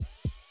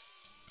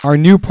Our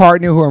new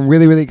partner who I'm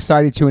really, really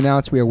excited to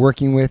announce we are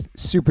working with.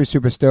 Super,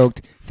 super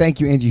stoked.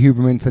 Thank you, Angie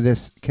Huberman, for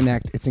this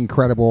connect. It's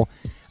incredible.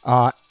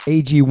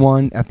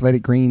 AG1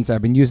 Athletic Greens.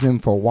 I've been using them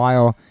for a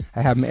while.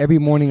 I have them every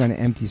morning on an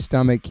empty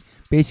stomach.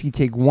 Basically,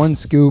 take one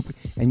scoop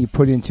and you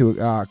put it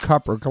into a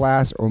cup or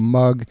glass or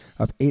mug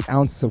of 8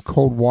 ounces of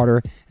cold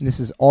water. And this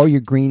is all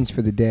your greens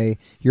for the day.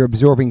 You're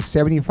absorbing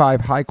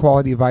 75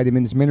 high-quality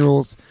vitamins,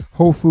 minerals,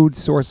 whole food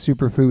source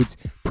superfoods,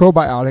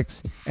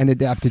 probiotics, and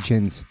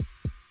adaptogens.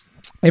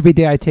 Every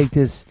day I take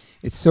this.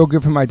 It's so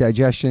good for my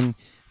digestion,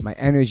 my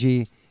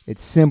energy.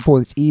 It's simple.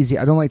 It's easy.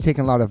 I don't like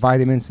taking a lot of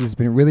vitamins. This has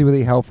been really,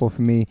 really helpful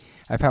for me.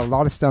 I've had a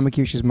lot of stomach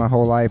issues my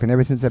whole life, and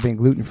ever since I've been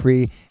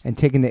gluten-free and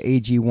taking the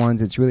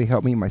AG1s, it's really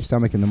helped me in my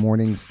stomach in the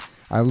mornings.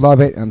 I love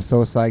it, and I'm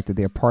so psyched that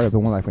they're part of the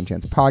One Life One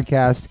Chance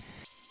podcast.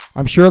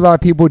 I'm sure a lot of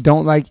people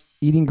don't like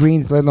eating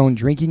greens, let alone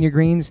drinking your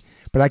greens,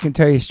 but I can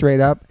tell you straight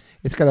up,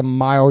 it's got a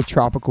mild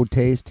tropical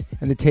taste,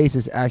 and the taste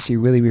is actually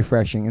really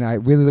refreshing, and I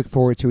really look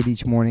forward to it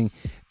each morning.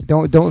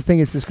 Don't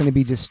think it's just going to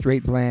be just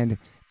straight bland.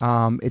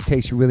 It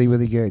tastes really,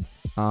 really good,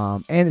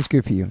 and it's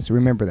good for you, so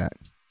remember that.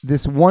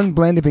 This one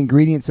blend of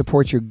ingredients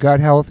supports your gut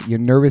health, your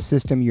nervous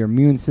system, your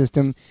immune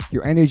system,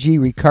 your energy,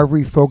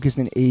 recovery, focus,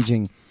 and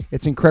aging.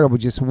 It's incredible,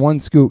 just one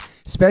scoop,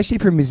 especially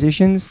for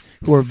musicians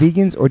who are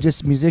vegans or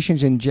just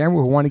musicians in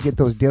general who want to get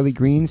those daily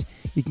greens.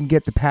 You can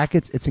get the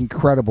packets. It's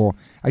incredible.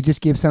 I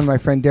just gave some to my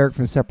friend Derek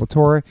from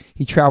Sepultura.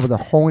 He traveled the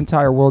whole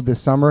entire world this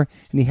summer,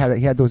 and he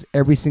had those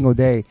every single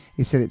day.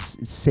 He said it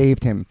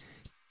saved him.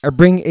 I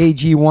bring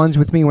AG1s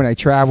with me when I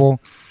travel.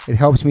 It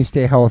helps me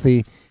stay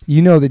healthy.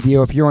 You know the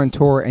deal. If you're on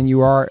tour and you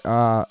are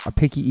a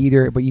picky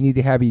eater, but you need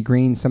to have your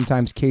greens,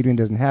 sometimes catering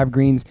doesn't have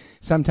greens.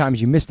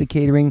 Sometimes you miss the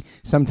catering.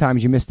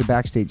 Sometimes you miss the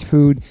backstage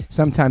food.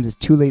 Sometimes it's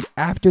too late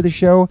after the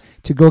show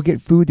to go get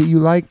food that you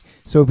like.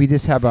 So if you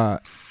just have a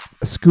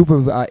scoop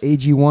of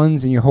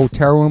AG1s in your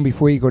hotel room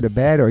before you go to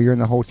bed, or you're in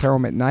the hotel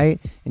room at night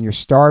and you're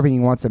starving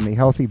and you want something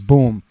healthy,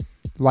 boom,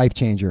 life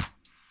changer.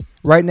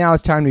 Right now,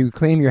 it's time to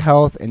reclaim your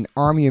health and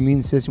arm your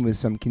immune system with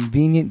some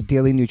convenient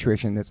daily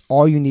nutrition. That's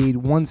all you need.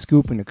 One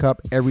scoop in a cup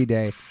every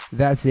day.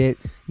 That's it.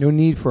 No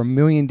need for a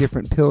million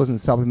different pills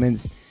and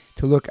supplements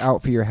to look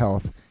out for your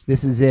health.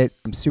 This is it.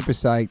 I'm super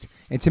psyched.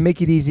 And to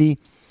make it easy,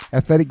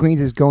 Athletic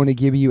Greens is going to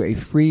give you a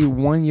free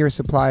 1-year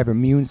supply of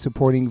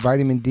immune-supporting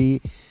vitamin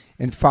D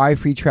and 5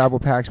 free travel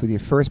packs with your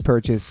first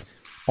purchase.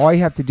 All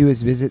you have to do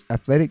is visit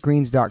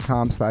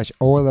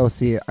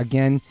athleticgreens.com/OLLC.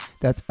 Again,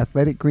 that's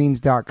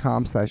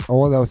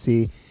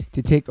athleticgreens.com/OLLC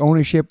to take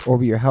ownership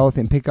over your health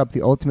and pick up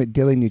the ultimate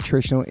daily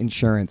nutritional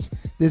insurance.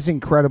 This is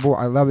incredible.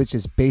 I love it. It's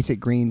just basic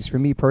greens. For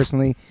me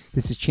personally,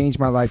 this has changed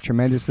my life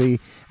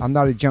tremendously. I'm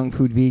not a junk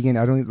food vegan.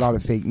 I don't eat a lot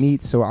of fake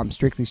meats, so I'm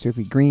strictly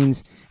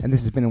greens. And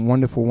this has been a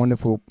wonderful,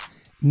 wonderful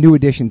new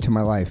addition to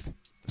my life.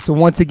 So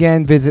once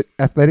again, visit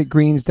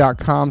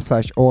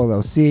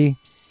athleticgreens.com/OLLC.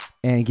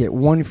 and get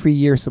 1 free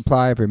year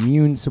supply of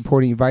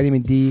immune-supporting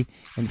vitamin D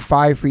and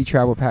 5 free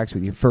travel packs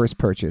with your first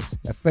purchase.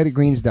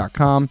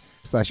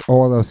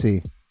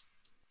 athleticgreens.com/OLOC.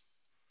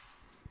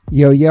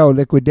 Yo,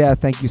 Liquid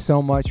Death, thank you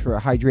so much for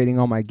hydrating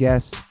all my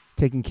guests,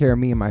 taking care of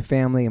me and my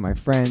family and my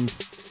friends.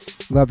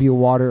 Love your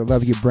water,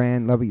 love your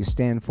brand, love what you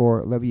stand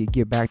for, love what you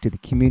give back to the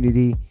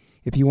community.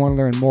 If you want to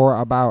learn more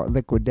about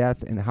Liquid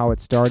Death and how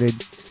it started,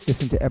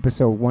 listen to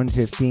episode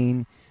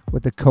 115.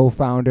 With the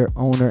co-founder,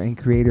 owner, and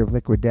creator of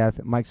Liquid Death,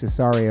 Mike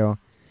Cesario.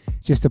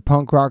 Just a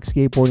punk rock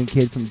skateboarding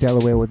kid from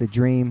Delaware with a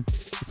dream.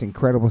 It's an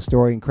incredible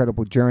story,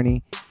 incredible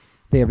journey.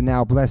 They have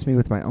now blessed me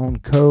with my own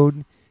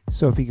code.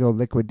 So if you go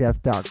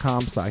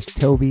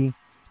liquiddeath.com/Toby,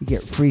 you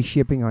get free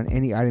shipping on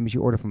any items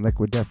you order from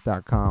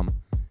liquiddeath.com.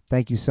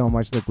 Thank you so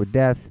much, Liquid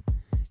Death.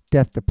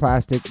 Death to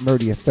plastic,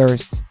 murder your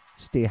thirst.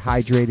 Stay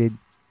hydrated.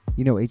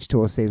 You know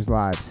H2O saves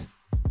lives.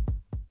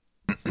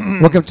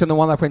 Welcome to the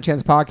One Life One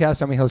Chance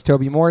podcast. I'm your host,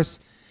 Toby Morse.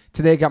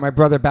 Today, I got my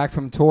brother back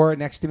from tour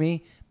next to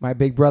me. My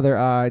big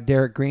brother,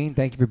 Derek Green.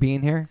 Thank you for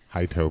being here.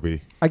 Hi,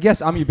 Toby. I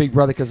guess I'm your big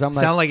brother because I'm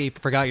like... Sound like you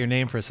forgot your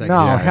name for a second.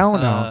 No, yeah. Hell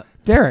no.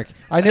 Derek.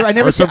 I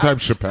never. Or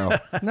sometimes Chappelle.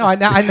 No,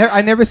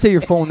 I never say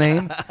your full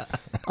name. I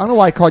don't know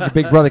why I called you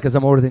big brother because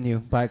I'm older than you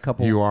by a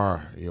couple... You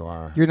are.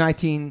 You're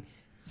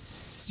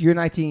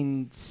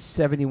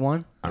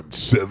 1971. I'm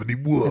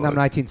 71. And I'm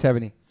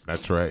 1970.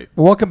 That's right.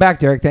 Well, welcome back,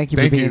 Derek. Thank you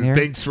for being here.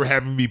 Thanks for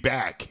having me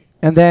back.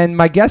 And then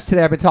my guest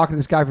today, I've been talking to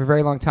this guy for a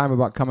very long time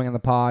about coming on the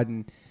pod,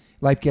 and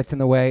life gets in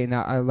the way, and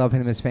I love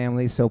him and his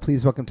family. So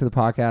please welcome to the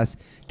podcast,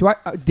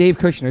 Dave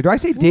Kushner. Do I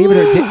say David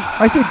or Dave?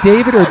 I say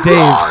David or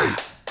Dave.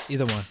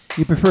 Either one.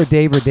 You prefer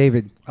Dave or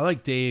David? I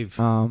like Dave.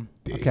 Dave.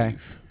 Okay.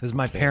 Because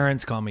my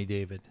parents call me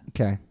David.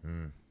 Okay.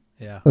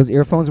 Yeah. Those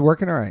earphones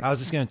working all right? I was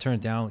just going to turn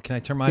it down. Can I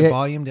turn my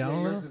volume down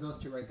a little? Those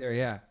two right there,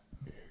 yeah.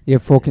 You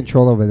have full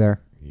control over there.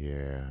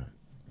 Yeah.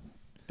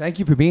 Thank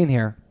you for being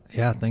here.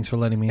 Yeah, thanks for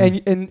letting me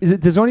in. And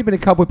there's only been a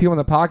couple of people on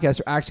the podcast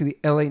who are actually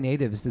LA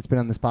natives that's been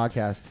on this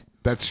podcast.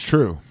 That's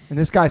true. And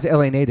this guy's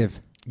LA native.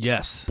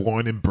 Yes.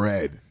 Born and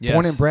bred. Yes.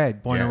 Born and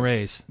bred. Born and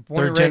raised. Born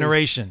Third and raised.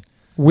 generation.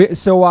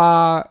 So,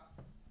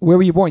 where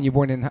were you born? You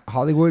born in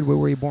Hollywood? Where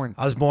were you born?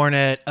 I was born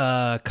at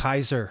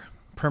Kaiser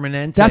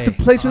Permanente. That's the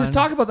place we was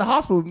talking about. The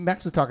hospital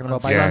Max was talking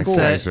about by Yeah, the school.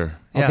 Kaiser.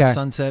 Yeah, Okay.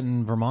 Sunset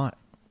in Vermont.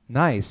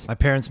 Nice. My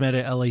parents met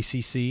at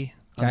LACC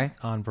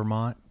on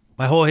Vermont.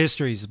 My whole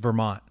history is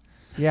Vermont.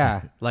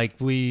 Yeah. Like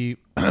we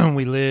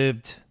we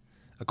lived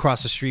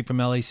across the street from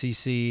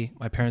LACC.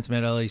 My parents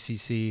met at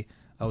LACC.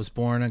 I was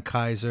born in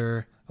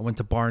Kaiser. I went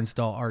to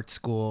Barnsdall Art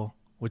School,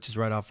 which is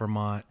right off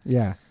Vermont.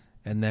 Yeah.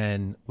 And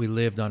then we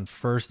lived on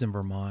First in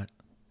Vermont.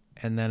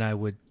 And then I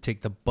would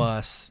take the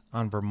bus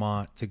on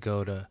Vermont to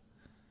go to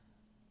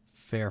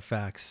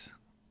Fairfax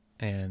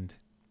and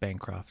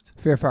Bancroft.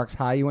 Fairfax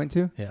High you went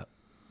to? Yeah.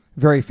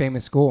 Very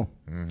famous school.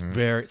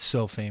 Very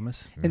so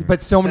famous. And,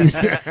 but so many but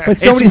so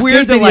It's many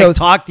weird skate to videos. like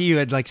talk to you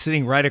and like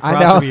sitting right I know.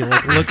 across from you,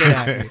 like looking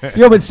at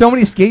me. Yo, but so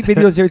many skate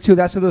videos there too.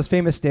 That's where those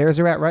famous stairs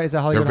are at, right? Is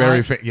that Hollywood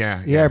They're very High?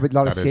 yeah. Yeah, but a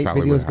lot of that is skate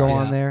Hollywood videos go High.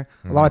 on Yeah. there.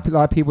 A lot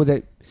of people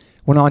that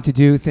went on to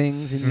do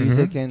things in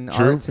music and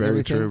True, arts and very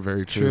everything. true,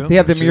 very True. true. They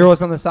have the Very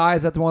murals on the side.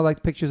 Is that the one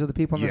like pictures of the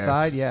people on the Yes.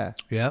 side? Yeah.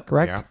 Yep.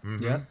 Correct. Yeah.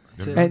 Mhm. Yeah.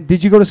 That's it. And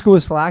did you go to school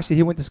with Slash? Did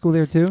he went to school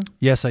there too?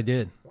 Yes, I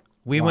did.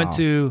 We Wow. went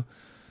to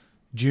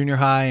junior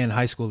high and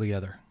high school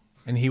together,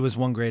 and he was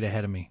one grade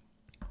ahead of me.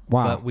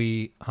 Wow. But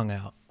we hung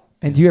out.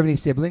 And do you have any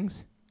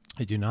siblings?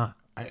 I do not.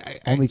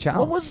 Only child.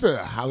 What was the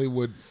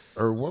Hollywood,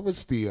 or what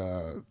was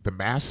the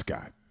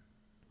mascot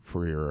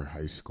for your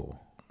high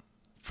school?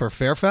 For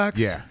Fairfax?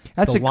 Yeah.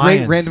 That's The a great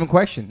Lions. random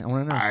question. I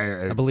want to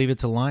know. I believe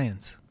it's a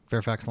Lions.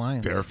 Fairfax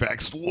Lions.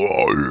 Fairfax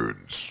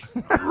Lions.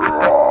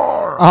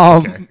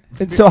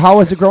 And so how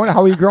was it growing up?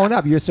 How were you growing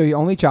up? You're your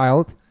only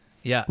child,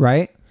 Yeah.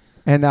 right?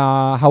 And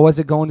how was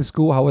it going to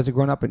school? How was it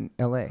growing up in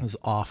L.A.? It was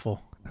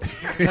awful.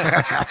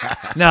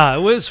 No,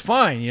 it was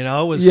fine. You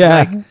know, it was Yeah.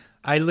 like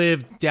I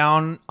lived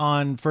down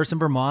on First in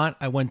Vermont.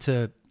 I went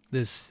to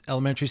this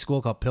elementary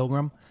school called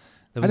Pilgrim.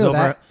 That was know over.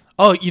 that.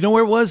 Oh, you know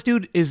where it was,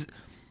 dude?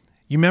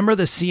 You remember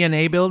the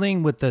CNA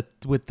building with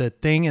the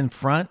thing in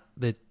front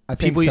that I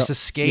think people so. used to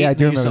skate? Yeah, I and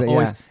do they used to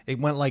remember that, always, It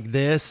went like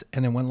this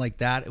and it went like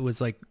that. It was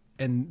like,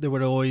 and there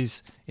would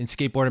always in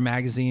Skateboarder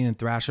Magazine and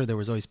Thrasher, there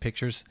was always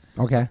pictures.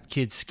 Okay.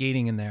 Kids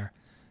skating in there.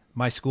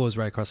 My school was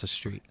right across the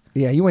street.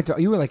 Yeah, you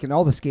were like in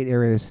all the skate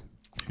areas.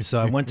 So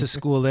I went to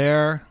school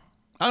there.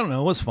 I don't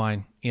know. It was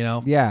fine. You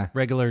know? Yeah.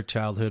 Regular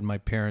childhood. My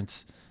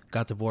parents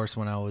got divorced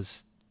when I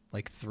was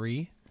like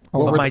 3. Oh,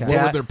 But What my were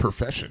dad, their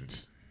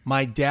professions?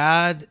 my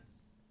dad,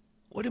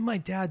 what did my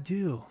dad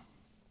do?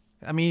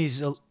 I mean,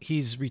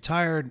 he's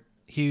retired.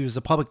 He was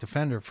a public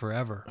defender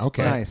forever.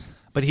 Okay. Nice.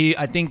 But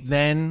I think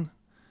then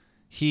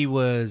he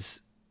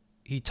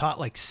taught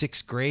like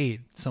 6th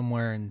grade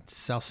somewhere in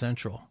South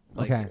Central.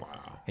 Like, Okay.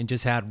 And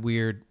just had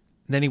weird.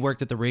 Then he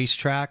worked at the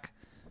racetrack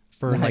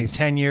for like Nice.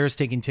 10 years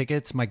taking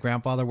tickets. My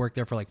grandfather worked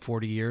there for like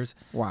 40 years.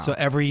 Wow.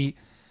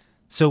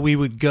 So we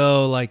would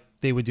go, like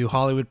they would do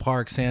Hollywood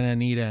Park, Santa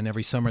Anita, and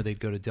every summer they'd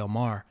go to Del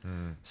Mar.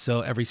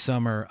 So every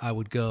summer I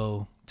would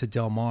go to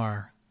Del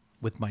Mar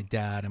with my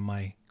dad and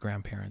my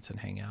grandparents and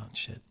hang out and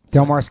shit.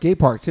 Del Mar Skate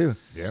Park too.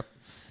 Yep.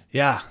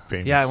 Yeah.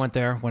 Famous. Yeah, I went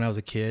there when I was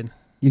a kid.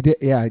 You did,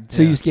 yeah.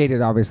 So Yeah. you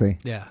skated, obviously.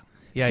 Yeah.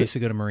 Yeah, I used to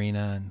go to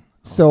Marina and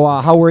So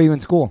how were you in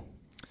school?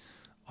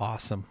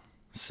 awesome.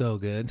 So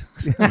good.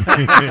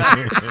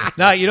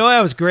 No, you know what?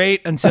 I was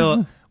great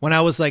until when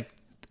I was like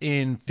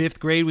in 5th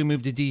grade, we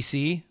moved to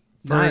DC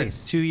for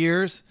Nice. 2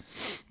 years.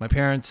 My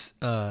parents,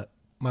 my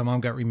mom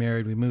got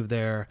remarried. We moved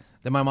there.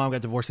 Then my mom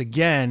got divorced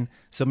again.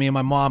 So me and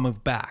my mom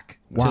moved back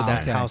Wow, to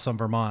that okay. house on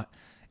Vermont.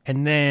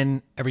 And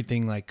then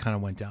everything like kind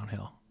of went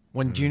downhill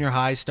when junior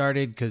high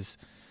started. Cause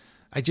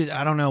I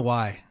don't know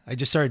why. I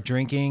just started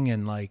drinking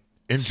and like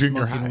In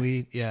junior smoking high?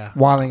 weed. Yeah.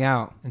 Wilding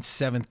out. In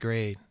 7th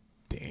grade.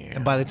 Damn.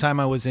 And by the time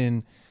I was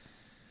in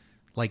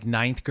like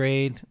 9th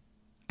grade,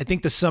 I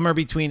think the summer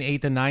between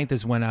 8th and 9th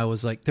is when I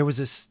was like, there was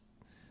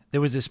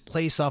this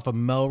place off of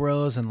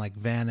Melrose and like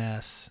Van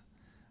Ness.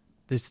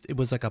 It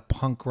was like a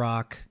punk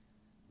rock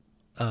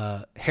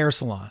hair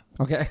salon.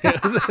 Okay.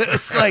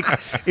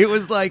 It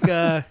was like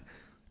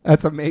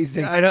That's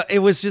amazing. I know it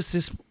was just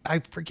this. I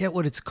forget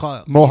what it's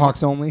called.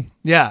 Mohawks only.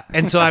 Yeah,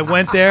 and so I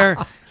went there,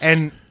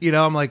 and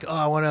I'm like, oh,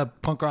 I want a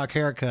punk rock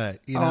haircut,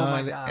 Oh,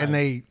 my God. and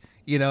they,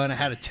 and I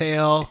had a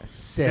tail,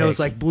 Sick. and it was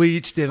like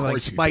bleached and like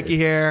course you spiky did.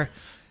 hair,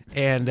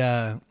 and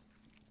that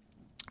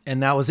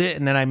was it.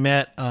 And then I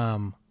met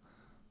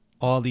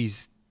all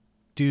these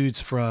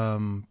dudes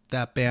from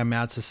that band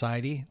Mad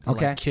Society, the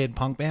Okay. like kid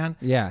punk band.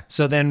 Yeah.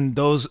 So then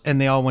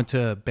they all went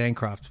to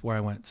Bancroft where I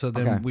went. So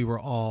then Okay. we were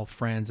all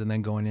friends, and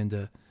then going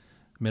into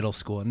middle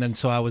school, and then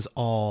so it was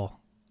all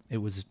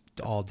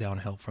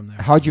downhill from there.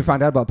 How'd you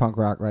find out about punk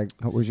rock? Like,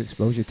 what was your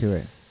exposure to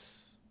it?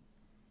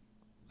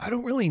 I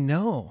don't really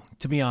know,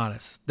 to be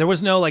honest. There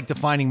was no like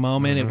defining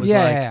moment. It was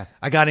Yeah, like yeah, yeah.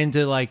 I got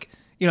into like,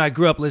 I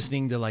grew up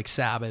listening to like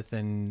Sabbath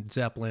and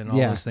Zeppelin and all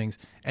Yeah. those things.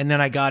 And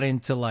then I got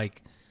into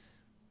like,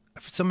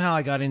 somehow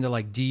I got into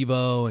like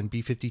Devo and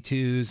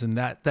B-52s, and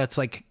that's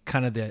like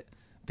kind of the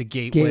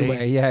gateway.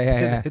 Gateway,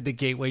 yeah. the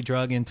gateway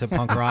drug into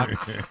punk rock.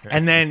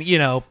 And then,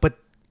 but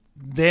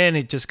then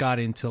it just got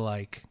into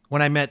like,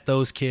 when I met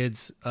those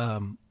kids,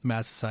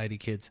 Mad Society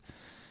kids,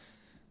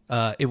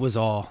 it was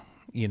all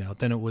you know,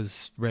 then it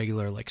was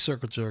regular like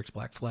Circle Jerks,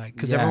 Black Flag,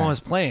 because Yeah. everyone was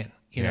playing,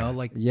 you Yeah. know,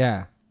 like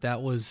Yeah.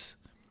 that was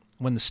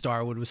when the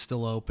Starwood was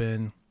still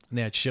open, and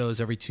they had shows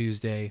every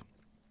Tuesday,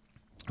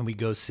 and we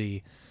go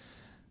see.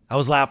 I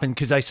was laughing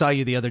because I saw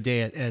you the other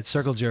day at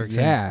Circle Jerks.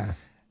 Yeah.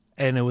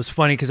 And it was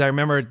funny because I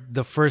remember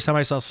the first time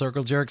I saw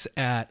Circle Jerks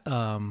at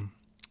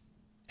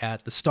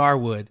the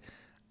Starwood,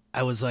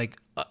 I was like,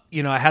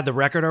 you know, I had the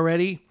record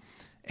already,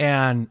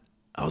 and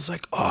I was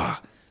like, oh,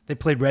 they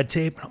played Red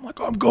Tape, and I'm like,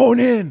 oh, I'm going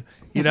in,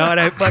 you know, and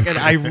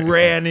I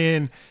ran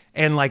in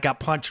and like got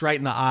punched right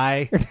in the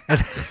eye,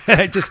 and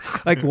I just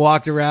like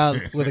walked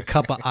around with a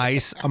cup of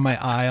ice on my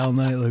eye all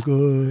night, like,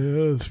 oh,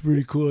 yeah, it's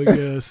pretty cool, I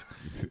guess.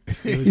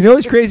 You know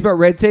what's crazy about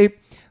Red Tape?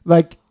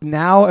 Like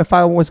now, if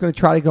I was going to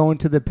try to go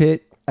into the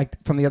pit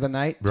like from the other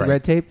night to Right.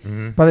 Red Tape,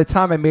 by the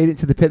time I made it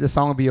to the pit, the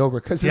song would be over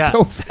because it's Yeah.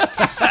 so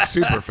fast.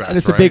 Super fast. And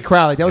it's a right? big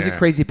crowd. Like that was a Yeah.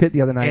 crazy pit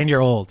the other night. And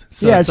you're old,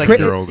 so yeah, it's like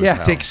crazy. you're old as Yeah,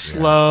 hell. take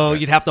slow.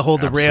 You'd have to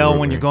hold the rail when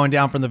Absolutely. you're going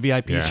down from the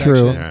VIP Yeah. section.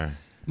 True. Yeah.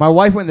 my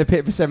wife went in the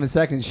pit for 7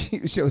 seconds.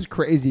 She was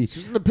crazy. She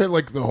was in the pit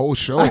like the whole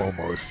show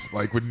almost,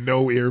 like with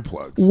no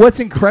earplugs. What's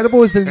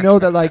incredible is to know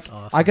that like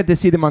I got to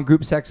see them on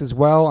Group Sex as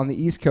well on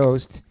the East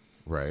Coast.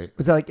 Right.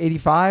 Was that like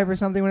 85 or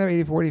something? Whatever,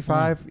 84,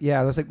 85?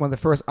 Yeah, it was like one of the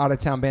first out of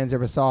town bands I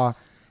ever saw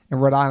in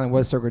Rhode Island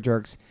was Circle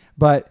Jerks.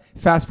 But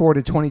fast forward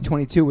to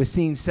 2022, we're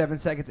seeing 7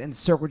 seconds and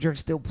Circle Jerks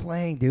still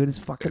playing, dude. It's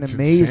fucking It's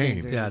amazing.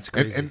 insane. Dude. Yeah, it's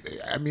crazy. And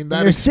I mean In that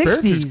their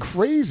experience is 60s.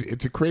 crazy.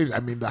 It's a crazy. I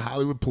mean the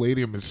Hollywood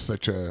Palladium is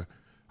such a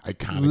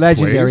iconic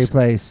Legendary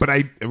place. But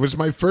it was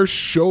my first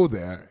show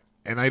there,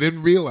 and I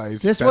didn't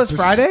realize This that was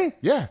Friday?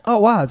 Yeah, Oh,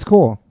 wow, that's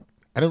cool.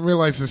 I didn't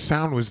realize the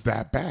sound was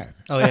that bad.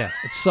 Oh yeah,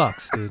 it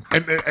sucks, dude.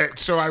 And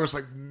so I was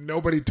like,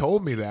 nobody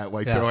told me that.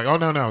 Like Yeah. they're like, oh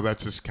no,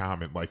 that's just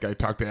common. Like I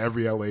talked to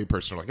every LA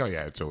person, like, oh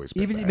yeah, it's always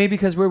been Even bad. maybe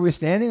because where we were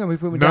standing, or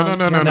if we were No.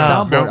 down on the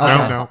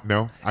soundboard? Okay.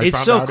 No. I It's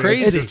found so out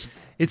crazy. it's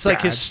It's like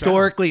bad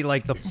historically,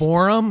 like the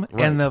Forum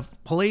Right. and the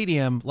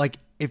Palladium. Like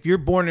if you're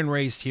born and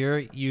raised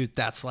here,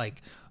 that's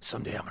like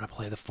someday I'm gonna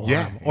play the Forum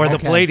Yeah. or the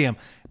Okay. Palladium.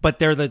 But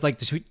they're the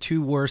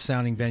two worst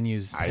sounding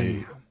venues sound.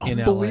 in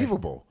LA.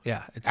 Unbelievable.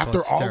 Yeah, it's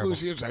After all terrible.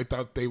 those years, I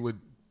thought they would.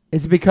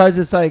 Is it because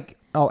it's like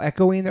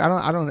echoing there?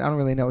 I don't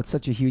really know. It's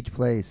such a huge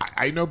place.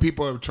 I know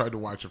people have tried to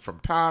watch it from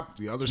top,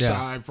 the other Yeah.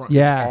 side, front.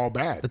 Yeah. It's all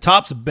bad. The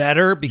top's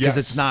better because Yes.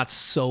 it's not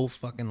so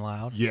fucking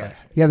loud. Yeah.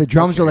 Yeah, the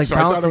drums are like so I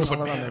thought bouncing it was like,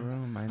 all around man, the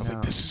room. I was know.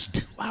 like, this is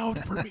too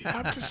loud for me.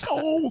 I'm just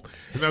old.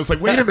 And I was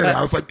like, wait a minute.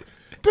 I was like,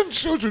 doesn't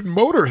show with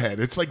Motorhead.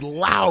 It's like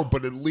loud,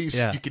 but at least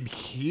Yeah. you can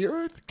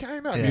hear it,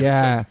 kind of.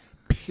 Yeah.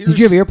 Did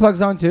you have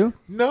earplugs on too?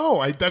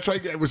 No, that's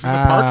right. It was in the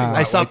parking lot.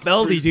 I saw like,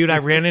 Feldy, dude. I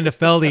ran into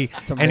Feldy,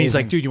 and he's amazing.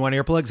 like, "Dude, you want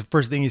earplugs?" The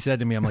first thing he said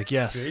to me, I'm like,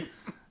 "Yes." And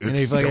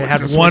he It's- fucking it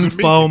had just one wasn't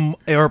me. foam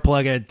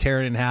earplug and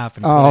tear it in half.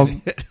 And put it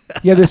in it.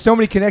 Yeah, there's so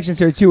many connections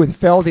here too with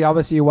Feldy.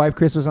 Obviously, your wife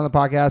Chris was on the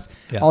podcast.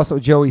 Yeah. Also,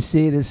 Joey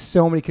C. There's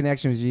so many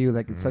connections with you.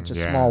 Like it's such a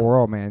yeah. small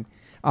world, man.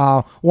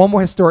 One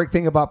more historic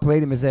thing about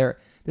Palladium is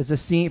there's a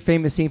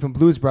famous scene from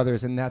Blues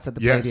Brothers, and that's at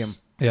the Yes. Palladium.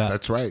 Yeah.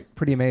 That's right.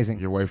 Pretty amazing.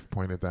 Your wife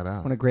pointed that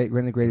out. One of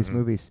the greatest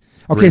movies.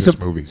 Okay, Greatest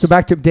so movies. so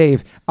back to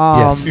Dave.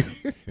 Yes.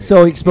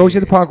 So exposure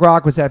to punk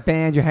rock was that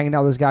band. You're hanging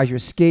out with those guys. You're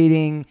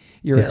skating.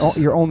 You're Yes.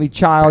 your only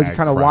child. Bad You're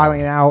kind of crowd.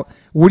 wilding out.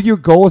 What are your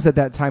goals at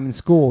that time in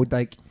school?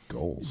 Like,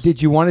 Goals. did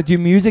you want to do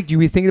music? Do you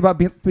were thinking about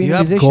being You a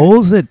have musician?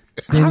 goals that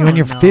don't when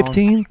you're know.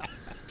 15.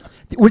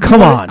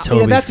 Come on,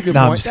 Toby. Yeah, that's a good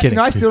No, I'm point. just kidding.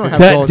 No, I still don't have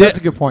That- goals. that- That's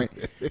a good point.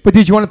 But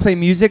did you want to play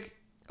music?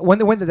 When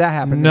did that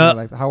happen? No. In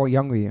your life? How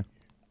young were you?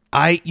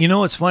 You know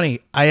what's funny?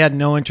 I had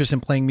no interest in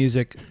playing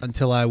music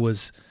until I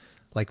was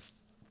like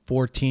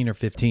 14 or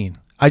 15.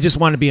 I just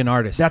wanted to be an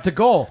artist. That's a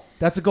goal.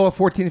 That's a goal at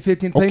 14 and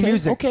 15. Play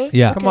music. Okay.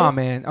 Yeah. Come on,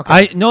 man.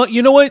 Okay.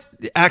 You know what?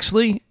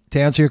 Actually, to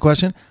answer your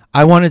question,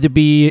 I wanted to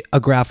be a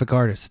graphic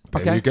artist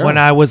There Okay. you go. when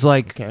I was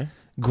like Okay.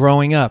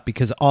 growing up,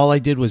 because all I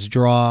did was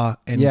draw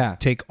and Yeah.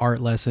 take art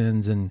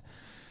lessons, and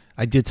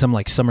I did some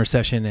like summer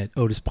session at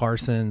Otis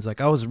Parsons.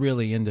 Like I was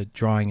really into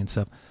drawing and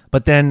stuff.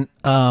 But then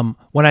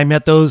when I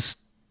met those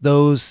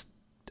because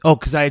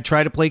I had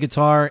tried to play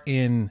guitar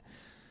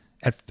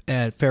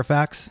at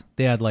Fairfax,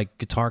 they had like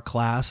guitar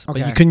class, but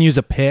Okay. you couldn't use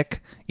a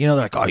pick. You know,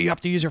 they're like, oh, you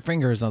have to use your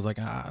fingers. And I was like,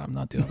 I'm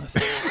not doing this.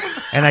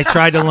 And I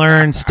tried to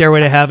learn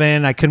Stairway to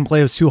Heaven. I couldn't play;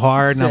 it was too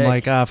hard. And I'm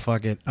Sick. like,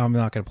 fuck it, I'm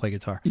not gonna play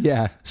guitar.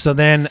 yeah. So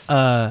then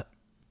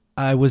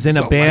I was in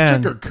a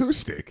band, Electric or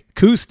acoustic?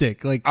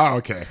 acoustic, like, Oh,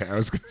 okay. I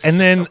was gonna and say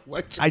then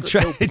electric I or no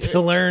tried pick. to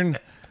learn,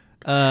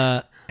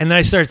 and then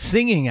I started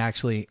singing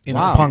actually in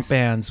Wow. punk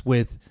bands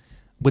with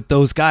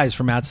those guys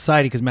from Mad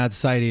Society, because Mad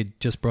Society had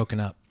just broken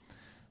up.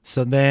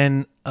 So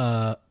then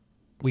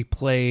we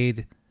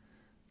played.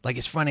 Like,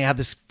 it's funny. I have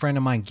this friend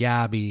of mine,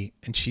 Gabby,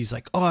 and she's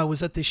like, "Oh, I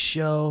was at this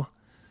show.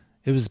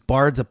 It was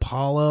Bard's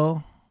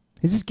Apollo."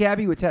 Is this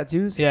Gabby with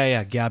tattoos?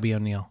 Yeah, Gabby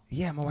O'Neill.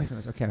 Yeah, my wife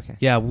knows. Okay.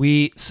 Yeah,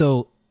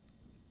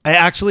 I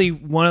actually,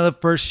 one of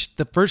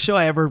the first show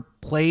I ever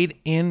played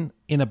in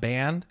a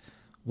band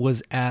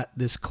was at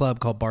this club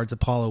called Bard's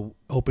Apollo,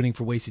 opening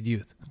for Wasted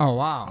Youth. Oh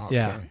wow.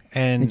 Yeah,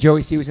 And and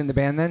Joey C was in the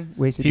band then.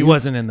 Wasted he Youth?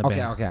 wasn't in the Okay,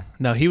 band. Okay.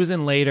 No, he was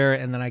in later,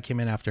 and then I came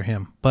in after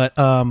him. But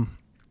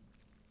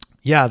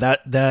yeah,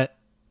 that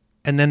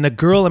and then the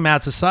girl in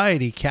Mad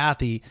Society,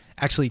 Kathy,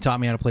 actually taught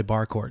me how to play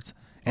bar chords.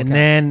 And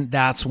then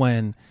that's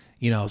when,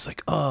 I was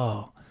like,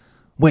 oh,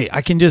 wait,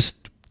 I can just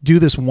do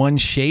this one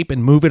shape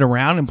and move it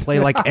around and play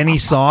like any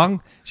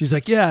song. She's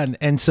like, yeah.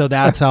 And so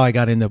that's how I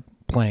got into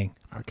playing.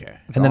 Okay.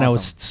 And then I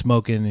was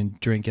smoking and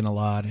drinking a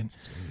lot, and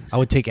I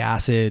would take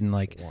acid and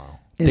like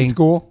in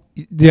school.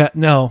 Yeah,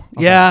 no,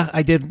 yeah,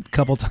 I did a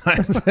couple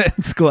times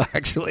in school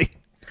actually.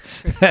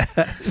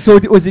 So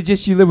was it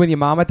just you live with your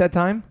mom at that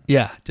time?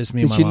 Yeah, just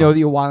me. And Did my she mom. know that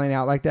you were wilding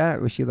out like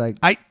that? Was she like?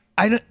 I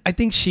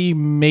think she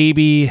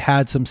maybe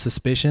had some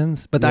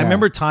suspicions, but I Yeah.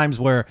 remember times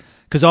where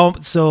because all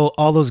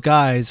those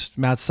guys,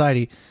 Mad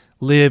Society,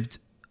 lived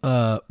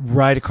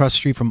right across the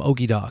street from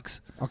Okie Dogs.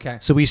 Okay.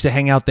 So we used to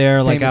hang out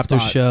there like Famous after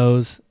spot.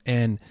 shows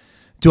and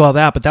do all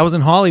that. But that was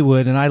in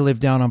Hollywood, and I lived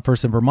down on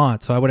First in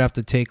Vermont, so I would have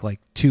to take like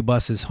 2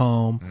 buses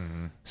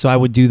home. So I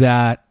would do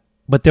that.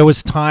 But there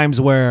was times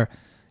where,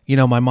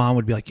 my mom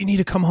would be like, "You need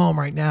to come home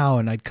right now,"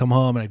 and I'd come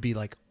home and I'd be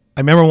like,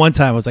 I remember one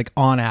time I was like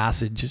on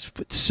acid,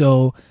 just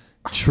so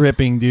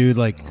tripping, dude.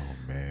 Like,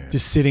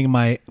 just sitting in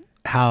my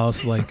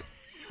house, like,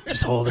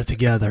 just hold it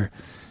together.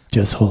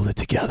 Just hold it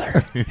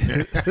together.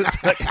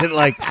 And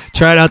like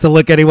try not to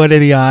look anyone in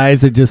the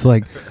eyes and just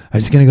like, I'm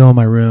just going to go in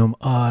my room.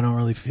 Oh, I don't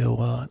really feel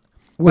well.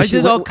 I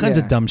did all kinds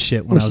of dumb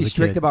shit when I was she a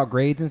strict kid. about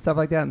grades and stuff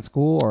like that in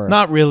school, or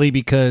Not really,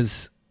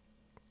 because,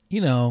 I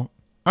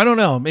don't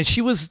know.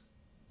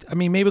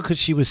 Maybe because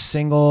she was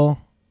single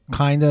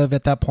kind of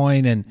at that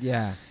point and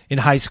Yeah. in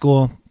high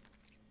school,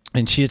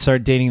 and she had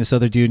started dating this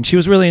other dude, and she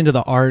was really into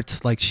the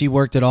arts. Like she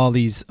worked at all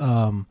these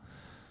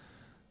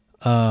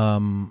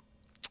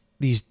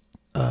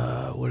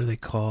what are they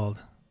called?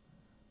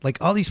 Like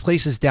all these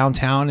places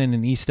downtown and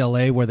in East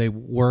LA where they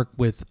work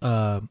with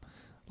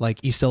like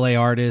East LA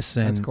artists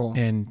and That's cool.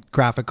 and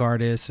graphic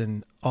artists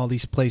and all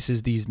these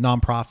places, these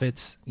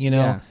nonprofits,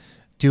 Yeah.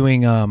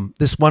 doing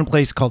this one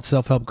place called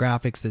Self Help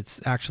Graphics that's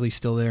actually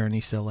still there in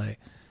East LA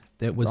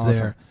that was awesome.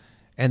 there.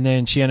 And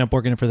then she ended up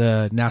working for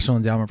the National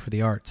Endowment for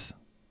the Arts,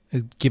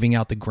 giving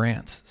out the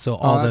grants. So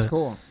all that's the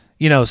cool.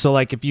 so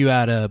like if you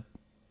had a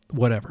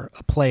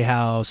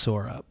playhouse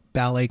or a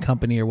ballet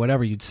company or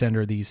whatever, you'd send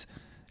her these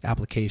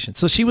applications.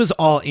 So she was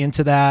all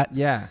into that.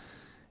 Yeah.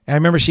 And I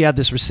remember she had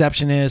this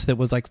receptionist that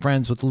was like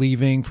friends with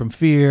Leaving from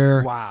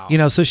Fear. Wow.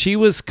 So she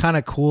was kind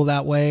of cool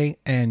that way,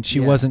 and she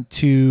Yeah. wasn't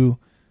too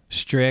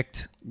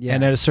strict. Yeah.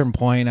 And at a certain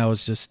point,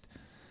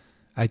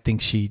 I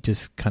think she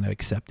just kind of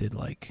accepted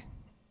like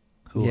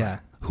who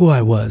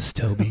I was,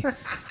 Toby.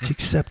 She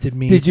accepted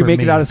me. Did you for make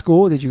me. it out of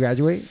school? Did you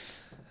graduate?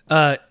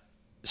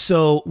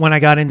 So when I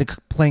got into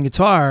playing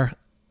guitar,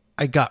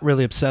 I got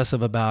really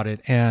obsessive about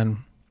it. And,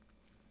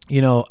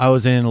 I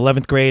was in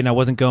 11th grade and I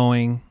wasn't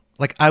going.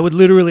 Like I would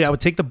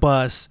take the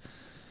bus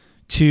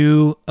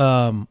to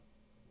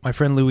my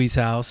friend Louie's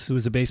house, who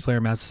was a bass player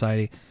in Mad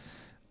Society.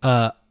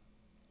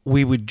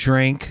 We would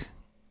drink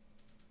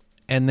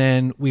and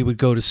then we would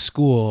go to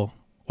school,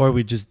 or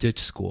we'd just ditch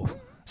school.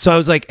 So I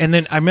was like, and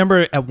then I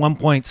remember at one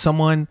point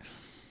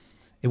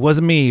it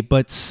wasn't me,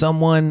 but some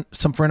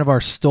friend of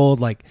ours stole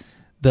like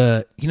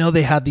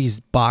they had these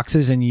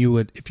boxes, and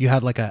if you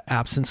had like a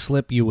absence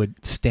slip, you would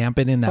stamp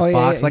it in that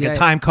box, like a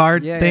time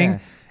card thing. Yeah.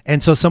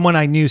 And so someone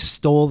I knew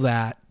stole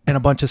that and a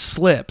bunch of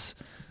slips.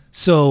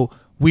 So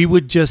we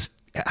would just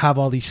have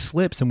all these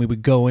slips, and we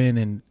would go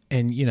in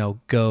and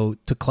go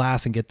to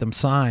class and get them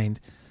signed.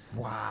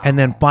 Wow. And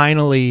then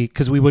finally,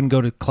 because we wouldn't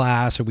go to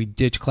class, or we'd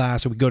ditch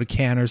class, or we'd go to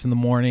Canners in the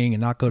morning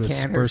and not go to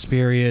Canners. first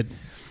period.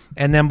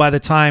 And then by the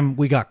time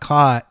we got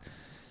caught,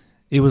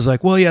 it was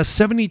like, well, he has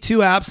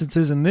 72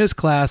 absences in this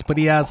class, but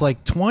he has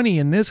like 20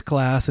 in this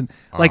class. And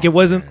like, it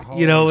wasn't,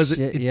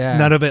 shit, yeah.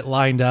 none of it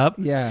lined up.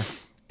 Yeah.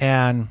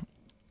 And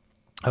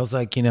I was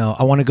like,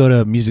 I want to go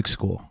to music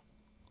school.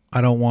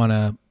 I don't want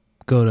to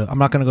I'm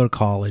not going to go to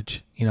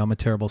college. I'm a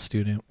terrible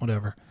student,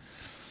 whatever.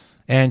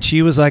 And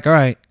she was like, all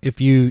right, if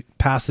you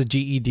pass the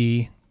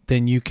GED,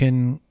 then you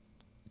can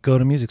go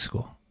to music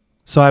school.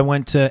 So I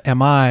went to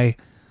MI,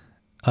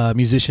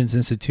 Musicians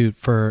Institute,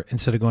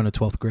 instead of going to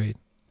 12th grade.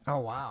 Oh,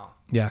 wow.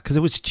 Yeah, because it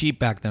was cheap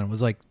back then. It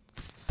was like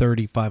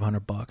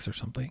 $3,500 or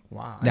something.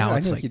 Wow. Now I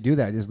it's think like, you do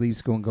that. Just leave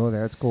school and go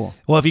there. That's cool.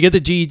 well, if you get the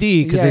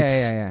GED, because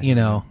Yeah, it's,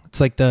 yeah. it's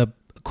like the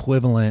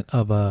equivalent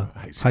of a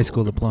high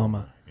school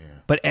diploma. Yeah.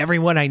 But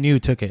everyone I knew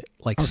took it,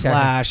 like Okay.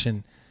 Slash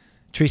and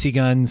Tracy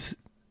Guns,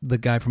 the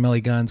guy from LA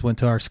Guns, went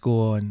to our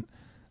school, and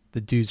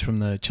the dudes from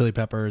the Chili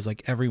Peppers,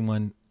 like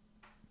everyone.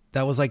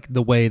 That was like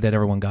the way that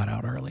everyone got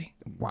out early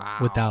Wow.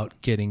 without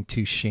getting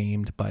too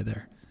shamed by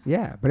their.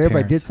 Yeah, but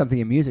everybody did parents. something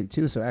in music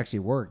too, so it actually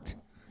worked.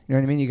 You know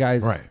what I mean? You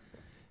guys. Right.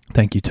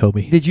 Thank you,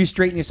 Toby. Did you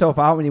straighten yourself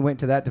out when you went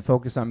to that to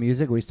focus on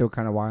music, or were you still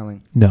kind of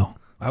whiling? No,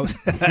 I was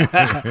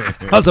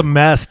I was a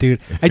mess,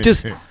 dude.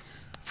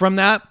 From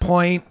that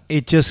point,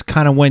 it just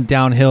kind of went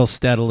downhill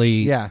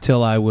steadily. Yeah.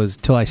 Till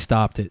I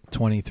stopped at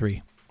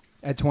 23.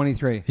 At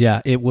 23.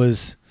 Yeah, I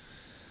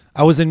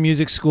was in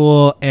music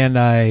school, and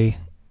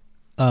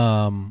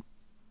the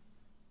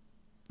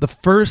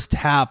first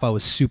half I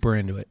was super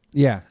into it.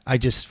 Yeah. I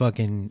just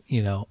fucking,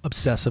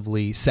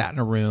 obsessively sat in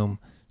a room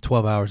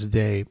 12 hours a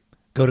day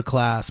go to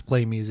class,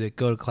 play music,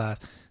 go to class,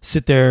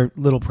 sit there,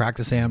 little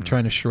practice amp,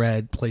 trying to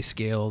shred, play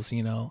scales,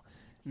 you know,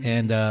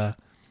 and I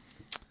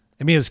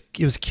mean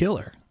it was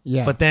killer.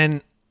 Yeah. But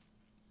then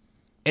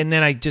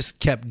I just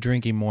kept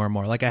drinking more and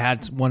more. Like I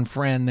had one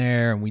friend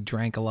there, and we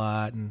drank a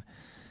lot, and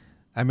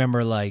I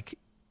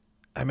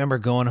remember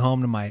going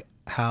home to my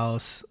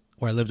house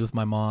where I lived with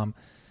my mom,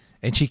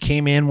 and she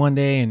came in one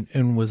day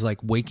and was like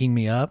waking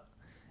me up,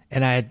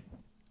 and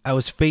I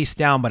was face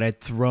down, but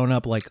I'd thrown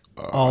up like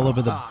all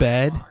over the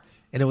bed,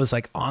 and it was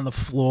like on the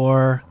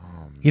floor.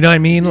 You know what I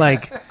mean?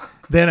 Like,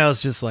 then I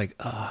was just like,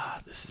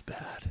 this is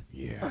bad.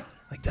 Yeah.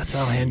 Like that's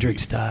how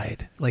Hendrix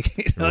died. Like,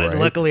 you know, Right.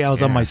 luckily I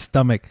was on Yeah. my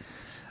stomach,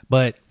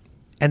 and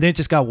then it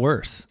just got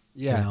worse.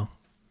 Yeah. You know?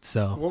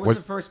 So What was What-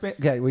 the first band?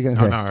 Okay, we're gonna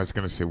No, say. no, I was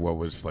gonna say what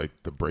was like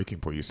the breaking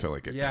point. You said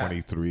like at Yeah.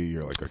 23,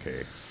 you're like, okay,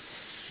 it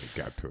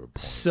got to a point.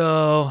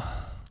 So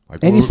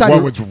Like, And you what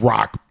started- was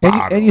rock And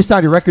bottom? you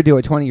started a record deal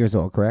at 20 years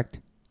old, correct?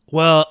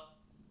 well,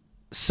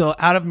 so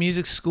out of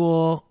music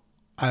school,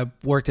 I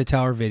worked at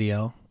Tower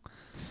Video.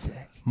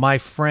 Sick. My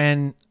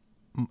friend,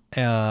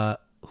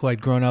 who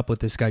I'd grown up with,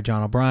 this guy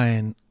John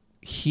O'Brien,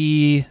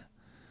 he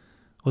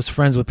was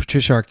friends with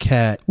Patricia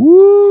Arquette,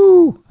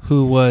 Woo!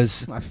 who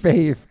was My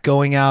fave.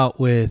 going out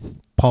with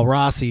Paul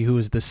Rossi, who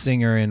was the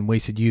singer in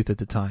Wasted Youth at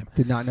the time.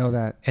 Did not know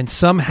that. And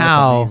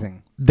somehow That's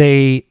amazing.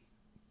 they,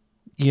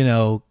 you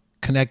know,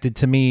 connected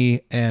to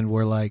me and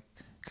were like,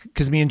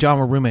 because me and John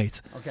were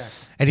roommates. Okay.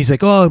 And he's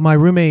like, oh, my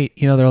roommate,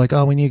 you know, they're like,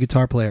 oh, we need a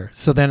guitar player.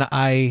 So then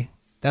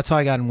that's how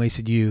I got in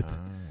Wasted Youth.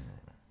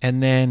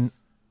 And then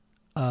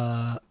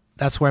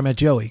that's where I met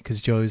Joey,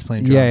 because Joey was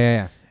playing drums.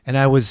 Yeah. And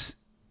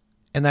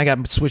I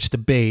got switched to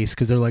bass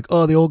because they're like,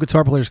 oh, the old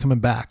guitar player's coming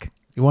back.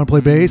 You want to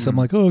play bass? I'm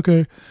like, oh,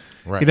 okay.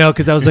 Right. You know,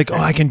 because I was like, oh,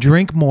 I can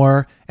drink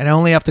more and I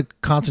only have to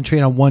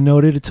concentrate on one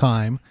note at a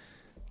time,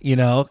 you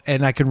know,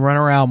 and I can run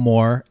around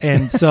more.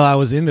 And so I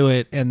was into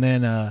it. And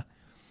then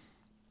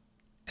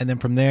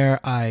from there,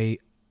 I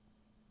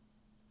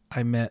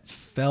met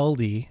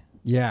Feldy.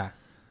 Yeah.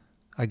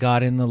 I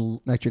got in the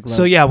Electric Love.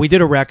 So yeah, we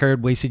did a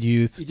record, Wasted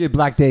Youth. You did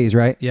Black Days,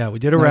 right? Yeah, we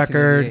did a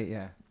record. 1988,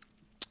 Yeah.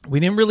 We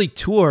didn't really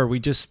tour. We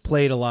just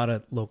played a lot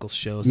of local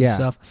shows Yeah. and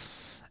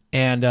stuff,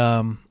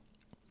 and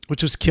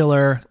which was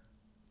killer.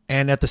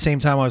 And at the same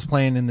time, I was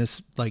playing in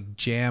this like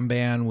jam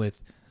band with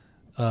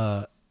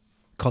called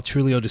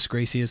Trulio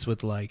Disgracious,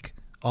 with like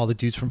all the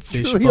dudes from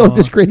Fishbone. Trulio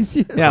Disgracious.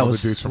 Yeah, it All the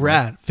was dudes from-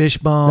 rad.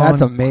 Fishbone.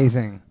 That's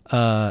amazing.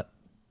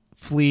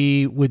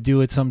 Flea would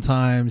do it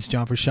sometimes.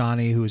 John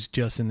Frusciante, who was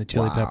just in the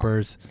Chili Wow.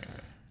 Peppers.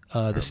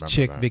 This remember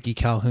chick, that. Vicky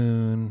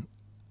Calhoun.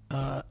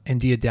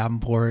 India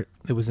Davenport.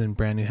 It was in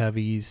Brand New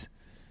Heavies.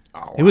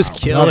 Oh, It was wow.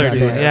 killer, Love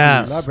dude. Brand New Yeah.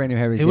 Heavies. Love Brand New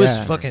Heavies. It was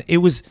yeah. fucking. It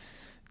was,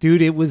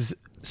 dude. It was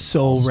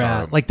so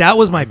All-star rad. Like that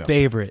was my lineup.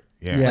 favorite.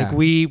 Yeah. Yeah. Like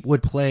we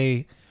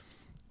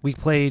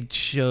played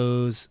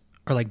shows,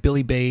 or like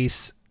Billy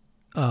Bass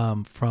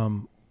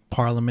from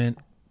Parliament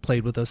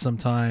played with us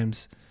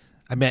sometimes.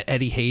 I met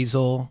Eddie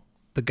Hazel,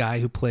 the guy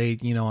who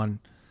played, you know,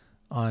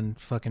 on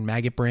fucking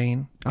Maggot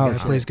Brain. The Oh, guy who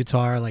shit. plays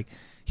guitar. Like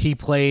he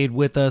played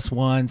with us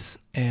once,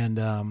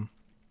 and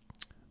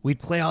we'd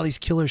play all these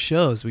killer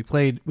shows. We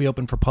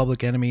opened for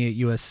Public Enemy at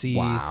USC.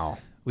 Wow.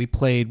 We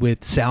played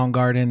with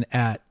Soundgarden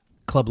at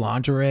Club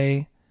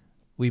Lingerie.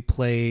 We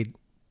played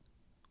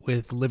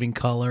with Living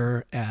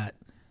Color at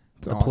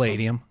the awesome.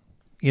 Palladium.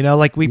 You know,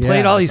 like we Yeah,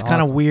 played all these that's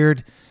kind of awesome.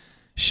 weird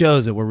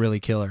shows that were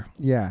really killer.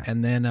 Yeah.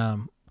 And then,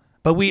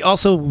 but we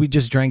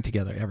just drank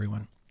together,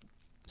 everyone.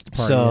 Just a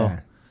party, so- yeah.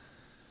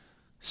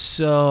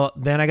 So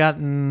then I got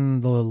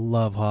in the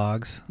Love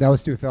Hogs. That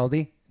was through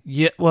Feldy?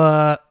 Yeah,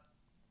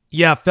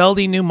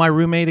 Feldy knew my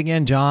roommate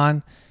again,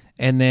 John,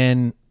 and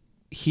then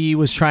he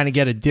was trying to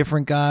get a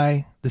different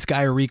guy, this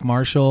guy Arik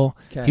Marshall.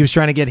 Okay. He was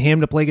trying to get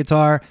him to play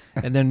guitar,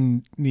 and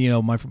then you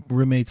know my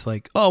roommate's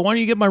like, "Oh, why don't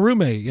you get my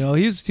roommate? You know,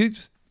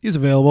 he's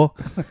available."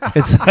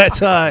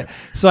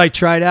 So I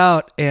tried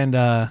out,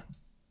 and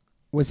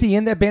Was he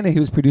in that band or he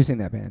was producing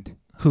that band?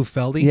 who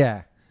Feldy?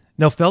 Yeah.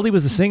 No, Feldy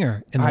was the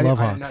singer in the I Love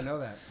did Hogs. not know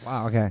that.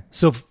 Wow, okay.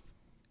 So,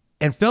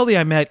 and Feldy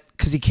I met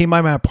because he came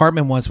by my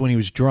apartment once when he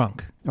was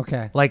drunk.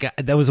 Okay. Like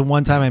that was the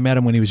one time I met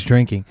him when he was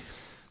drinking,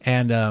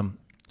 and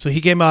so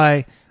he came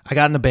by. I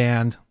got in the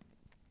band.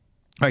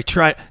 I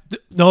tried.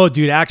 No,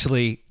 dude.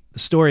 Actually, the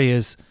story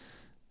is,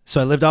 so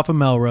I lived off of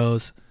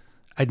Melrose.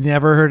 I'd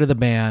never heard of the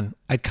band.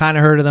 I'd kind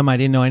of heard of them. I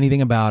didn't know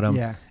anything about them.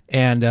 Yeah.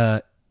 And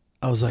I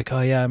was like,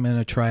 oh yeah, I'm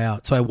gonna try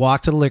out. So I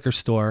walked to the liquor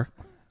store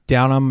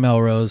down on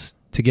Melrose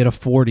to get a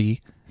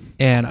 40,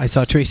 and I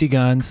saw Tracy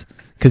Guns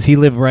because he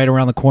lived right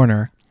around the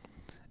corner,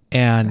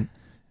 and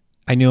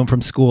I knew him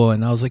from school,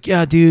 and I was like,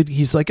 yeah, dude.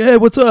 He's like, hey,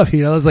 what's up?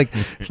 You know, I was like,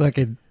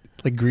 fucking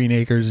like Green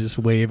Acres, just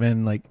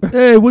waving, like,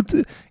 hey, what's,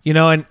 you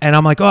know, and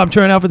I'm like, oh, I'm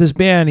trying out for this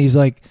band. He's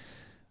like,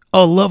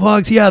 oh, Love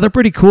Hogs, yeah, they're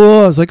pretty cool.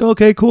 I was like,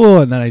 okay, cool.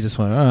 And then I just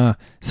went,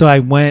 so I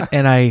went,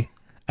 and I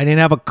didn't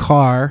have a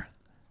car,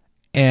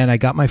 and I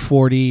got my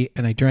 40,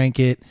 and I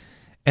drank it,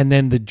 and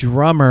then the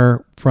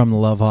drummer from the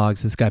Love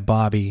Hogs, this guy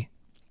Bobby,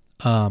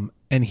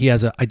 and he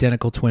has an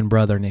identical twin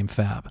brother named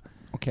Fab.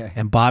 Okay.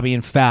 And Bobby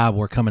and Fab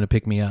were coming to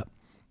pick me up.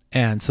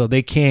 And so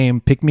they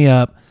came, picked me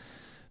up.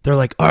 They're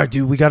like, all right,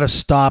 dude, we got to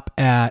stop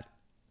at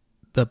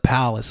the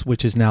Palace,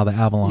 which is now the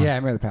Avalon. Yeah, I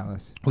remember the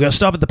Palace. We got to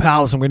stop at the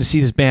Palace and we're going to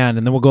see this band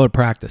and then we'll go to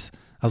practice.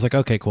 I was like,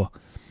 okay, cool.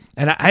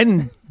 And I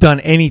hadn't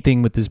done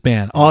anything with this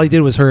band. All I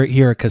did was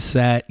hear a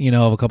cassette,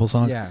 of a couple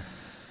songs. Yeah.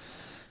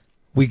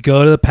 We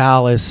go to the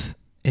Palace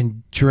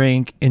and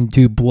drink and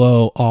do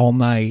blow all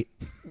night.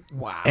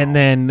 Wow. And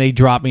then they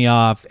dropped me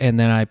off and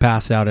then I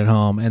passed out at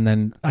home and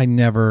then I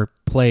never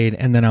played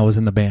and then I was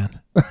in the band.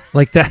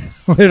 Like that,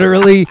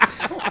 literally,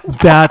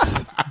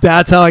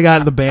 that's how I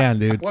got in the band,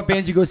 dude. What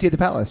band did you go see at the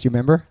Palace? Do you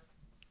remember?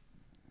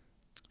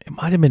 It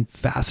might have been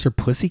Faster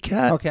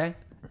Pussycat. Okay.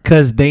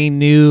 Because they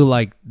knew,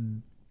 like,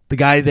 the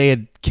guy they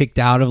had kicked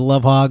out of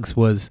Love Hogs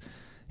was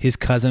his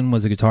cousin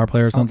was a guitar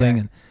player or something.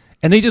 Okay.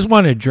 And they just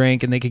wanted to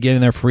drink and they could get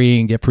in there free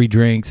and get free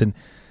drinks. And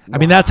I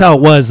mean, that's how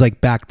it was,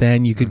 like, back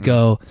then. You could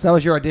go. So that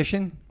was your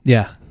audition?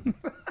 Yeah.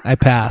 I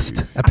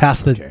passed. I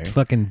passed the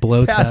fucking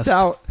blow Passed test.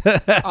 out.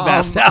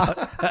 Passed out.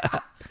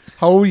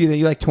 How old were you then?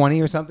 You like 20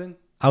 or something?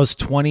 I was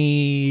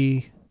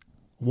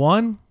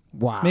 21,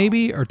 Wow.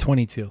 maybe, or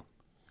 22.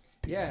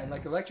 Yeah, and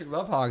like Electric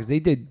Love Hogs, they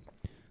did.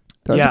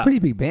 That was a Yeah. pretty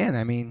big band.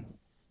 I mean,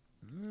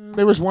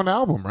 There was one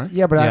album, right?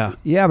 yeah, but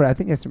Yeah. but I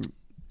think it's.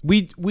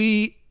 We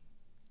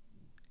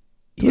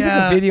Was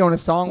like a video and a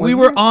song. we wasn't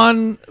were there?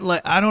 on,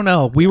 like, I don't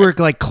know. We were,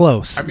 like,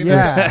 close. I mean,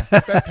 Yeah.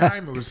 at that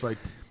time, it was like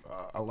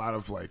a lot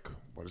of like,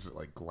 what is it,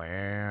 like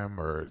glam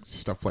or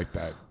stuff like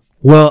that.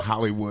 Well,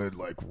 Hollywood,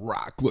 like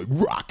rock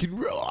and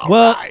roll. all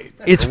Well, right.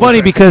 it's It funny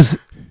wasn't- because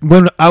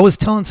when I was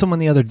telling someone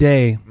the other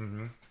day,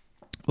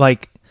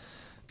 like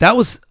that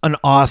was an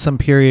awesome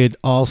period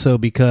also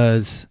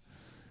because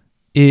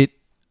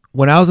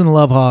when I was in the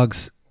Love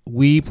Hogs,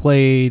 we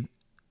played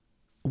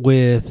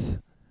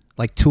with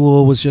like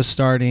Tool was just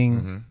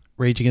starting,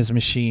 Rage Against the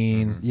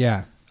Machine,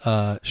 Yeah.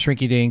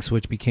 Shrinky Dinks,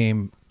 which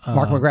became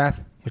Mark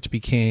McGrath. which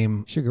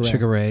became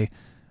Sugar Ray.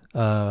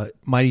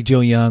 Mighty Joe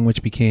Young,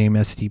 which became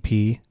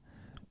STP.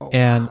 Oh,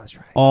 And wow, that's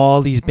right.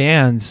 all these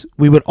bands,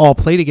 we would all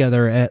play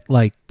together at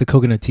like the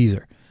Coconut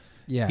Teaser,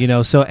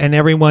 Yeah. so, and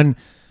everyone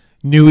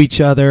knew each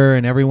other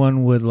and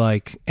everyone would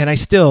like, and I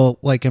still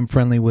like am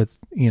friendly with,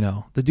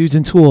 the dudes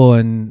in Tool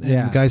and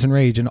Yeah. the guys in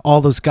Rage and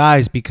all those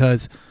guys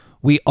because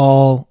we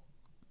all,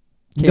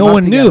 Came no up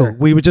one together. knew.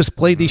 We would just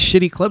play these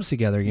shitty clubs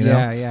together,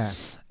 Yeah, yeah.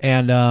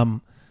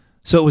 And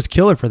so it was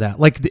killer for that.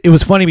 Like it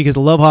was funny because the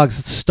Love Hogs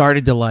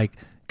started to like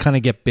kind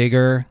of get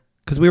bigger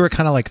because we were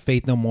kind of like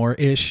Faith No More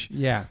ish.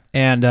 Yeah.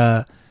 And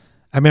I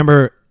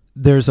remember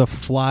there's a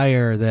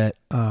flyer that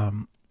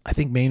I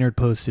think Maynard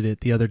posted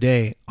it the other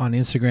day on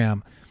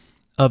Instagram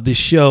of this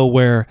show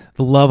where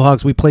the Love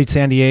Hogs, we played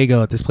San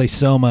Diego at this place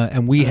Soma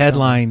and we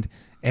headlined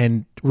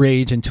and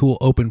Rage and Tool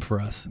opened for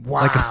us.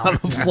 Wow. Like on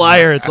the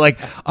flyer, it's like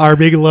our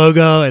big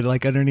logo and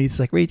like underneath it's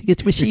like Rage Against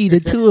the Machine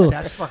and Tool.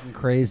 That's fucking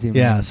crazy, man.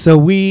 Yeah, so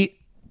we,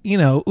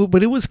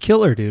 but it was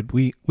killer, dude.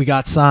 We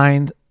got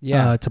signed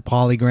Yeah. to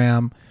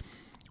Polygram.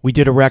 We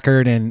did a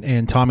record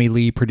and Tommy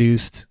Lee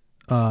produced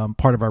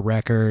part of our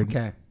record.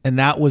 Okay. And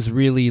that was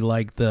really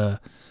like the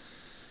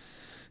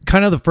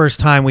first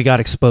time we got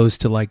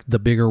exposed to like the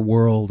bigger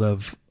world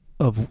of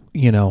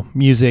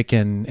music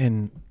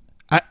and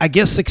I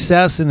guess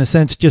success in a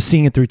sense, just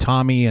seeing it through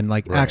Tommy and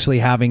like Right. actually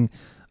having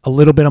a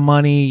little bit of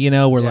money,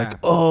 we're Yeah. like,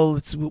 oh,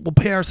 we'll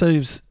pay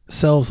ourselves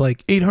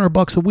like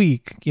 $800 a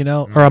week,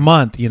 or a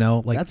month,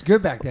 like That's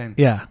good back then.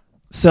 yeah.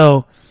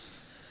 So,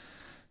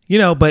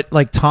 but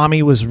like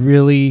Tommy was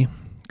really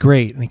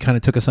great and he kind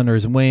of took us under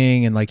his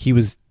wing and like he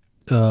was,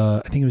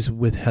 I think he was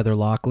with Heather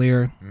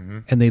Locklear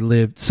and they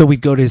lived, so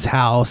we'd go to his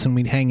house and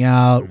we'd hang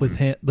out with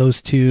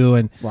those two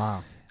and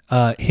Wow.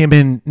 him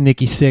and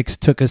Nikki Sixx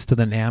took us to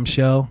the NAMM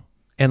show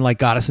and like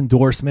got us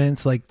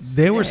endorsements. Like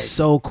they were Sick.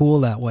 so cool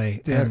that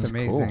way. Dude, that's That's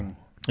amazing.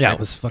 Yeah, it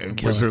was fucking And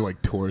killer. was there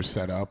like tours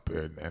set up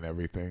and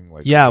everything?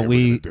 Like Yeah, they were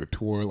we- gonna do a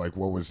tour. Like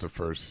what was the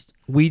first?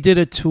 We did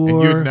a And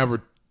tour. you'd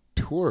never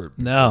toured.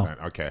 before No.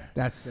 then. Okay.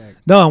 That's sick.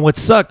 No, and what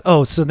sucked,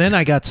 so then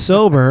I got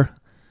sober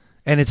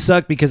and it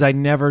sucked because I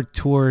never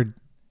toured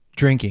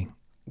drinking.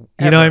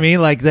 You know what I Ever.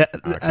 mean? Like that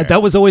Okay.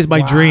 that was always my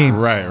Wow. dream.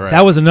 Right. Right.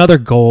 That was another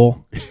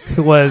goal.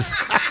 Was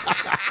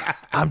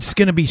I'm just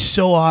going to be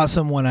so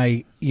awesome when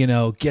I,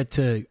 get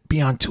to be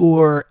on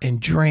tour and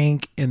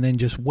drink and then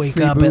just wake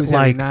Free up booze at every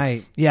like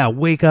night.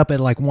 wake up at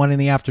like 1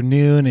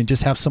 p.m. and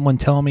just have someone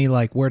tell me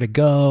like where to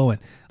go and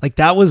like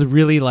that was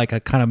really like a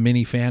kind of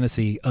mini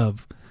fantasy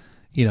of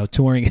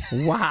touring.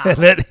 Wow. And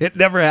then it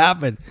never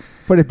happened.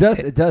 But it does.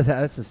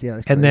 That's the yeah.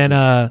 That's And crazy. then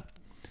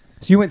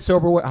so you went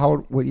sober.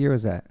 What year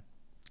was that?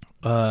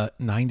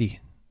 90.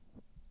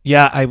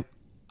 Yeah,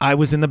 I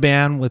was in the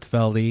band with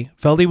Feldy.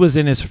 Feldy was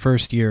in his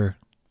first year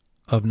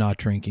of not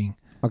drinking.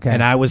 Okay.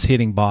 And I was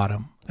hitting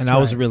bottom. And That's I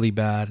was right. really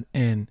bad.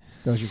 And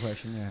That was your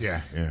question. Yeah.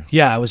 Yeah. Yeah.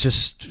 yeah, I was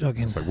just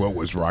fucking. It's like what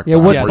was rock? Yeah,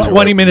 bottom what's for Yeah, you?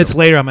 20 minutes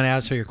later, I'm going to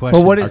answer your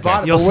question. But what is Okay.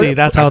 bottom? You'll but what- see.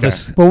 That's how okay.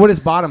 this. But what is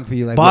bottom for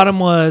you? Like Bottom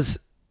was,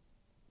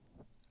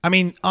 I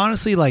mean,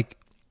 honestly, like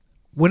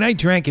when I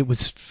drank, it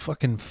was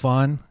fucking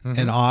fun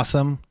and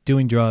awesome.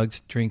 Doing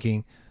drugs,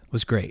 drinking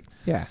was great.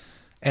 Yeah.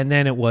 And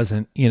then it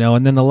wasn't,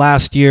 and then the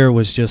last year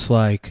was just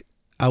like,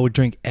 I would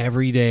drink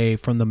every day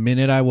from the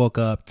minute I woke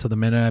up to the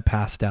minute I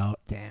passed out.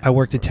 Damn. I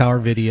worked at Tower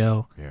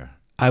Video. Yeah.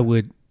 I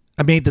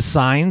made the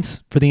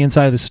signs for the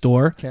inside of the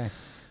store. Okay.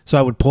 So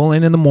I would pull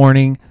in the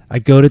morning.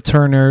 I'd go to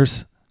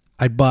Turner's.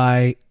 I'd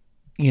buy,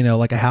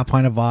 like a half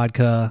pint of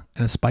vodka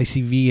and a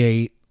spicy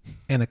V8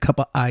 and a cup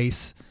of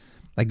ice.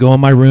 I'd go in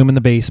my room in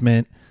the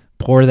basement,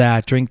 pour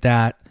that, drink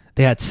that.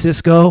 They had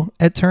Cisco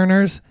at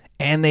Turner's,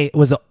 and it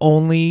was the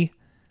only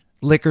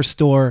liquor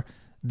store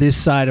this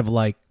side of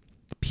like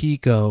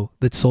Pico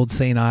that sold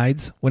St.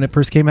 Ides when it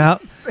first came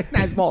out.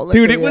 Nice malt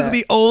Dude, liquor, it was yeah.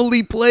 the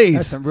only place.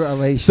 That's some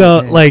relation.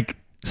 So man. like,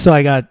 so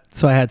I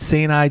had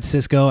St. Ides,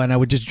 Cisco, and I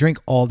would just drink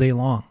all day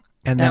long.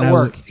 And then At I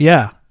work? would,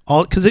 yeah,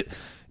 all because it.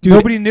 Dude,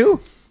 nobody knew.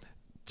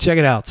 check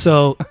it out.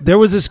 So there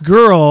was this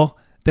girl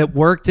that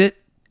worked at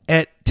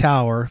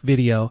Tower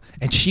Video,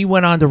 and she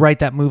went on to write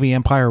that movie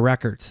Empire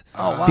Records.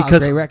 Oh, wow. Because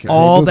Great record.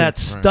 all Great movie. that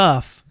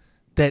stuff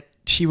that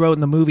she wrote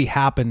in the movie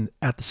happened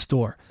at the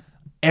store.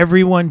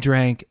 Everyone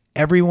drank.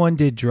 Everyone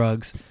did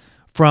drugs,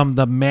 from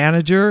the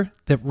manager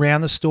that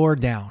ran the store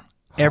down.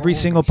 Every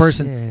Holy single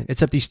person, shit.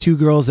 except these two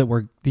girls that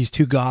were these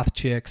two goth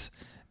chicks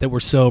that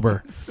were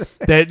sober.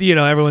 That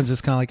everyone's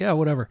just kind of like, yeah,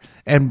 whatever.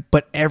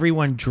 But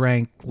everyone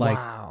drank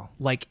Wow.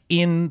 like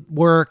in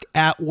work,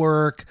 at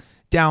work,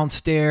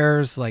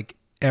 downstairs, like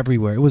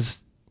everywhere. It was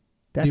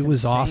That's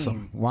insane.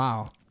 awesome.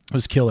 Wow. It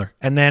was killer.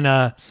 And then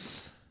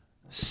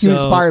You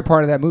inspired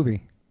part of that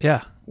movie.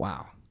 Yeah.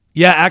 Wow.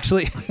 Yeah,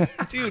 actually,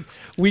 dude,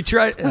 we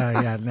tried.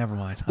 Yeah, never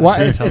mind. I What,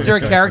 shouldn't tell is there a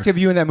this story. character of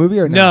you in that movie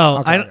or No,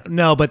 Okay. I don't.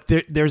 No, but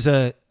there's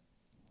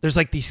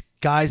like these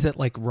guys that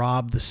like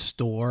rob the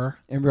store.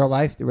 In real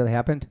life, it really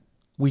happened.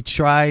 We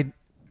tried.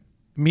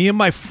 Me and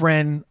my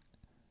friend,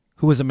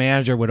 who was a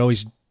manager, would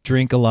always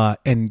drink a lot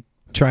and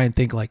try and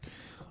think like,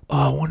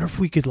 oh, I wonder if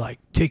we could like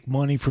take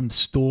money from the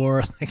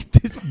store, like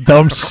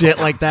dumb shit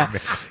like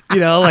that.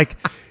 Like.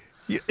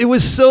 It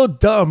was so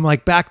dumb,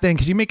 like back then,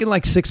 because you're making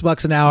like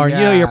 $6 an hour.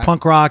 Yeah. You're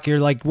punk rock. You're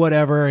like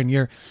whatever, and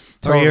you're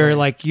Totally.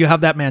 like you have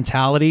that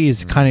mentality.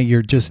 Is kind of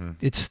you're just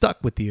it's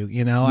stuck with you.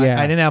 Yeah.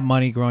 I didn't have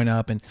money growing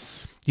up, and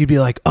you'd be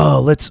like, oh,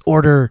 let's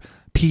order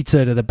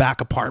pizza to the back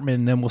apartment,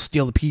 and then we'll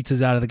steal the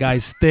pizzas out of the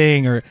guy's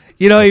thing, or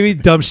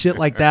dumb shit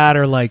like that,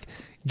 or like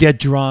get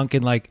drunk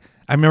and like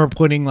I remember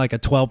putting like a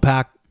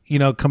 12-pack,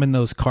 come in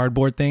those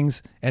cardboard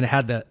things, and it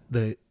had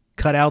the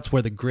cutouts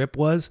where the grip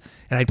was,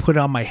 and I'd put it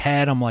on my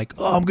head. I'm like,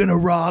 oh, I'm gonna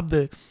rob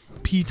the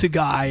pizza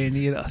guy, and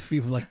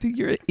people were like, dude,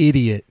 you're an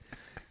idiot.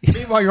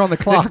 Meanwhile, you're on the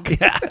clock.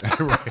 Yeah,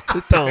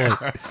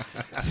 totally.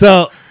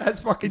 So That's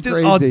fucking just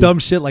crazy. all dumb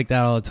shit like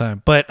that all the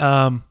time. But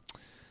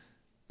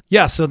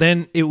yeah. So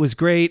then it was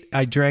great.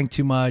 I drank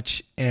too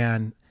much,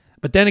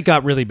 but then it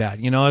got really bad.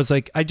 I was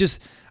like, I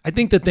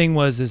think the thing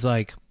is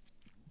like,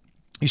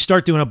 you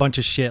start doing a bunch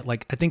of shit.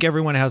 Like I think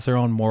everyone has their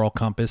own moral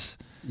compass.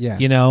 Yeah.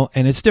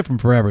 And it's different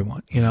for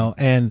everyone,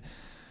 and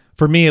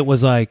for me, it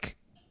was like,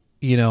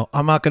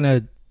 I'm not going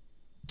to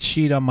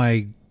cheat on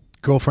my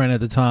girlfriend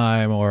at the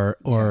time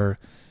or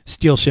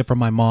steal shit from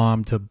my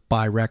mom to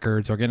buy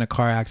records or get in a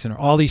car accident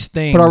or all these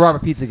things. But I'll rob a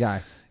pizza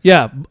guy.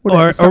 Yeah.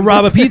 Or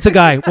rob a pizza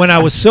guy when I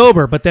was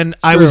sober, but then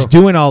I was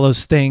doing all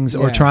those things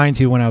or Yeah. trying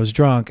to when I was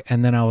drunk.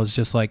 And then I was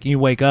just like, you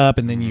wake up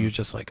and then you're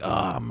just like, oh,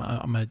 I'm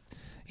an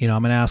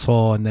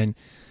asshole. And then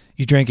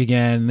you drink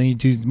again, and then you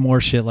do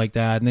more shit like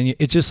that, and then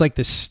it's just like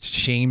this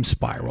shame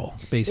spiral,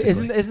 basically.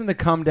 Isn't the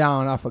come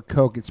down off of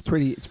coke? It's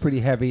pretty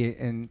heavy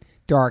and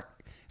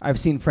dark. I've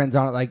seen friends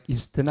on it. Like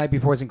the night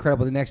before is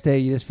incredible. The next day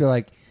you just feel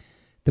like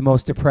the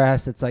most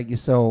depressed. It's like you're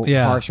so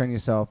harsh on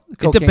yourself. It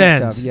Cocaine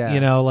depends, stuff,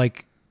 yeah.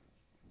 Like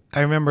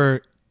I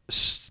remember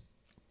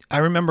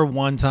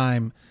one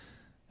time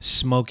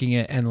smoking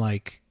it, and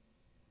like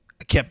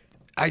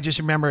I just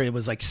remember it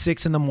was like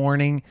 6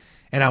 a.m.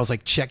 and I was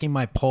like checking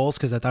my pulse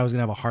because I thought I was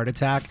gonna have a heart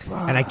attack.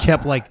 And I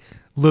kept like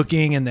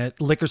looking, and the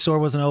liquor store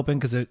wasn't open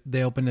because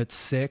they opened at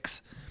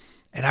 6.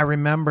 And I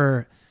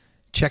remember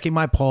checking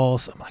my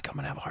pulse. I'm like, I'm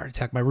gonna have a heart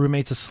attack. My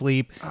roommate's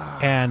asleep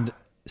and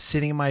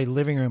sitting in my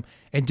living room.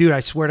 And dude, I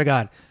swear to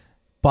God,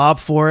 Bob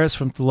Forrest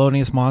from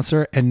Thelonious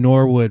Monster and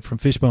Norwood from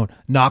Fishbone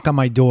knock on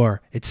my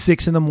door at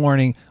 6 a.m.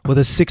 with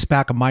a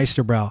 6-pack of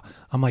Meisterbrow.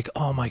 I'm like,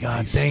 oh my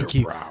God, thank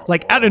you. Meisterbrow.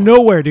 Like out of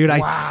nowhere, dude.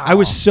 Wow. I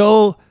was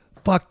so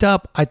fucked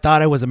up. I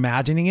thought I was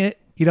imagining it,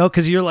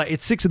 because you're like,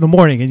 it's 6 a.m.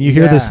 and you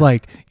hear Yeah. this,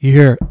 like, you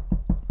hear,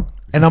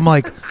 and I'm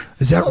like,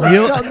 is that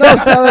real? No,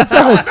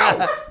 that's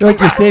like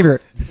your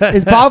savior.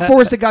 Is Bob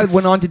Forrest the guy that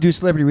went on to do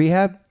Celebrity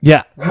Rehab?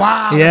 Yeah.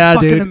 Wow. Yeah, that's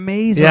fucking dude.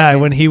 amazing. Yeah,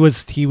 when he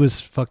was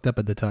fucked up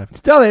at the time.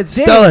 Stella, it's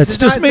Dave. Stella, it's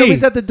just not- me.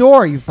 Nobody's at the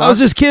door. You fuck. I was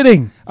just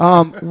kidding.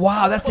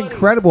 Wow, that's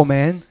incredible,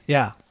 man.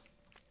 Yeah.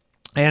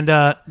 And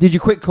Did you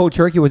quit cold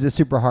turkey? Was it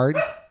super hard?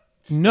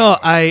 no,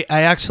 I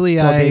actually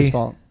It's all Dave's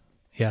fault.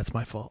 Yeah, it's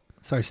my fault.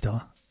 Sorry,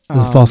 Stella. It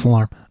was a false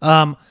alarm.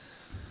 No,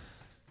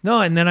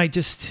 and then I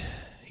just,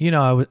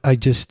 I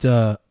just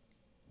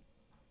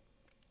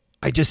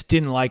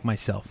didn't like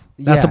myself.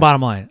 That's Yeah. the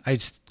bottom line. I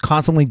just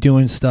constantly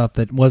doing stuff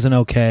that wasn't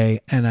okay,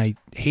 and I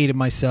hated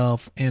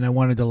myself, and I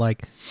wanted to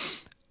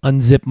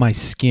unzip my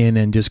skin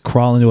and just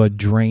crawl into a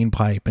drain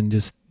pipe and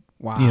just,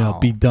 Wow.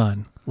 be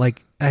done.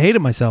 Like, I hated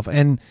myself.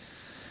 And Do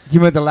you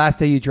remember the last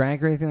day you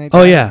drank or anything like that?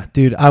 oh yeah,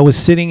 dude, I was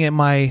sitting in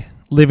my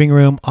living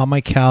room on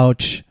my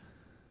couch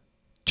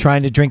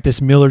trying to drink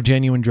this Miller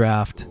Genuine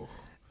Draft.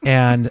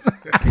 And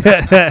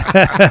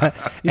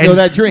You know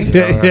that drink?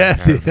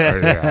 yeah, dude.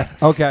 Yeah.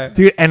 Okay.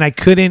 Dude, and I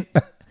couldn't,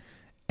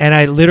 and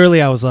I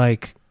was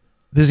like,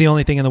 this is the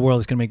only thing in the world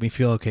that's going to make me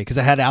feel okay. Because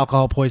I had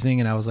alcohol poisoning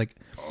and I was like,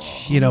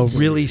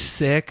 really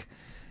sick.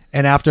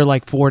 And after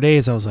like 4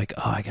 days, I was like,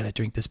 oh, I got to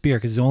drink this beer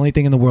because the only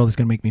thing in the world that's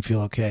going to make me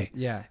feel okay.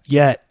 Yeah.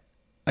 Yet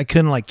I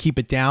couldn't like keep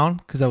it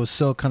down because I was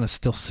so kind of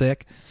still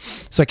sick.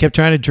 So I kept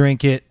trying to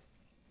drink it.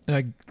 And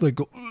I like,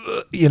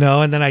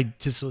 and then I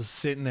just was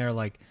sitting there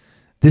like,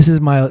 this is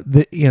I'm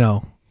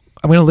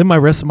going to live my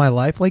rest of my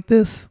life like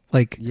this.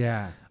 Like,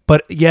 Yeah.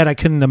 but yet I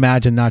couldn't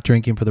imagine not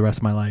drinking for the rest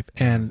of my life.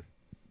 And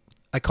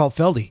I called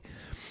Feldy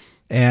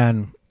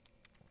and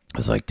I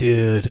was like,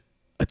 dude,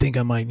 I think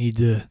I might need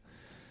to,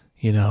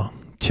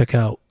 check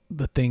out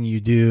the thing you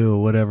do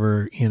or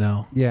whatever,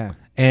 Yeah.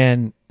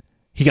 And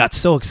he got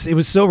it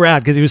was so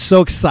rad because he was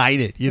so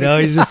excited, he's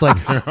just like,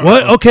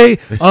 what? Okay.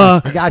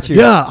 I got you.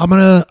 Yeah, I'm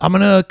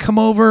going to come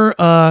over.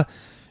 I'll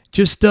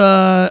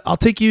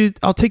take you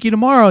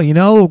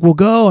tomorrow, we'll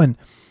go. And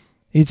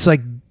it's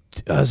like,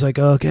 I was like,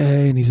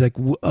 okay. And he's like,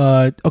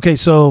 okay.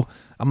 So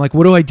I'm like,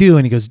 what do I do?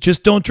 And he goes,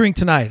 just don't drink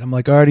tonight. I'm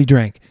like, I already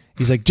drank.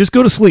 He's like, just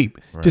go to sleep.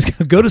 Right.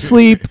 Just go to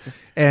sleep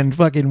and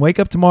fucking wake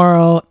up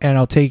tomorrow and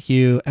I'll take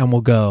you and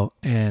we'll go.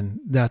 And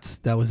that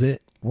was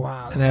it.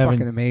 Wow. That's And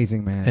fucking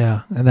amazing, man.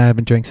 Yeah. And I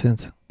haven't drank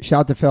since.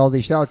 Shout out to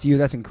Feldy. Shout out to you.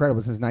 That's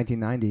incredible. Since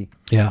 1990.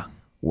 Yeah.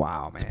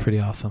 Wow, man. It's pretty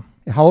awesome.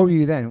 How old were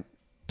you then?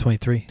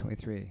 23.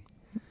 23.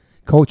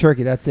 Cold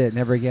turkey. That's it.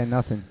 Never again.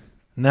 Nothing.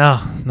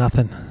 No,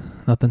 nothing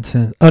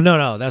since. Oh,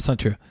 no, that's not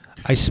true.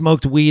 I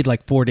smoked weed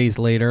like 4 days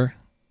later.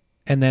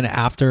 And then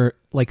after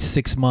like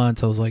 6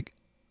 months, I was like,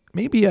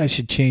 maybe I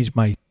should change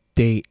my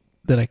date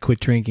that I quit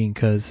drinking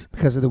because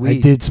of the weed.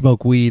 I did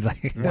smoke weed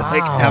like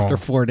Wow. after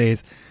 4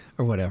 days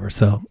or whatever.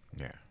 So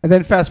And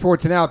then fast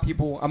forward to now,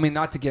 people, I mean,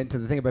 not to get into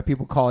the thing, but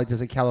people call it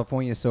just a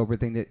California sober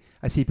thing that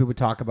I see people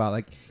talk about.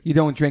 Like, you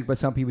don't drink, but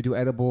some people do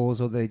edibles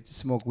or they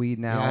smoke weed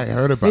now. Yeah, I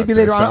heard about Maybe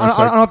this. later on.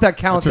 I don't know if that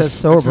counts as It's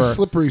sober. a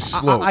slippery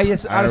slope. I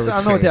don't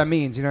know what that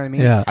means. You know what I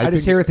mean? Yeah. I just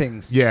think- hear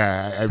things.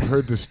 Yeah, I've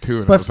heard this too,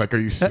 and But- I was like, "Are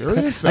you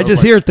serious?" I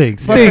just hear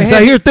things. But Things. for I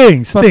him- hear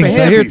things. but for Things.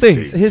 I him- hear These things.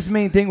 things. His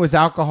main thing was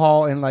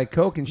alcohol and like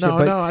coke and shit. No,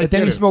 but, no, I but then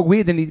get he it. smoked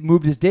weed. Then he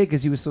moved his date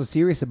because he was so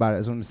serious about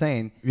it. Is what I'm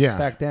saying. Yeah.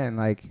 Back then,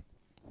 like,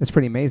 that's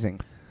pretty amazing.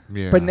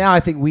 Yeah. But now I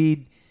think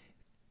weed.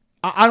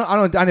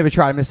 I never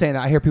tried. I'm just saying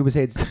that I hear people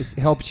say it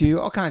helps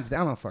you. All kinds of. I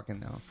don't fucking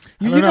know.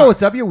 You don't know know.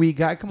 what's up. You're a weed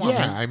guy. Come on.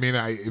 yeah, Man. I mean,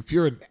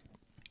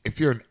 if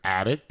you're an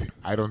addict,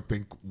 I don't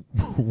think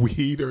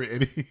weed or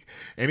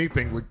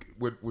anything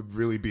would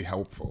really be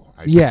helpful.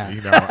 Yeah.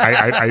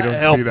 I don't see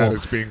that Helpful.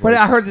 as being. But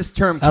like, I heard this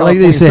term. I like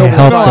that California you say sober.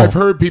 helpful. no, I've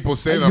heard people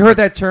say that. You I'm heard like-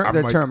 that term? I'm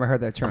That like- term. I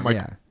heard that term. I'm like,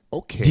 Yeah.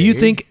 okay. Do you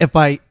think if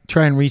I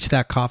try and reach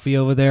that coffee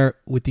over there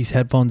with these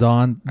headphones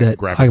on that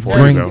grab I it for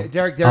bring? you, though.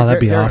 Derek, Oh, that'd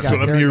be Derek awesome. got That's it.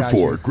 what I'm Derek here got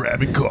for? you.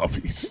 Grabbing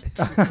coffees.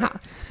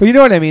 But you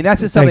know what I mean.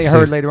 That's just something Thanks, I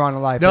heard dude. later on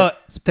in life. No,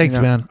 thanks,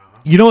 you know. man.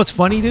 You know what's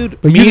funny, dude?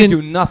 But you me didn't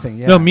and do nothing.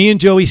 Yeah. no, me and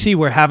Joey C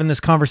were having this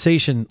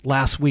conversation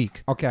last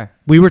week. Okay.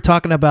 We were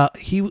talking about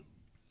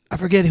I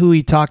forget who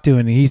he talked to,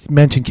 and he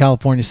mentioned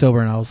California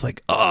sober, and I was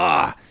like,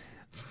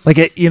 like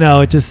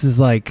it just is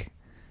like.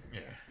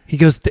 He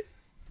goes,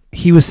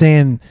 he was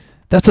saying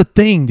that's a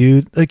thing,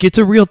 dude. Like it's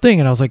a real thing,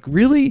 and I was like,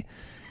 really?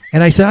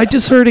 And I said, I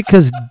just heard it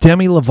because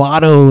Demi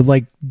Lovato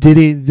like did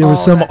it. There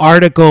was some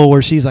article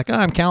where she's like,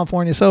 I'm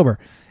California sober,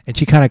 and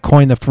she kind of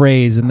coined the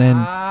phrase, and then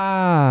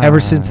ever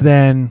since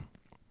then.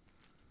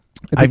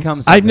 it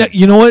becomes.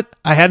 You know what?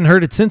 I hadn't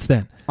heard it since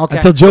then. Okay.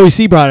 Until Joey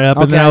C brought it up,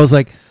 and then Okay. I was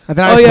like, And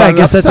then I "Oh just yeah, I brought it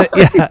guess up,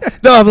 that's it." Yeah.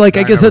 No, I'm like,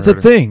 I guess never that's a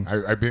heard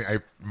it. thing. I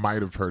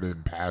might have heard it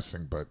in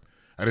passing, but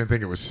I didn't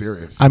think it was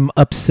serious. I'm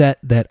upset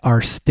that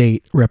our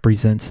state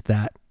represents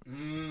that.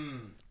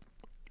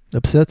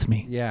 Upsets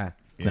me. Yeah.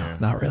 No,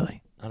 not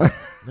really.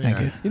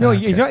 Yeah. You know,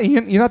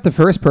 you're not the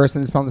first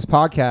person that's on this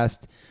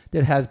podcast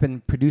that has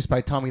been produced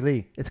by Tommy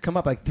Lee. It's come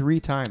up like 3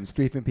 times,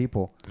 3 different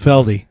people.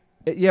 Feldy.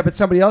 Yeah, but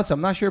somebody else. I'm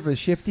not sure if it was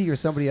Shifty or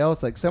somebody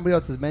else. Like somebody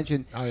else has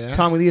mentioned Oh, yeah?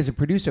 Tommy Lee as a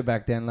producer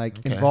back then, like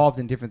Okay. involved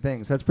in different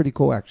things. That's pretty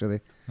cool,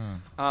 actually.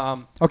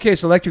 Okay,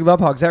 so Electric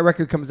Love Hogs. That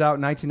record comes out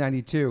in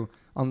 1992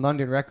 on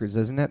London Records,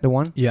 isn't it? The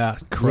one. Yeah,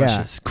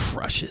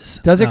 crushes.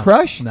 Does it No,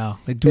 crush? No,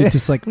 they do it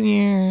just like.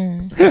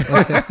 It's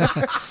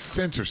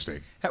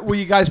interesting. Were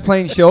you guys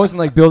playing shows and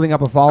like building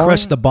up a following?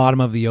 Crushed the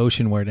bottom of the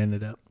ocean where it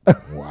ended up.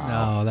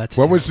 Wow. No, that's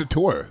What was the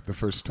tour? The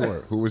first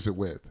tour? Who was it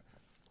with?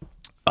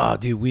 Oh,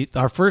 dude,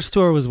 our first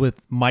tour was with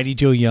Mighty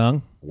Joe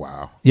Young.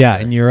 Wow. Yeah,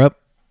 in Europe.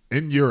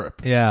 In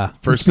Europe. Yeah.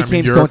 First Which time in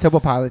became Stone Europe. Temple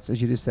Pilots,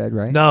 as you just said,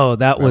 right? No,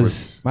 that was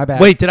was- My bad.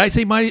 Wait, did I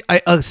say Mighty?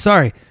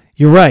 Sorry,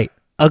 you're right.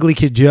 Ugly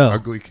Kid Joe.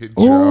 Ugly Kid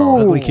Ooh. Joe.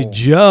 Ugly Kid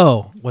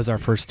Joe was our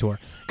first tour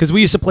because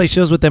we used to play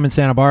shows with them in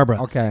Santa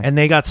Barbara. Okay. And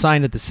they got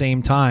signed at the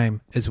same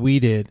time as we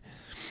did.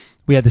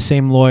 We had the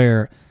same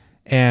lawyer,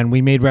 and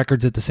we made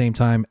records at the same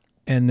time.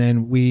 and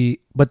then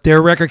but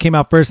their record came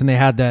out first, and they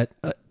had that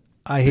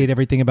I Hate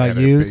Everything About Had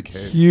a You. big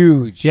hit.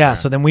 Huge. Yeah,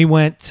 so then we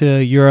went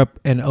to Europe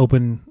and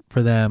opened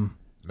for them.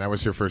 That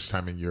was your first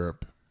time in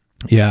Europe.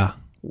 Yeah,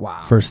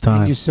 Wow. first time.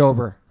 And you're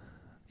sober.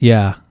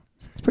 Yeah,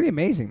 It's pretty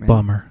amazing, man.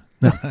 bummer.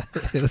 No,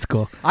 it was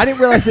cool. I didn't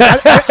realize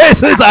that.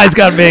 His eyes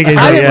got big. He's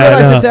I like, didn't yeah,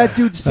 realize I know. that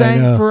dude sang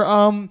know.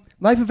 for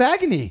Life of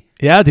Agony.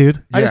 Yeah,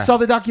 dude. I Yeah. just saw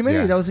the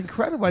documentary. Yeah. That was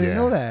incredible. I didn't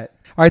Yeah. know that.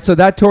 All right, so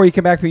that tour, you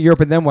come back from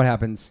Europe, and then what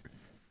happens?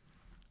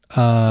 You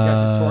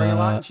guys just touring a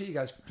lot Uh, and shit? You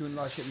guys doing a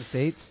lot of shit in the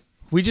States?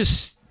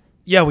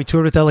 we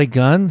toured with LA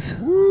Guns,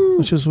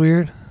 which was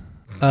weird.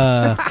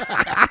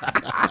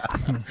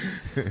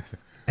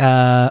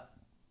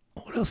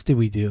 What else did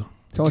we do?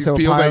 Tell us Did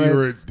you about feel that you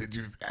were? Pilots. Did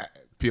you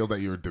feel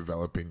that you were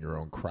developing your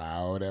own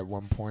crowd at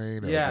one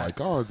point? Or Yeah. like,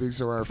 oh, these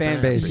are our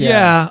Fan fans. base, Yeah,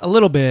 Yeah. a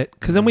little bit.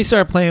 Because then we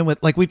started playing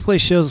with, like, we play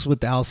shows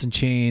with Alice in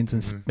Chains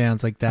and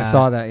bands like that. I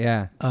saw that,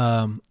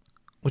 yeah.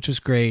 Which was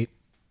great.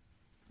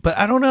 But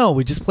I don't know.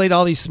 We just played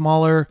all these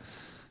smaller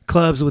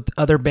clubs with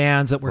other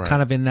bands that were Right.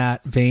 kind of in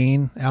that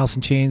vein, Alice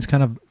in Chains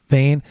kind of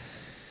vein.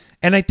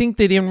 And I think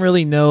they didn't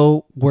really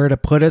know where to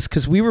put us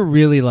because we were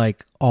really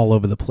like all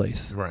over the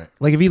place. Right.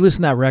 Like if you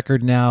listen to that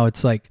record now,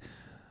 it's like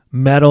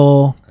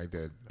metal I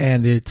did.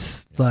 and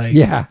it's like,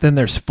 Yeah. then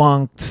there's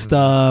funk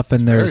stuff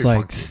and there's very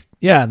like, funky.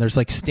 yeah, and there's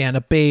like stand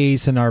up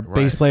bass and our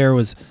bass Right. player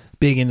was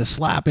big into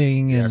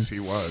slapping and Yes,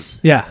 he was.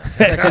 yeah.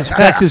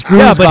 Texas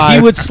Grooves Yeah, but he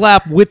vibe. would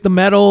slap with the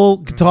metal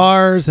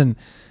guitars, and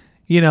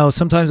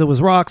sometimes it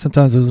was rock,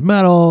 sometimes it was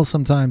metal,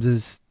 sometimes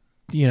it's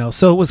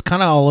so it was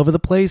kind of all over the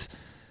place.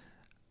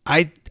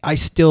 I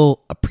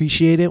still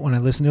appreciate it when I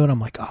listen to it. I'm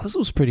like, oh, this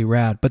was pretty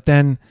rad. But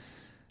then,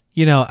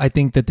 I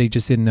think that they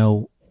just didn't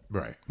know.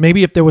 Right.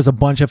 Maybe if there was a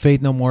bunch of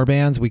Faith No More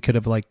bands, we could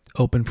have like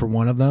opened for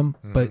one of them.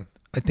 But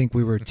I think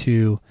we were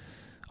too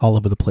all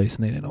over the place,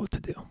 and they didn't know what to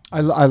do.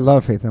 I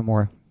love Faith No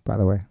More, by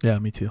the way. Yeah,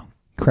 me too.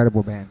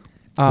 Incredible band.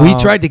 We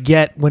tried to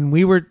get when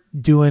we were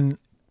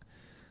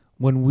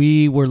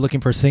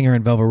looking for a singer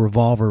in Velvet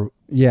Revolver.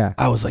 Yeah.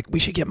 I was like, we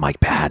should get Mike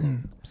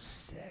Patton.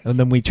 And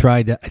then we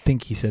tried to, I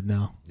think he said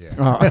no.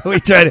 Yeah.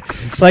 We tried it.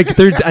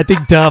 I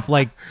think Duff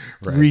Right.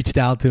 reached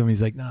out to him.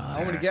 He's like, no.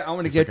 I want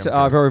to He's get like, to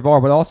I'm good. Very Bar,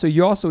 but also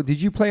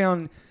did you play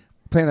on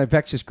an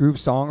Infectious Groove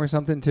song or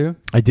something too?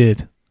 I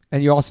did.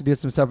 And you also did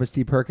some stuff with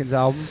Steve Perkins'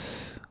 album.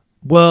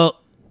 Well,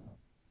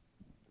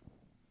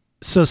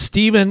 so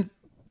Steven,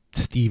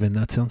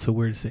 that sounds so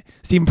weird to say.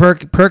 Steven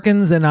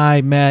Perkins and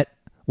I met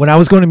when I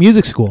was going to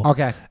music school.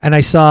 Okay. And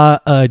I saw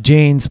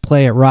Jane's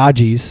play at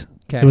Raji's.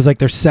 Okay. It was like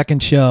their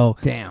second show.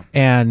 Damn.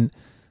 And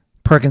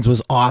Perkins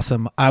was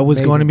awesome. I was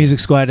Amazing. going to music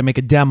school. I had to make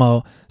a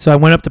demo. So I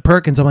went up to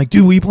Perkins. I'm like,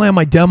 dude, will you play on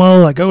my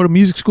demo? Like, I go to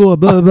music school,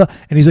 blah, blah, blah.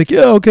 And he's like,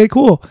 yeah, okay,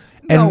 cool.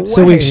 No And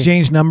so we way.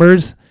 exchanged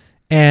numbers.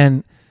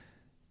 And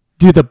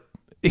dude,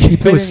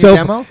 it played was in so your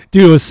demo?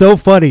 dude, it was so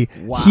funny.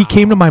 Wow. He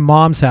came to my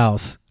mom's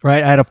house,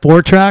 right? I had a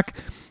 4-track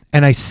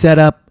and I set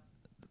up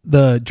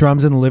the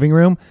drums in the living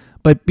room.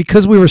 But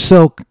because we were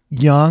so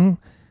young,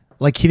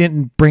 like he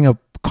didn't bring a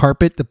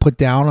carpet to put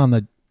down on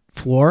the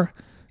floor.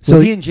 So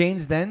Was he in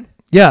Jane's then?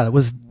 yeah, it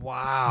was.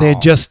 Wow. They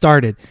had just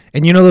started,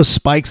 and those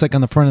spikes like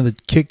on the front of the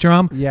kick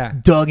drum, Yeah.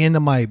 dug into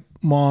my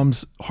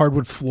mom's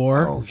hardwood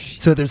floor. Oh,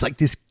 shit. So there's like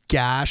this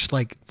gash,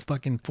 like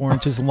fucking 4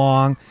 inches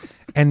long,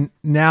 and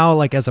now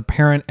like as a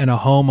parent and a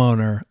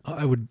homeowner,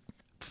 I would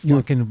You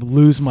would fucking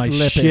lose my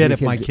flip it shit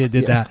if my because- kid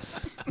did yeah. that.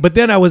 But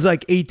then I was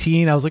like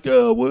 18. I was like,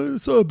 oh,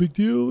 what's a big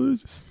deal?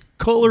 Just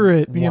color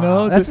it,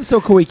 Wow. That's just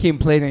so cool. He came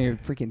and played on your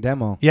freaking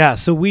demo. yeah,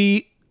 so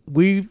we've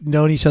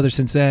known each other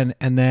since then,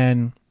 and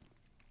then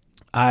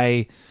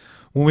when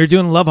we were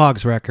doing the Love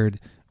Hogs record,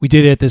 we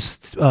did it at this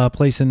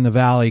place in the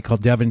valley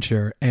called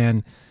Devonshire,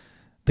 and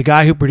the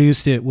guy who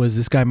produced it was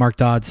this guy Mark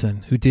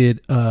Dodson, who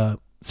did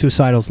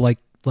Suicidal's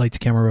Lights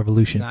Camera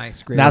Revolution.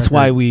 Nice, great. That's record.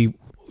 why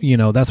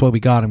we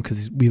got him,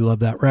 because we love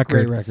that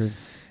record. Great record.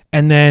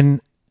 And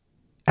then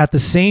at the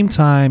same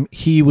time,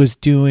 he was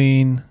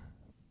doing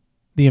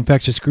the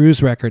Infectious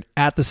Grooves record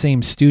at the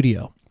same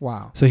studio.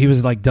 Wow. So he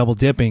was like double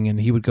dipping, and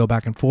he would go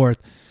back and forth.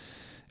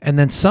 And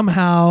then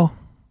somehow,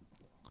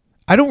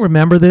 I don't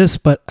remember this,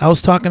 but I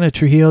was talking to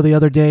Trujillo the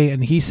other day,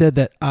 and he said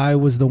that I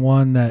was the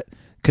one that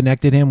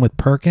connected him with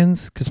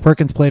Perkins, because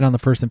Perkins played on the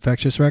first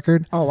Infectious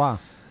record, Oh wow.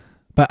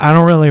 but I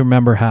don't really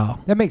remember how.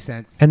 That makes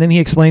sense. And then he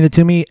explained it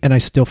to me, and I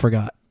still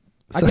forgot.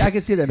 So- I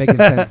can see that making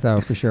sense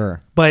though, for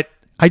sure. but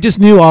I just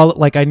knew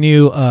I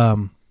knew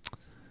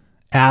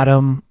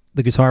Adam,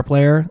 the guitar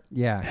player,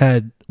 Yeah.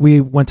 we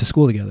went to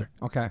school together.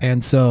 Okay.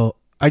 And so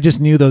I just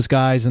knew those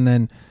guys. And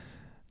then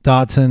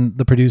Dodson,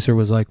 the producer,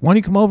 was like, why don't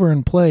you come over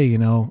and play,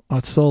 on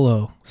a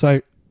solo?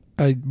 So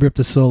I ripped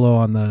a solo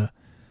on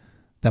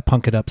that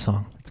Punk It Up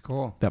song, That's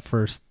cool. that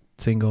first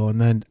single. And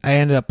then I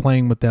ended up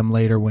playing with them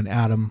later when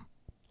Adam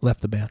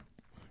left the band.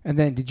 And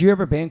then, did you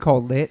ever have a band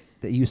called Lit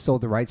that you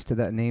sold the rights to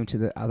that name to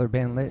the other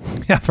band Lit?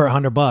 Yeah, for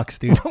 $100,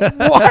 dude.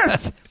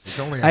 What? It's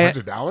only I-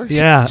 $100.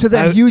 Yeah. To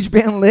that huge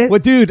band Lit? Well,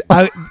 dude,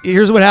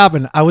 here's what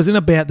happened. I was in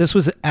a band. This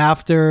was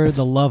after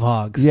the Love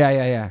Hogs.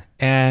 Yeah.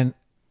 And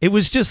it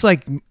was just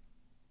like,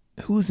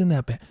 who was in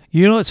that band?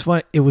 You know, it's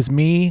funny. It was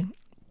me,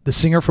 the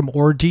singer from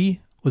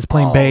Orgy was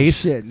playing Oh,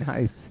 bass. shit,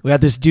 nice. We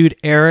had this dude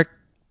Eric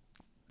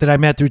that I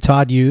met through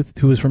Todd Youth,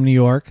 who was from New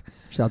York.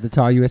 Shout out to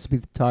Todd. You be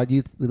the Todd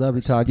Youth. We love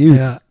you, Todd Youth.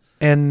 Yeah,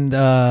 and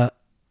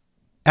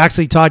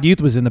actually Todd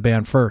Youth was in the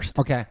band first.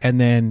 Okay. And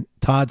then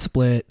Todd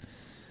split,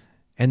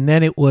 and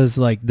then it was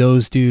like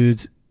those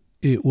dudes.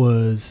 It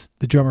was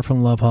the drummer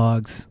from Love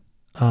Hogs,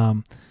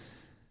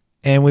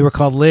 and we were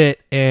called Lit,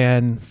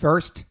 and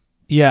First.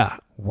 yeah,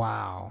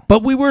 Wow.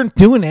 but we weren't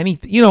doing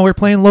anything. You know, we are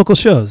playing local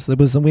shows. We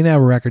didn't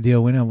have a record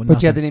deal. We know,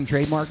 But you had the name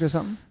trademarked or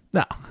something?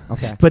 no.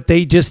 Okay. But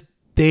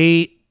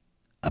they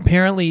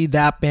apparently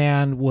that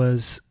band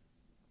was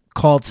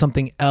called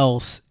something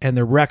else, and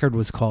the record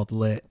was called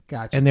Lit.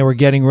 Gotcha. And they were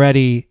getting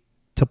ready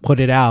to put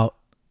it out,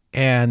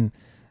 and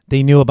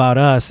they knew about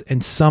us,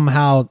 and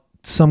somehow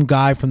some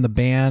guy from the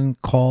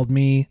band called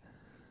me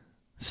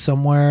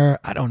somewhere.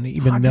 I don't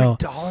even know.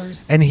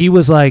 $100? And he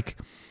was like,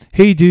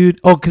 "Hey, dude."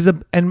 Oh,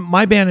 and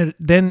my band had,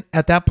 then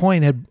at that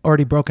point had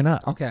already broken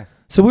up. Okay.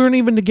 So we weren't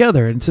even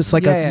together. And it's just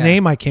like Yeah. a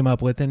name I came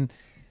up with. And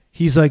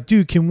he's like,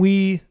 "Dude, can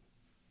we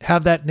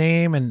have that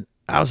name?" And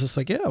I was just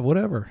like, "Yeah,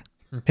 whatever."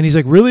 And he's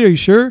like, "Really? Are you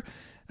sure?"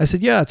 I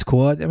said, "Yeah, it's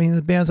cool. I mean,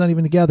 the band's not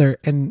even together."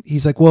 And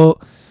he's like,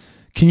 "Well,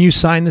 can you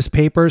sign this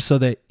paper so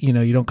that, you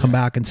know, you don't come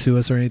back and sue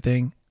us or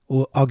anything?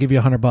 Well, I'll give you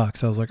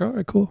 $100." I was like, "All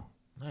right, cool."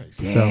 Nice.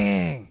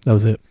 Dang. That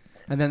was it.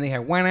 And then they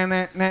had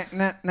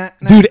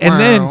Dude, and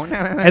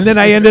then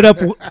I ended up,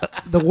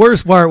 the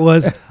worst part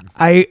was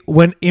I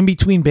went in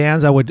between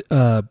bands. I would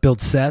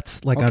build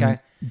sets like Okay. on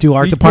Do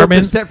Art You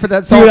Department. set for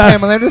that song, Dude,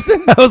 Pamela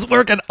Anderson. I was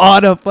working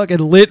on a fucking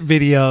Lit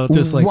video,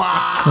 just like,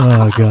 Wow.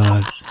 oh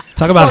god,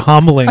 talk about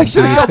humbling. I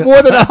should dude. have got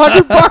more than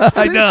 $100 for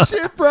I this know.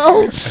 shit,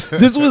 bro.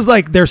 This was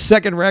like their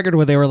second record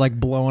where they were like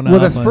blowing Well,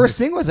 up. the on- first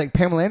single was like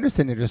Pamela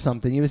Anderson did or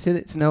something. You would say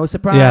it's no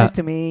surprise Yeah.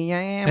 to me. Yeah,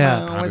 Yeah.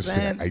 bro, what's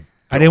Honestly, that?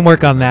 I didn't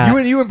work on that.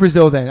 You were in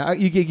Brazil then.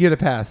 You get a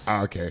pass.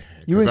 okay.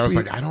 You Because were- I was you-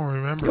 like, I don't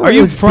remember. Are it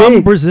you was from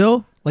big.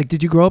 Brazil? Like,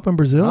 did you grow up in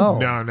Brazil? Oh.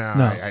 No. No.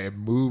 I had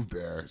moved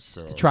there.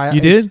 So Try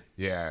You did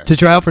Yeah. to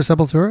try out for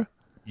Sepultura.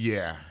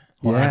 Yeah.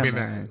 Yeah, I mean,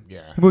 man.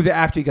 yeah. You moved there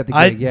after you got the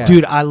I gig. Yeah,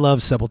 dude, I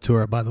love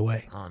Sepultura. By the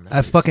way, Oh, I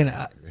nice. fucking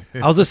I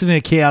was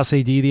listening to Chaos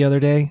AD the other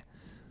day.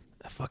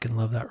 I fucking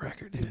love that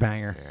record, it's a dude.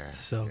 banger. Yeah.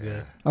 So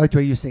good. I like the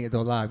way you sing it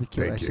though live. You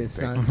kill Thank that you, shit,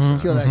 son. thank you,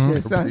 Kill that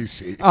shit, son.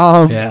 Appreciate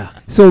it. Yeah,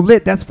 So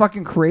Lit, that's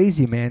fucking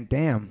crazy, man.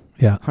 Damn,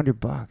 yeah. $100.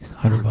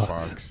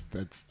 $100.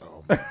 That's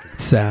oh my god.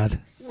 Sad.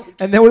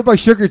 And then what about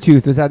Sugar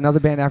Tooth? Was that another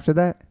band after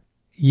that?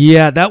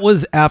 Yeah, that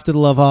was after the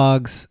Love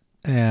Hogs,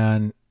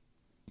 and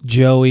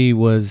Joey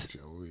was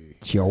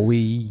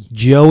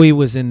Joey.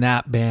 was in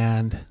that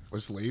band.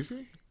 Was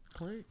Lazy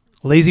playing?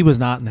 Lazy was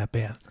not in that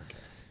band.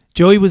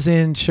 Joey was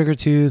in Sugar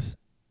Tooth,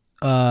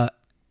 and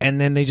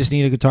then they just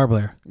needed a guitar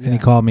player. And he Yeah.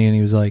 called me and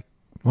he was like,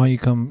 "Why don't you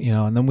come?" You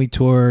know. And then we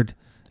toured,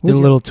 Who's did a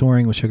your- little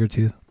touring with Sugar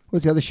Tooth.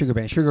 What's the other sugar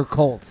band? Sugar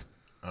Cult.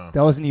 Oh,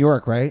 That was in New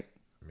York, right?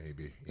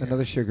 maybe. Yeah.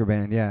 Another sugar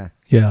band. Yeah.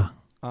 Yeah,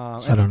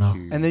 Um, I don't know.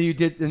 And then you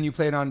did. Then you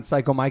played on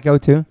Psycho Myco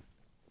too.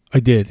 I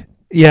did.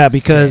 Yeah,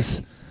 because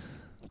Sick.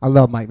 I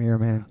love Mike Mirror,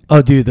 man.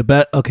 oh, dude, the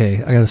bet.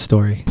 Okay, I got a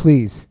story.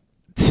 Please,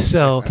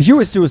 So because you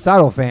were a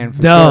Suicidal fan.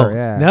 For no, sure,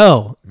 yeah.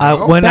 no.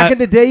 When Back in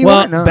the day, you well,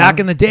 weren't? No. back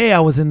in the day, I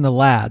was in the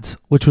Lads,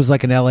 which was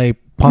like an LA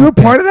punk. You were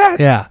band. part of that?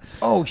 Yeah,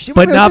 Oh shit!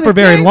 but I was not in for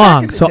the very gang back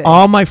long. in the So day.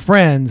 all my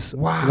friends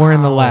were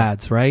in the Wow.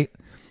 Lads, right?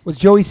 Was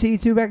Joey C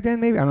too back then?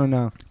 Maybe I don't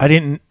know. I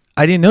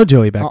didn't know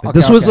Joey back Oh, then. okay,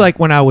 This was okay. like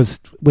when I was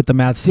with the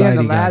Mad Yeah, Society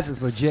the Lads guys.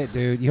 is legit,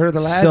 dude. You heard of the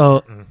Lads?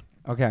 So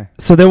okay.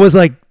 so there was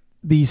like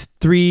these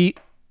three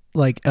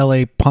like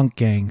LA punk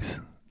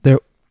gangs. They're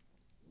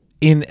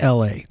in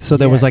LA. So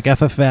there was like Yes.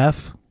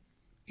 FFF,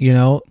 you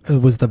know,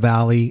 it was the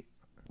Valley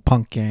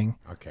punk gang.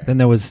 Okay. Then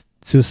there was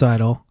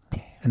Suicidal,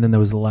 and then there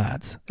was the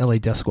Lads, LA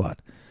Death Squad.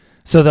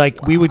 So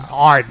like we would,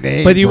 Hard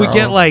name. but you would bro.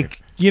 get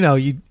like, you know,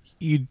 you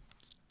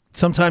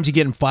sometimes you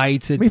get in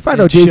fights at, Let me find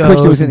at out Dave shows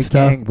Cushman was in and a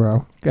stuff. gang,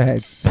 bro. Go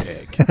ahead.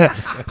 Sick.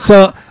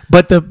 So,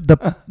 but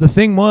the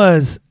thing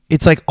was,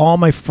 it's like all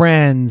my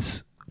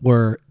friends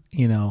were,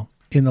 you know,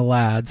 in the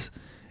Lads,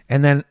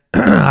 and then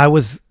I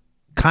was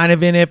kind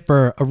of in it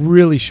for a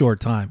really short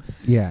time.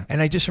 Yeah.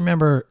 And I just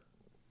remember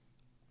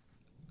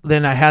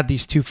then I had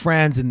these two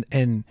friends, and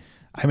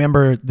I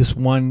remember this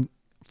one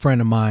friend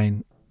of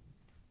mine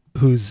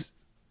who's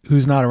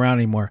not around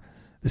anymore.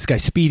 This guy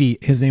Speedy,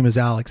 his name is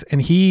Alex,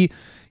 and he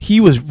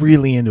was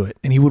really into it,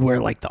 and he would wear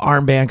like the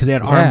armband because they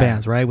had Yeah.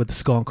 armbands, right, with the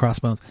skull and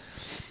crossbones.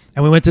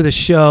 And we went to the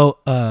show.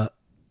 I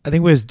think it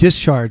was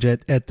Discharge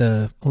at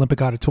the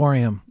Olympic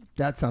Auditorium.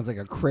 That sounds like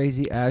a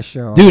crazy ass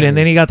show. Dude, and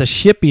then he got the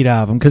shit beat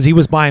out of him because he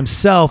was by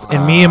himself,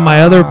 and me and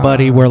my other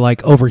buddy were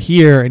like over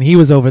here, and he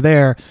was over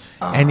there,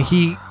 and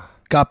he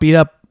got beat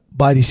up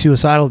by these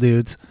suicidal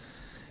dudes.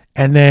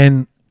 And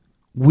then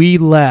we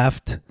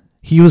left.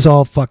 He was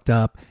all fucked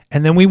up,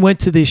 and then we went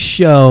to this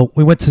show.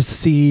 We went to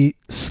see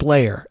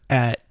Slayer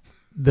at I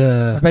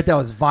the bet that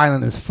was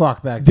violent as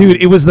fuck back then.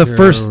 dude. It was the Dude.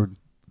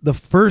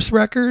 first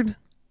record.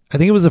 I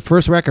think it was the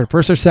first record,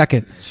 first or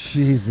second,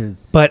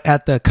 Jesus. but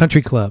at the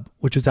Country Club,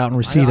 which was out in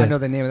Reseda. I know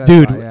the name of that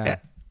dude. spot, yeah.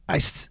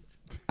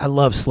 I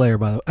love Slayer,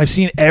 by the way. I've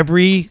seen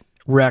every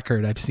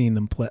record. I've seen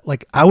them play.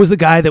 Like, I was the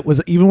guy that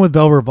was, even with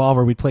Velvet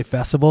Revolver, we'd play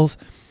festivals,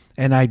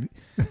 and I'd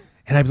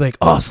be like,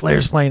 oh,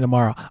 Slayer's playing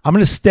tomorrow. I'm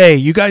gonna stay.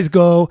 You guys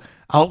go.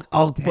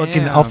 I'll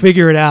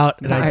figure it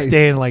out, and Nice. I'd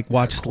stay and like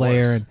watch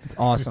Slayer. And It's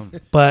awesome.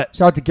 but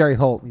Shout out to Gary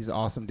Holt. He's an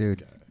awesome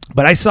dude.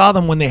 I saw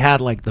them when they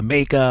had like the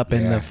makeup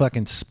and Yeah. the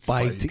fucking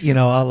spiked, Spikes. you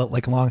know, all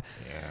like long.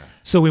 Yeah.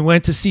 So we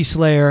went to see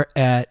Slayer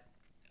at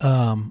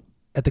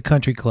the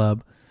country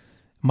club.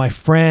 My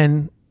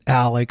friend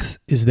Alex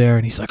is there,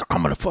 and he's like,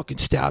 I'm gonna fucking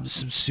stab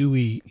some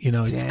suey, you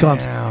know, it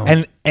comes.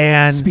 Damn.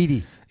 And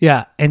Speedy.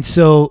 yeah, and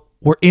so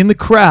we're in the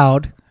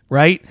crowd,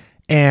 right?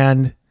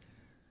 And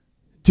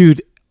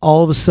dude,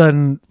 all of a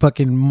sudden,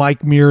 fucking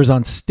Mike Muir's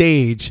on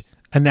stage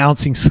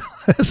announcing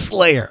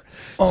Slayer.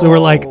 So we're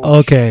like,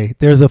 okay,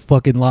 there's a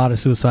fucking lot of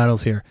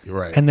suicidals here. You're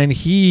right. And then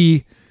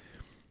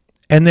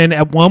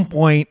at one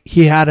point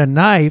he had a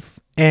knife,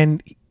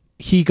 and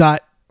he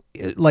got,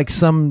 like,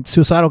 some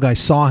suicidal guy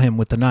saw him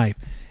with the knife,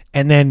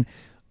 and then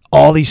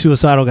all these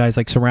suicidal guys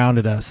like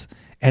surrounded us.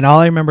 And all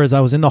I remember is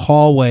I was in the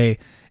hallway,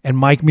 and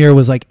Mike Muir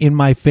was like in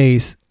my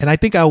face, and I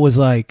think I was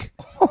like,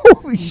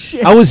 Holy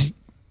shit. I was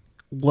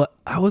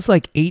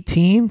like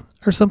 18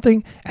 or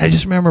something, and I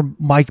just remember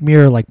Mike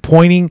Muir like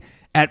pointing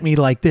at me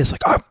like this,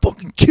 like, I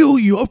fucking kill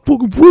you, I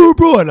fucking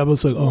bro, and I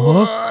was like,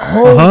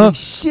 Holy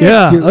shit,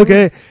 yeah, dude.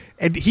 okay.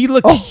 And he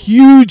looked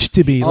huge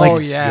to me.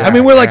 Like, yeah. I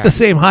mean, we're like Yeah. the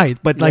same height,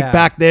 but like Yeah.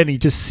 back then he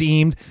just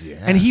seemed,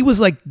 and he was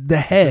like the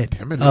head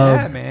of Intimidating.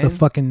 Yeah, man. the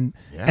fucking,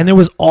 Yeah. and there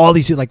was all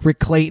these, like Rick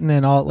Clayton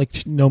and all,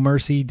 like No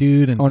Mercy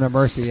dude, and Oh, No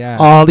Mercy, yeah.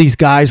 all these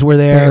guys were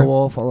there.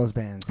 Wolf, all those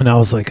bands. And I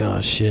was like,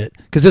 oh shit.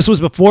 Because this was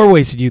before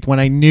Wasted Youth, when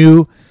I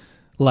knew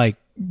like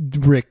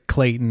Rick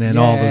Clayton and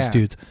all those Yeah.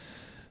 dudes.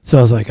 So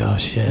I was like, oh Like,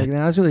 shit.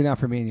 no, that's really not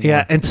for me anymore.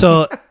 Yeah. And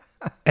so,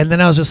 and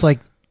then I was just like,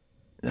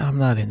 I'm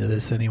not into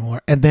this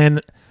anymore. And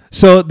then,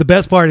 so the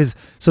best part is,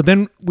 so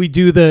then we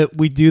do the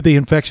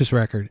Infectious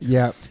record.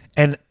 Yeah.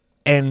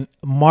 And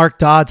Mark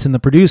Dodson, the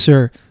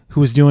producer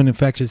who was doing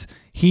Infectious,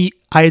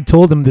 I had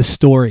told him this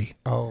story.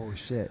 Oh,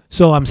 shit.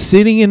 So I'm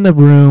sitting in the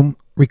room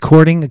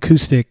recording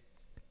acoustic.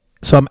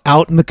 So I'm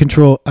out in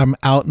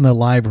the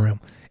live room,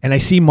 and I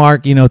see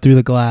Mark, you know, through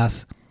the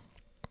glass,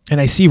 and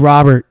I see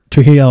Robert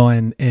Trujillo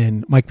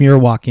and Mike Muir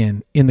walk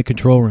in the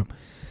control room,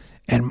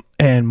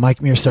 and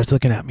Mike Muir starts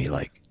looking at me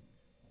like,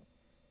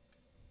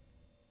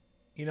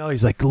 you know,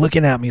 he's like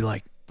looking at me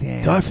like,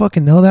 Damn. do I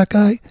fucking know that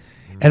guy?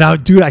 And I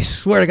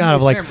swear to God,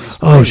 I'm like, memory's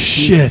oh great.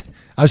 shit.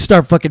 I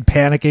start fucking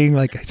panicking,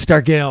 like I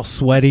start getting all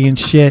sweaty and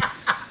shit.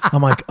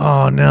 I'm like,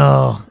 oh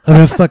no, I'm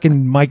gonna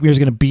fucking Mike Muir's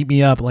gonna beat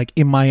me up, like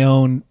in my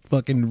own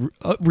fucking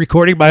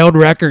recording my own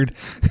record.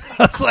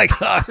 I was like,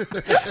 oh,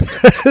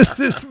 this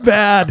is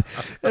bad.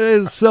 It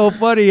is so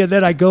funny. And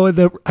then I go in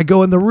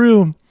the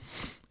room,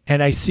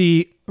 and I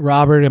see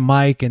Robert and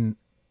Mike, and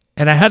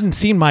I hadn't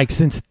seen Mike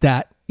since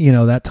that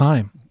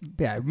time.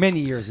 Yeah, many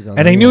years ago.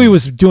 And I knew he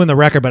was doing the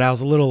record, but I was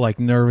a little like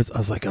nervous. I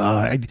was like, oh,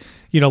 I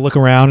look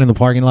around in the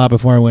parking lot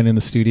before I went in the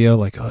studio,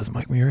 like, oh, is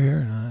Mike Muir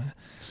here?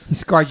 He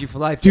scarred you for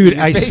life. Dude,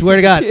 Your I face swear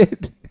to as a God,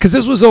 kid. because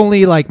this was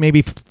only like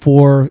maybe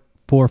 4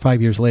 or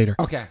 5 years later.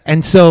 Okay.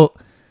 And so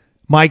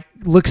Mike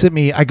looks at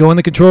me. I go in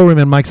the control room,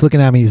 and Mike's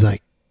looking at me. He's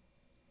like,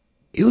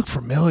 you look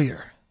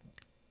familiar.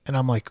 And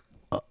I'm like,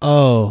 yeah,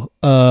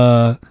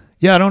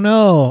 I don't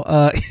know.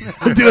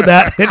 I'm doing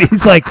that. And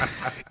he's like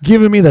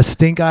giving me the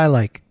stink eye,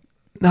 like,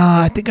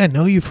 nah, I think I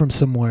know you from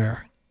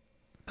somewhere.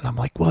 And I'm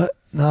like, what?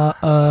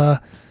 Nah,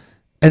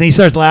 and he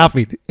starts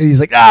laughing. And he's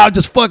like, I'm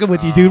just fucking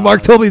with you, dude.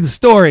 Mark told me the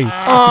story. Oh,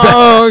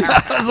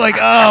 I was like,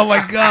 oh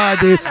my God,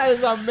 dude. that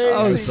is amazing.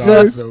 Oh, That's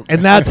so- awesome.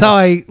 And that's how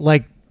I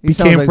like He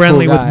sounds became like a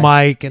friendly cool with guy.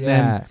 Mike. And Yeah.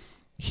 then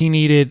he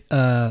needed,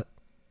 and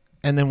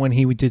then when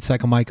he did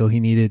Psycho Michael, he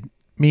needed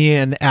me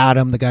and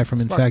Adam, the guy from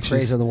It's fucking Infectious,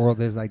 crazy how the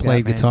world is like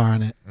played that, man. guitar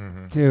on it.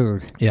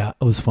 Dude. Yeah,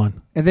 it was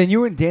fun. And then you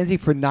were in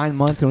Danzig for 9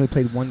 months and only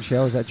played one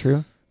show. Is that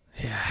true?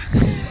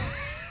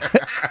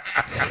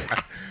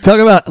 Talk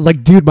about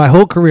like, dude, my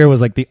whole career was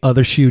like the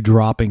other shoe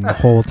dropping the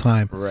whole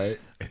time. Right.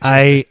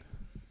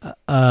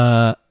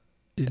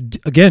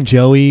 Again,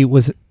 Joey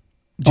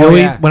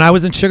yeah. when I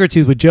was in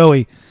Sugartooth with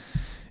Joey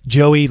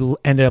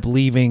ended up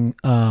leaving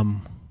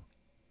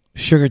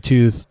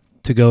Sugartooth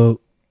to go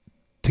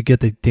to get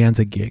the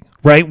Danzig gig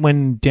right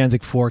when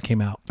Danzig 4 came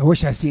out. I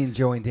wish I seen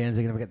Joey and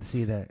Danzig and I got to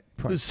see that.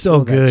 It was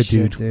so good,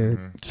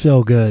 dude.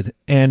 So good.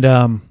 And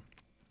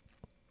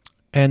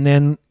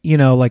then,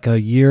 like a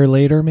year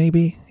later,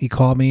 maybe he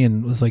called me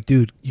and was like,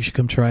 dude, you should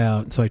come try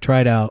out. And so I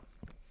tried out.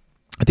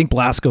 I think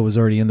Blasco was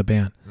already in the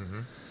band.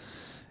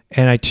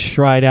 And I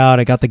tried out.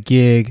 I got the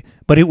gig.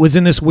 But it was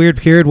in this weird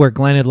period where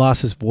Glenn had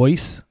lost his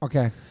voice.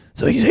 Okay.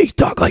 So he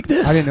talked like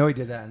this. I didn't know he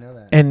did that. I know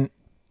that. And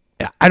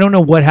I don't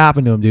know what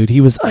happened to him, dude. He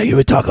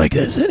would talk like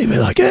this. And he'd be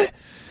like, hey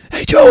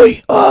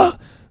Joey,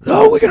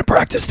 no, we're going to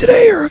practice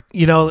today. Or,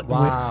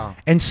 Wow.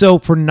 And so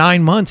for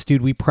 9 months,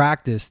 dude, we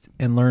practiced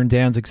and learned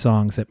Danzig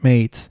songs at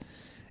Mates.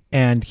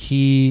 And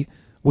he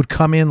would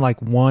come in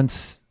like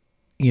once,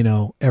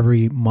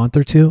 every month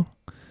or two.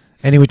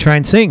 And he would try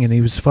and sing, and he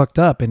was fucked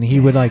up. And he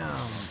would like,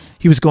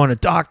 he was going to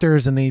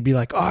doctors, and they'd be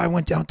like, "Oh, I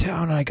went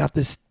downtown and I got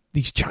these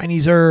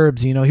Chinese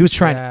herbs." You know, he was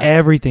trying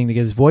everything to get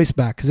his voice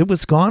back because it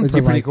was gone Was for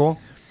he pretty like. cool?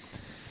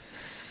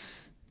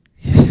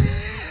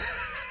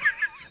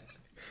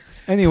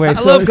 Anyway, I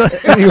so love Glenn.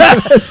 anyway,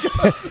 let's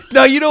go.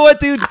 No, you know what,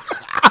 dude?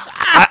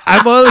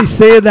 I'm only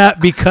saying that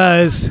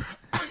because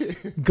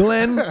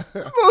Glenn.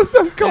 Most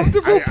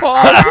uncomfortable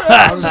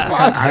pause.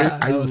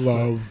 I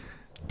love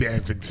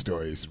Danzig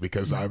stories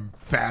because I'm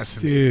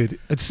fascinated. Dude,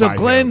 it's so by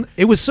Glenn. him.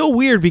 It was so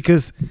weird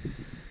because.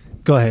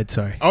 Go ahead.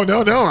 Sorry. Oh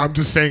no, I'm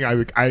just saying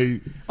I'm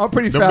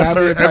pretty no matter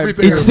fascinated by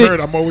everything It's I've the- heard,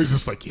 I'm always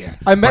just like, yeah.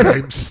 I met but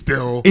him- I'm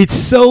still. It's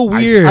so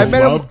weird. I I met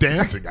still him- love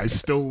Danzig. I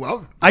still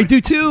love. Him. I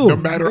do too. No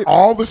matter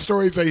all the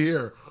stories I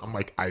hear, I'm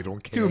like, I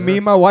don't care. Dude, me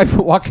and my wife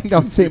were walking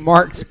down St.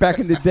 Mark's back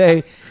in the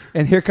day,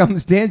 and here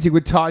comes Danzig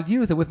with Todd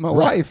Youth and with my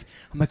wife.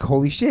 I'm like,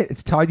 holy shit,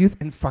 it's Todd Youth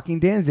and fucking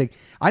Danzig.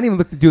 I didn't even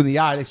look the dude in the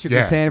eye. They shook his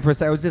Yeah. hand for a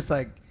second. I was just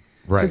like,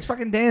 Right. it's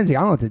fucking Danzig. I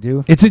don't know what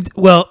to do.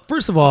 Well,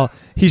 first of all,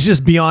 he's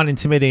just beyond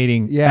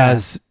intimidating Yeah.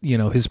 as, you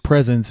know, his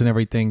presence and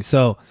everything.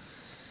 So,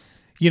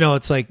 you know,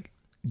 it's like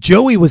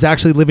Joey was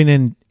actually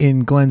living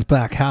in Glenn's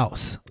back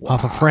house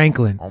off of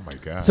Franklin. Oh my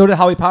god. So did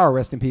Howie Power,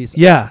 rest in peace.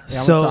 Yeah. Yeah, I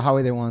went so to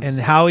Howie there once. And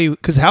Howie,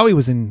 because Howie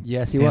was in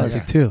Yes, he was.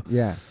 Danzig too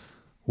Yeah.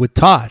 with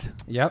Todd.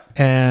 Yep.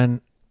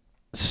 And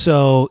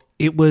so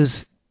it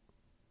was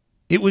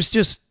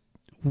just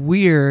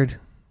weird.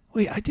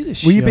 Wait, I did a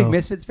show. Were you a big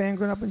Misfits fan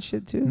growing up and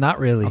shit too? Not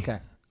really. Okay.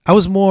 I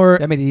was more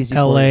That made it easy for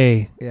L.A.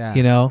 you. Yeah.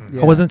 You know,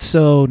 Yeah. I wasn't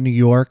so New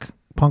York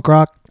punk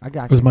rock I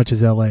got you. as much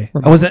as L.A.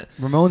 Ramones, I wasn't.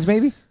 Ramones,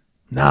 maybe?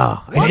 No,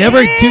 I never.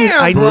 Dude,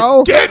 I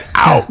bro. Get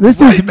out. This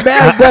dude's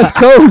mad West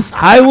Coast.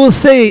 I will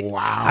say,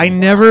 Wow. I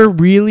never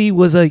really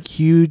was a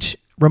huge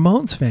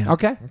Ramones fan.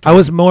 Okay. I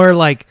was more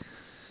like,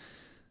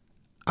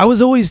 I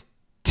was always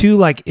too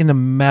like into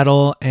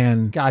metal,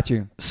 and Got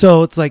you.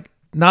 so it's like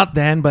not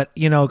then, but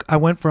you know, I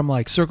went from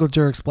like Circle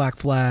Jerks, Black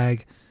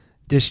Flag,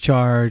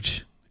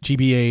 Discharge,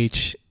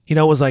 GBH. You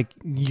know, it was like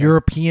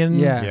European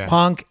Yeah. Yeah.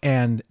 punk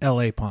and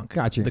LA punk.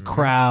 Got you. The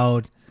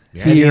Crowd,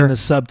 Yeah. Eddie Fear. and the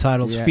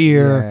Subtitles, Yeah,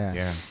 Fear, yeah.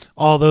 Yeah.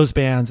 all those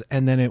bands,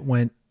 and then it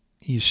went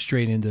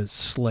straight into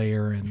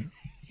Slayer and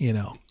you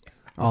know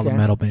all the Okay.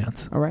 metal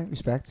bands. All right.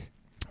 Respect.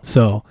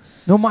 So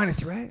No Minor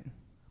Threat.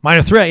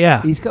 Minor Threat,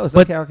 yeah, East Coast.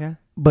 But- Okay.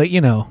 but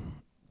you know,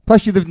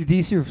 Plus, you lived in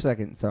D.C. for a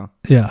second, so.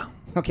 yeah.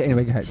 Okay,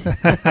 anyway, go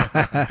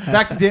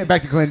ahead.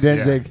 back to Glenn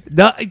Danzig.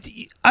 No,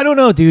 I don't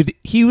know, dude.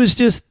 He was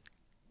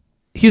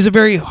a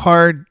very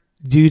hard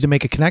dude to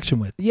make a connection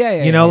with.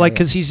 Yeah, you know, yeah, like yeah.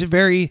 because he's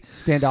very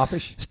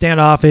Standoffish.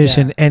 standoffish,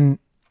 Yeah. and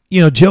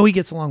you know, Joey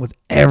gets along with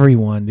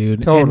everyone, dude.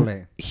 And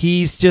Totally.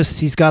 he's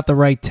got the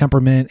right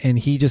temperament, and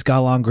he just got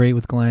along great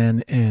with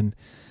Glenn, and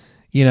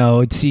you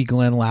know, I'd see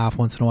Glenn laugh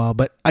once in a while,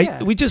 but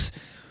Yeah. we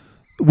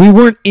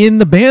weren't in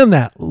the band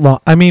that long.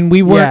 I mean,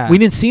 we Yeah.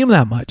 didn't see him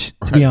that much,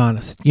 to be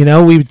honest. You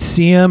know, we would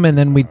see him and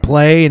then we'd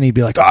play and he'd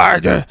be like,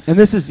 And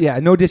this is,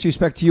 no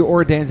disrespect to you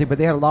or Danzig, but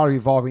they had a lot of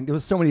evolving. There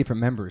was so many different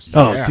members.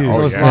 oh, Yeah. dude.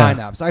 Oh, Those yeah.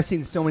 lineups. I've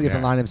seen so many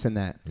different lineups in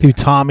that. Dude,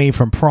 Tommy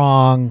from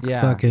Prong,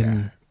 Yeah.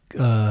 fucking,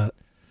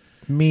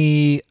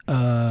 me,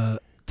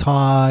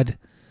 Todd,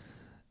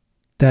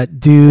 that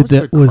dude What's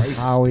that the was Christ?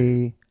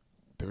 Howie.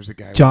 There was a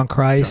guy. John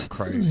Christ.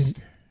 John Christ.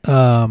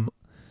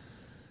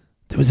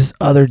 There was this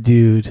other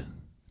dude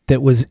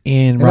that was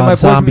in And Rob my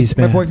Zombie's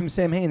boy band. from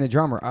Sam Hain, the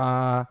drummer.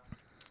 Look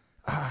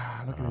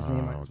at his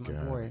name. Oh, It's my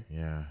God. boy.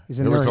 Yeah. He's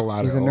a there was nurse. a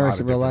lot He's of a nurse lot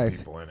in of real different life.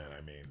 people in it.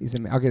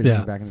 I mean, I'll get his Yeah.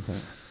 name back in a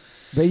second.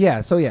 But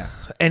yeah, so yeah.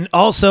 And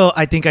also,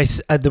 I think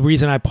the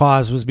reason I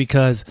paused was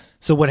because,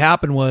 so what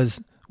happened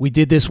was we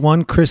did this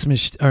one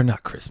Christmas, or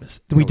not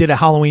Christmas, we did a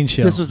Halloween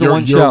show. This was the your,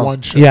 one your show.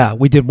 one show. Yeah,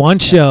 we did one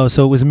show.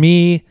 So it was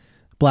me,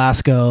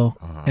 Blasco,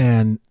 Uh-huh.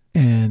 and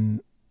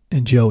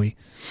Joey.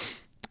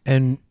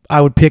 And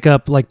I would pick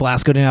up, like,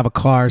 Blasco didn't have a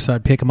car, so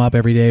I'd pick him up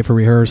every day for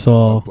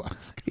rehearsal.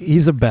 Blasco.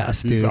 He's the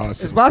best, He's dude.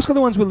 awesome. Is Blasco the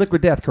ones with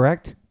Liquid Death,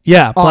 correct?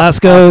 Yeah, Oh,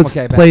 Blasco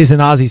awesome. Okay, plays in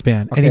Ozzy's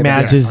band, and Okay, he but-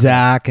 manages yeah, okay.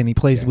 Zach, and he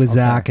plays with okay.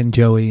 Zach and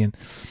Joey, and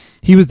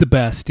he was the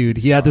best, dude.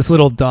 He had this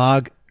little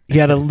dog. He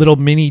had a little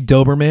mini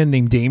Doberman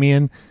named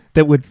Damien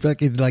that would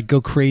fucking like go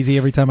crazy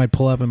every time I'd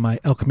pull up in my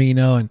El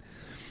Camino, and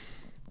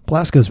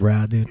Blasco's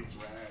rad, dude.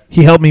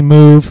 He helped me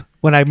move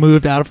when I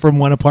moved out from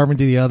one apartment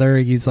to the other.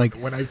 He's like,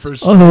 When I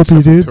first I'll help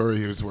you, dude. Sepultura,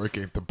 he was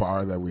working at the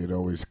bar that we'd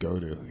always go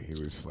to. He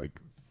was like,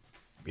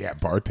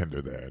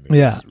 bartender there. And it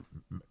Yeah. was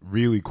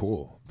really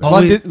cool. Oh,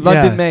 London, yeah.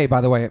 London May,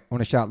 by the way. I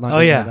want to shout London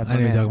Oh, yeah. May. That's I my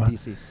know man you're talking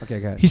from DC. Okay,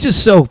 go ahead.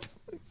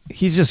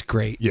 he's just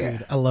great. Yeah.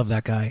 Dude. I love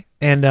that guy.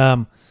 And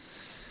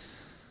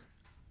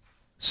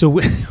so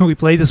we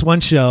played this one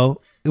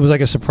show. It was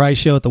like a surprise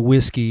show at the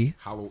Whiskey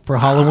for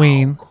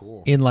Halloween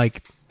Cool. in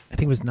like, I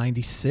think it was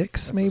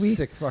 96 That's maybe. a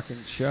sick fucking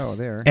show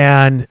there.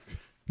 And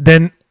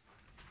then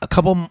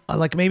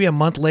maybe a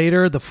month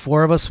later, the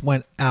four of us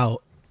went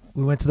out.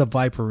 We went to the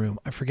Viper Room.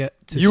 I forget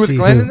to You with see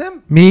Glenn who. and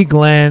them? Me,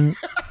 Glenn,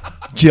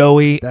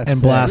 Joey, That's and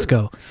sick.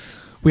 Blasco.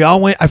 We all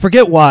went. I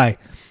forget why.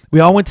 We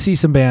all went to see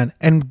some band,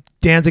 and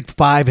Danzig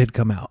 5 had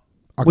come out,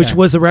 which Okay.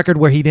 was a record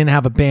where he didn't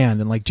have a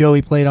band, and like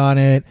Joey played on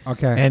it.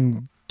 Okay.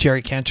 And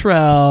Jerry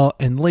Cantrell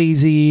and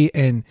Lazy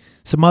and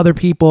some other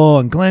people,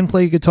 and Glenn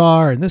played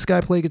guitar, and this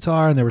guy played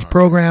guitar, and there was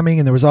programming,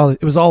 and it was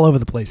all over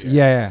the place.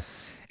 Yeah.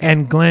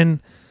 And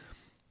Glenn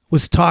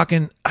was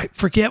talking. I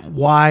forget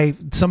why.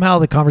 Somehow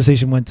the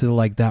conversation went to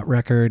like that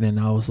record, and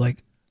I was like,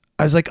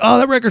 oh,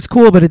 that record's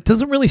cool, but it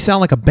doesn't really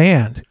sound like a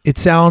band. It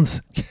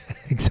sounds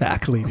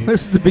exactly. Dude.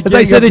 This is the As beginning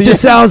I said, of it the-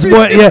 just sounds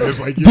more. Yeah, It's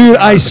like, dude.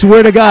 I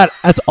swear to God,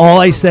 that's all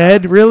I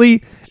said.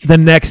 Really. The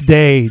next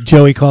day,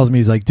 Joey calls me.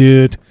 He's like,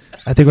 dude,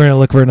 I think we're gonna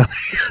look for another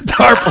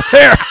guitar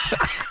player.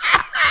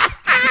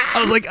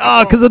 I was like,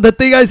 oh, because of the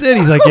thing I said.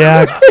 He's like,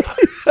 yeah.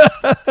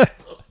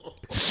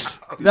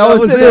 That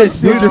was it.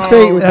 Sealed your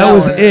fate with That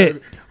was one.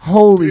 it.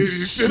 Holy Dude,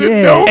 you should've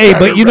shit! known. Hey,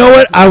 but you know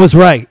what? I was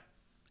right.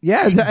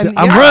 Yeah, and,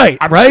 I'm yeah. right.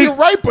 I'm right. sure you're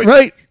right, but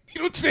right.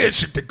 you don't say that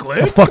shit to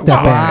Glenn. Fuck that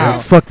Come band.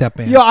 on. Fuck that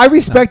band. Yo, I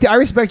respect it. I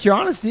respect your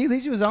honesty. At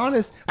least you was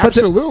honest. But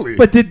Absolutely.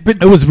 but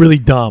It was really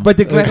dumb. But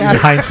did Glenn in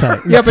ask- hindsight?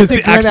 yeah, but to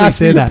did Glenn actually ask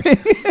say your that.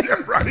 opinion?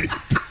 Yeah,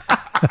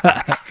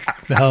 right.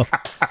 No.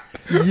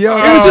 Yo,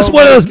 It was just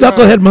one of those God.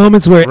 knucklehead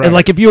moments where, Right.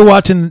 like, if you were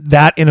watching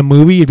that in a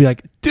movie, you'd be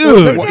like,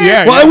 dude, Well,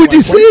 yeah, why yeah, would like, you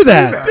why'd say you say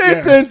that?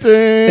 that? Dun, dun, dun.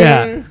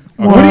 Yeah.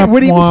 What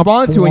did he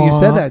respond to when you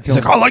said that to He's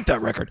him? like, I like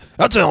that record.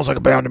 That sounds like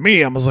a band to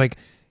me. I was like,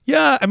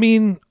 yeah, I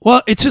mean,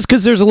 well, it's just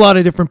because there's a lot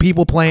of different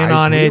people playing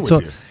I on agree it. with So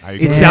you. I it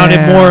agree.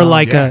 sounded more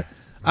like Yeah.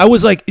 I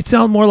was like, it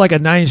sounded more like a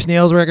Nine Inch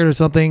Nails record or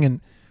something.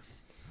 And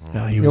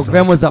no, he Yo, was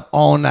Glenn like, was up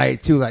all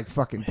night too, like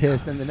fucking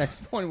pissed. And the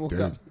next morning woke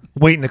Dude. up.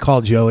 waiting to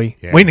call Joey,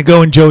 Yeah. waiting to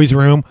go in Joey's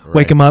room, wake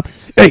Right. him up.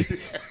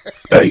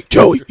 Hey,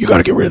 Joey, you got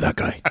to get rid of that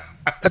guy.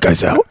 That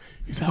guy's out.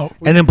 He's out.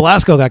 And then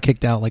Blasco got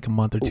kicked out like a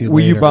month or two Were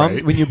later. you bummed?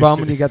 right? When you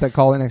bummed when you got that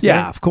call the next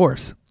Yeah, day? of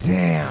course.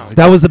 Damn.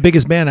 That was the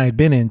biggest band I had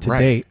been in to Right.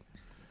 date.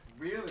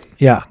 Really?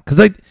 Yeah, because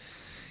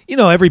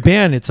every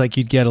band, it's like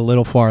you'd get a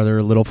little farther,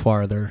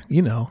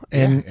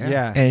 and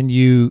Yeah. and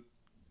you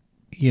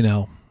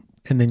know,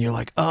 and then you're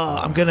like, oh,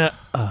 I'm gonna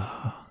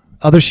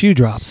other shoe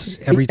drops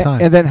every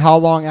time. And then how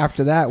long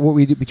after that? What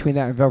we did between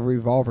that and Velvet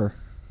Revolver?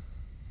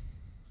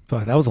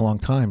 Fuck, that was a long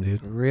time,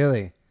 dude.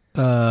 Really?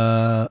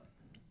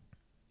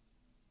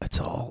 It's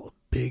all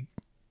big.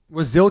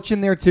 Was Zilch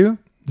in there too?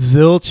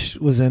 Zilch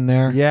was in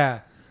there.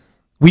 Yeah.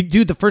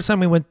 The first time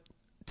we went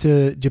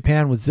to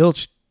Japan with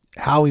Zilch,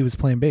 Howie was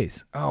playing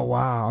bass. Oh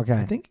wow. Okay.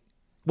 I think.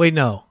 Wait,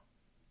 no,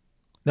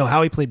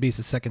 Howie played bass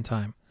the second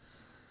time.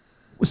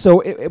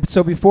 So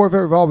so before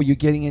Velvet Revolver, were you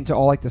getting into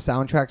all like the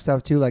soundtrack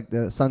stuff too, like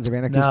the Sons of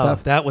Anarchy No,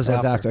 stuff? that was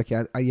after.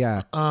 Okay.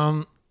 Yeah.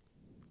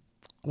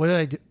 What did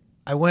I do?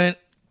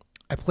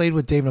 I played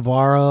with Dave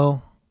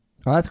Navarro.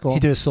 Oh, that's cool. He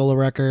did a solo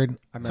record. I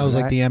I, remember was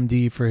like that. the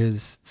MD for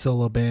his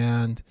solo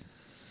band.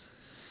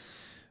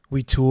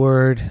 We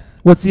toured.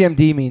 What's the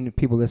MD mean?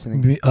 People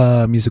listening.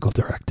 Musical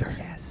director.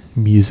 Yes.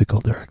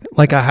 Musical director.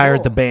 Like I hired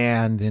cool. the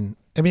band, and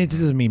I mean it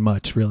doesn't mean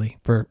much really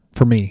for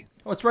me.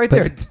 Oh, it's right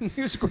But- there.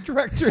 Musical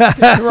director.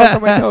 Just wrote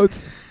on my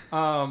notes.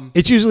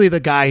 It's usually the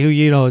guy who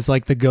is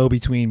like the go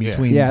between Yeah.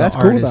 between Yeah, the that's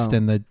cool, artist though.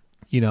 and the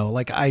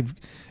like I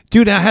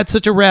had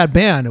such a rad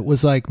band. It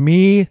was like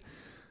me.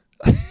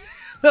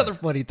 Another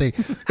funny thing.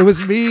 It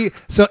was me.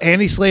 So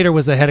Andy Slater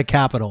was the head of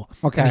Capitol.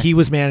 Okay. And he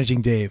was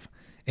managing Dave.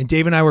 And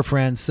Dave and I were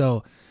friends.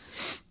 So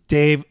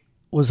Dave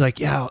was like,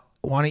 yeah,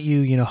 why don't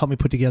you, help me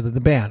put together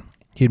the band?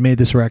 He had made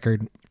this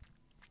record.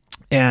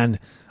 And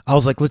I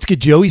was like, let's get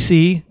Joey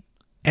C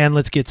and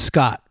let's get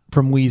Scott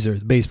from Weezer,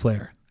 the bass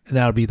player. And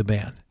that'll be the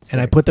band. And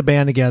I put the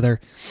band together.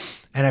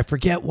 And I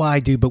forget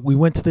why, dude, but we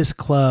went to this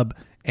club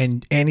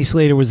and Andy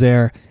Slater was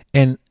there.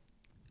 And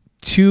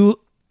 2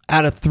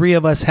 out of 3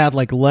 of us had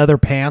like leather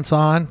pants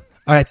on.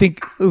 Or I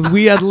think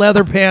we had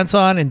leather pants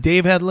on and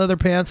Dave had leather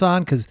pants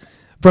on because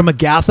from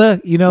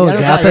Agatha,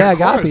 Agatha. Yeah,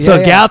 Agatha. So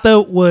Yeah.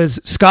 Agatha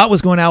Scott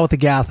was going out with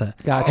Agatha.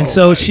 Gotcha. And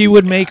so she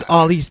would make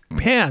all these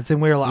pants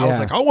and I was Yeah.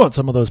 like, I want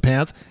some of those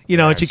pants.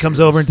 And she she comes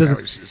was- over and does that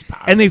it. was just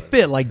popular. And they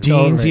fit like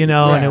jeans, Totally. and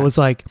Yeah. it was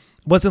like,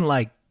 wasn't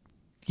like,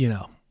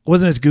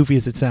 wasn't as goofy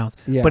as it sounds,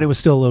 Yeah. but it was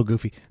still a little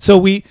goofy.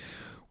 So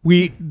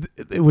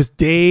it was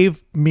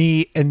Dave,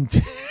 me, and,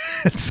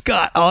 and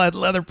Scott all had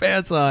leather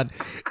pants on.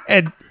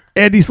 And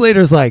Andy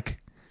Slater's like,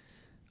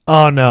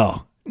 oh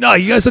no,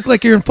 you guys look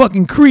like you're in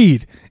fucking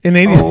Creed. And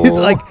Andy's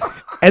like,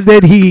 and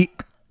then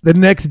the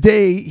next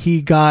day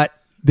he got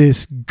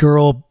this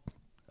girl,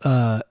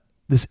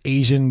 this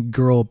Asian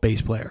girl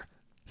bass player.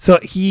 So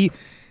the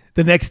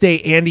next day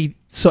Andy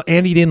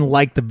didn't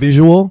like the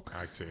visual.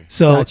 I see.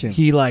 So Gotcha.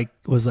 he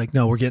was like,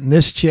 no, we're getting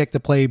this chick to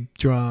play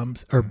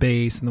drums or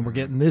bass, and then we're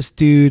getting this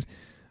dude.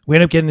 We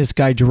ended up getting this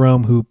guy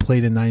Jerome who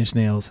played in Nine Inch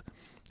Nails.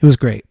 It was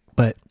great,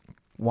 but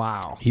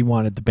Wow. he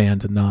wanted the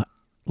band to not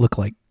look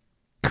like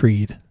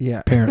Creed. Yeah.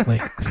 Apparently.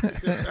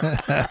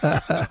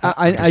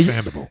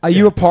 Understandable. Are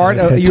you a part?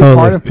 Are you Totally. a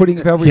part of putting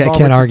Velvet Yeah, I Revolver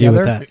can't argue with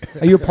together?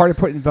 that. Are you a part of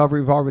putting Velvet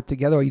Revolver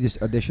together, or you just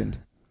auditioned?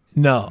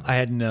 No, I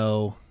had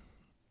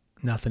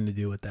nothing to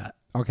do with that.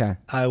 Okay.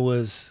 I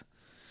was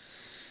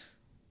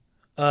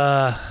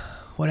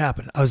what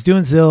happened? I was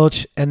doing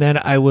Zilch, and then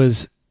that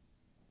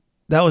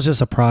was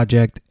just a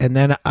project, and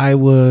then I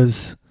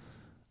was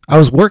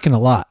working a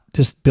lot,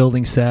 just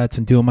building sets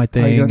and doing my Are you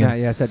thing. doing And, that?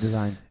 Yeah, set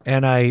design.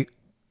 and I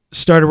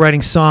started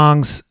writing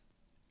songs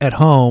at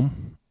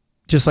home,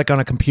 just like on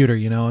a computer,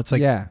 you know. It's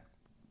like, yeah.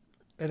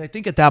 and I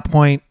think at that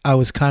point I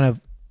was kind of,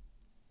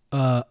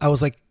 I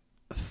was like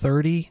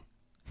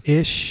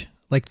 30-ish,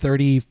 like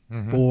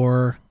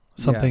 34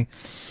 something.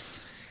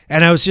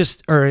 And I was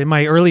just, or in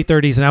my early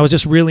 30s, and I was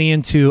just really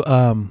into,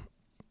 I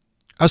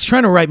was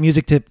trying to write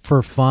music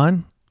for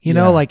fun, you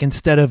know, like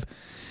instead of,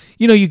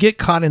 you know, you get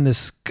caught in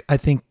this, I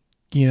think,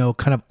 you know,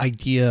 kind of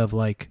idea of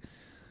like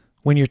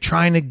when you're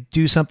trying to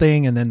do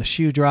something and then the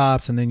shoe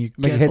drops and then you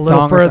Make get a hit a little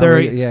song or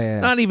further,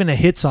 something. not even a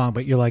hit song,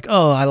 but you're like,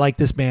 oh, I like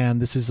this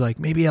band. This is like,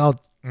 maybe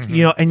I'll,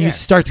 you know, and you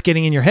starts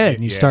getting in your head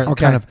and you start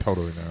kind of,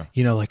 totally know.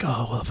 you know, like,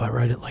 oh, well, if I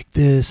write it like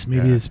this,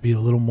 maybe it's be a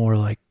little more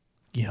like,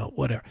 you know,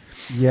 whatever.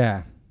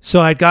 Yeah. So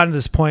I'd gotten to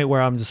this point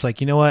where I'm just like,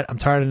 you know what? I'm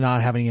tired of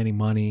not having any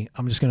money.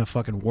 I'm just going to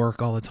fucking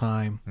work all the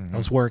time. I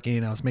was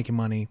working, I was making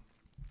money.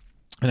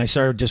 And I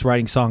started just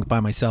writing songs by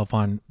myself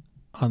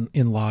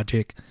in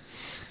Logic.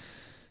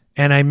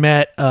 And I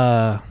met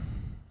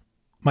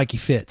Mikey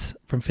Fitz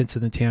from Fitz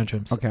and the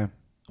Tantrums. Okay.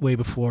 Way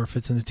before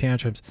Fitz and the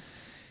Tantrums.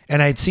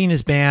 And I'd seen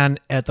his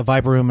band at the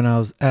Viper Room,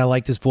 and I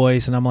liked his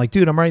voice. And I'm like,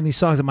 dude, I'm writing these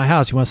songs at my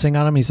house. You want to sing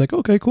on them? He's like,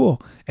 okay,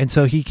 cool. And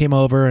so he came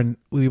over, and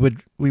we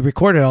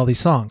recorded all these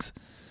songs.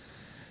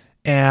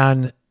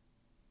 And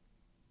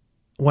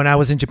when I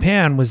was in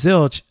Japan with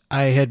Zilch,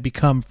 I had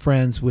become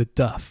friends with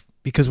Duff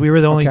because we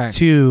were the only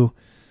two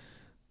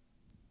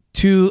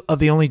of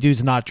the only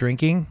dudes not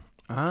drinking.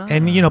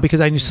 And, you know,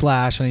 because I knew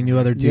Slash and I knew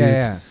other dudes.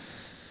 Yeah.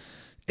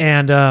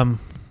 And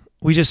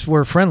we just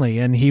were friendly,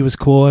 and he was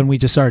cool, and we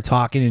just started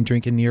talking and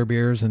drinking near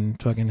beers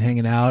and fucking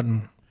hanging out,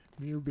 and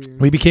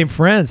we became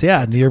friends.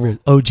 Yeah, near beers,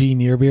 OG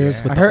near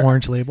beers with the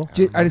orange label.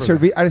 We just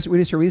heard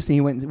recently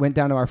he went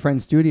down to our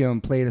friend's studio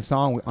and played a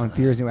song on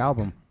Fear's new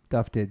album.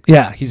 Duff did.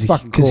 Yeah, he's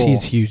fucking because cool.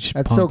 he's huge.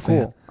 That's punk so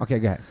cool. fan. Okay,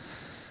 go ahead.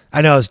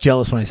 I know I was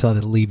jealous when I saw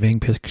the Lee Ving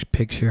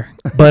picture,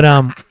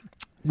 but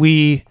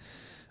we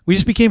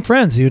just became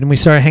friends, dude, and we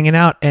started hanging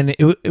out, and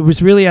it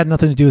was really had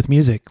nothing to do with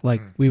music.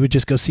 Like we would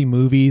just go see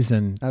movies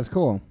and That's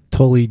cool.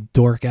 totally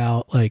dork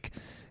out, like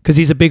because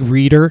he's a big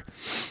reader,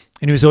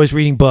 and he was always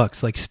reading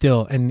books, like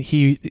still, and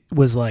he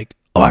was like,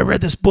 "Oh, I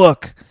read this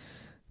book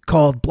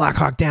called Black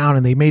Hawk Down,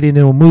 and they made it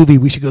into a movie.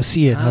 We should go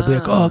see it." And I'd be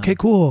like, "Oh, okay,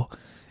 cool."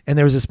 And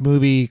there was this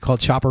movie called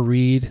Chopper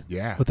Read,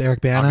 with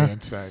Eric Bana. Love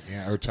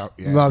Chopper.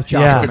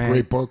 Yeah. It's a man.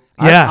 great book.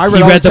 Yeah, I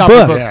he all read the Chopper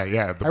book. books.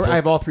 Yeah. I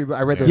have all three.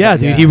 I read those. Yeah,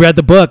 dude, he read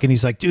the book, and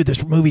he's like, "Dude,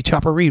 this movie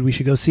Chopper Read, we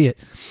should go see it."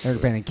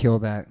 Eric Bana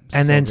killed that.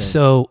 And then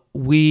so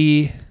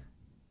then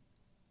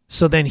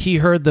he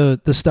heard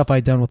the stuff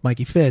I'd done with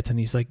Mikey Fitz, and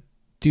he's like,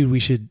 "Dude, we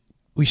should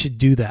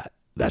do that.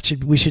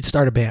 We should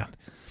start a band."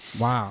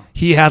 Wow.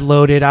 He had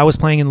Loaded. I was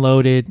playing in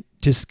Loaded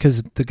just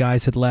because the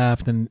guys had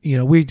left, and you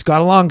know we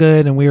got along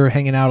good, and we were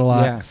hanging out a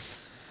lot. Yeah.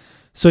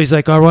 So he's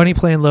like, "Oh, why don't you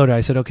play in Loaded?"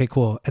 I said, "Okay,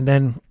 cool." And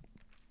then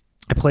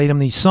I played him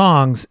these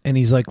songs, and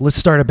he's like, "Let's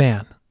start a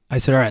band." I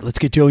said, "All right, let's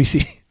get Joey C."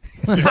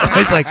 He's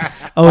like,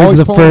 always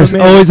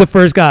the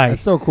first guy.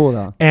 That's so cool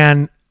though.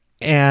 And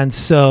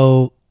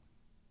so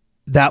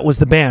that was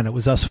the band. It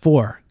was us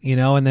four, you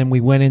know. And then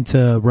we went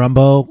into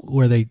Rumbo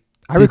where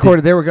I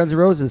recorded there with Guns N'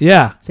 Roses.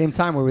 Yeah. Same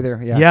time we were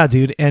there. Yeah. Yeah,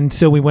 dude. And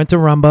so we went to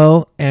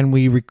Rumbo and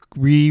we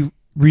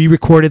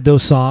re-recorded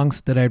those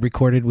songs that I had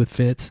recorded with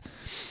Fitz.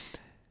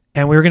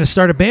 And we were going to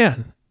start a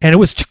band. And it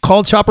was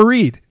called Chopper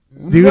Read.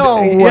 Dude,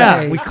 No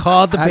yeah, way. we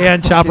called the That's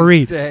band Chopper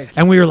Read. sick.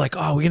 And we were like,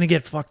 "Oh, we're going to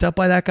get fucked up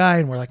by that guy?"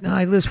 And we're like, "No,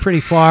 he lives pretty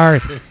far.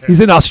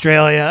 He's in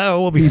Australia.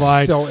 Oh, we'll be He's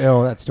fine." so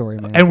ill, that story,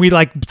 man. And we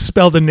like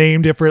spelled the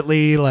name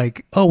differently,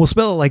 like, "Oh, we'll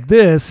spell it like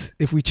this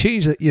if we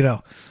change it," you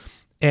know.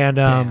 And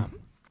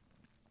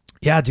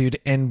yeah, dude,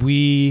 and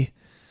we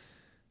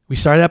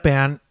started that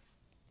band,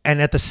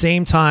 and at the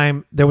same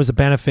time there was a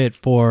benefit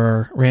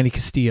for Randy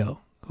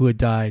Castillo, who had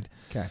died.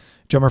 Okay.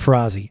 Drummer for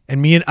Ozzy.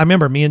 And I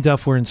remember me and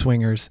Duff were in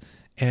Swingers,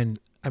 and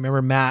I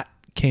remember Matt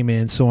came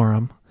in, saw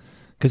him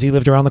because he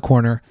lived around the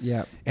corner.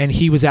 Yeah. And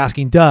he was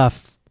asking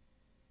Duff,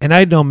 and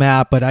I'd know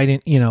Matt, but I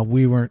didn't, you know,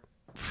 we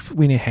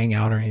didn't hang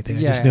out or anything.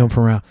 I just knew him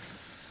from around.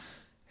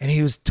 And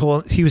he was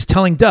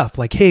telling Duff,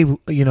 like, "Hey,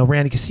 you know,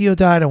 Randy Castillo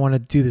died. I want to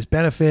do this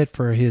benefit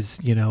for his,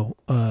 you know,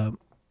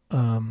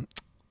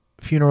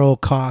 funeral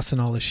costs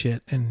and all this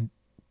shit. And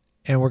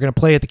we're going to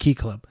play at the Key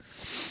Club."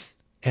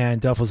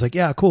 And Duff was like,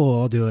 "Yeah, cool.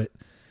 I'll do it."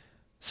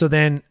 So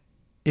then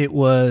it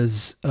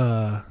was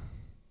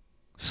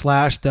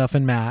Slash, Duff,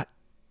 and Matt,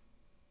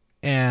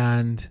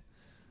 and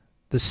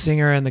the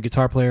singer and the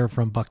guitar player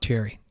from Buck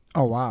Cherry.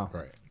 Oh wow.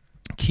 Right.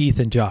 Keith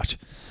and Josh.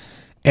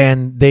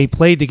 And they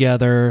played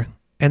together,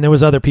 and there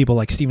was other people,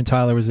 like Steven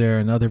Tyler was there,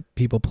 and other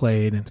people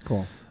played, and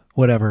Cool.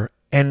 whatever.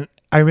 And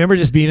I remember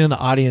just being in the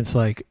audience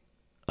like,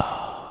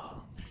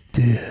 "Oh,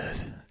 dude."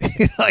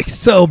 Like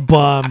so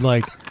bummed,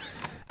 like,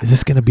 is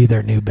this going to be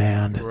their new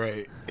band?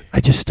 Right. I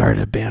just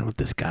started a band with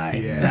this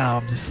guy. Yeah. Now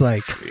I'm just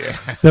like,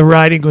 the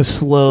writing was Let me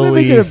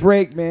slowly get a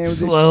break, man. with this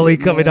slowly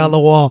shit, coming man. down the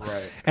wall.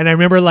 Right. And I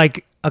remember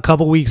like a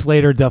couple weeks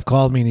later, Duff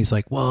called me and he's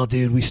like, "Well,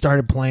 dude, we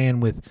started playing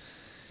with,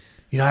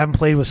 you know, I haven't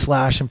played with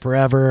Slash in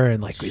forever,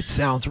 and like it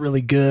sounds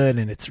really good,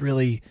 and it's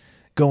really,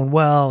 going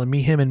well, and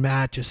him and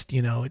Matt just,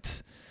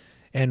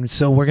 and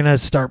so we're gonna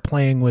start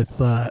playing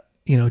with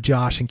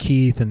Josh and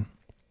Keith and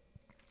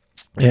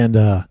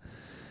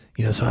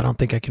so I don't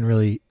think I can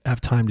really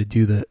have time to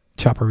do the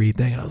Choppery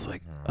thing. And I was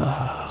like,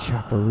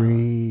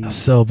 Choppery. I was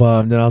so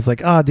bummed. And I was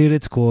like, oh, dude,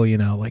 it's cool.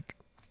 Like,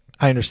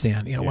 I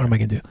understand. What am I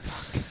going to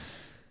do?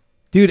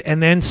 Dude,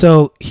 and then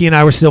so he and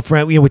I were still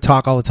friends. We would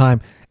talk all the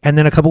time. And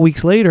then a couple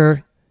weeks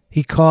later,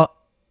 he called.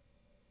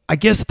 I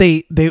guess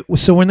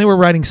so when they were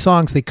writing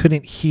songs, they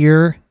couldn't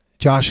hear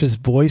Josh's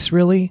voice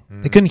really.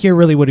 They couldn't hear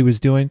really what he was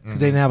doing because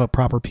they didn't have a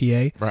proper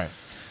PA. Right.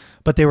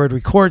 But they would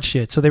record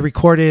shit. So they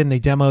recorded and they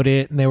demoed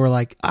it, and they were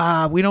like,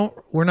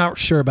 we're not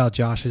sure about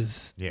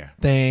Josh's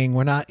thing.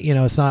 We're not,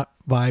 it's not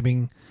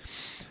vibing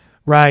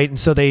right. And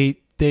so they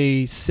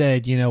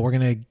said, we're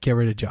going to get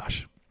rid of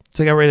Josh.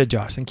 So they got rid of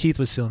Josh, and Keith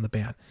was still in the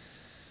band.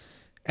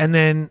 And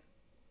then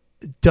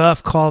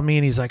Duff called me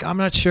and he's like, I'm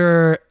not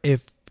sure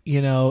if,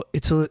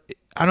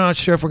 I'm not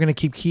sure if we're going to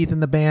keep Keith in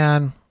the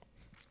band.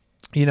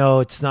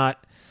 It's not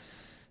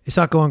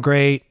going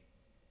great.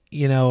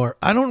 Or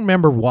I don't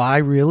remember why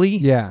really.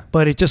 Yeah.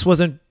 But it just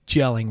wasn't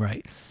gelling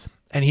right.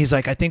 And he's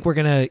like, I think we're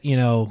going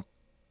to,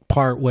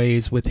 part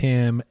ways with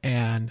him.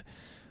 And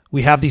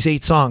we have these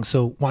 8 songs.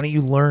 So why don't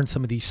you learn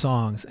some of these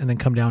songs and then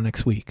come down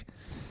next week?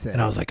 Sick.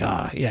 And I was like,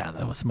 yeah,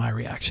 that was my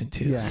reaction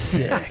too. Yeah.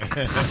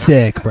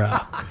 Sick, bro.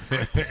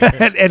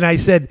 and I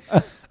said,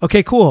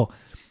 okay, cool.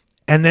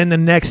 And then the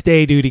next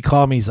day, dude, he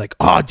called me. He's like,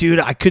 oh, dude,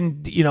 I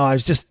couldn't,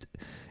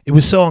 it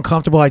was so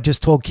uncomfortable. I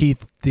just told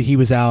Keith that he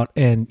was out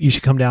and you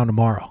should come down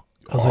tomorrow.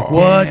 I was like,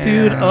 what,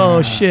 dude?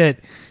 Oh,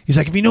 shit. He's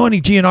like, if you know any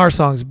GNR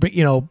songs,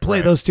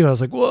 play those two. I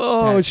was like,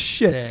 whoa, That's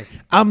shit. sick.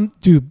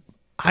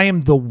 I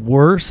am the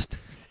worst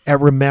at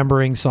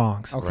remembering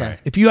songs. Okay. Right.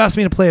 If you asked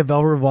me to play a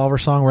Velvet Revolver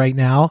song right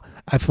now,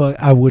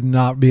 I would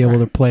not be able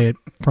to play it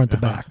front to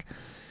back.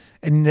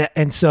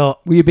 And so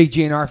Were you a big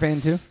GNR fan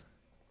too?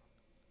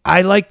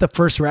 I liked the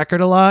first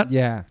record a lot,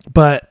 Yeah.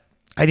 but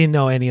I didn't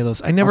know any of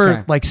those. I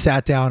never Okay.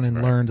 sat down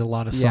and learned a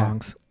lot of Yeah.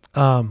 songs.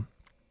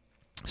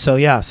 So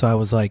I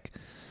was like,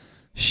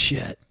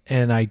 shit.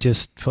 And I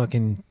just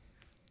fucking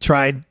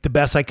tried the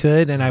best I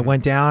could. And I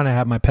went down, I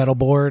had my pedal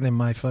board and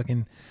my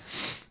fucking,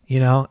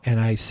 and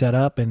I set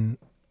up and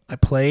I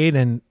played,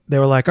 and they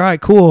were like, all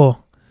right,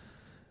 cool.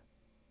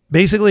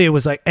 Basically it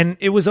was like, and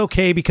it was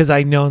okay because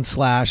I known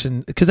Slash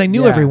and because I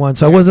knew Yeah. everyone.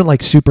 So I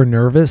wasn't super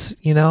nervous,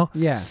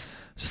 Yeah.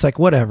 just like,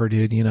 whatever,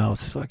 dude,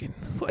 it's fucking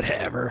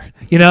whatever,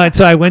 and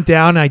so I went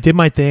down and I did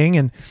my thing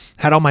and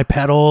had all my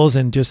pedals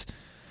and just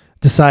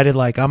decided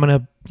I'm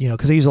gonna,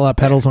 because I use a lot of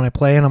pedals when I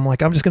play, and I'm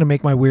like, I'm just gonna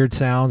make my weird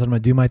sounds and I'm gonna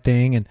do my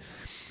thing,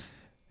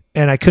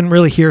 and I couldn't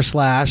really hear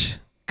Slash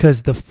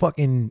because the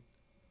fucking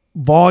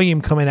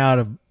volume coming out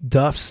of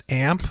Duff's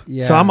amp.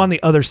 Yeah. So I'm on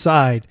the other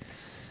side.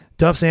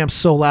 Duff's amp's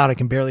so loud I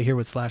can barely hear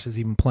what Slash is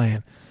even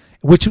playing,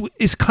 which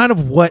is kind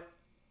of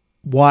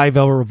why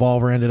Velvet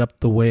Revolver ended up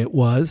the way it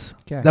was.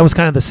 Okay. That was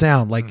kind of the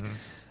sound.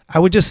 I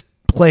would just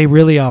play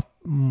really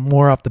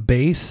more off the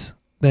bass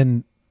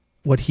than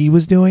what he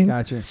was doing.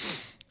 Gotcha.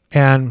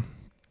 And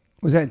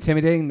Was that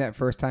intimidating that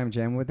first time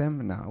jamming with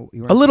them? No,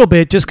 you weren't. a little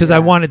bit just because I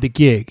wanted the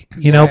gig,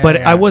 Yeah, but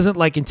yeah. I wasn't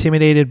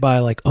intimidated by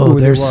Who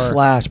they there's were.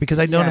 Slash, because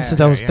I'd known him Yeah, since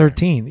I was yeah.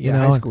 13, Yeah,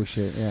 know. high school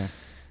shit. Yeah.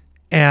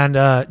 And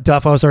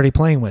Duff I was already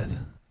playing with.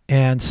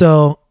 And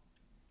so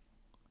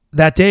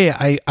that day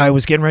I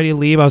was getting ready to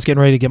leave. I was getting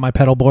ready to get my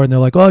pedal board, and they're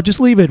like, oh, just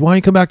leave it. Why don't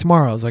you come back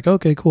tomorrow? I was like,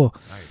 okay, cool.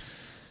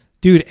 Nice.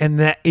 Dude, and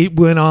that it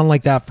went on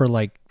like that for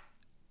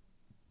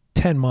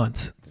 10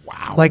 months.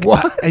 Wow.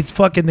 What? I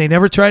fucking, they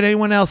never tried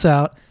anyone else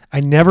out. I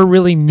never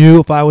really knew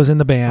if I was in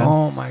the band.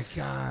 Oh my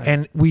god.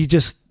 And we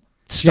just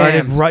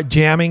started Jammed.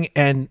 jamming,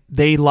 and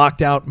they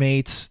locked out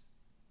mates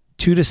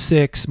 2 to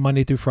 6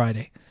 Monday through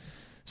Friday.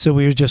 So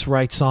we would just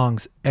write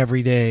songs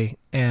every day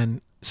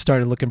and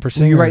started looking for Were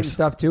singers. you writing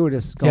stuff too, or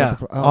just going Yeah, with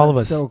the flow? all of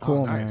that's us. So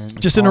cool, Oh, nice.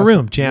 man. just in a Awesome.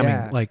 room jamming,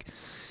 Yeah.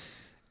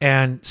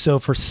 and so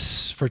for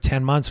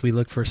 10 months we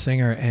looked for a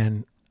singer,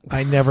 and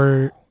I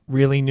never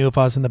really knew if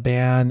I was in the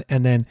band.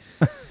 And then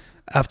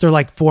after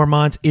 4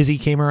 months, Izzy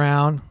came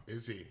around.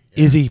 Is he?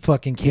 Izzy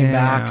fucking came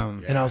Damn.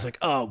 back, and I was like,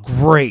 oh,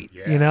 great.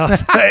 Yeah.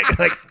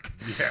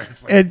 Yeah,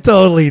 it's and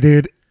totally,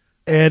 dude.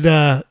 And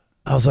I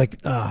was like,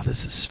 oh,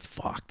 this is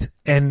fucked.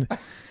 And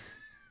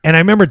I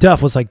remember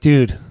Duff was like,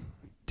 dude,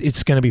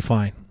 it's going to be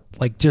fine.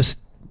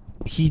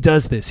 He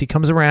does this. He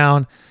comes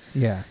around.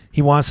 Yeah.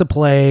 He wants to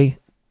play.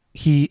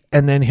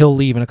 And then he'll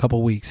leave in a couple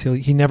of weeks.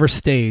 He never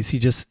stays. He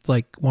just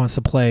wants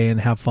to play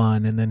and have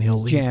fun, and then he'll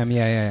leave. Jam.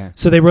 Yeah.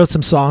 So they wrote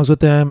some songs with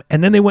them,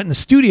 and then they went in the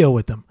studio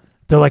with them.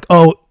 They're like,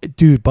 oh,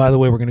 dude, by the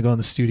way, we're going to go in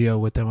the studio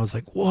with them. I was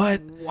like, what?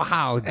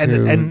 Wow, dude.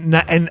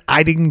 And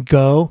I didn't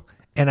go,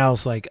 and I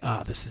was like,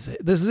 this is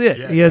it. This is it.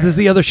 Yeah, This is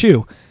the other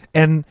shoe.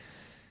 And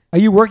Are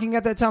you working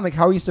at that time?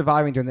 How are you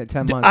surviving during that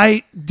 10 months?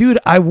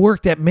 I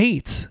worked at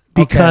Mates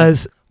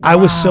because I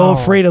was so Wow.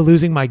 afraid of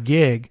losing my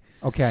gig,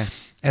 Okay.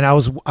 and I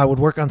would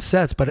work on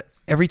sets, but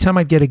every time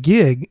I'd get a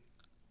gig,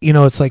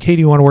 it's like, hey, do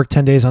you want to work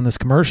 10 days on this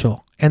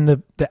commercial? And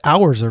the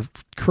hours are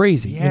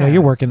crazy. Yeah.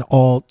 You're working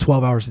all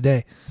 12 hours a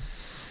day.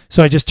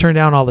 So I just turned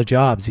down all the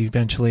jobs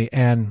eventually.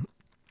 And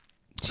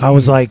I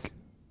was Jeez. like,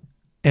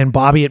 and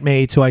Bobby at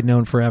Mates, who I'd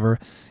known forever,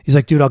 he's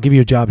like, dude, I'll give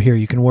you a job here.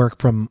 You can work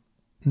from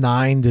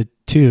 9 to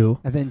 2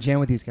 and then jam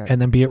with these guys.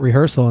 and then be at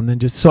rehearsal. And then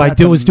just, so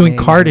That's was doing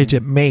amazing. cartage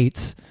at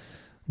Mates,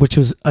 which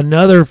was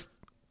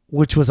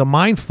a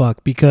mind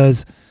fuck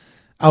because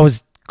I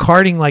was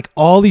carding like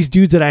all these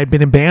dudes that I had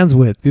been in bands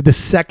with. Dude, the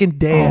second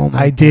day Oh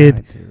my I did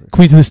God, dude.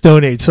 Queens of the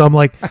Stone Age. So I'm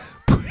like,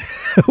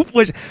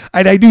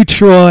 and I knew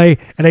Troy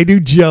and I knew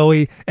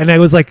Joey and I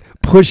was like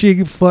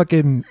pushing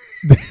fucking.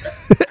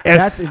 And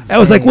That's I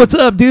was like, insane. "What's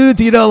up, dudes?"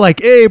 You know,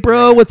 like, "Hey,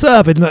 bro, what's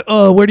up?" And like,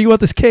 "Oh, where do you want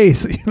this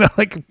case?" You know,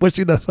 like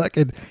pushing the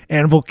fucking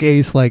Anvil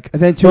case, like.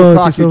 And then 2 "Oh,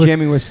 o'clock, just you're over-"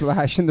 jamming with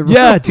Slash in the room.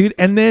 Yeah, dude.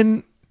 And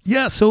then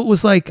so it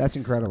was like, That's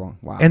incredible.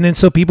 Wow. and then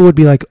so people would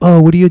be like,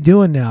 "Oh, what are you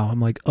doing now?"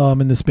 I'm like, "Oh, I'm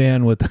in this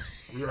band with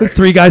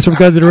 3 guys from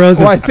Guns N'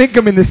 Roses." oh, I think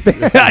I'm in this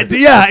band.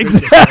 yeah,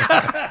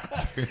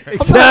 exactly.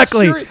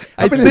 Exactly. I'm not sure.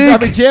 I've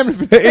been jamming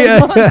for 10 yeah,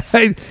 months.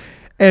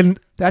 and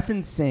That's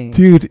insane.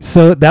 dude,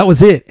 so that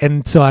was it.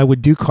 And so I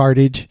would do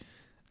cartage.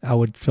 I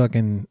would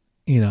fucking,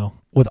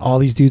 with all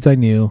these dudes I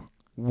knew.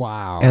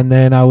 Wow. And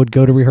then I would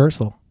go to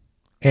rehearsal.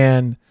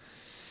 And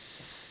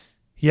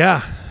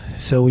yeah,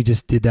 so we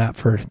just did that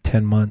for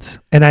 10 months.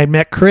 And I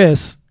met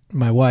Chris,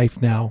 my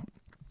wife now,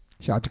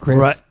 Shout out to Chris.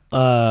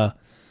 right,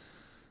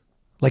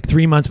 like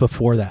 3 months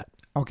before that.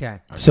 Okay.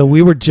 So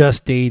we were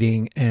just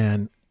dating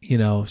and,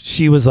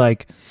 she was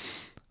like,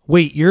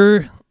 "Wait,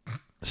 you're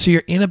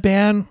in a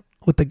band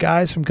with the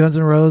guys from Guns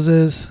N'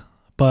 Roses,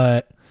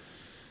 but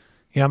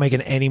you're not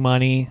making any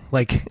money."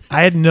 Like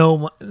I had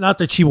not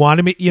that she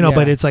wanted me, Yeah.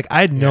 but it's like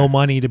I had no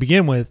money to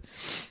begin with.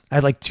 I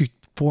had like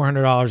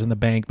 $400 in the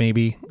bank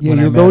maybe. Yeah, when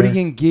I you're met her. loading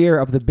in gear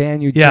of the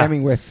band you're Yeah.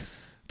 jamming with.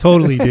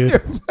 Totally,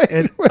 dude.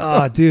 playing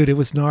And, dude, it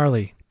was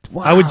gnarly.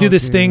 I would do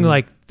this thing dude.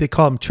 like they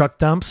call them truck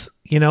dumps,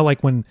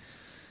 like when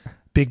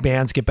big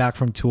bands get back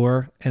from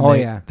tour and Oh,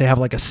 they, yeah. they have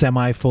like a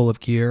semi full of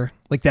gear,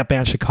 like that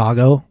band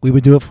Chicago, we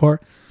would do it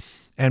for.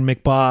 And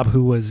McBob,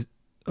 who was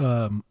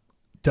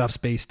Duff's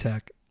bass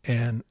tech,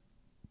 and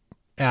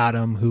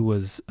Adam, who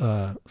was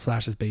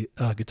Slash's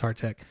guitar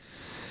tech,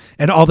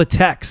 and all the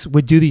techs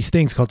would do these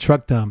things called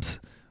truck dumps,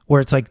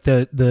 where it's like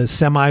the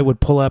semi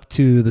would pull up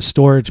to the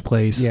storage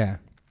place, Yeah.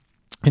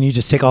 and you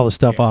just take all the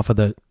stuff off of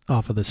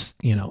this,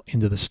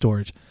 into the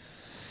storage.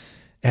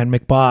 And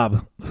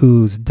McBob,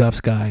 who's Duff's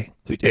guy,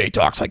 he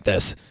talks like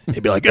this.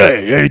 He'd be like,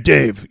 hey,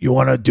 Dave, you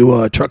want to do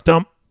a truck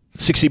dump?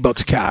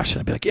 $60 cash.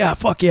 And I'd be like, yeah,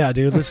 fuck yeah,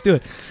 dude, let's do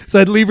it. So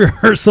I'd leave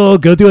rehearsal,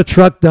 go do a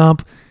truck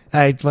dump.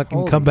 I'd fucking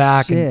Holy come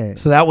back. shit. And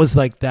so that was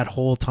like that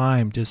whole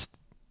time. Just,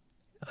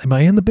 am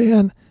I in the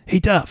band? Hey,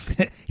 Duff.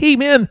 Hey,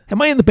 man,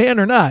 am I in the band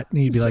or not? And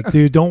he'd be like,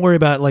 dude, don't worry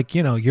about it. Like,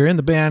 you're in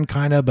the band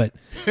kind of, but,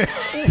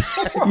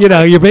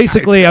 you're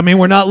basically,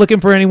 we're not looking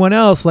for anyone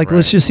else. Like,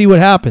 let's just see what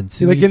happens.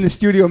 You're like in the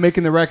studio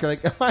making the record.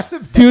 Like, am I the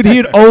band? Dude,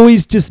 he'd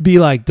always just be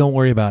like, don't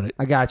worry about it.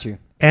 I got you.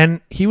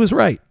 And he was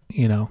right.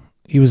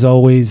 He was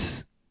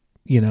always,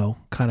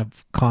 kind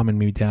of calming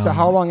me down. So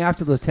how long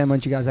after those 10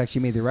 months you guys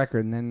actually made the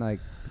record and then like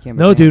became a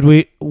No, band?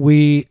 dude,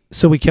 we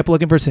kept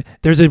looking for.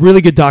 There's a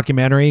really good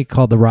documentary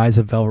called The Rise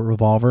of Velvet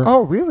Revolver.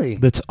 Oh, really?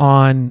 That's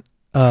on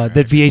that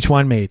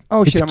VH1 made.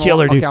 Oh, it's shit.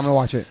 killer, dude. Okay, I'm going to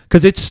watch it.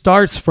 Because it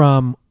starts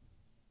from.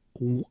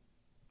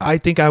 I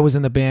think I was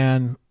in the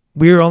band.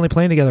 We were only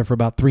playing together for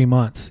about 3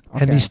 months,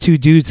 and Okay. these 2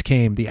 dudes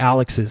came, the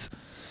Alexes,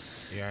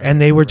 Yeah, I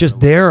and they were remember just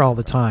that. there all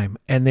the time,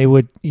 and they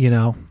would, They're-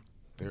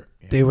 yeah.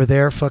 they were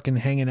there fucking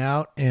hanging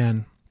out,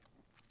 and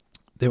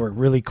they were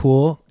really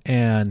cool,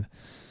 and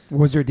What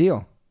was their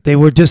deal? they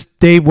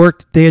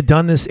had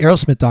done this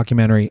Aerosmith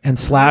documentary, and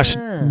Slash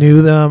Ah.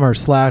 knew them, or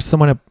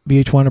someone at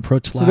VH1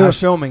 approached So they were Slash.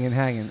 filming and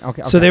hanging.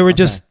 Okay. So they were okay.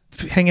 just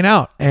hanging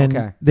out, and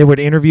Okay. they would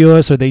interview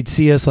us, or they'd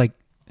see us like,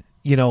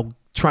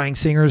 trying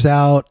singers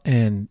out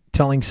and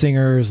telling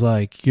singers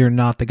like, you're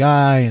not the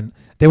guy. And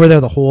they were there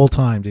the whole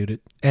time,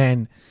 dude.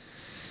 And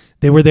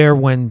they were there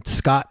when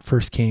Scott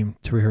first came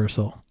to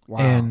rehearsal. Wow.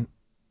 And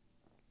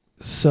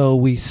so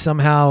we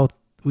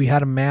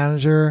had a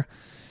manager.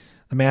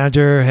 The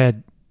manager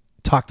had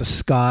talked to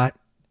Scott,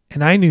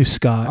 and I knew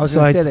Scott. I was So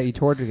going to say that you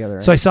toured together.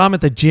 Right? so I saw him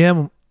at the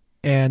gym,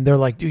 and they're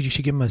like, dude, you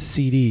should give him a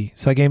CD.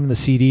 So I gave him the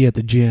CD at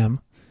the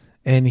gym,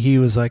 and he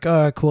was like,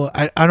 oh, cool.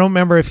 I don't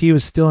remember if he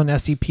was still in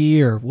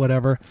SCP or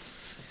whatever.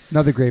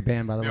 Another great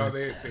band, by the No,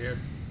 way. they had.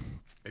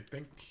 I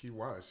think he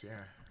was. Yeah.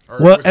 Or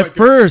it Well, was at like a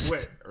first,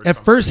 split or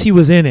something. he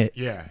was in it.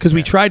 Yeah, Because we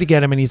yeah. tried to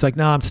get him, and he's like,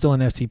 no, I'm still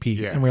in SCP.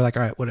 Yeah. And we are like,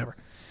 all right, whatever.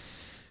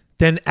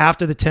 Then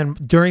after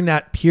during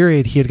that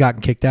period, he had gotten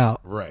kicked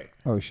out. Right.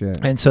 Oh,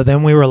 shit. And so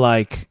then we were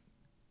like,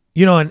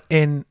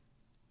 and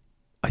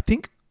I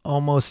think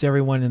almost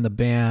everyone in the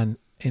band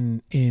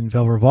in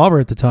Velvet Revolver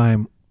at the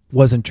time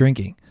wasn't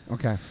drinking.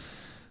 Okay.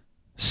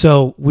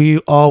 So we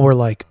all were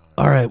like,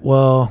 all right,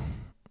 well,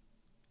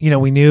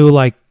 we knew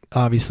like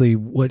obviously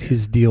what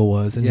his deal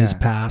was and his Yeah.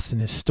 past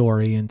and his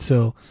story. And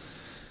so,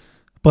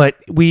 but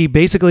we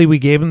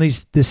gave him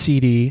this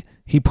CD.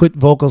 He put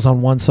vocals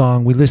on one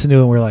song. We listened to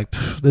it and we're like,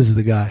 this is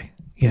the guy.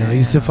 He's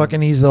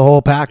Damn. He's the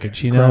whole package.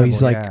 He's Incredible,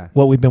 like yeah.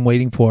 what we've been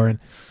waiting for. And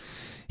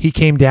he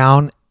came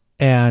down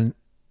and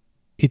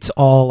it's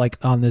all like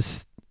on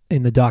this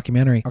in the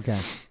documentary. Okay.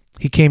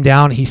 He came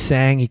down, he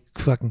sang, he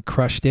fucking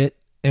crushed it,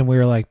 and we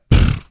were like,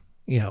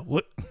 you know,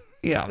 what?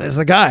 Yeah, there's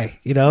the guy,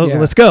 you know, Yeah.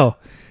 let's go.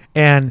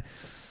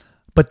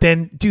 But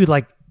then, dude,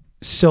 like,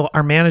 so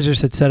our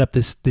managers had set up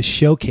this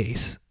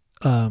showcase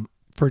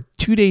for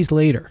 2 days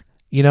later.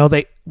 You know,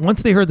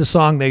 once they heard the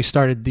song, they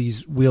started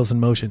these wheels in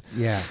motion.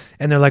 Yeah.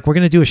 And they're like, we're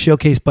going to do a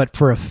showcase, but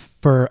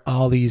for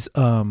all these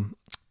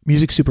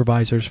music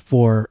supervisors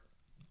for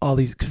all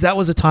these, because that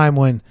was a time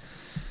when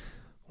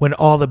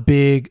all the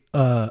big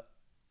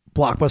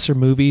blockbuster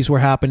movies were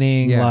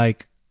happening, Yeah.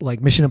 like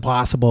Mission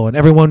Impossible, and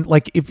everyone,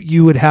 like, if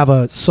you would have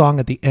a song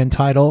at the end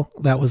title,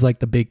 that was like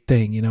the big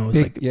thing, you know.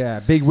 It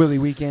was Big Willie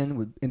weekend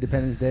with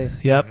Independence Day.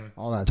 yep,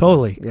 All that.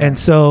 totally. stuff. Yeah. And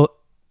so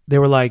they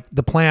were like,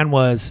 the plan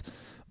was,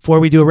 before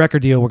we do a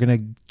record deal, we're gonna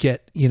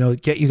get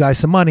you guys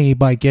some money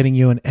by getting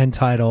you an end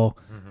title,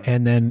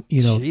 and then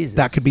Jesus.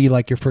 that could be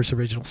like your first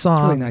original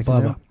song. really nice blah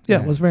of blah. them. Yeah,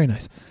 Yeah. it was very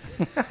nice.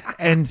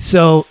 And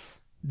so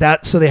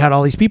they had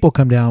all these people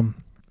come down.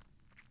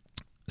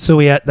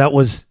 So that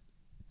was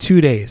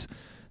 2 days.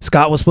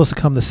 Scott was supposed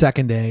to come the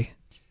second day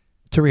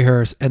to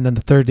rehearse, and then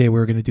the third day we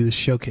were going to do the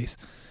showcase.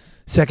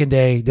 Second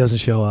day, he doesn't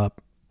show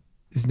up.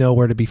 He's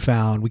nowhere to be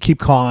found. We keep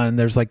calling.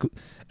 There's like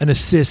an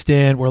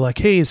assistant. We're like,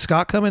 hey, is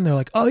Scott coming? They're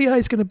like, oh yeah,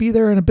 he's going to be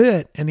there in a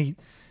bit. And he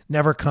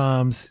never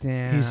comes.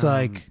 Damn. He's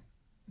like,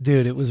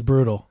 dude, it was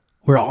brutal.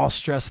 We're all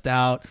stressed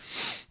out.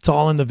 It's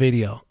all in the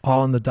video,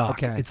 all in the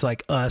doc. Okay. It's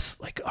like us,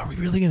 like, are we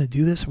really going to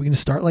do this? Are we going to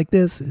start like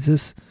this? Is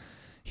this,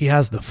 he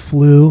has the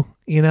flu,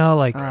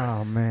 like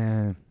Oh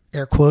man.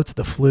 air quotes,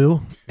 the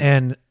flu.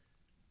 And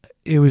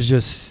it was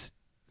just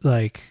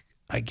like,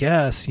 I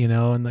guess,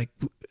 and like,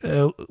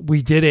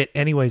 we did it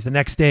anyways. The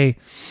next day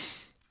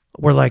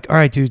we're like, all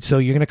right, dude, so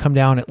you're going to come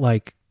down at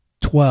like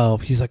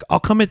 12. He's like, I'll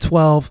come at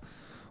 12.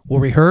 We'll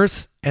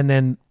rehearse. And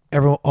then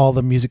all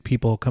the music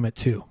people come at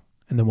 2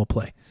 and then we'll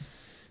play.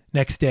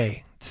 Next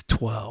day it's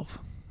 12,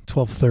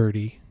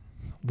 12:30,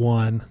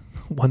 1,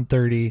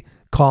 1:30,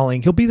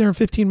 calling. He'll be there in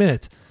 15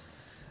 minutes.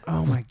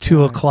 Oh my God.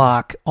 2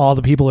 o'clock. All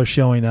the people are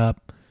showing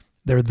up.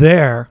 They're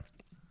there.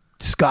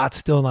 Scott's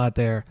still not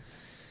there.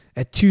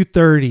 At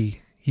 2:30,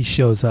 he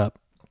shows up.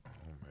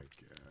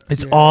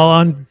 It's all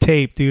on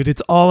tape, dude.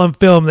 It's all on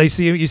film. You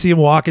see him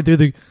walking through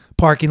the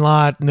parking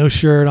lot, no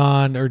shirt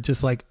on, or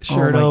just like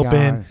shirt Oh my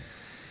open. God.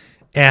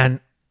 And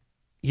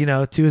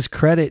to his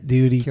credit,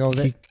 dude, he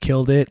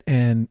killed it,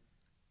 and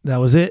that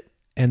was it.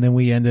 And then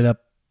we ended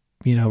up,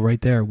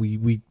 right there.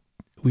 We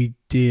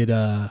did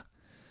a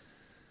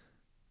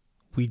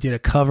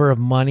cover of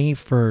Money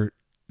for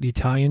the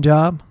Italian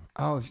Job.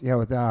 Oh yeah,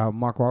 with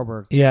Mark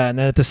Wahlberg. Yeah, and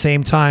then at the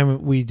same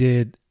time we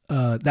did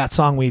that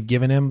song we had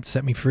given him,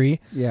 Set Me Free.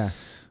 Yeah.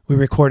 We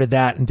recorded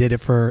that and did it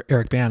for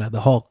Eric Bana,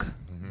 the Hulk,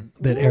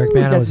 that Eric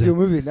Bana was That's a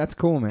good in. movie. That's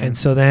cool, man. And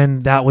so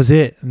then that was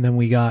it. And then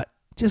we got,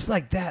 just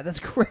like that. That's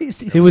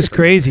crazy. it was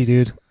crazy,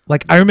 dude.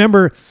 Like, I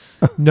remember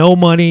no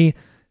money.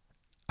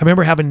 I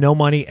remember having no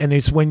money. And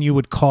it's when you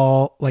would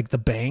call like the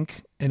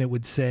bank and it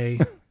would say,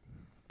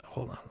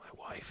 hold on, my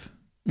wife.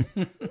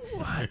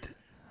 What?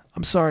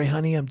 I'm sorry,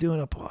 honey. I'm doing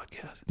a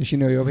podcast. Does she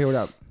know you over here? What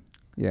up?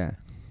 Yeah.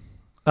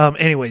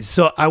 Anyways,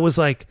 so I was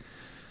like,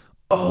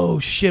 oh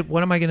shit,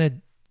 what am I going to,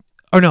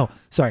 oh no,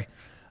 sorry.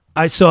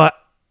 I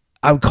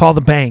would call the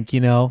bank,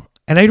 and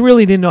I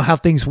really didn't know how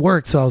things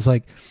worked. So I was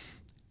like,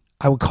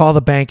 I would call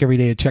the bank every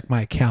day to check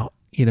my account,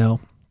 I'd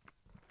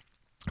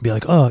be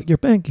like, oh, your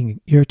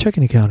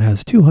checking account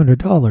has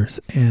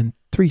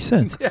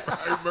 $200.03. Yeah,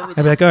 I remember I'd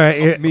be like, all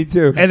right. Me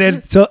too. And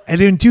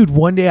then, dude,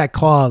 one day I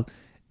called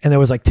and there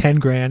was like 10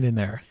 grand in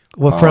there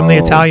from the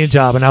Italian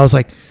Job. And I was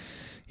like,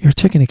 your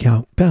checking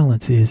account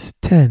balance is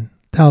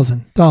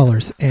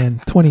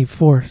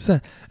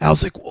 $10,000.24. I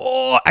was like,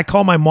 whoa. I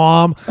call my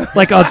mom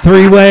like on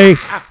 3-way.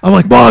 I'm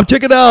like, Mom,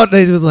 check it out. And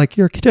I was like,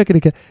 your checking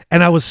account.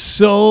 And I was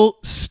so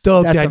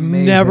stoked. That's I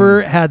amazing.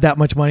 never had that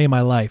much money in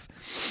my life.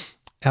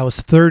 I was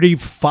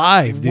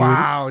 35, dude.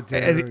 Wow,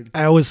 dude. And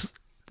I was,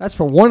 That's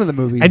for one of the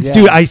movies. and yeah.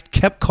 dude, I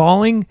kept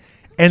calling.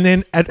 And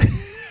then at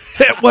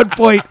one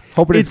point,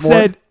 Hoping it it's more.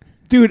 said,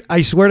 dude,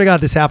 I swear to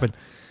God, this happened.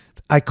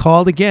 I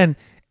called again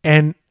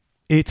and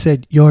it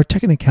said, your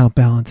checking account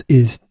balance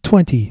is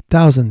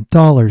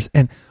 $20,000.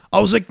 And I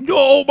was like,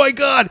 oh my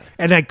God.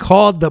 And I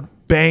called the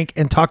bank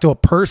and talked to a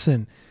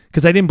person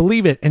because I didn't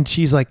believe it. And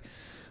she's like,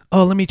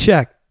 oh, let me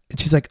check. And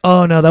she's like,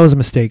 oh no, that was a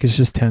mistake. It's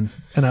just 10.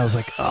 And I was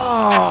like, oh,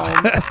 I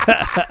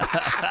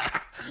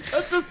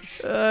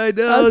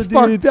know, That's dude.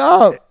 fucked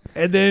up.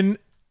 And then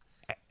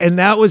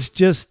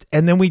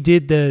we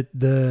did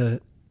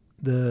the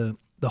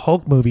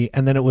Hulk movie,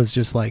 and then it was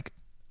just like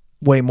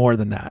way more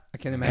than that. I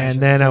can imagine. And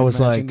then I was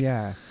imagine, like,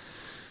 yeah.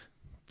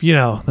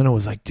 then it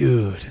was like,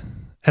 dude.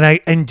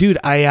 And dude,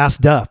 I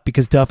asked Duff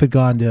because Duff had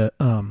gone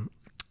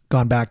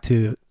back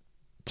to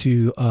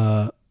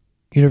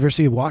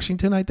University of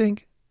Washington, I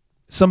think,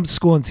 some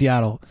school in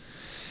Seattle.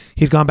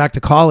 He'd gone back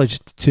to college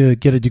to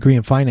get a degree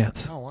in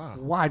finance. Oh wow.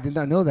 Wow, I did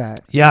not know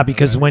that. Yeah,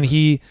 because when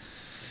he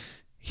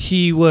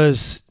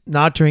was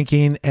not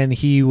drinking and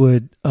he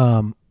would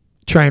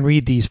try and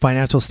read these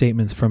financial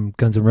statements from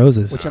Guns N'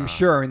 Roses. Which I'm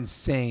sure are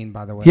insane,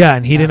 by the way. Yeah,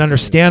 and he didn't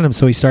understand them,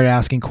 so he started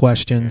asking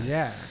questions.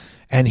 Yeah.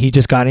 And he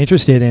just got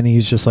interested, and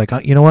he's just like,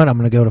 you know what? I'm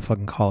going to go to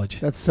fucking college.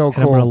 That's so and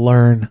cool. I'm going to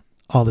learn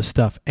all this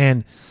stuff.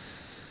 And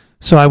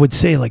so I would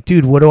say, like,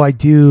 dude, what do I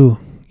do?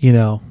 You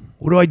know,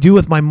 what do I do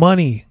with my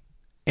money?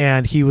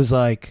 And he was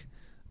like,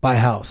 buy a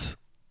house.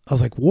 I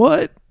was like,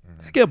 what?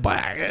 I can't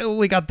buy. I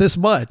only got this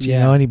much, you Yeah.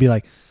 know? And he'd be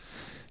like,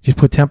 just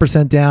put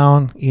 10%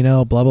 down, you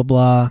know, blah, blah,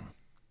 blah.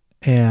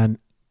 And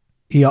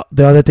the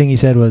other thing he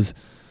said was,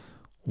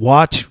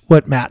 watch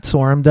what Matt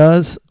Sorum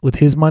does with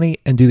his money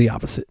and do the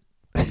opposite.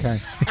 Okay.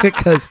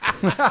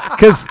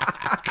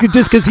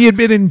 because he had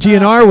been in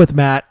GNR with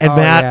Matt, and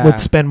Matt would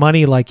spend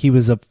money like he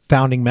was a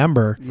founding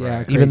member,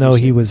 Yeah. even though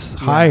crazy he shit. was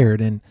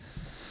hired. And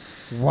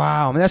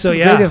Wow. I mean, that's So, some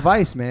yeah. great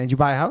advice, man. Did you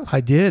buy a house?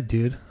 I did,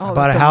 dude. Oh, I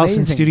bought a that's house in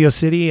amazing. Studio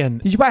City, and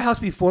Did you buy a house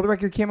before the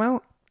record came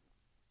out?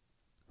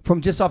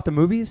 From just off the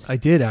movies? I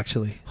did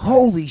actually.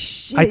 Holy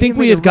shit. I think you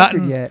we haven't had made a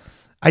record gotten- yet.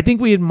 I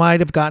think we might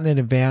have gotten an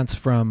advance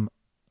from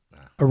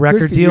a Good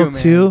record for deal you, man.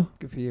 too.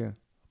 Good for you.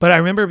 But I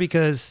remember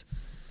because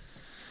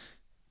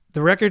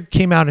the record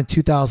came out in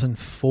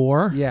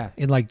 2004. Yeah.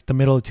 In like the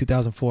middle of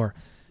 2004.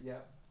 Yeah.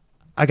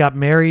 I got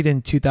married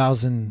in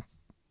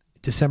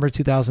December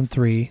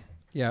 2003.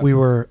 Yeah. We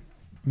were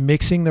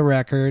mixing the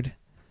record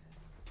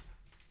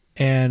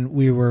and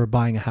we were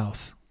buying a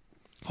house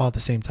all at the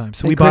same time.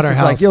 So And we bought Chris our is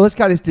house. like, yo, this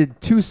guy just did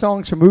 2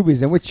 songs for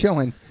movies and we're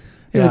chilling.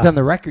 We Yeah. haven't done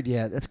the record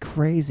yet. That's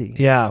crazy.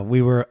 Yeah,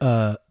 we were.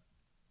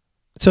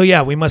 So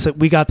yeah,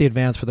 we got the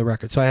advance for the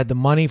record. So I had the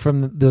money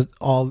from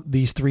all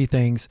these 3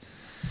 things,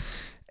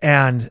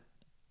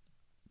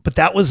 but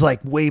that was like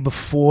way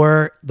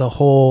before the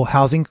whole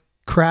housing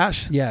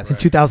crash. Yes. In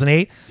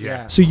 2008.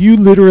 Yeah. So you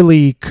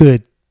literally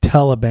could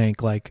tell a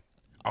bank like,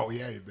 Oh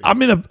yeah.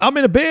 I'm in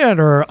a band,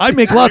 or I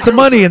make lots of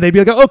money, and they'd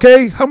be like,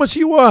 okay, how much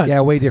do you want?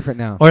 Yeah, way different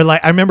now. Or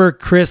like I remember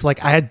Chris,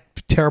 like I had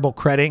terrible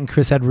credit and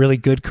Chris had really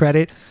good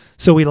credit.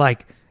 So we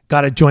like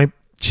got a joint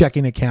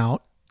checking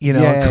account, you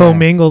know, Yeah.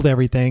 commingled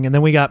everything. And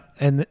then we got,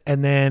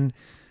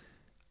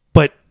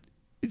 but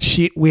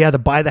we had to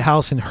buy the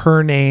house in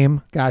her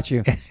name. Got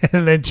you.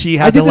 And then she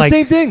had I did to the like,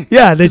 same thing.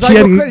 yeah. Then 'Cause she I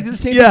had go to, credit, did the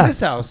same thing yeah. with this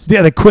house.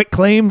 Yeah. The quick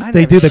claim, I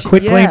they know, do the shit,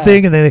 quick claim yeah.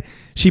 thing. And then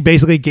she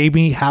basically gave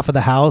me half of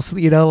the house,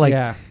 you know, like,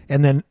 Yeah.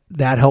 and then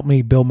that helped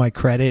me build my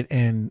credit.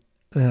 And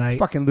then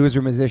Fucking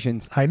loser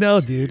musicians. I know,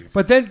 dude.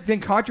 But then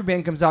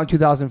Contraband comes out in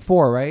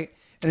 2004, right?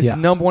 And it's Yeah.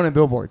 number 1 on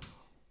Billboard.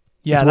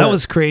 Yeah. It's That worth-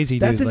 was crazy,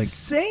 dude. That's Like,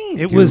 insane.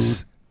 it dude.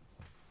 was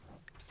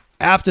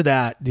after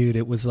that, dude.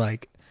 It was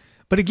like,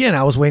 but again,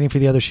 I was waiting for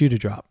the other shoe to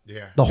drop.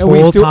 Yeah. The And were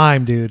you whole still-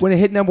 time, dude. When it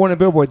hit number 1 on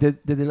Billboard, did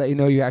they let you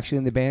know you're actually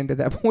in the band at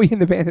that point? Were you in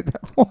the band at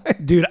that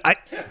point? Dude,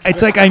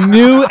 it's like I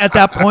knew at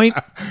that point.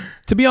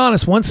 To be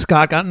honest, once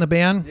Scott got in the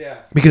band, Yeah.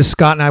 because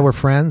Scott and I were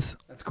friends,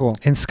 That's cool.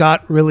 and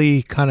Scott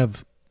really kind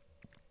of.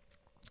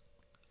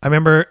 I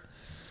remember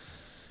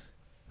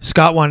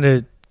Scott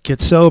wanted to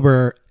get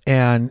sober,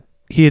 and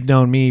he had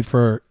known me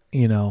for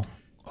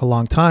a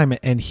long time,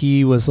 and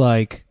he was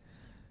like,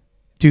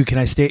 "Dude, can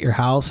I stay at your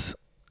house?"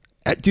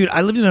 Dude,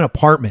 I lived in an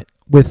apartment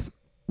with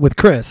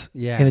Chris,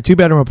 Yeah. in a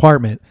 2-bedroom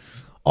apartment.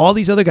 All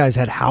these other guys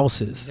had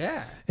houses,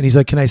 Yeah. and he's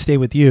like, "Can I stay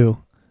with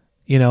you?"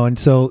 And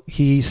so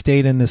he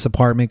stayed in this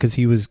apartment because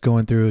he was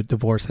going through a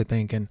divorce, I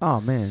think, and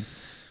Oh, man.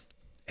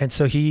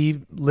 so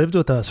he lived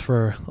with us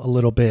for a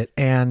little bit,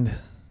 and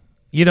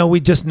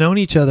we'd just known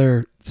each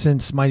other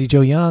since Mighty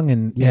Joe Young,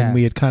 and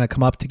we had kind of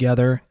come up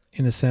together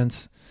in a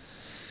sense,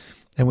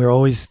 and we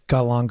always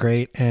got along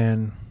great.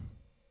 And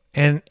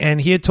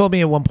he had told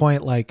me at one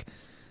point, like,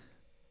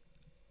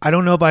 I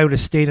don't know if I would have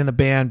stayed in the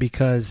band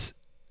because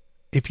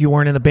if you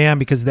weren't in the band,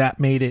 because that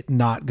made it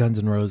not Guns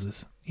N'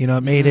 Roses. It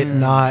made it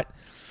not.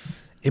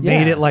 It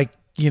made Yeah. it like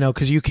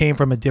because you came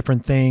from a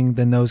different thing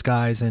than those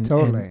guys, and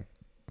Totally. and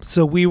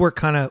so we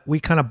kind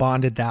of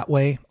bonded that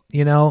way,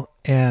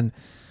 and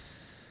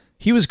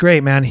he was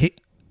great, man.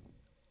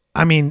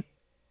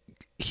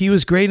 He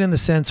was great in the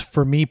sense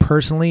for me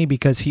personally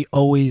because he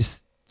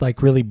always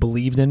like really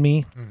believed in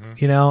me, and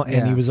he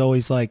Yeah. was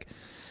always like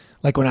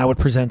when I would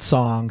present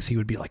songs, he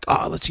would be like,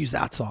 "Oh, let's use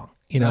that song,"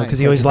 Nice. because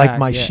he Take always it liked back,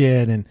 my yeah.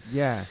 shit, and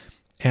Yeah.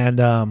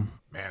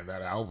 Man,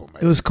 that album.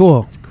 It was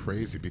cool. It's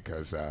crazy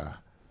because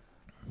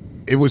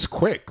it was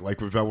quick.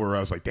 Like with Velvet, where I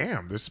was like,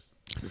 "Damn, this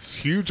is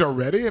huge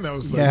already," and I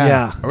was like,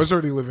 Yeah. I was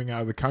already living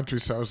out of the country,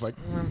 so I was like,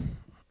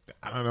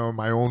 I don't know, in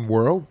my own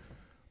world.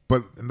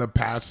 But in the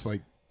past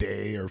like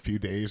day or a few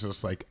days, I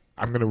was like,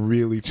 I'm gonna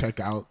really check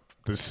out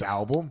this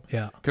album.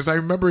 Yeah. Because I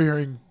remember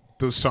hearing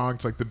those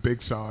songs, like the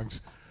big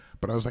songs,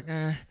 but I was like,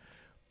 eh.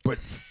 But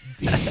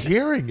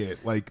hearing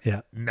it like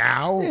Yeah.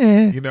 now,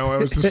 I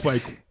was just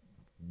like,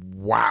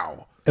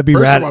 wow. It'd be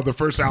First rad. of all, the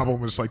first album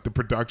was like the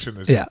production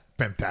is Yeah.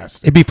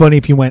 fantastic. It'd be funny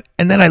if you went,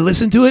 and then I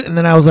listened to it, and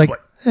then I was like,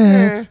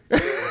 So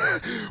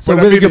But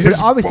I really mean, good, his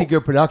obviously vo-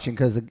 good production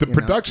because The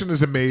production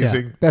is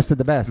amazing. best of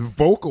the best. The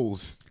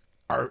vocals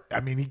are,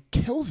 he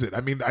kills it.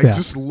 I Yeah.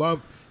 just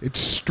love it's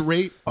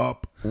straight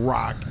up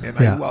rock, and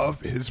Yeah. I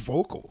love his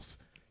vocals.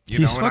 You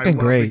He's know, and I fucking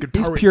love the great.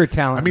 guitar. He's pure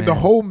talent, I mean, the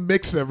man. whole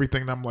mix and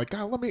everything. And I'm like,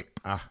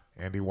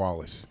 Andy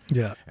Wallace.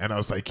 Yeah. And I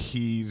was like,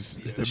 he's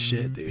the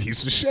shit, dude.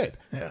 He's the shit.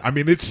 Yeah. I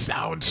mean, it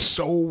sounds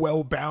so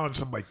well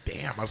balanced. I'm like,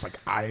 damn. I was like,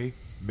 I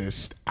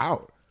missed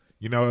out.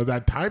 You know, at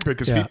that time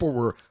because Yeah. people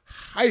were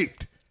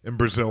hyped in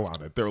Brazil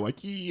on it. They were like,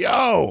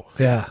 yo,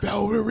 Yeah.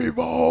 Velvet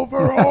Revolver.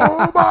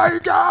 Oh my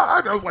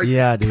God. I was like,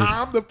 Yeah, dude.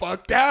 calm the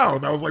fuck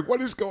down. I was like,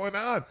 what is going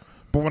on?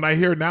 But when I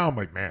hear it now, I'm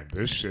like, man,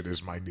 this shit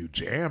is my new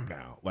jam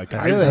now. Like,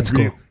 Really? That's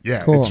cool.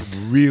 Yeah, Cool. it's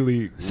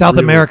really South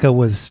really- America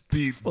was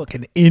the-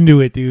 fucking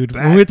into it, dude.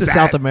 When we went to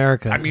South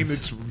America. I mean,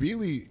 it's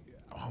really.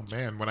 Oh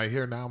man, when I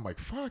hear it now, I'm like,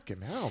 fucking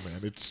hell,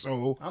 man, it's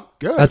so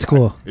good. That's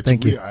cool. It's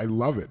Thank you. I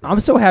love it. I'm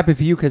so happy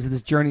for you because of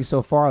this journey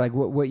so far, like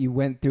what you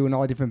went through and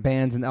all the different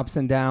bands and ups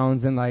and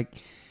downs and like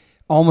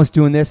almost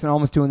doing this and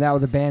almost doing that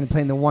with the band,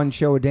 playing the one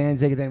show with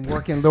Danzig and then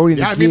working, loading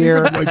Yeah, I the mean,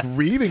 gear. even like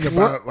reading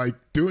about, like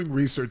doing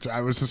research, I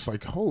was just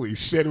like, holy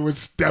shit! It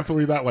was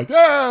definitely that, like,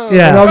 ah,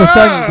 Yeah. And all of a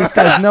sudden, this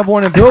guy's number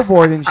one in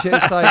Billboard and shit.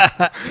 It's like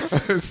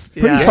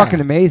pretty Yeah. fucking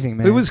amazing,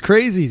 man. It was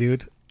crazy,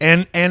 dude.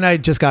 And I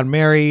just got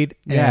married.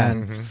 Yeah.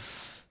 And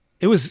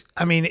it was,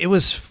 I mean, it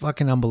was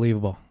fucking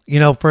unbelievable. You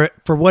know, for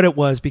what it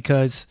was,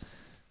 because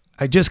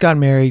I just got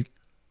married.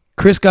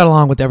 Chris got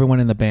along with everyone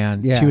in the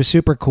band. Yeah. She was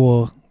super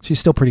cool. She's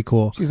still pretty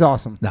cool. She's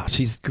awesome. No,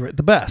 she's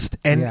the best.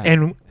 And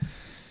Yeah.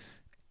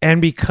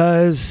 and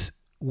because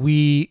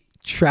we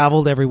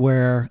traveled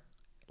everywhere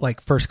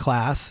like first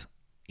class,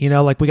 you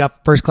know, like we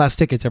got first class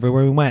tickets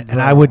everywhere we went.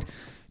 And I would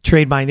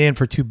trade mine in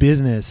for 2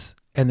 business,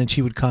 and then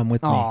she would come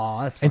with me.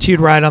 Aw, that's And she'd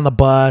ride on the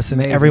bus, and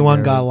Amazing, everyone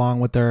Barry. got along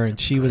with her. And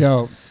she was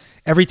dope.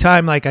 every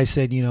time, like I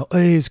said, you know,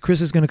 hey,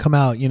 Chris is going to come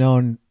out, you know,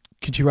 and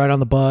can she ride on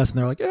the bus? And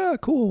they're like, yeah,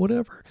 cool,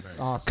 whatever.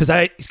 Awesome.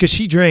 Because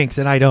she drinks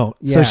and I don't.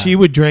 Yeah. So she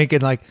would drink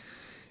and like,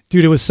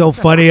 dude, it was so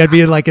funny. I'd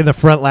be like in the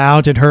front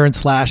lounge, and her and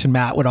Slash and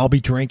Matt would all be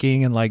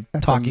drinking and like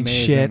That's talking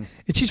amazing. shit.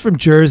 And she's from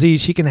Jersey.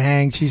 She can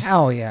hang. She's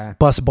Hell yeah.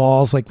 bust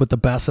balls like with the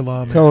best of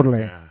them. Totally.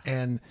 Yeah.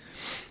 And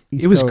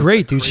East it was Coast.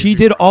 great, dude. Crazy. She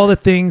did all the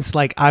things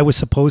like I was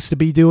supposed to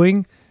be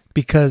doing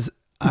because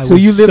I So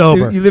was you lived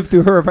sober. through, you lived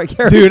through her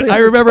vicariously. Dude, I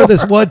remember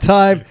this one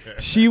time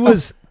she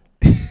was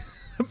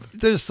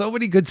there's so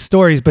many good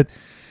stories, but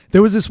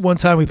there was this one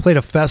time we played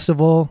a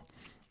festival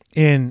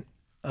in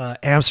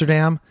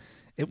Amsterdam.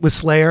 It was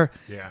Slayer.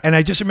 Yeah. And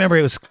I just remember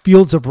it was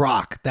Fields of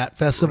Rock, that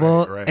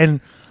festival. Right.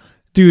 And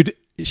dude,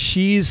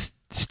 she's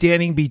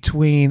standing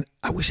between,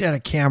 I wish I had a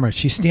camera.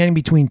 She's standing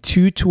between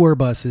 2 tour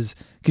buses,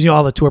 because you know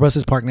all the tour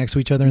buses park next to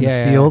each other in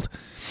Yeah. the field.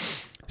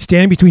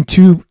 Standing between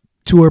 2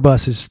 tour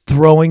buses,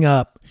 throwing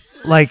up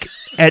like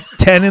at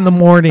 10 in the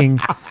morning.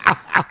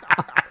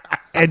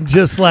 And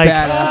just like,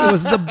 Badass. it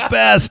was the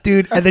best,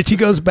 dude. And then she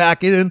goes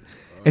back in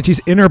and she's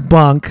in her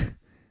bunk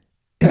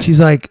and she's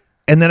like,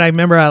 and then I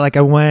remember I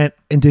went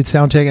and did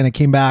sound check and I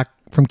came back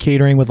from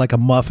catering with like a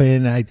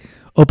muffin. And I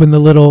opened the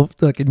little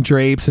fucking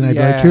drapes and I'd be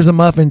like, Yeah. here's a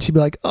muffin. She'd be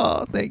like,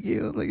 oh, thank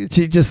you. Like,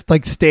 she just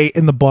like stay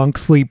in the bunk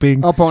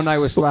sleeping. Up all night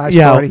with Slash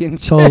Yeah, party and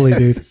shit. totally,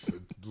 dude.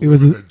 It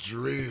was- a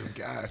dream,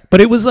 God. But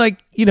it was like,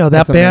 you know,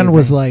 that That's band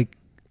was amazing.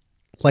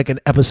 like an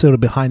episode of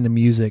Behind the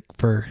Music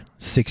for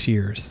 6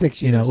 years.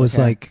 6 You know, years, it was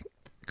okay. like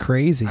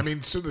crazy. I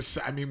mean,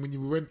 when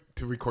you went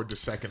to record the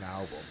second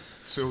album,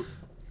 so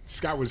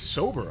Scott was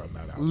sober on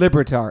that album.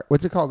 Libertard.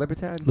 What's it called?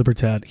 Libertad?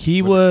 Libertad.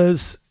 He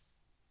went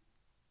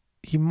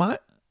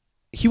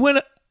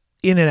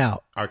in and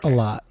out Okay. a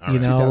lot, All you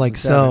right. know, like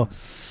so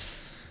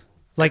 2007.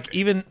 like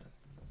even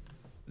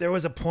there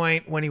was a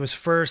point when he was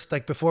first,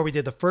 like before we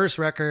did the first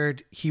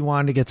record, he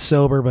wanted to get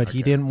sober, but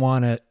he didn't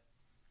want to,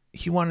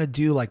 he wanted to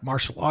do like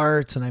martial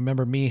arts. And I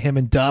remember him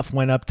and Duff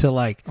went up to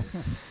like,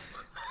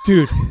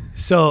 dude.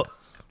 So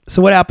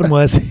what happened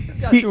was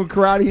Got doing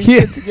karate and he-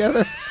 shit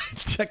together.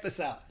 check this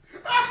out.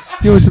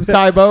 Doing some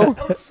Taibo.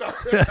 I'm sorry.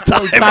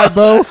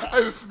 Taibo.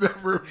 I just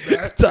never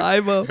met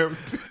Tybo. him.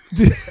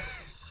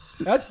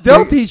 That's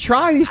dope. He's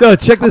trying. He's No,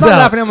 check this I'm not out.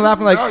 laughing. I'm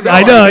laughing like No,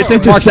 I know. It know.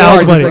 just martial sounds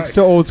arts. funny. It's like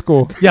so old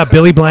school. Yeah,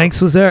 Billy Blanks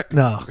was there.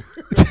 No.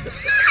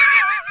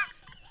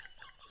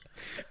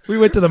 We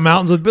went to the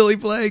mountains with Billy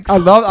Blanks. I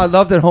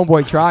love that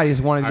homeboy tried. He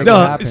just wanted to make it No,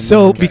 happen.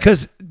 so man.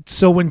 because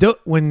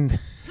when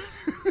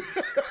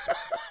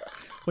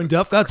when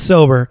Duff got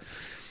sober,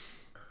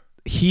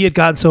 he had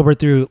gotten sober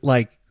through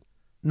like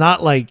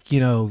not like, you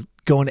know,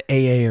 going to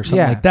AA or something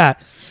Yeah. like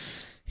that.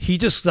 He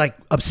just like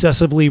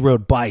obsessively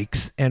rode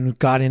bikes and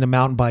got into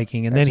mountain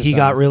biking, and then he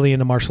got Exercise. really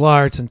into martial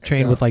arts and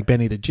trained with like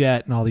Benny the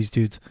Jet and all these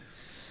dudes.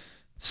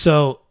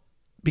 So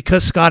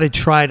because Scott had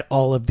tried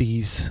all of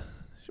these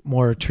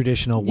more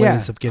traditional ways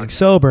Yeah. of getting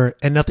sober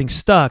and nothing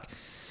stuck,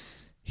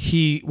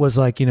 he was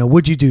like, you know,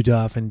 what'd you do,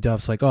 Duff? And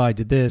Duff's like, oh, I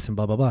did this and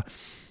blah, blah, blah.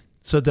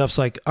 So Duff's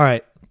like, all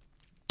right,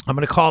 I'm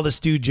going to call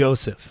this dude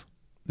Joseph,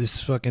 this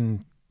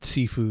fucking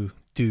Sifu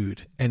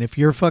dude. And if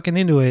you're fucking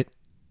into it,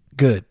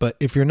 good. But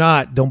if you're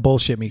not, don't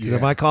bullshit me. Because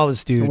if Yeah. I call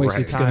this dude, Don't waste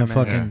it's your going to time,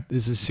 man. fucking, Yeah.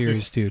 this is a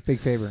serious dude. big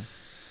favor.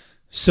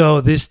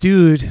 So this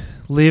dude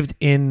lived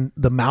in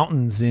the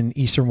mountains in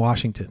Eastern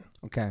Washington.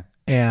 Okay.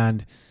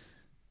 And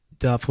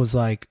Duff was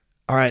like,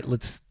 all right,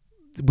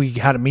 we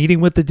had a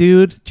meeting with the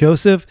dude,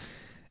 Joseph,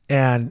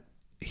 and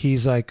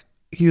he's like,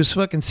 he was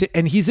fucking sick,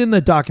 and he's in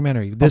the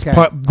documentary. This Okay.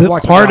 part, I'll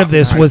watch part it of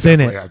this tonight. was in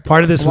Definitely it. have to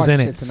Part of this I'll was watch in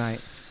it it,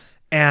 tonight.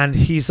 and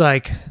he's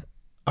like,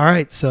 all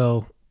right,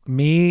 so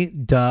me,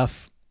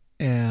 Duff,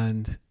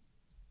 and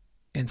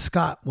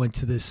Scott went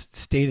to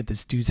stayed at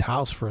this dude's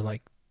house for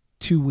like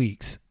 2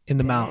 weeks in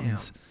the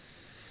mountains.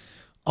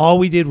 All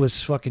we did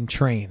was fucking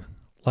train,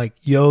 like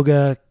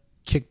yoga,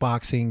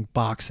 kickboxing,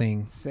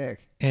 boxing, Sick.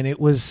 and it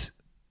was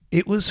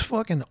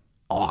fucking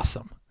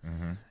awesome.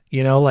 Mm-hmm.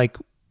 You know, like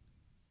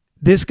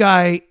this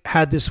guy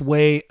had this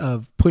way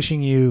of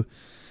pushing you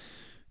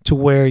to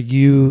where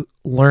you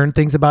learn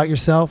things about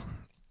yourself.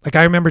 Like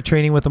I remember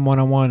training with him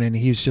one-on-one, and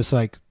he was just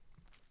like,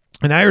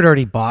 and I had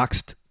already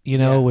boxed, you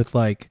know, with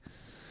like,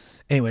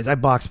 anyways, I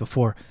boxed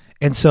before.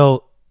 And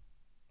so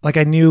like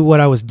I knew what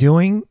I was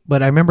doing,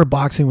 but I remember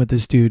boxing with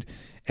this dude,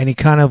 and he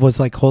kind of was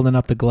like holding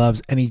up the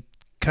gloves, and he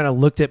kind of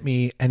looked at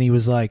me, and he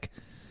was like,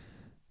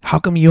 how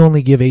come you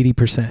only give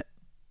 80%?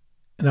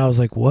 And I was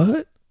like,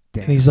 what?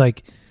 Damn. And he's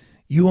like,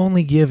 you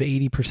only give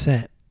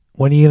 80%.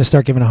 When are you going to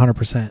start giving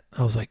 100%?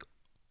 I was like,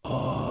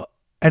 oh.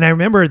 And I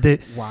remember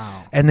that.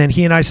 Wow. And then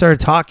he and I started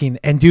talking.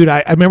 And dude,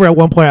 I remember at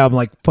one point I'm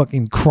like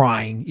fucking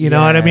crying. You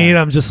know what I mean?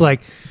 I'm just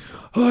like,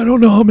 oh, I don't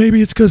know.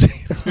 Maybe it's because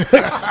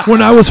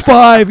when I was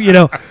 5, you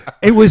know,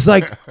 it was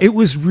like, it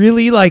was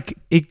really like,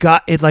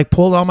 it like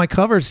pulled all my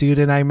covers, dude.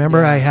 And I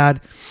remember I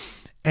had,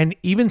 and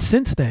even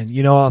since then,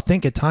 you know, I'll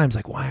think at times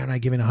like, why aren't I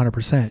giving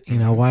 100%? You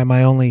know, why am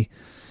I only,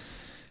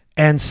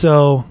 and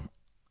so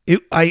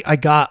I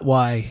got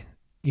why,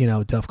 you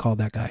know, Duff called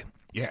that guy.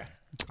 Yeah.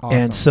 Awesome.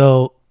 And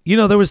so, you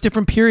know, there was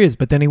different periods,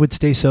 but then he would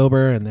stay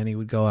sober, and then he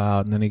would go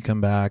out, and then he'd come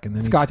back, and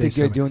then Scott he'd did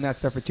stay good sober. doing that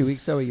stuff for 2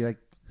 weeks. So he like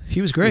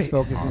He was was great.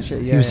 focused and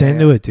shit. Yeah, He was yeah,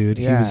 into yeah. it, dude.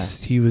 Yeah.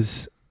 He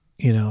was,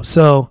 you know,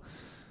 so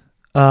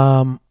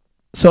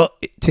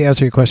to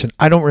answer your question,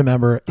 I don't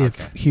remember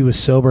if he was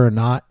sober or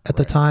not at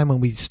the time when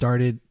we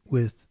started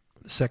with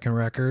the second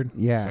record.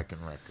 Yeah.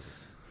 Second record.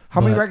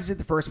 How many But- records did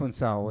the first one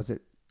sell? Was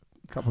it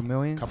a couple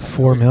million?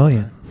 4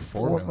 million.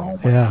 4 million.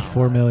 Yeah,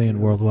 4 million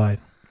worldwide.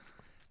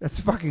 That's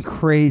fucking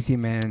crazy,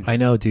 man. I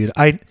know, dude.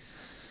 Yeah.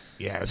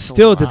 it's a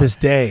Still to lot. this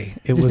day,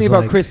 it Just was think like,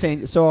 about Chris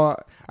saying, so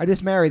I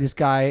just married this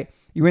guy.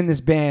 You're in this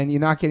band.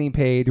 You're not getting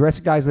paid. The rest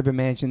of the guys live in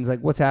mansions.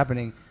 Like, what's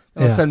happening?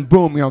 All of Yeah. a sudden,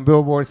 boom, you're on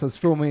Billboard. So it's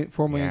 4 million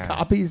Yeah.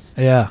 copies.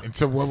 yeah. And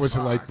so, what was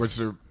it like? Was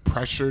there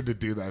pressure to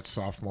do that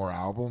sophomore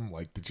album?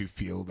 Like, did you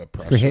feel the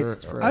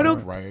hits, pressure? for- I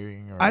don't-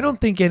 Writing. Or I don't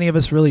think any of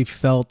us really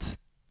felt.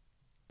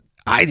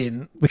 I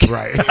didn't.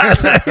 Right.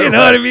 You know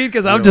what I mean?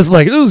 Because I'm just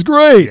like, this was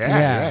great.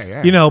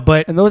 Yeah. You know,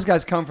 but And those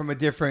guys come from a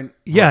different.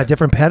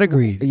 different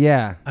pedigree.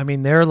 Yeah. I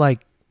mean, they're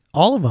like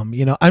all of them.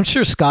 You know, I'm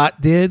sure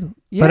Scott did, but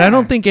Yeah. I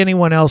don't think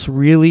anyone else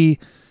really,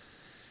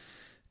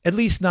 at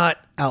least not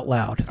out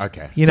loud.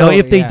 Okay. You know, Totally,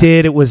 if they yeah.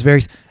 did, it was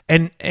very.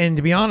 And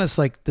to be honest,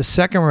 like the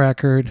second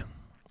record,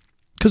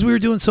 because we were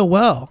doing so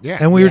well, Yeah.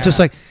 and we were just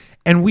Yeah. like,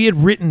 and we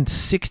had written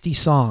 60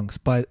 songs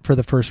for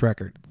the first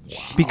record,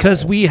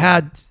 because we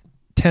had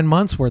 10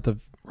 months worth of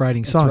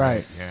writing songs.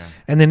 right. Yeah.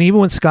 And then even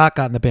when Scott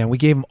got in the band, we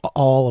gave him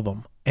all of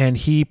them, and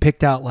he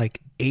picked out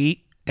like 8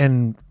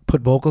 and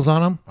put vocals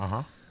on them. Uh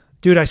huh.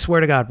 Dude, I swear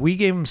to God, we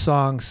gave him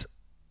songs.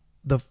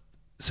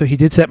 So he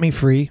did Set Me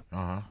Free.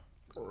 Uh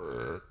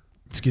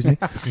Excuse me.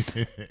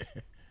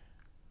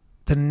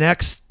 The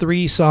next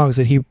 3 songs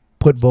that he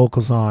put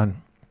vocals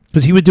on,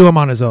 because he would do them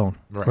on his own,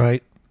 Right.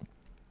 right?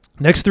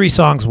 Next 3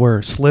 songs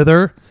were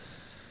Slither,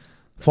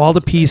 Fall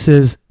to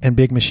Pieces, and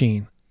Big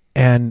Machine.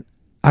 And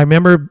I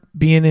remember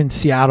being in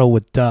Seattle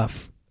with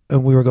Duff,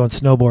 and we were going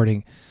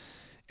snowboarding,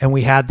 and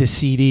we had this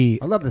CD.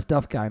 I love this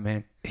Duff guy,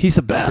 man. He's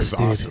the best, He's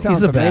dude. awesome. He's Sounds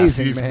the best.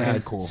 amazing, He's man.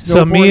 mad cool.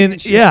 So me Snowboarding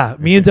and shit.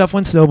 me and Duff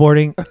went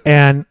snowboarding,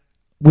 and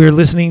we were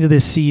listening to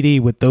this CD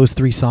with those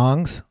 3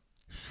 songs.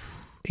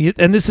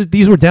 And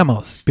these were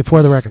demos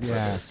before the record.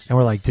 Yeah. And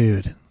we're like,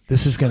 dude,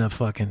 this is gonna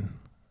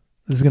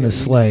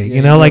slay. yeah,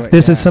 You know, you like know it,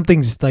 this yeah. is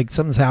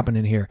something's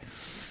happening here.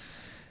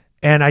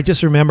 And I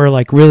just remember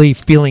like really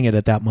feeling it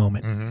at that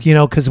moment, you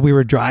know, because we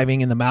were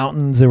driving in the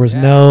mountains. There was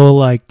Yeah. no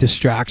like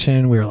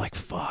distraction. We were like,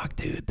 fuck,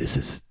 dude, this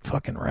is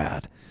fucking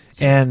rad.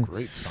 And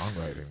Great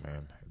songwriting,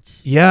 man.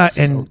 It's Yeah,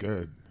 so and-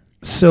 good.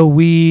 so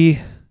we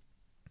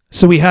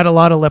had a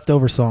lot of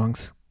leftover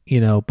songs,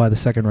 you know, by the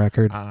second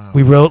record.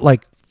 We wrote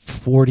like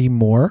 40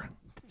 more.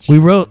 We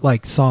wrote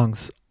like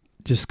songs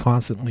just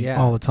constantly Yeah.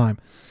 all the time.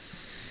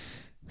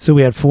 So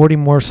we had 40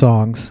 more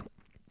songs,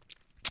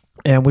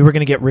 and we were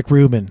going to get Rick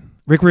Rubin.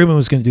 Rick Rubin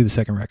was going to do the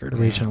second record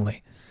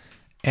originally.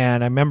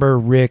 And I remember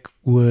Rick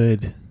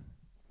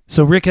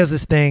has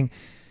this thing.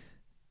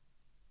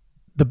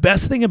 The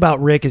best thing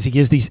about Rick is he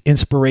gives these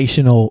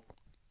inspirational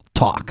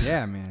talks.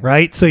 Yeah, man.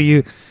 Right? So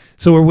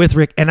we're with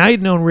Rick, and I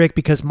had known Rick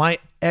because my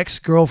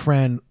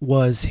ex-girlfriend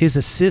was his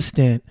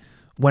assistant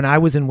when I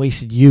was in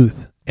Wasted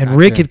Youth. And Gotcha.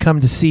 Rick had come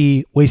to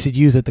see Wasted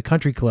Youth at the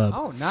country club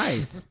Oh,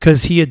 nice.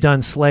 because he had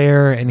done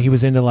Slayer and he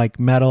was into like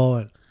metal,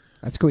 and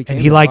That's cool.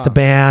 he liked the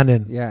band,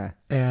 and Yeah.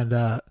 and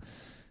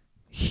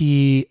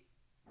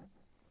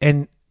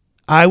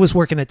I was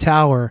working at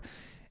Tower,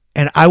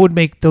 and I would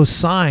make those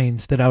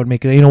signs that I would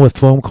make, you know, with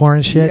foam core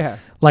and shit. Yeah.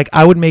 Like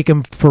I would make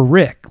them for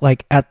Rick,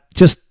 like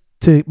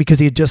because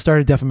he had just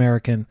started Deaf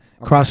American,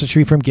 across the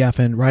street from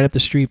Geffen, right up the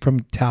street from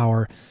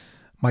Tower.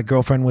 My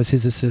girlfriend was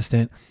his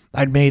assistant.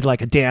 I'd made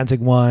like a Danzig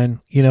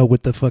one,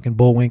 with the fucking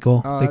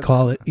Bullwinkle, they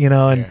call it,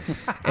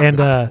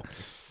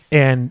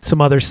 and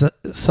some other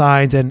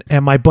signs. And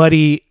my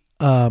buddy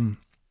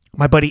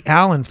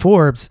Alan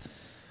Forbes,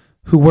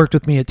 who worked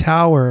with me at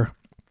Tower,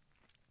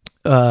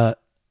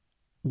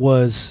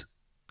 was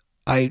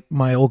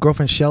my old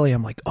girlfriend Shelly.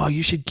 I'm like, oh,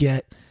 you should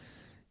get,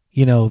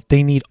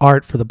 they need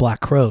art for the Black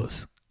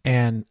Crows.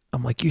 And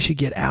I'm like, you should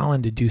get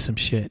Alan to do some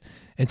shit.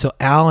 And so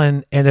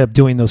Alan ended up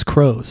doing those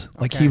crows.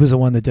 Like he was the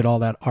one that did all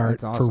that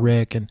art for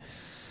Rick. And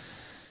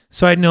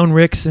so I'd known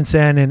Rick since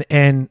then.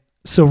 And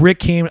so Rick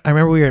came, I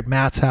remember we were at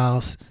Matt's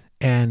house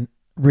and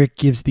Rick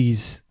gives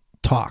these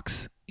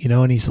talks,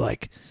 and he's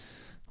like,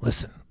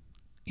 listen,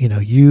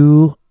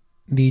 you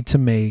need to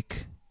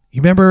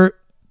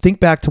think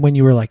back to when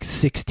you were like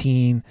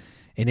 16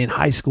 and in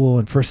high school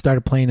and first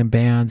started playing in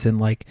bands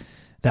and like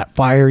that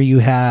fire you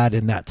had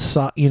and that,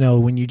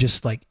 when you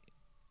just like,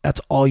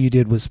 that's all you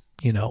did was,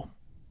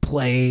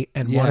 play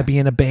and want to be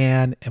in a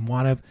band and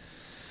want to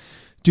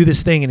do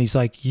this thing. And he's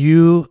like,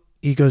 he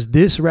goes,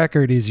 this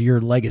record is your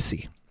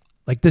legacy.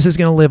 Like this is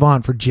going to live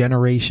on for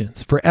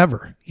generations,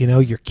 forever.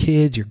 Your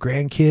kids, your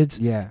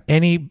grandkids,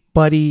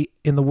 anybody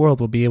in the world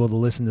will be able to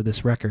listen to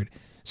this record.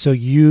 So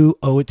you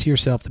owe it to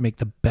yourself to make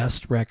the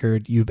best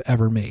record you've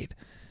ever made.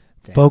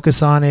 Damn.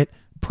 Focus on it,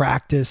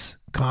 practice,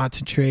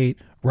 concentrate,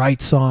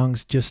 write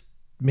songs, just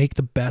make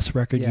the best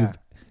record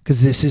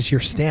because this is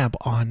your stamp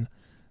on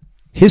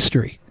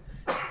history.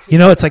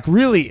 It's like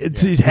really,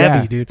 it's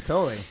heavy, dude.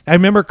 Totally. I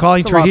remember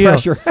calling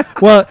Trujillo.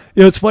 Well,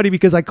 it's funny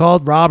because I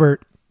called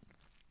Robert.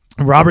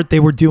 They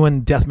were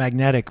doing Death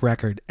Magnetic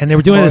record and they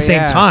were doing it at the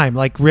same time.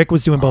 Like Rick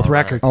was doing both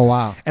records. Oh,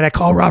 wow. And I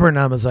called Robert and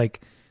I was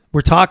like,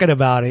 we're talking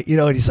about it,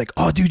 and he's like,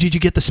 oh, dude, did you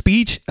get the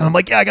speech? And I'm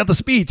like, yeah, I got the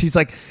speech. He's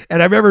like, and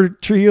I remember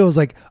Trujillo was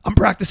like, I'm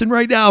practicing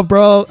right now,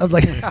 bro. I was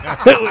like,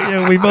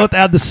 we both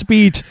had the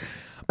speech.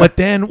 But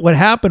then what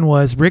happened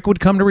was Rick would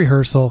come to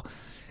rehearsal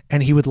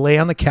and he would lay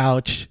on the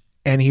couch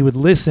and he would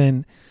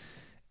listen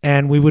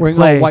and we would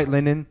play. White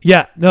linen?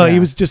 Yeah. No, he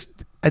was just,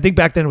 I think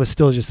back then it was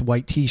still just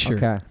white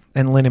t-shirt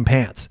and linen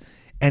pants.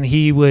 And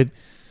he would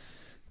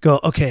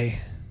go, okay,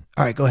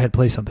 all right, go ahead,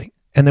 play something.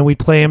 And then we'd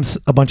play him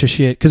a bunch of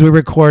shit because we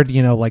record,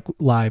 like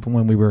live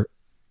when we were,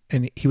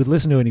 and he would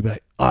listen to it and he'd be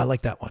like, oh, I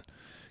like that one.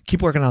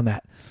 Keep working on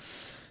that.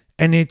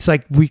 And it's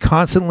like we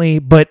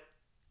constantly,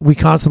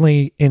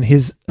 in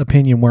his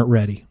opinion, weren't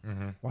ready.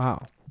 Mm-hmm.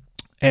 Wow.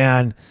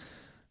 And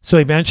so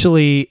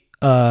eventually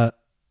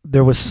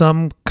there was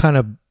something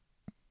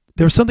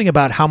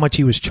about how much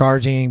he was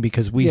charging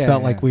because we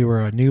felt like we were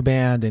a new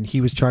band and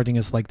he was charging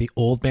us like the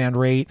old band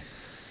rate.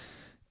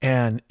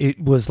 And it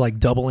was like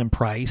double in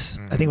price.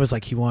 Mm-hmm. I think it was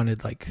like he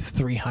wanted like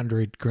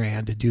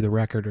 $300,000 to do the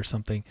record or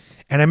something.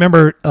 And I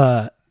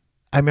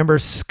remember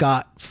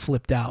Scott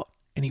flipped out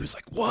and he was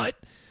like, "What?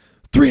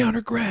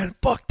 $300,000?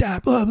 Fuck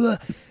that!" Blah blah.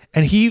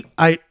 And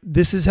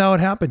this is how it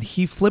happened.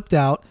 He flipped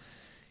out.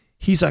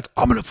 He's like,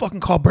 "I'm gonna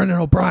fucking call Brendan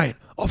O'Brien.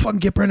 I'll fucking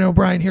get Brendan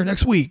O'Brien here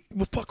next week.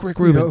 Well, fuck Rick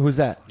Rubin." Who's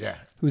that? Yeah.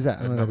 Who's that?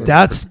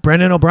 That's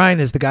Brendan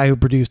O'Brien is the guy who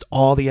produced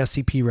all the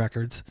SCP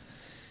records.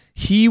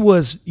 He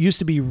used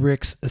to be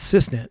Rick's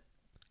assistant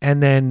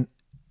and then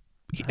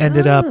he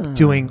ended up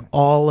doing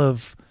all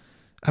of,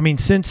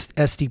 since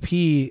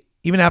SDP,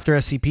 even after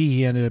SCP,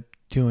 he ended up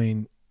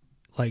doing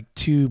like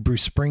 2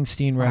 Bruce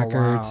Springsteen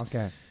records. Oh, wow.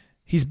 Okay.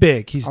 He's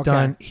big. He's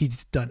done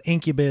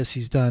Incubus.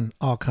 He's done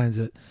all kinds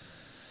of.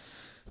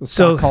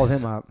 So Scott called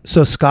him up.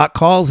 So Scott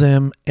calls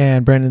him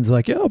and Brendan's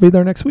like, yeah, I'll be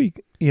there next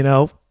week,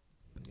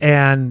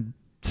 and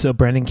so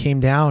Brendan came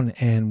down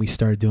and we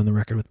started doing the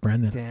record with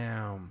Brendan.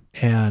 Damn.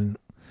 And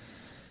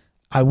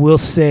I will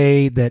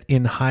say that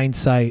in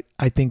hindsight,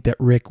 I think that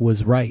Rick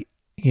was right.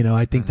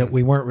 I think that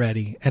we weren't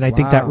ready. And I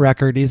think that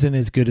record isn't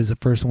as good as the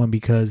first one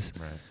because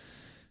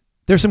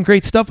there's some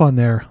great stuff on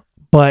there.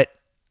 But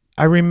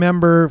I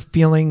remember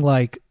feeling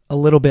like a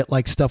little bit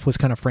like stuff was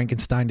kind of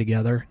Frankenstein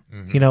together.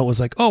 Mm-hmm. It was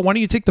like, oh, why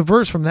don't you take the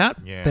verse from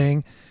that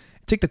thing,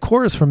 take the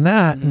chorus from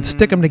that and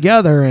stick them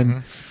together.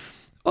 And,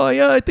 oh,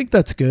 yeah, I think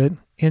that's good.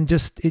 And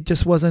it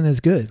just wasn't as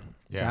good.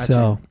 Yeah.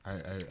 So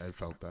I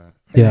felt that.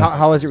 Yeah.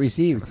 How was it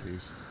received?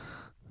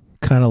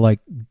 Kind of like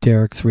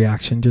Derek's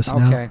reaction just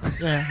now. Okay.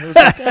 Yeah, it was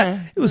like,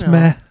 it was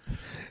meh.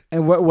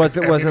 And what was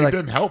it? Was it like? It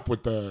didn't help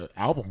with the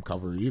album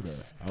cover either.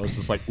 I was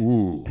just like,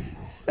 ooh,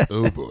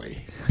 oh boy.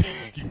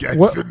 You guys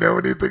didn't know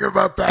anything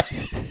about that?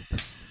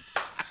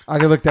 I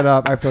can look that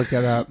up. I have to look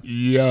that up.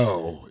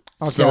 Yo.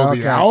 Okay, so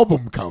the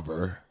album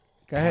cover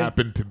Go ahead.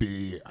 happened to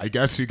be, I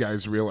guess you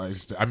guys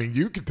realized,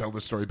 you can tell the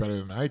story better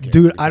than I can.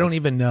 Dude, I don't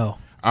even know.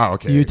 Oh,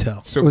 okay. You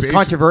tell. So it was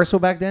controversial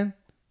back then?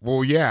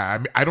 Well,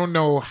 yeah. I don't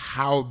know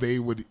how they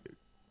would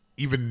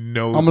even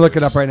know I'm going to look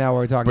it up right now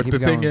while we're talking. But the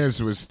thing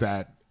was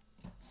that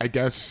I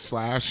guess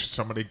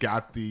somebody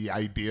got the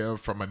idea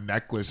from a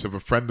necklace of a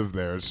friend of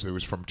theirs who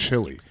was from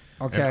Chile.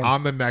 Okay. And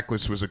on the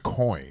necklace was a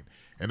coin.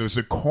 And it was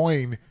a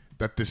coin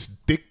that this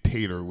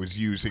dictator was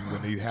using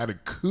when they had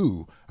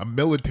a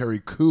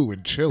military coup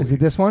in Chile. Is it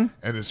this one?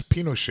 And it's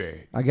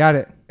Pinochet. I got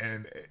it.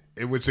 And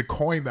it was a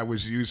coin that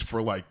was used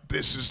for like,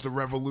 this is the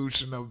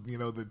revolution of,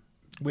 the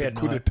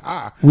coup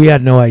d'etat. We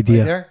had no idea.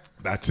 Right there?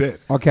 That's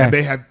it. Okay. And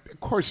they had, of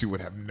course you would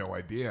have no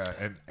idea.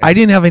 And I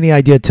didn't have any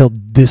idea till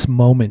this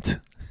moment.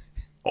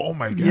 oh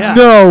my God. Yeah.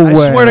 No I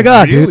way. swear to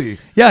God, Really? dude.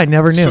 Yeah, I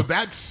never knew. So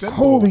that symbol.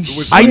 Holy was,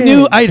 shit. I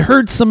knew I'd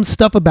heard some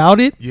stuff about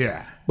it,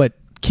 Yeah. but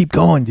keep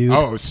going, dude.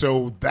 Oh,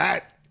 so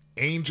that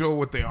angel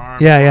with the arm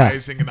Yeah.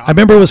 rising. And I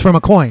remember it was from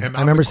a coin. And I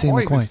remember seeing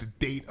the coin. is the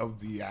date of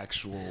the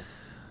actual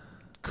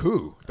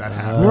coup that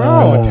happened,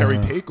 Bro. military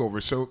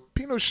takeover. So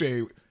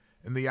Pinochet,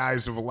 in the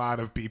eyes of a lot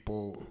of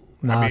people,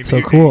 Not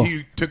so cool.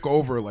 He took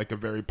over like a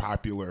very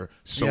popular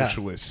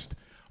socialist.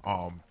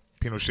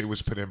 Pinochet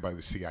was put in by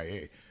the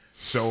CIA.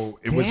 So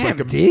it was Damn,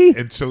 like D.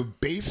 and so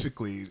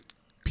basically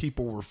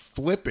people were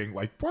flipping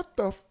like, what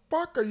the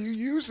fuck are you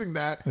using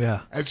that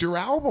Yeah. as your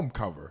album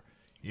cover?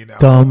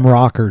 Dumb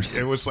rockers.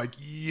 It was like,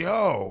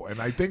 yo,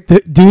 and I think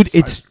Dude, I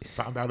it's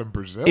found out in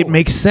Brazil. it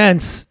makes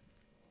sense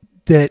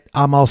that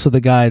I'm also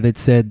the guy that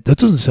said that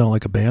doesn't sound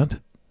like a band.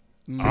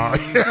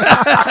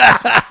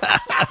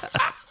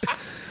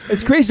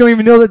 It's crazy. You don't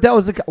even know that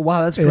was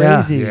wow. That's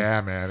Yeah. crazy.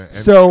 yeah, man. And,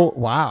 So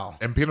wow.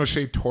 and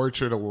Pinochet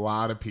tortured a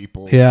lot of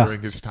people Yeah.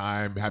 during his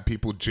time. Had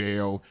people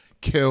jailed,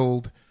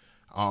 killed.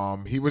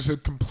 He was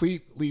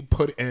completely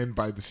put in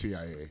by the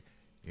CIA.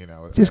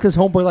 Just because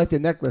Homeboy liked the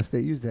necklace, they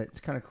used that. It's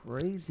kind of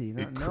crazy.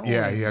 Not knowing.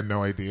 yeah, he had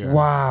no idea.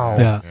 Wow.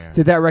 Yeah.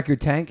 Did that record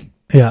tank?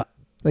 Yeah.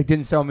 Like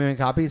didn't sell a million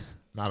copies?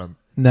 Not a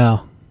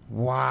No.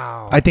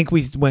 Wow. I think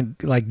we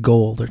went like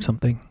gold or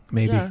something,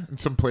 maybe. yeah. And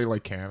some play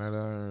like Canada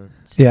or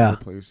some Yeah. other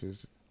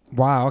places.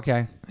 Wow.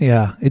 Okay.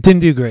 Yeah. It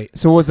didn't do great.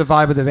 So what was the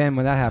vibe of the band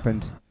when that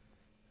happened?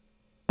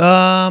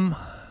 Um,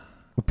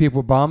 Were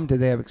people bummed? Did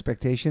they have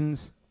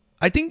expectations?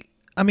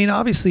 I mean,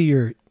 obviously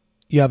you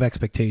have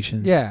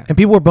expectations. Yeah. And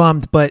people were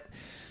bummed, but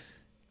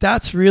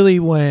that's really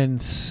when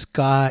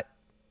Scott,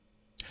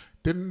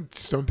 Didn't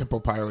Stone Temple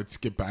Pilots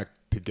get back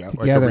together, like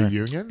Together. a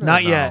reunion? Or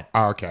Not no? yet.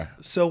 Oh, okay.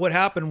 so what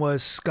happened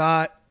was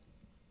Scott,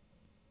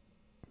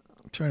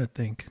 I'm trying to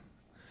think.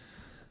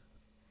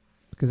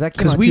 Because that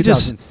came 'Cause out in we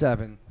just-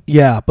 2007.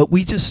 Yeah, but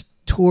we just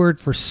toured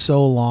for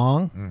so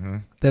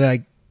long that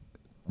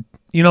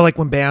like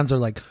when bands are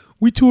like,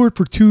 we toured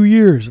for 2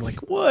 years. Like,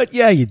 what?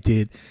 Yeah, you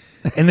did.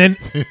 And then,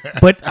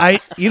 but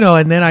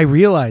and then I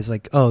realized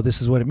like, oh,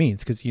 this is what it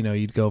means. Cause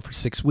you'd go for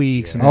 6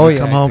 weeks and then Oh, you yeah,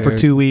 come home for dude.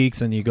 2 weeks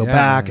and you go Yeah,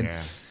 back. man. And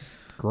Yeah.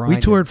 we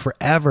Grinding. toured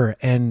forever.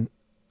 And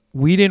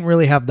we didn't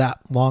really have that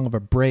long of a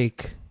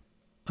break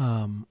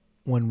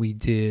when we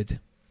did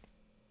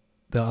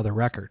the other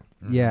record.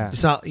 Yeah.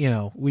 It's not,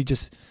 we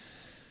just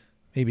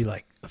maybe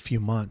like a few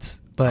months,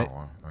 but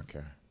Oh,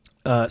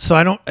 okay.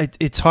 so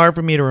it's hard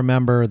for me to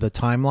remember the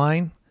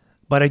timeline,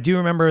 but I do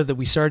remember that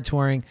we started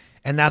touring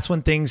and that's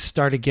when things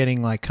started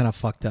getting like kind of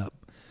fucked up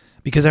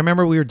because I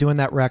remember we were doing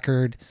that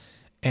record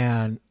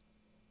and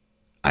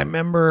I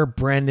remember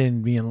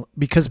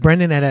because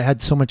Brendan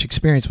had so much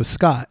experience with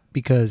Scott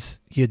because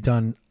he had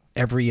done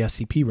every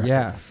SCP record.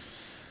 Yeah.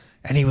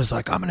 And he was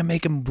like, I'm going to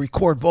make him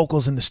record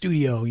vocals in the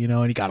studio,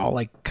 and he got all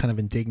like kind of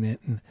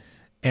indignant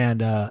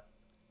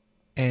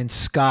and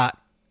Scott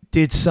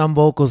did some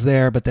vocals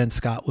there, but then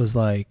Scott was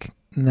like,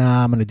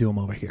 nah, I'm going to do them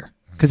over here.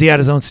 Cause he had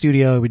his own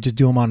studio. He would just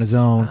do them on his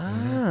own,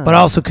 but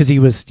also cause he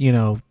was,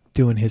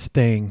 doing his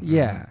thing.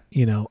 Yeah.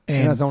 And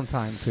In his own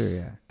time too.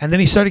 Yeah. and then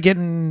he started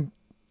getting,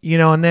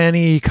 and then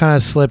he kind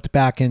of slipped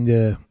back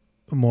into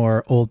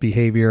more old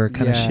behavior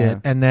kind of Yeah. shit.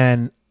 And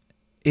then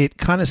it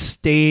kind of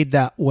stayed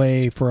that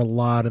way for a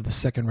lot of the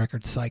second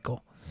record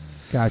cycle.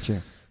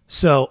 Gotcha.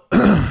 So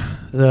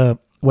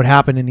what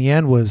happened in the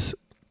end was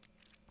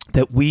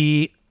that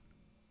we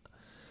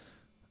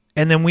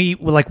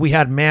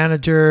had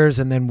managers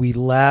and then we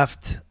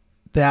left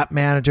that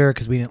manager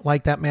because we didn't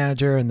like that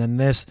manager. And then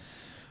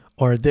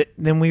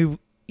then we,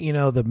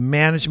 the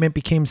management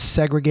became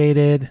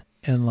segregated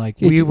and like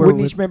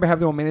Wouldn't each member have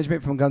their own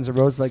management from Guns N'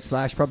 Roses? Like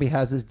Slash probably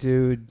has this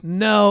dude.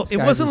 No, This it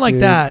guy's wasn't this like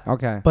dude. that.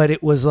 Okay. But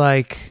it was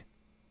like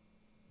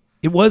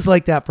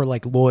that for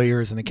like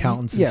lawyers and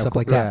accountants and Yeah, stuff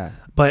like yeah. that.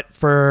 But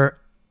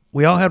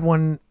we all had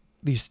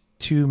these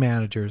two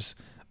managers,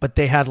 but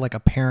they had like a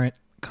parent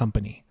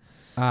company.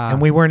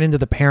 And we weren't into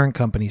the parent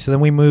company. So then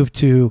we moved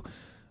to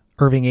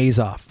Irving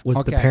Azoff was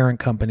the Okay. parent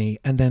company.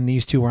 And then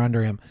these two were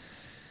under him.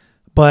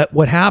 But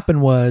what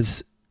happened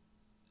was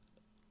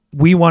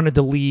we wanted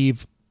to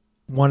leave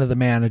one of the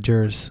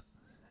managers.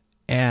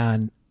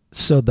 And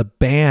so the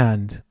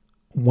band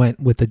went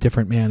with a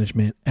different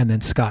management. And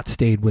then Scott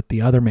stayed with the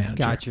other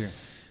manager. Got you.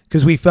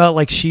 Because we felt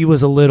like she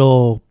was a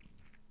little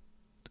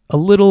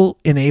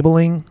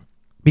enabling.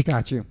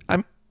 Got you.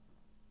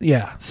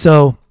 Yeah.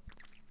 So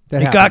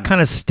That it got happened.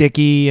 kind of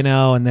sticky,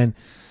 and then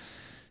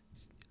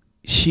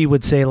she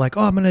would say like,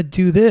 oh, I'm going to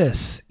do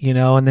this,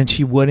 and then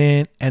she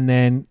wouldn't. And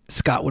then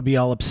Scott would be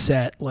all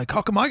upset. Like,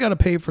 how come I got to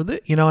pay for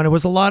this? And it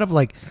was a lot of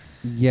like,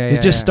 Yeah.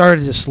 it just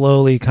started to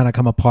slowly kind of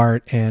come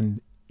apart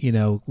and,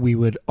 we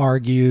would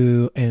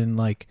argue and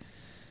like,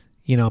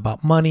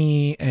 about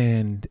money,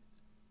 and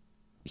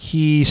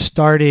he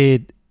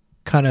started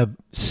kind of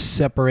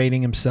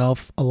separating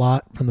himself a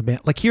lot from the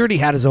band. Like he already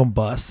had his own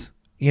bus,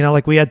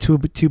 like we had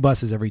two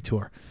buses every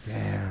tour.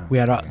 Damn. We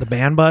had the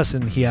band bus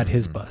and he had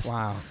his bus.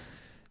 Wow.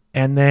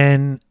 And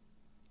then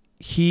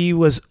he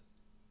would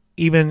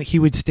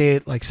stay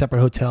at like separate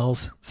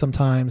hotels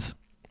sometimes,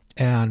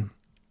 and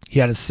he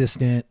had an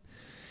assistant,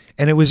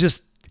 and it was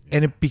just,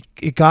 and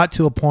it got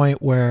to a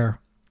point where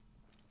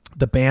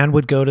the band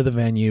would go to the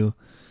venue,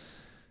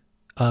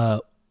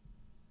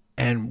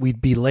 and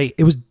we'd be late.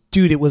 It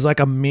was like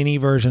a mini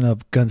version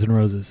of Guns N'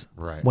 Roses.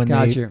 Right.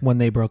 When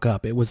they broke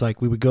up. It was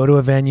like we would go to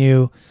a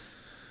venue,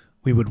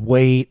 we would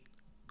wait,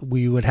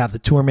 we would have the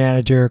tour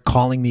manager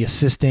calling the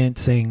assistant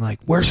saying like,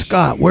 "Where's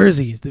Scott? Where is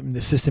he?" The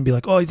assistant be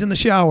like, "Oh, he's in the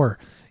shower,"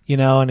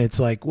 and it's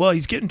like, "Well,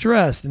 he's getting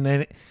dressed." And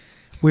then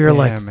we were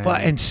like,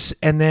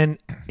 and then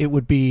it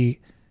would be,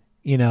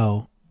 we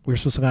were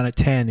supposed to go on at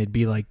 10, it'd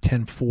be like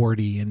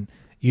 10:40, and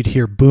you'd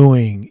hear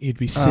booing. You'd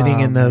be sitting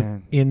in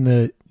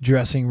the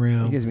dressing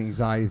room. It gives me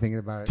anxiety thinking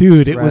about it.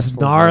 Dude, it was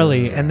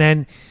gnarly. Yeah. And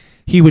then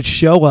he would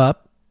show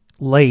up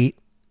late.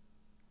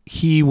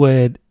 He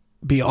would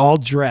be all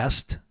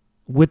dressed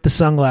with the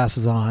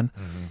sunglasses on,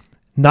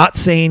 not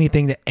say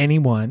anything to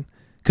anyone,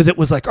 because it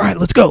was like, all right,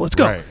 let's go.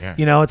 Right,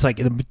 yeah. It's like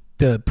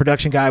the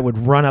production guy would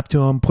run up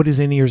to him, put his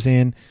in-ears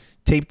in,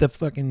 tape the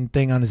fucking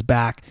thing on his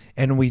back,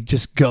 and we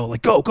just go,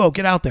 like, go,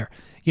 get out there.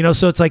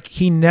 So it's like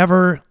he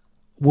never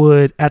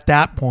would, at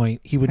that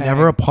point, he would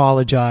never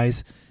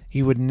apologize.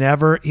 He would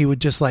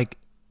just like,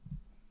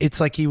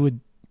 it's like he would,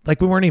 like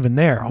we weren't even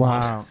there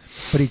almost. Wow.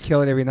 But he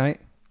killed it every night?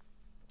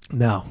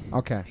 No.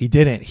 Okay. He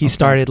didn't. He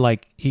started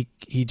like, he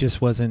just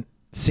wasn't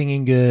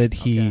singing good.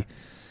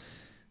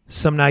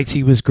 Some nights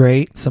he was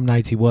great. Some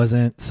nights he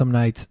wasn't. Some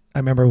nights, I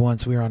remember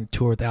once we were on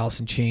tour with Alice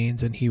in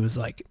Chains, and he was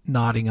like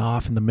nodding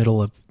off in the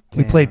middle of,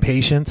 we played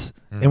Patience,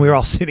 and we were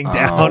all sitting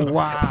down. Oh,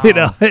 wow.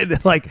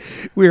 And like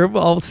we were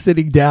all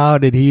sitting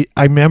down, and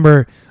I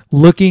remember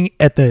looking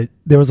at there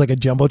was like a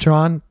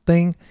Jumbotron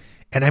thing,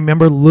 and I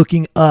remember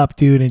looking up,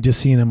 dude, and just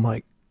seeing him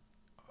like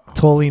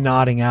totally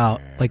nodding out,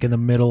 like in the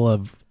middle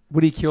of.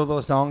 Would he kill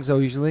those songs though?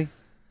 Usually,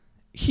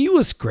 he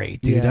was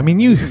great, dude. Yeah, I mean,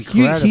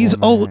 he's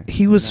old. man.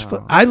 He was.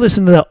 No. I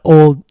listened to the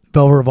old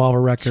Velvet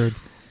Revolver record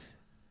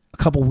a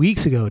couple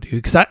weeks ago, dude,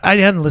 because I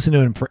hadn't listened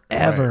to him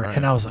forever, Right.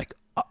 and I was like,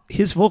 oh,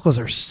 his vocals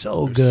are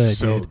so good,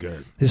 So dude.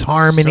 good. His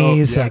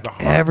harmonies, the like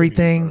harmonies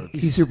everything.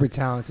 he's super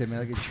talented, man.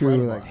 Like a true,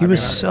 Incredible. like He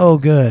was so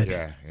good.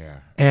 Yeah.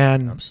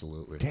 And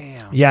Absolutely.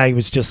 damn. yeah, he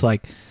was just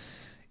like,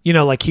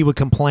 like he would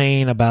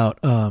complain about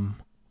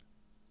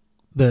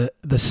the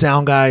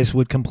sound guys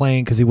would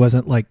complain because he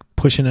wasn't like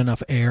pushing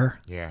enough air,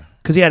 Yeah.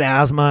 because he had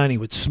asthma and he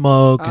would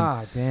smoke. And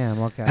Ah, damn.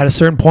 Okay. at a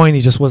certain point,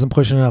 he just wasn't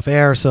pushing enough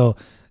air, so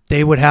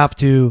they would have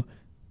to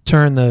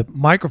turn the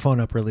microphone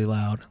up really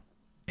loud.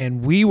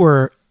 And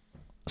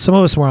some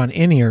of us were on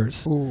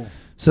in-ears, Ooh.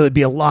 so there'd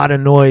be a lot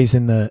of noise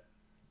in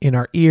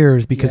our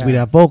ears because Yeah. we'd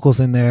have vocals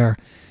in there,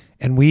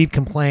 and we'd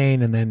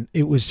complain, and then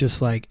it was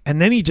just like,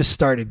 and then he just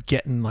started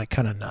getting like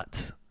kind of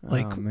nuts.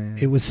 Like Oh, man.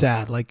 it was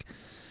sad. Like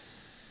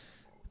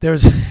there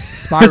was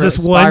this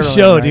one Spiraling,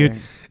 show, right? dude.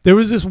 There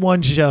was this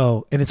one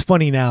show, and it's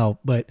funny now,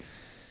 but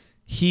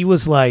he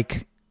was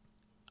like,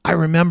 I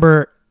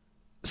remember,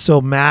 so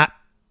Matt,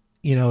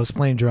 was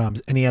playing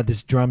drums, and he had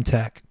this drum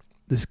tech,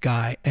 this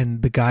guy,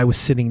 and the guy was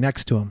sitting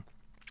next to him.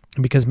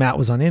 And because Matt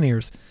was on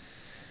in-ears,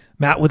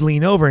 Matt would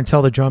lean over and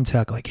tell the drum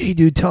tech, like, hey,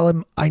 dude, tell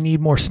him I need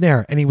more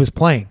snare. And he was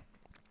playing.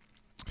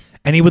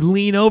 And he would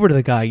lean over to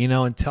the guy,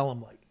 and tell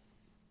him, like,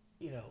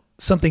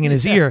 something in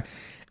his ear.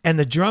 And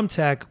the drum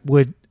tech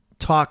would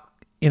talk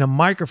in a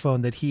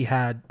microphone that he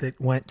had that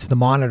went to the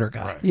monitor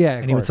guy. Right. Yeah,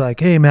 of And he was course. like,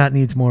 hey, Matt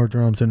needs more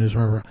drums in his.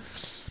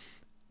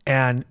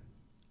 And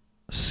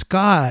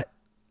Scott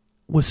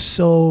was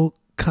so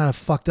kind of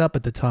fucked up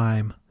at the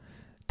time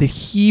that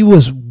he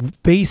was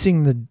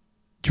facing the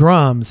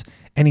drums,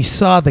 and he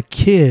saw the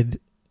kid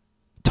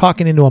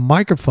talking into a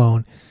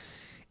microphone,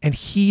 and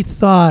he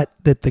thought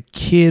that the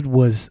kid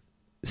was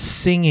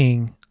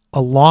singing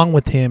along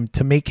with him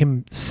to make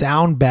him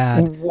sound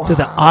bad to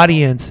the Wow.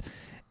 audience,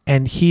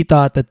 and he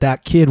thought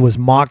that kid was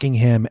mocking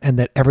him and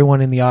that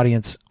everyone in the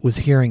audience was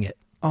hearing it.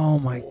 Oh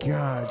my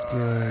god,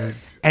 dude.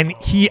 And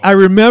I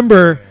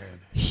remember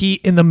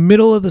in the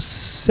middle of the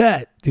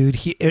set, dude,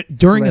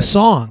 during the Lit.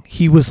 song,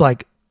 he was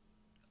like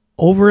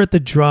over at the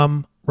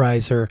drum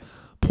riser,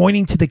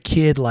 pointing to the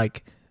kid,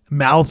 like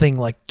mouthing,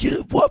 like, "Get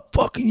it, what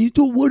fucking you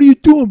doing? What are you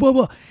doing?" Blah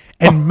blah.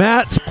 And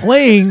Matt's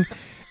playing,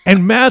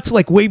 and Matt's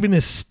like waving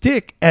his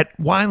stick at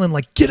Weiland,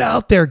 like, "Get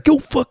out there, go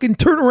fucking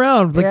turn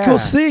around, like go Yeah.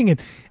 sing."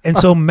 And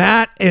so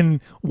Matt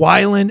and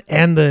Weiland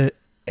and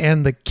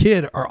the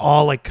kid are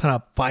all like kind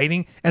of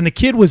fighting, and the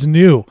kid was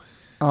new.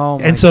 Oh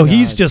my And so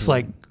he's God, just dude.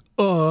 like,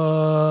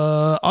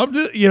 I'm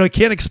just, he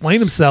can't explain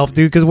himself,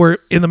 dude, because we're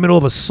in the middle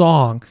of a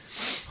song.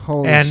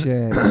 Holy And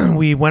shit.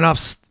 we went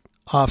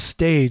off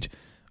stage,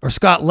 or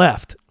Scott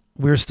left.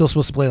 We were still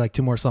supposed to play like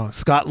 2 more songs.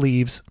 Scott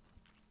leaves.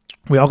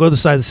 We all go to the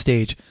side of the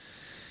stage,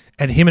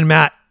 and him and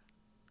Matt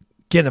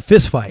get in a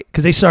fist fight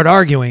because they start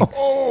arguing.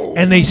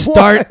 And they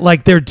start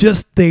like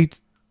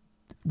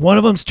one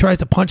of them tries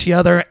to punch the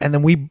other, and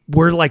then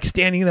we're like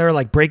standing there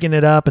like breaking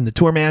it up, and the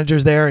tour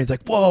manager's there, and he's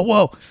like,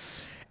 whoa.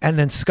 And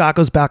then Scott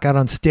goes back out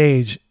on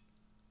stage.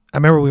 I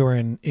remember we were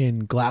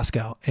in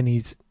Glasgow,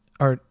 and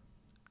or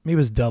maybe it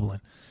was Dublin,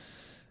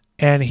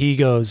 and he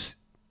goes,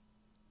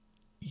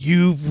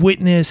 you've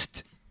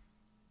witnessed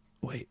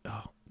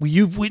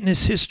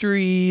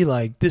history.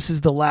 Like, this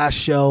is the last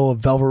show of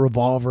Velvet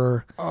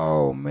Revolver.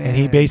 Oh, man. And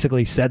he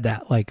basically said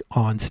that like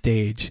on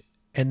stage.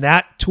 And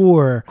that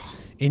tour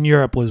in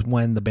Europe was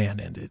when the band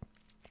ended.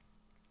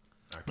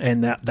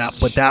 And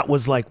that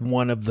was like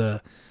one of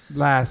the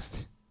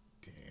last.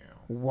 Damn.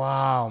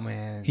 Wow,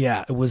 man.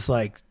 Yeah, it was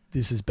like,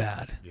 this is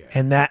bad. Yeah.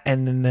 And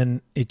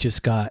then it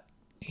just got,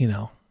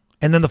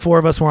 and then the four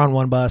of us were on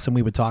one bus, and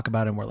we would talk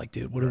about it, and we're like,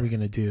 dude, what are we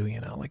going to do?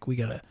 Like, we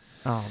got to.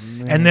 Oh,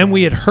 man. And then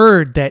we had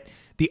heard that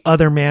the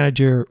other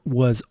manager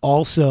was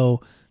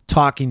also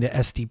talking to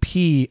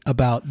STP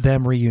about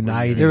them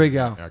reuniting. There we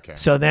go. Okay.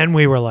 So then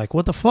we were like,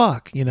 what the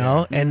fuck,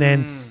 Yeah. And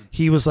then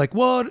he was like,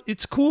 well,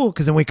 it's cool.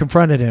 Because then we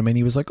confronted him, and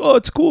he was like, oh,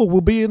 it's cool.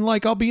 I'll be in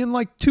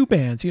like two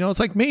bands. It's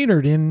like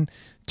Maynard in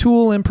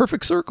Tool and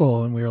Perfect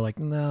Circle. And we were like,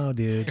 no,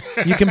 dude,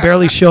 you can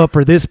barely show up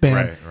for this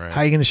band. Right.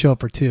 How are you going to show up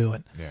for two?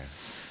 And Yeah.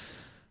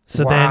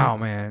 so wow,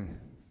 man.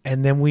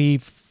 And then we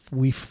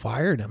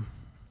fired him.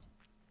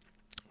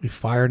 We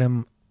fired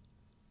him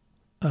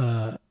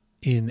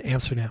in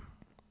Amsterdam.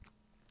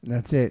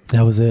 That's it.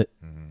 That was it.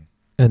 Mm-hmm.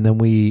 And then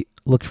we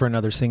looked for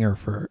another singer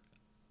for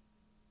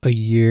a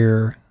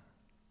year.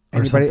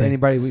 Or something.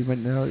 Anybody we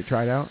wouldn't know that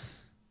tried out?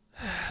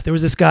 There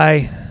was this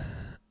guy.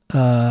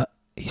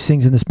 He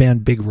sings in this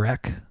band Big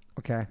Wreck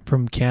Okay.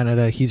 from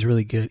Canada. He's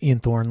really good. Ian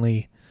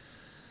Thornley.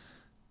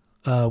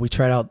 We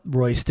tried out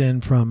Royston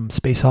from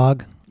Space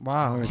Hog.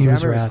 Wow. He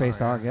was I remember rad. Space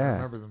Hog, I yeah.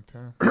 remember them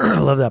too. I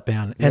love that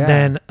band. Yeah. And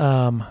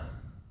then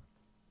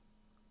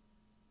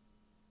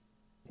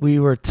we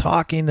were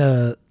talking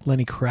to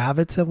Lenny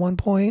Kravitz at one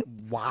point.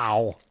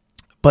 Wow.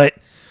 But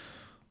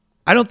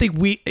I don't think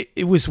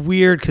it was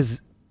weird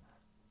because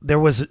there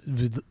was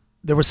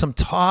some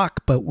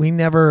talk, but we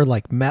never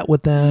like met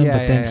with them. Yeah,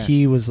 but then yeah.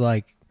 he was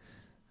like,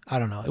 I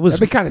don't know. It was,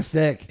 That'd be kind of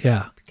sick.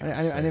 yeah.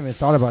 I didn't even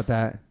thought about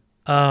that.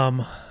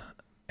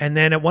 And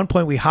then at one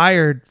point we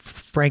hired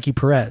Frankie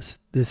Perez,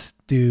 this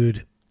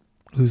dude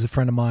who's a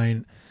friend of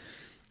mine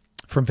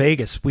from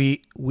Vegas.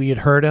 We had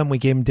heard him. We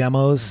gave him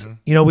demos.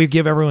 Mm-hmm. We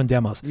give everyone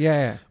demos.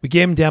 Yeah. We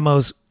gave him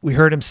demos. We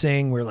heard him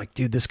sing. We are like,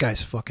 dude, this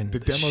guy's fucking The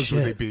demos, shit.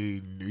 would they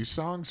be new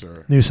songs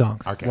or? New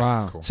songs. Okay.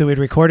 Wow. Cool. So we'd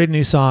recorded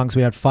new songs.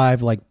 We had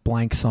 5 like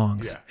blank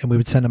songs, Yeah. and we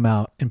would send them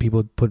out, and people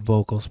would put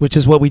vocals, which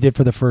is what we did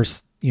for the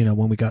first,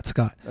 when we got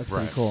Scott. That's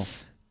pretty Right. cool.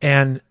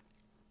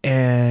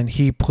 And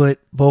he put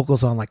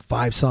vocals on like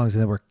 5 songs,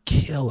 and they were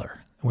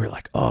killer. And we were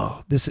like,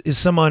 oh, this is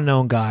some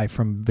unknown guy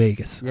from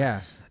Vegas.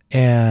 Yeah.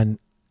 And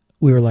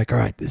we were like, all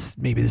right,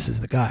 maybe this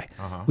is the guy.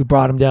 Uh-huh. We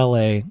brought him to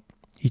LA.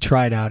 He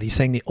tried out. He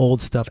sang the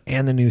old stuff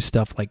and the new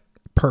stuff like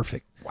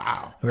perfect.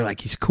 Wow. We were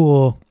like, he's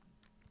cool.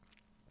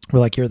 We're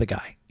like, you're the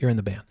guy. You're in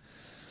the band.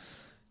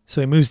 So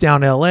he moves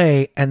down to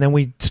LA, and then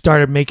we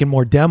started making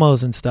more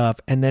demos and stuff.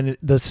 And then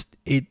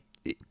it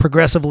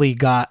progressively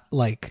got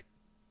like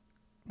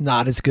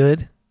not as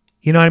good.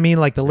 You know what I mean?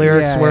 Like the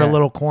lyrics were a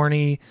little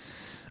corny,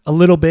 a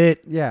little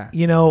bit, Yeah.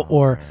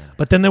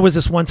 but then there was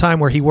this one time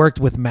where he worked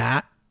with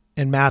Matt,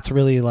 and Matt's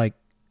really like,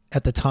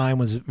 at the time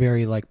was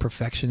very like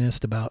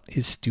perfectionist about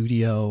his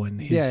studio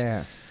and his,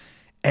 Yeah.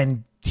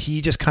 and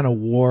he just kind of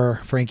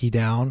wore Frankie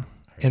down.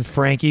 And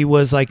Frankie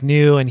was like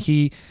new, and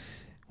he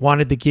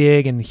wanted the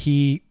gig, and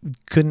he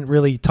couldn't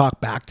really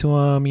talk back to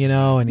him,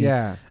 and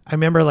Yeah. I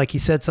remember like he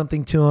said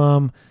something to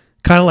him,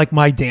 kind of like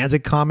my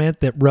Danzig comment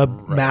that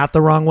rubbed Matt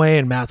the wrong way,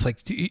 and Matt's like,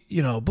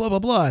 blah, blah,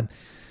 blah. And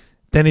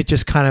then it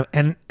just kind of,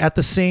 and at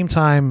the same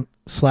time,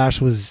 Slash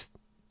was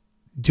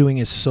doing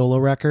his solo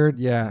record,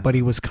 Yeah. but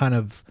he was kind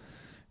of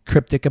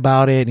cryptic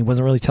about it, and he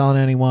wasn't really telling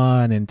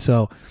anyone. And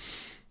so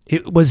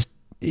it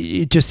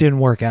just didn't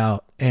work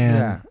out.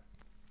 And,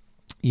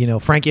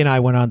 Frankie and I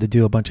went on to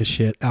do a bunch of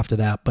shit after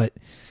that, but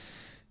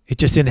it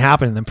just didn't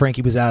happen. And then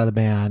Frankie was out of the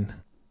band.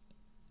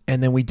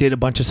 And then we did a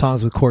bunch of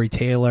songs with Corey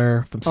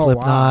Taylor from Oh, wow.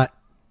 Slipknot,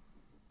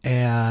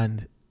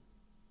 and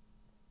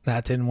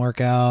that didn't work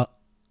out.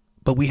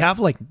 But we have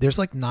there's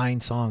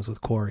 9 songs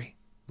with Corey.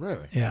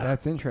 Really? Yeah.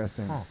 That's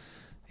interesting. Huh.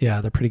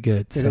 Yeah, they're pretty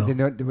good. Did So.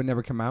 it would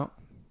never come out?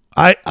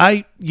 When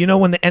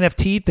the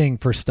NFT thing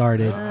first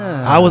started,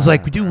 I was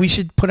like, dude, we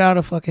should put out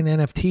a fucking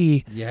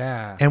NFT.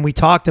 Yeah. And we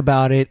talked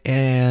about it,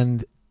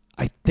 and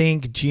I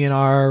think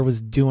GNR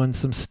was doing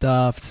some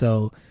stuff,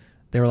 so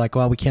they were like,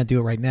 well, we can't do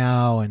it right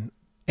now. And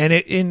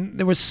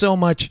there was so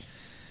much,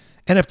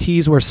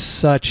 NFTs were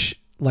such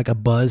like a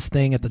buzz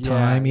thing at the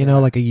time,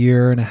 like a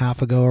year and a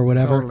half ago or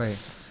whatever. Totally.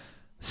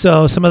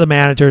 So some of the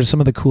managers, some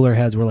of the cooler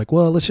heads were like,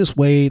 well, let's just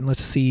wait and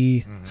let's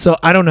see. Mm-hmm. So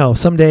I don't know.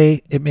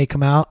 Someday it may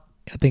come out.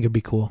 I think it'd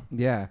be cool.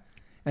 Yeah.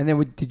 And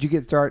then did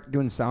you start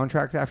doing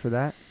soundtracks after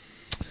that?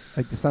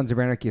 Like the Sons of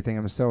Anarchy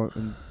thing.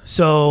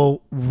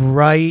 So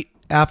right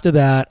after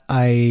that,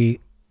 I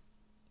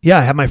yeah,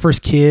 I had my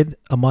first kid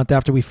a month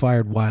after we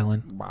fired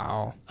Weiland.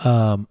 Wow.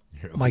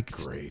 You're My-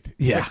 great.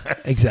 Yeah,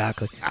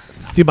 exactly.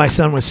 Dude, my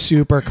son was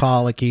super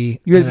colicky.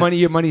 You had and money.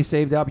 Your money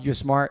saved up. You're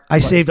smart. I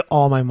saved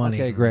all my money.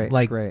 Okay, great,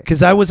 Like, great.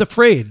 because I was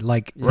afraid,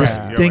 like this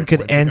Yeah. thing Like, could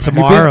what's end gonna-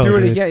 You've tomorrow. been through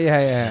it dude. again.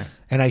 Yeah.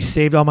 And I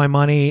saved all my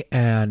money,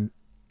 and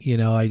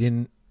I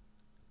didn't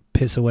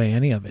piss away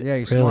any of it. Yeah,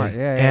 you're really. smart.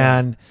 Yeah.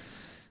 And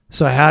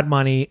so I had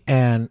money,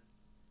 and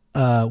we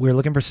were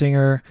looking for a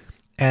singer,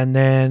 and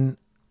then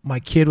my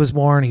kid was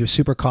born. He was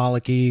super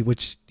colicky,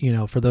 which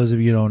for those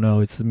of you who don't know,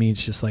 it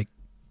means just like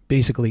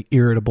basically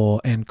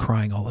irritable and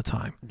crying all the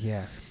time,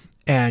 Yeah.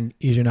 and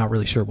you're not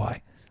really sure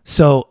why.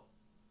 So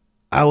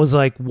I was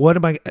like, what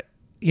am I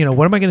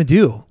going to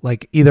do?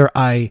 Like, either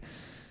I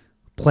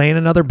play in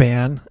another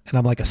band and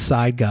I'm like a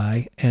side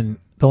guy, and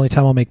the only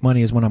time I'll make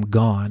money is when I'm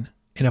gone.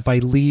 And if I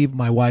leave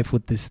my wife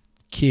with this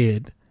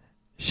kid,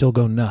 she'll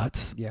go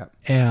nuts. Yeah.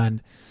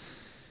 And,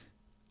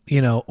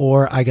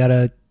 or I got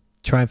to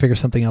try and figure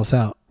something else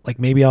out. Like,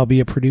 maybe I'll be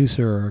a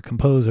producer or a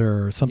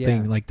composer or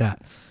something Yeah. like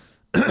that.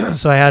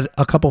 So I had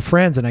a couple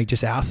friends, and I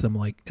just asked them,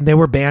 like, and they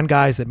were band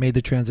guys that made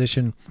the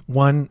transition.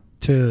 One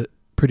to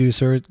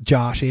producer,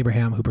 Josh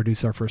Abraham, who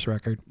produced our first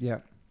record. Yeah.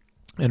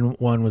 And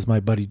one was my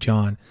buddy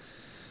John,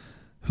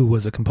 who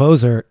was a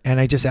composer. And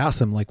I just asked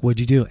them, like, what'd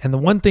you do? And the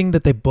one thing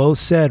that they both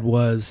said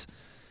was,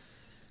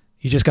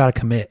 you just got to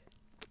commit.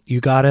 You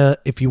got to,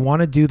 if you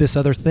want to do this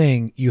other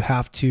thing, you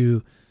have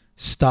to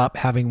stop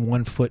having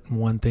one foot in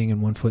one thing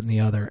and one foot in the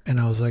other.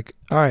 And I was like,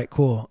 all right,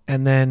 cool.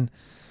 And then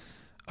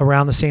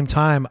around the same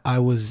time, I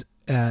was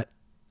at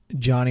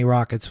Johnny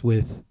Rockets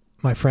with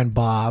my friend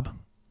Bob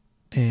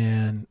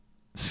and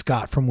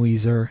Scott from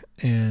Weezer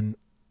and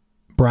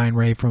Brian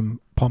Ray from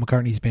Paul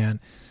McCartney's band.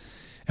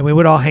 And we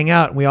would all hang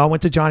out, and we all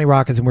went to Johnny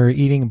Rockets, and we were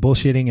eating and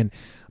bullshitting. And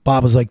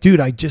Bob was like, dude,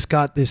 I just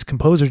got this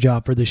composer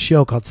job for this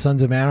show called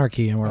Sons of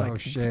Anarchy. And we're Oh, like,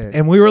 shit.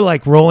 and we were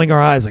like rolling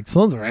our eyes like,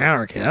 Sons of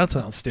Anarchy? That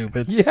sounds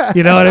stupid. Yeah.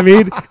 You know what I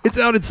mean? It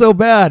sounded so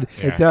bad.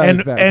 It does.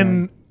 And back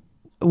and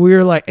then. we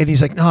were like, and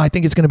he's like, no, I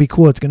think it's going to be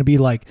cool. It's going to be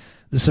like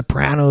The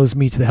Sopranos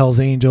meets the Hells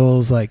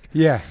Angels. Like,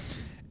 Yeah.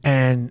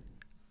 and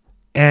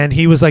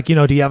he was like, do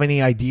you have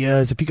any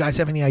ideas? If you guys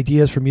have any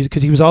ideas for music,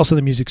 because he was also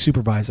the music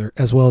supervisor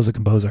as well as a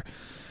composer.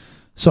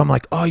 So I'm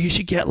like, oh, you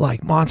should get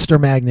like Monster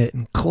Magnet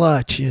and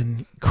Clutch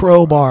and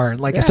Crowbar.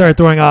 And like, I Yeah. started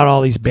throwing out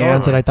all these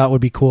bands Totally. that I thought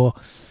would be cool.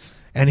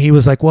 And he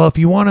was like, well, if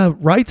you want to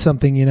write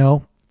something,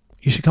 you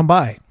should come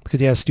by, because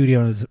he had a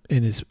studio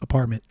in his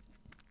apartment.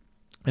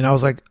 And I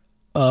was like,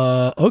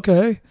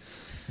 okay.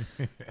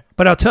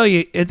 But I'll tell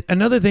you,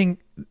 another thing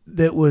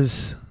that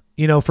was,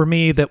 for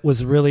me, that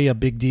was really a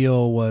big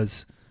deal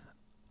was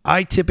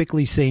I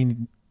typically say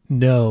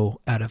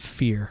no out of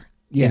fear.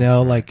 Yeah.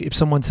 Like if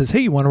someone says,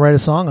 hey, you want to write a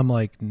song? I'm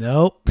like,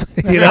 nope,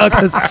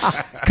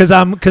 because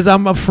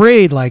I'm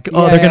afraid, like,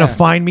 oh, they're going to Yeah.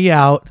 find me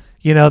out.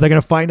 They're going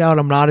to find out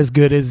I'm not as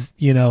good as,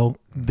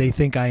 they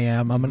think I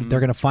am. They're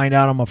going to find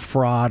out I'm a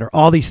fraud, or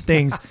all these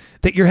things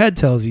that your head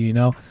tells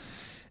you,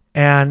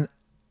 and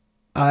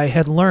I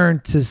had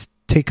learned to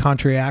take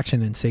contrary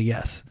action and say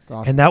yes.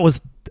 Awesome. And that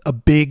was a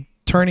big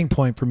turning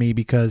point for me,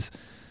 because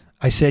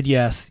I said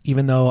yes,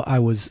 even though I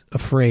was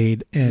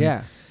afraid. And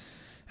Yeah.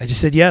 I just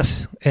said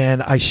yes.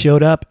 And I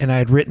showed up, and I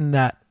had written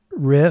that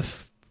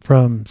riff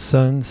from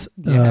Sons,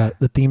 Yeah.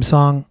 the theme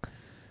song.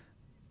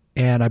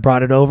 And I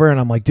brought it over, and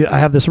I'm like, dude, I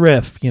have this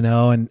riff,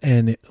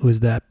 and it was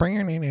that.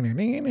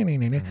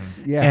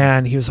 Yeah.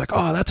 And he was like,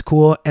 oh, that's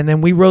cool. And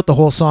then we wrote the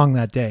whole song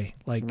that day.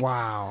 Like,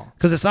 Wow.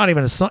 because it's not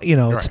even a song, it's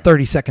Right.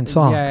 30-second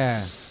song.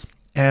 Yeah.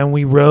 And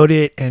we wrote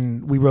it,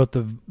 and we wrote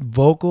the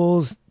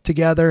vocals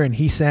together, and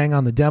he sang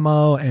on the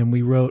demo, and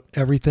we wrote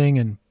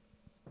everything.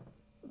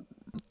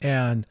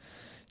 And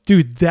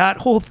dude, that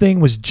whole thing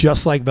was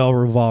just like Velvet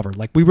Revolver.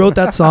 Like, we wrote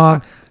that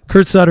song.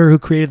 Kurt Sutter, who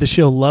created the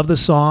show, loved the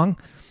song.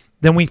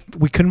 Then we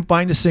couldn't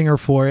find a singer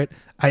for it.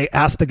 I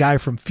asked the guy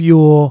from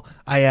Fuel.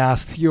 I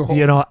asked, Fuel.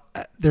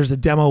 there's a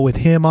demo with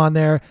him on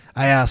there.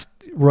 I asked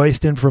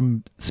Royston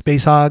from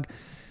Space Hog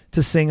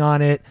to sing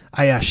on it.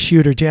 I asked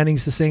Shooter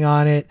Jennings to sing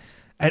on it.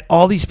 And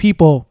all these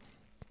people,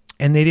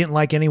 and they didn't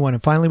like anyone.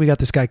 And finally we got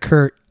this guy,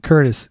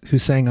 Curtis, who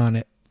sang on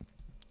it,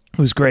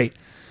 who's great.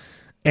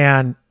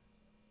 And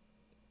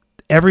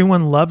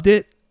everyone loved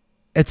it,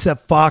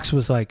 except Fox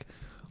was like,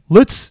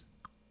 let's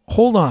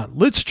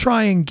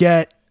try and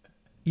get,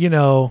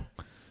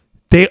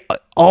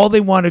 all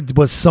they wanted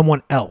was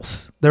someone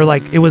else. They're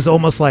like, it was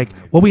almost like,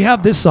 well, we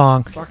have this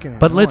song, Fucking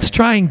but let's annoying.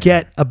 try and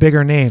get a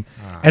bigger name.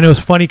 And it was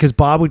funny because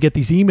Bob would get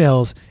these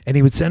emails, and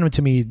he would send them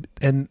to me,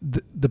 and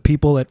the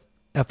people at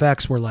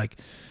FX were like,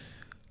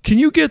 can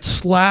you get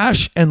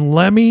Slash and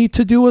Lemmy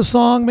to do a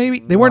song maybe?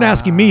 They weren't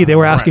asking me, they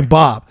were asking Right.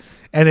 Bob.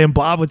 And then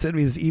Bob would send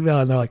me this email,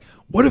 and they're like,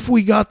 what if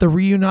we got the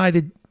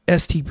Reunited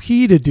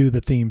STP to do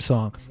the theme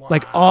song?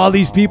 Like, all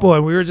these people,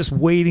 and we were just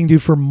waiting,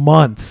 dude, for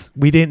months.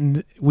 We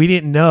didn't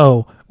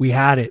know we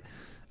had it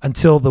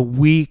until the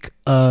week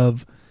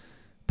of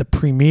the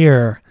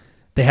premiere.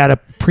 They had a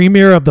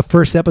premiere of the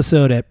first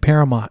episode at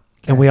Paramount,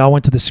 and we all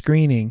went to the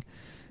screening,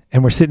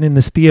 and we're sitting in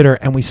this theater,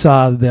 and we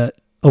saw the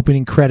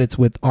opening credits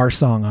with our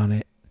song on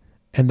it.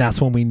 and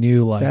that's when we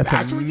knew like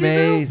That's when you knew?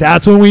 amazing.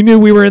 that's when we knew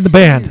we were in the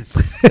band.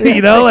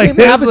 You know, like Same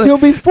happened it to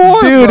was him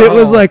before, dude. bro. It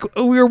was like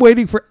we were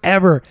waiting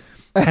forever,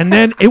 and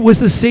then it was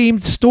the same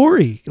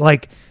story.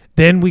 Like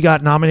then we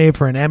got nominated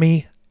for an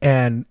Emmy,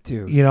 and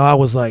Dude. you know, I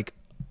was like,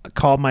 I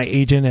called my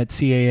agent at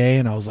CAA,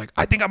 and I was like,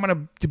 I think I'm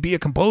gonna to be a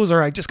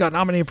composer. I just got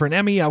nominated for an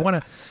Emmy. I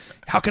want to.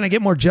 How can I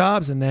get more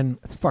jobs? And then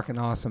That's fucking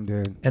awesome,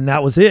 dude. and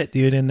that was it,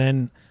 dude. And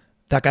then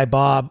that guy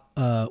Bob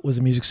was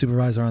a music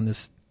supervisor on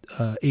this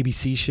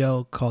ABC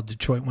show called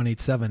Detroit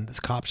 187, this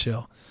cop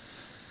show.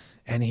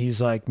 And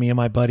he's like, me and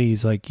my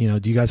buddies, like, you know,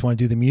 do you guys want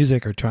to do the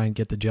music or try and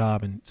get the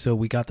job? And so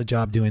we got the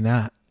job doing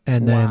that.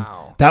 And then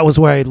Wow. that was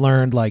where I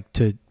learned like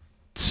to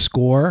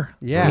score,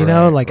 Yeah. you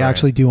know, Right, like right.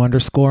 actually do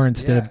underscore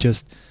instead Yeah. of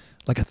just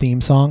like a theme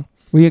song.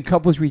 Were you in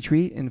couples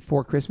retreat in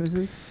 4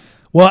 Christmases?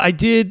 Well, I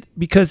did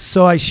because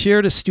so I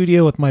shared a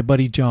studio with my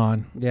buddy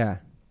John. Yeah.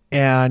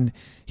 And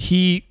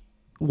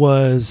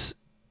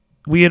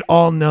we had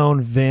all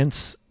known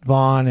Vince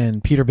Vaughn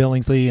and Peter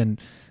Billingsley, and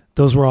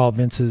those were all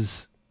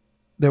Vince's.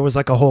 There was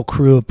like a whole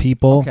crew of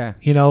people, Okay.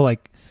 you know,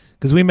 like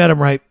because we met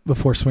him right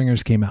before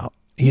Swingers came out.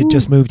 He had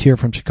just moved here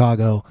from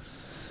Chicago.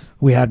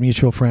 We had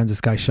mutual friends,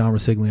 this guy Sean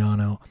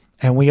Rosigliano,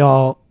 and we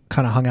all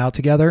kind of hung out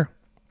together.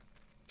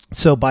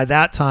 So by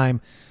that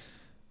time,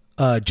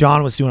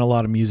 John was doing a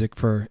lot of music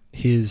for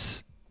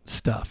his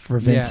stuff, for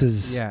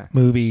Vince's yeah.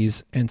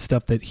 movies and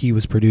stuff that he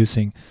was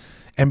producing.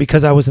 And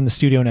because I was in the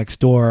studio next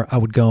door, I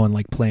would go and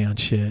like play on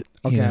shit,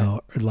 Okay. you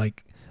know, or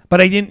like,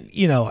 but I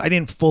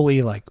didn't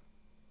fully like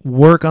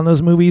work on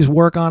those movies,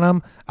 work on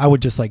them. I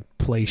would just like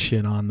play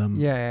shit on them.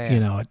 Yeah. You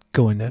know, I'd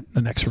go into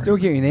the next room. Still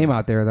get your name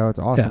out there, though. It's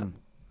awesome.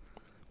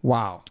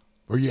 Wow.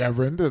 Were you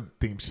ever into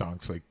theme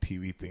songs, like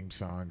TV theme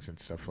songs and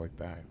stuff like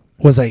that?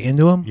 Was I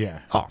into them? Yeah.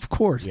 Oh, of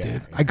course, Yeah, dude.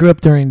 yeah. I grew up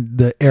during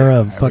the era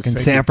of I was fucking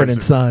thinking Sanford and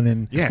because Son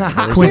and Yeah.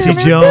 there was Quincy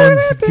like- Jones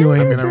I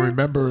doing. mean, I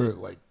remember,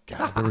 like,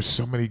 God, there were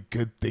so many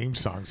good theme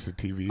songs to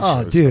TV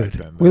Oh, shows dude. back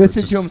then. We They were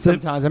listen to them just-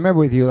 sometimes. I remember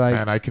with you, like,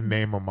 And I can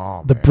name them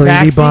all. The man. Brady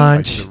Taxi? Like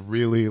Bunch. the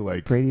really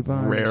like Brady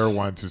Bunch. rare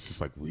ones. It's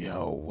just like,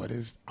 yo, what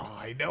is? Oh,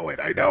 I know it.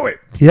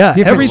 Yeah,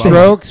 Different everything.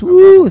 Strokes. I love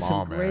Woo, them some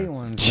all, man. great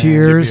ones. man.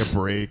 Cheers. Give me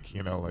a break.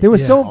 You know, like They were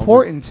Yeah. so all the-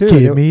 important, too.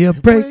 Give me a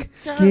break.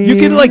 You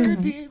could like,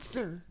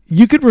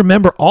 you could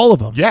remember all of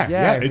them. Yeah,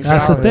 Yeah, exactly.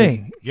 That's the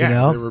thing. Yeah, you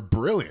know? they were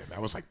brilliant. I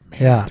was like, man.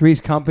 Yeah.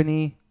 Three's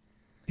Company.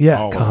 Yeah.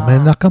 Oh, Come wow.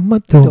 and knock on my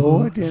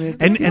door.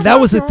 And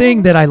that was the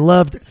thing that I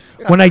loved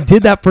when I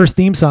did that first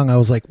theme song. I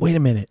was like, wait a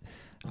minute,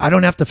 I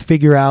don't have to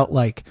figure out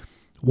like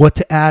what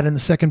to add in the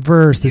second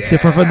verse that's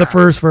different from the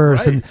first verse,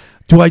 right. and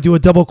do I do a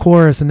double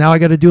chorus, and now I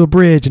got to do a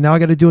bridge, and now I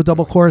got to do a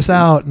double chorus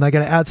out, and I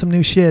got to add some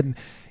new shit. And,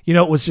 you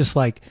know, it was just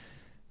like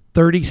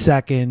 30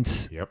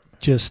 seconds, Yep.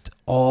 just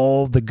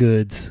all the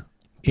goods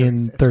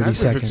in 30 Imagine if it's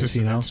seconds. just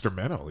You an know,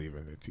 instrumental,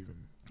 even it's even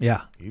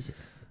yeah. easier.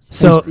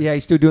 So yeah, you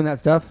still doing that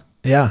stuff?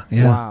 yeah.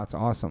 Wow, it's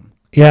awesome.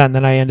 Yeah, and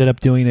then I ended up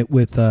doing it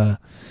with, because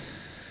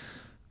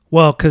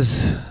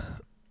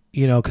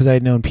I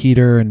had known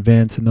Peter and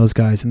Vince and those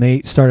guys, and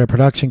they started a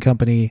production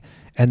company,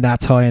 and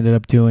that's how I ended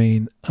up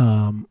doing,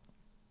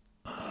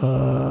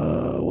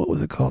 what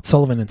was it called?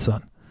 Sullivan and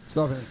Son,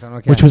 Sullivan and Son,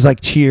 okay. which was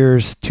like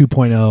Cheers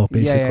 2.0,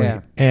 basically.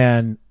 yeah.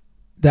 And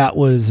that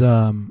was,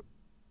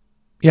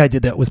 I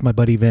did that with my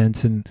buddy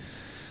Vince, and,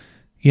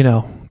 you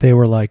know, they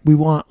were like, we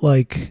want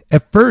like,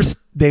 at first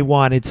they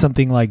wanted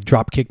something like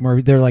Dropkick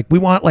Murphy. They're like, we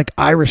want like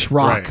Irish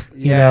rock, Right.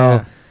 you Yeah.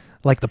 know,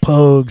 like the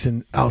Pogues.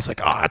 And I was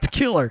like, oh, that's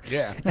killer.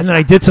 Yeah. And then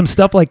I did some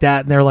stuff like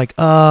that, and they're like,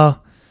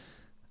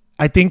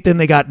 I think then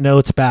they got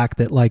notes back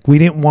that like, we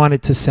didn't want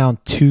it to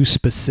sound too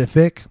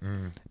specific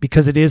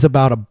because it is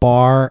about a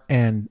bar,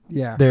 and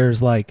Yeah.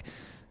 there's like,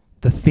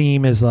 the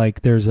theme is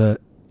like, there's a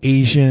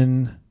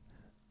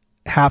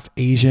half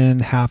Asian,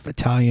 half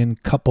Italian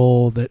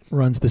couple that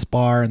runs this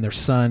bar, and their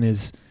son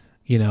is,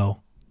 you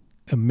know,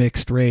 a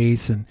mixed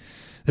race, and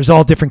there's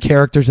all different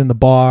characters in the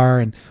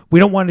bar, and we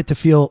don't want it to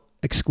feel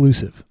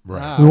exclusive.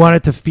 Right. We want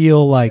it to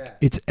feel like Yeah.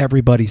 it's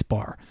everybody's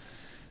bar.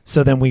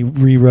 So then we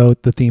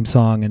rewrote the theme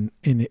song, and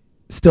it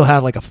still had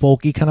like a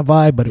folky kind of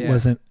vibe, but it Yeah.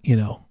 wasn't, you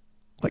know,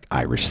 like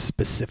Irish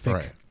specific.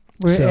 Right.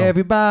 Where So-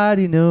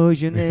 everybody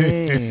knows your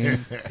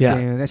name. Yeah.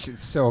 Damn, that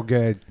shit's so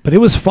good. But it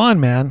was fun,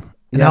 man.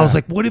 And Yeah. I was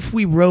like, what if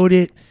we wrote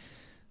it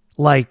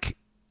like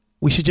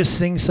we should just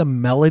sing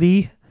some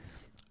melody,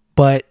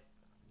 but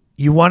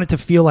you want it to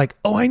feel like,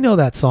 oh, I know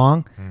that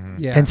song.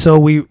 Yeah. And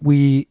so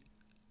I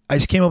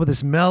just came up with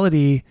this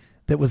melody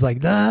that was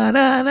like na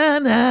na na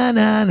na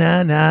na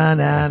na na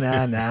na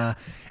na na,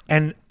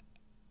 and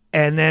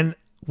then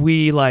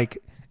we like,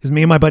 it was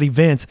me and my buddy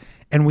Vince,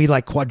 and we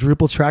like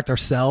quadruple tracked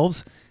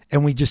ourselves,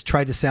 and we just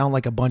tried to sound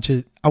like I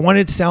wanted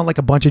it to sound like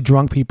a bunch of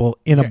drunk people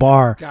in a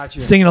bar Gotcha.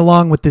 singing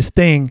along with this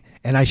thing,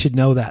 and I should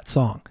know that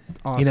song.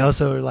 Awesome. You know,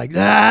 so we're like, "Ah,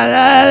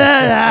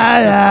 ah,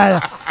 ah,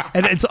 ah, ah,"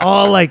 and it's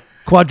all like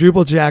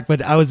quadruple jack,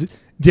 but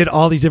did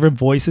all these different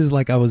voices,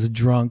 like I was a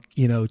drunk,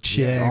 you know,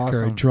 chick or a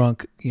awesome.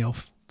 drunk, you know,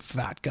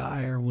 fat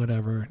guy or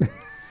whatever.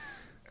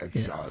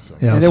 It's awesome.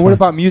 Yeah. and That's then what fun.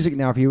 about music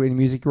now? For you, any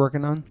music you're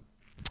working on?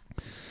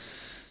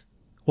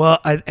 Well,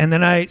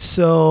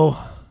 so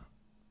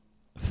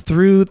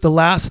through the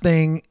last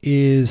thing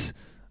is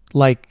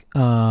like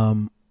I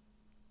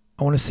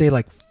want to say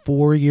like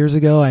 4 years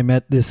ago, I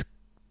met this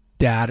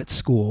dad at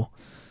school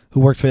who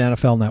worked for the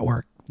NFL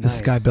Network. This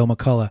Nice. guy, Bill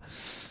McCullough.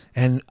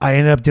 And I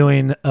ended up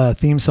doing a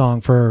theme song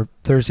for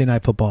Thursday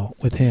Night Football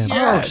with him.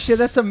 Oh shit,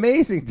 that's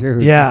amazing,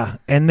 dude. Yeah.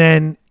 And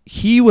then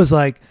he was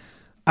like,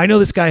 I know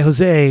this guy,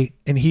 Jose,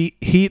 and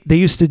they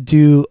used to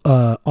do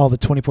all the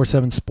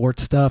 24/7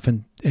 sports stuff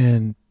and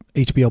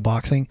HBO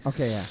boxing.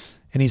 Okay, yeah.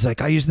 And he's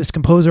like, I use this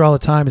composer all the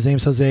time. His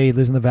name's Jose. He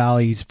lives in the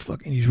Valley.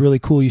 He's really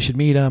cool. You should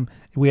meet him.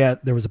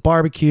 There was a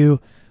barbecue.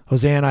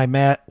 Jose and I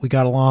met. We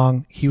got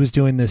along. He was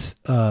doing this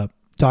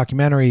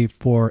documentary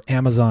for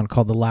Amazon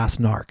called The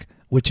Last Narc,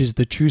 which is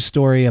the true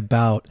story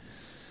about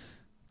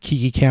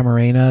Kiki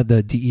Camarena,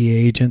 the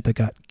DEA agent that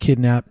got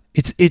kidnapped.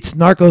 It's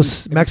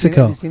Narcos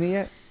Mexico. Have you seen it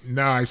yet?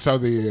 No, I saw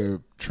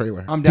the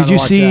trailer. I'm down Did to you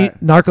watch see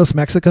that. Narcos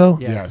Mexico?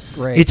 Yes.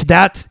 Great.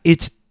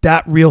 It's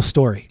that real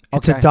story.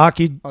 It's a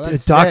Okay. Oh,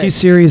 that's docu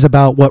series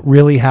about what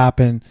really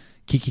happened.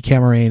 Kiki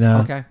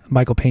Camarena, Okay.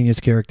 Michael Pena's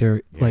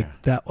character, Yeah.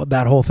 like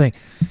that whole thing.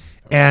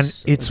 And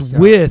it's that's dope.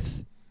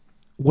 with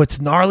what's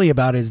gnarly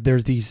about it is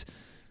there's these.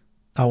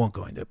 I won't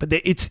go into it, but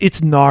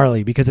it's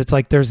gnarly because it's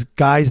like there's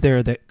guys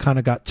there that kind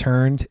of got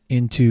turned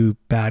into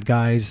bad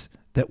guys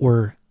that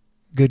were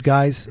good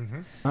guys.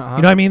 Uh-huh.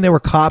 You know what I mean? They were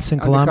cops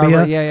in Undercover,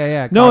 Colombia.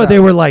 Yeah. No, Caught they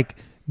up. were like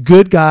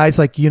good guys.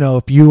 Like, you know,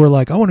 if you were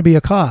like, I want to be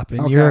a cop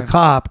and you're a Okay.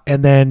 cop,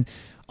 and then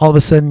all of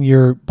a sudden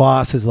your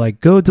boss is like,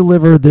 go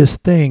deliver this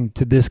thing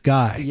to this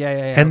guy. Yeah.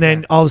 And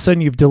then all of a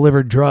sudden you've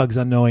delivered drugs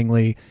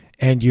unknowingly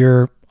and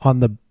you're on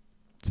the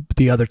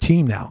other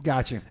team now.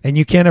 Got you. And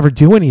you can't ever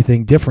do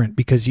anything different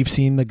because you've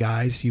seen the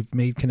guys, you've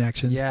made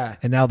connections. Yeah.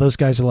 And now those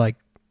guys are like,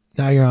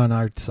 now you're on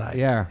our side.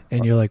 Yeah.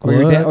 And you're like, Or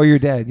you're what? dead. Or you're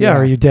dead. Yeah,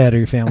 or you're dead or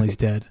your family's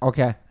dead.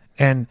 Okay.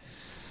 And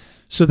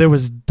so there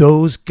was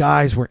those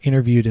guys were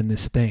interviewed in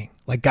this thing,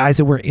 like guys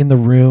that were in the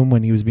room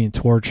when he was being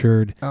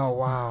tortured. Oh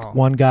wow.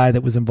 One guy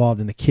that was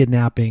involved in the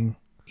kidnapping,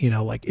 you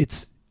know, like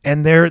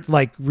and they're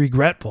like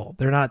regretful.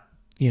 They're not,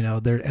 you know,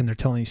 they're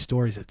telling these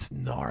stories. It's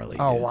gnarly.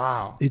 Oh dude.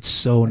 wow. It's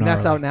so And gnarly.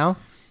 that's out now.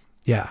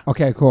 Yeah.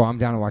 Okay, cool. I'm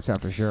down to watch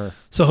that for sure.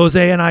 So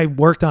Jose and I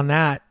worked on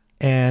that,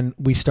 and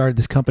we started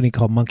this company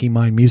called Monkey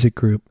Mind Music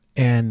Group,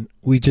 and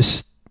we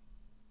just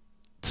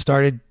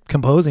started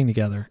composing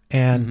together.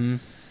 And Mhm.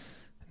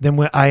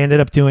 then I ended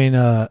up doing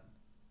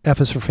F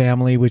is for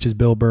Family, which is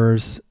Bill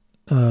Burr's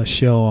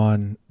show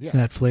on Yeah.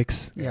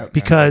 Netflix. Yeah.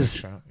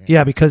 Because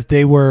because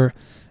they were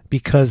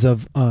because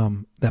of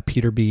that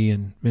Peter B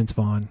and Vince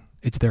Vaughn.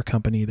 It's their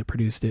company that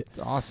produced it. It's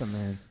awesome,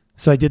 man.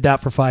 So I did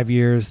that for 5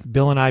 years.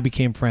 Bill and I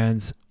became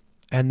friends.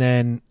 And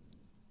then,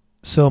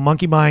 so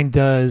Monkey Mind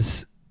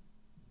does,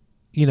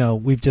 you know,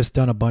 we've just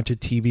done a bunch of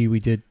TV.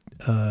 We did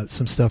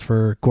some stuff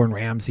for Gordon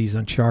Ramsay's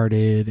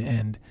Uncharted.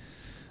 And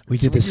we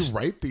So did this. when you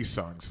write these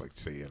songs, like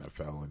say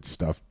NFL and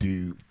stuff,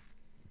 do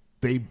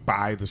they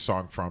buy the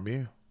song from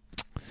you?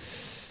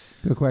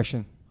 Good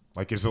question.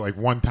 Like, is it like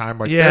one time,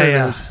 like, Yeah, there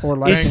yeah. it is, Or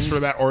thanks license. for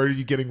that, or are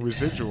you getting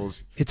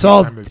residuals? It's each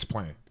all- time it's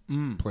played.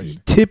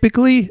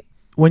 Typically,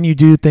 when you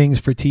do things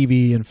for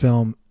TV and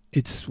film,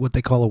 it's what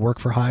they call a work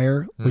for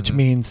hire, which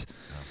means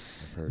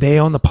I've heard they this.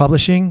 own the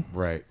publishing.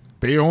 Right.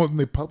 They own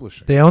the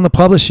publishing. They own the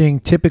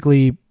publishing.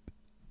 Typically,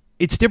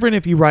 it's different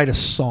if you write a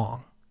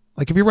song.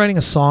 Like if you're writing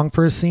a song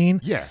for a scene,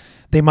 Yeah.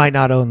 they might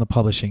not own the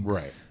publishing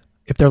Right.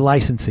 if they're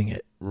licensing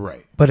it.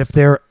 Right. But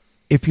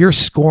if you're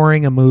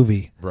scoring a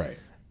movie, Right.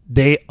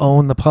 they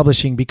own the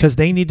publishing because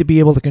they need to be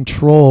able to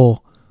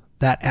control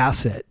that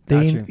asset.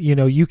 Gotcha. You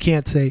know, you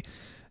can't say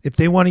if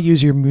they want to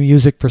use your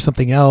music for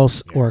something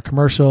else or a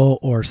commercial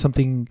or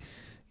something,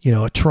 you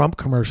know, a Trump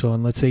commercial,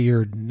 and let's say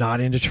you're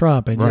not into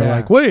Trump and Right. you're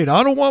like, wait,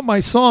 I don't want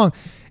my song.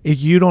 If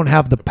you don't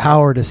have the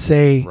power to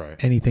say Right.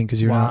 anything because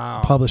you're Wow.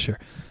 not the publisher,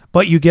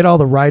 but you get all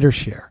the writer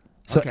share.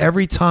 So Okay.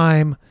 every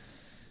time,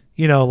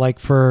 you know, like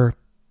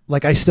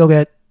I still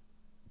get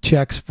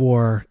checks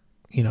for,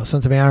 you know,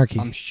 Sons of Anarchy,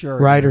 I'm sure.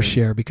 writer dude.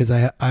 share because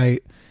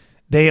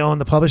they own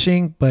the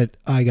publishing, but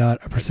I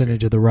got a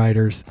percentage of the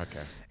writers. Okay.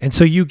 And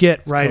so you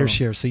get writer cool.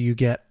 share, so you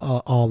get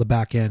all the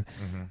back end.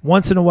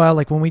 Once in a while,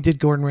 like when we did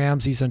Gordon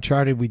Ramsay's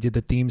Uncharted, we did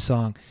the theme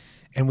song,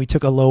 and we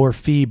took a lower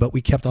fee, but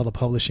we kept all the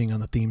publishing on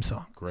the theme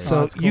song. Great. Oh,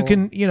 So that's you cool.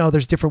 can, you know,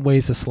 there's different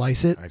ways to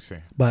slice it, I see.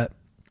 but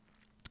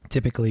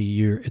typically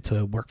it's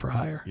a work for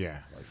hire. Yeah.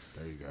 Like,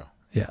 there you go.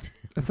 Yeah,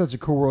 That's such a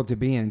cool world to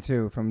be in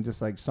too. From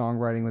just like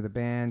songwriting with a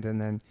band, and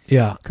then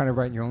yeah. kind of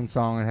writing your own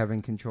song and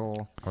having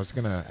control. I was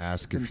gonna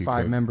ask And if you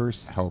 5 could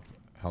members. help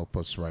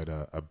us write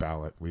a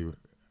ballad.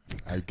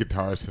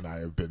 Guitarist and I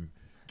have been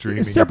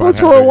dreaming Sepultura about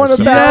having won a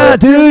Sepultura.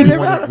 ballad.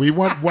 Yeah, dude. We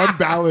want one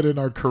ballad in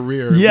our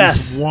career. Yes.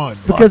 At least one.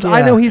 Because I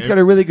yeah. know he's got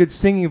a really good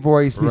singing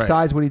voice Right.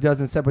 besides what he does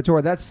in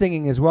Sepultura. That's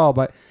singing as well,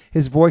 but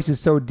his voice is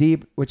so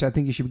deep, which I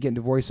think you should be getting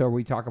to voiceover.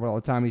 We talk about all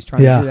the time. He's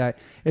trying Yeah. to do that.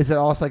 Is it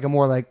also like a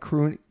more like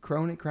crooning?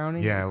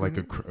 Yeah, like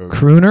a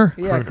Crooner,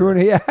 Yeah,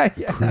 crooning. Yeah.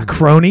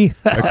 crony.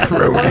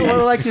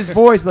 Or like his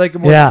voice, like a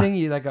more Yeah.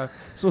 singy, like a.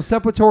 So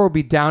Sepultura would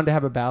be down to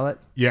have a ballad.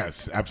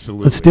 Yes,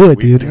 absolutely. Let's do it,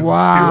 dude. Let's do it.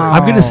 Wow.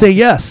 I'm gonna say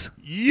yes.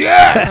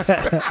 Yes.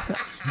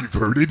 You've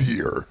heard it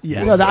here.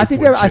 Yeah. No, I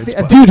think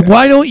Podcast. Dude,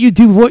 why don't you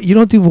do you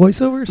don't do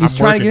voiceovers? he's I'm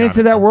trying to get working into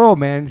on it. that world,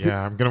 man.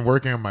 Yeah, I'm gonna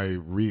working on my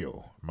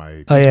reel.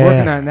 My Oh, He's yeah,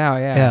 working yeah. on it now.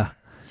 Yeah. Yeah.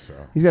 so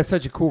He's got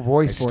such a cool I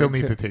voice for still it.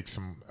 need too. to take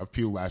a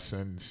few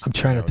lessons. I'm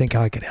trying you to know. think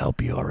how I could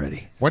help you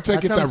already. Once I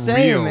That's get what that I'm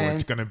saying, reel, man.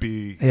 it's gonna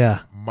be Yeah.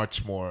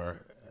 much more,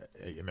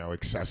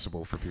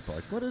 accessible for people.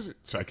 Like, what is it?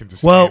 So I can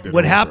just. Well, hand it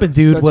what over. happened,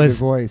 Such a dude, good was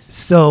voice.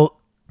 so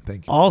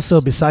Thank you.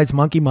 also besides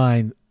Monkey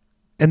Mind,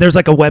 and there's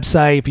like a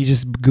website if you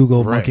just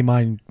Google Right. Monkey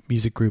Mind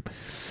Music Group.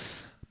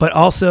 But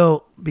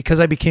also because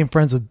I became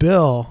friends with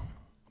Bill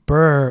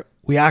Burr,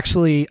 I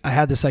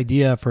had this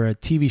idea for a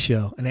TV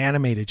show, an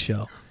animated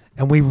show,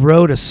 and we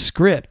wrote a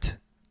script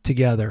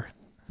together.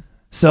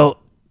 So,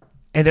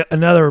 and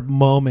another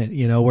moment,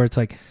 where it's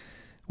like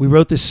we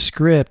wrote this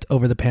script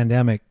over the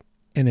pandemic,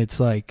 and it's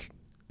like,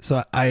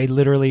 so I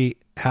literally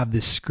have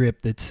this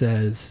script that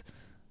says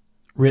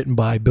written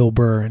by Bill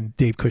Burr and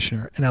Dave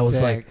Kushner, and I was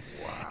Sick. like,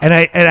 and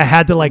I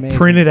had to like Amazing.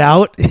 print it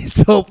out. It's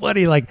so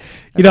funny, like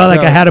That's like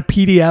I dope. had a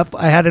PDF,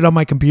 I had it on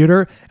my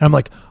computer, and I'm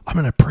like, I'm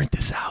gonna print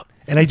this out,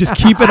 and I just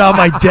keep it on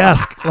my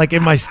desk, like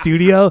in my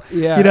studio,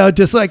 Yeah.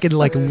 just so I can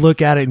like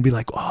look at it and be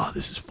like, oh,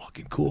 this is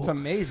fucking cool. It's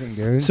amazing,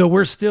 dude.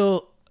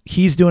 So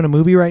he's doing a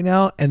movie right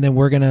now, and then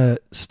we're gonna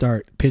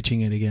start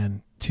pitching it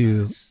again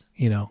to,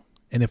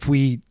 and if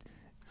we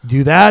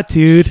do that,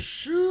 dude,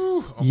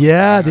 Shoo. Oh my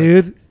yeah, God.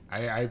 dude,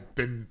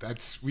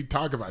 We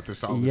talk about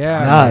this all the Yeah,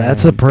 time. nah,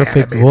 that's a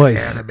perfect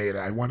voice. Animated.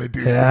 I want to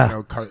do,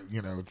 Yeah. voice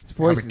have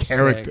a is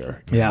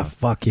character. Yeah,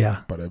 fuck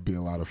yeah, But it'd be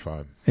a lot of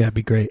fun. yeah, it'd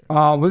be great.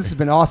 Well, this has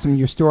been awesome.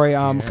 Your story.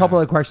 A couple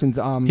of questions.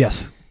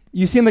 Yes.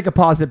 You seem like a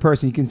positive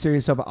person. You consider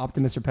yourself an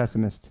optimist or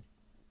pessimist?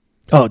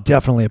 Oh,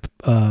 definitely.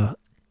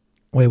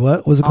 Wait,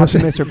 what was the question?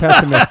 Optimist or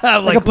pessimist?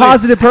 I'm like like, a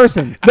positive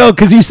person. No,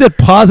 because you said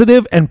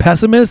positive and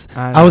pessimist.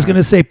 I I was know.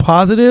 gonna say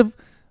positive,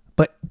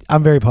 but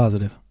I'm very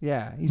positive.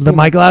 Yeah. You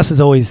My glass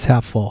is always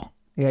half full.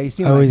 Yeah, you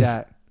seem I like always-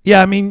 that.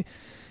 Yeah, I mean,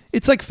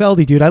 it's like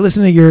Feldy, dude. I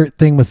listen to your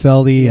thing with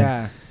Feldy, and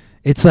Yeah.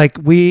 it's like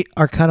we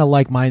are kind of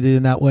like-minded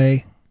in that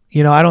way.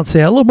 I don't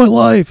say I love my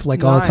life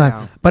like all the No, I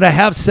time, know. but I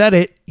have said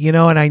it, and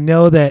I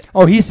know that.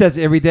 Oh, he says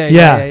it every day.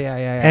 Yeah.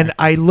 Yeah. And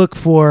I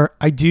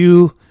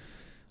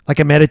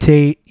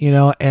meditate,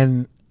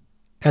 and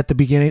at the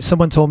beginning,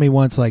 someone told me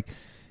once, like,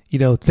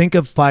 think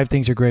of 5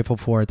 things you're grateful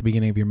for at the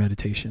beginning of your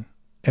meditation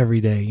every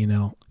day,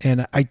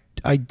 and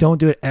I don't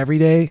do it every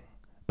day,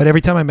 but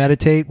every time I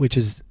meditate, which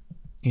is,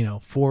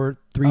 4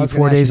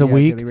 days a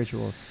week, Daily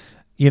rituals.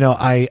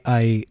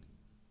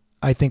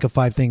 I think of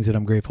 5 things that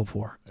I'm grateful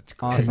for. That's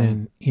cool. Awesome.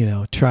 And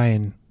then, try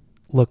and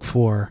look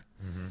for,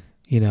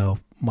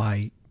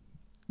 my,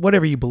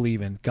 whatever you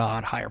believe in,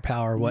 God, higher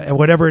power,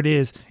 whatever it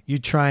is, you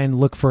try and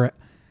look for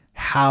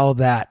how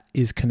that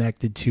is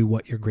connected to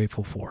what you're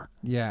grateful for.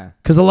 Yeah.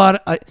 Because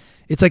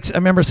it's like, I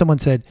remember someone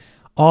said,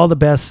 all the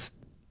best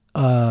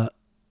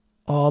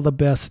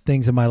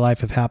things in my life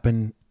have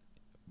happened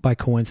by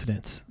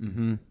coincidence.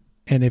 Mm-hmm.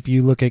 And if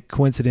you look at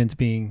coincidence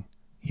being,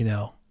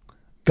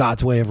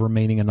 God's way of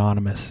remaining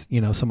anonymous,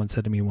 someone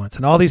said to me once,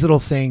 and all these little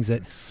sayings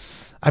that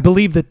I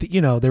believe that,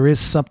 there is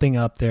something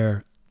up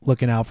there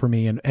looking out for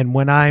me. And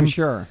when For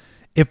sure.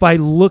 if I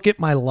look at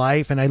my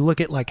life and I look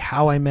at like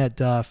how I met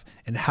Duff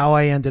and how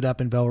I ended up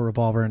in Velvet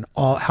Revolver and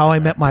how I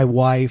met my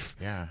wife,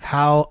 Yeah.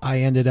 how I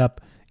ended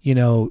up,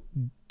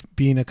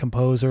 being a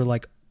composer,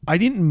 like I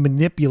didn't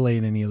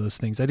manipulate any of those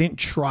things. I didn't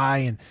try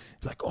and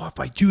be like, oh, if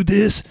I do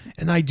this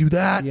and I do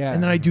that Yeah.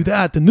 and then I do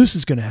that, then this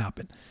is going to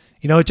happen.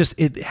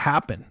 It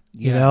happened,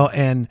 Yeah.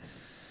 and,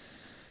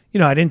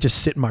 I didn't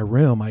just sit in my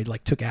room. I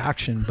like took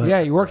action, but Yeah,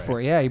 you worked for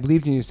it. Yeah, you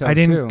believed in yourself I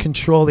didn't too.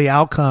 control the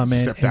outcome.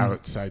 Stepped and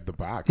outside the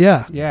box.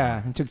 Yeah.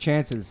 Yeah, and took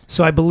chances.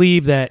 So I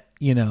believe that,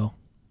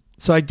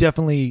 so I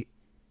definitely,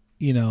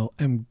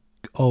 am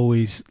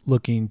always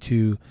looking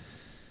to,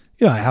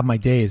 I have my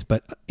days,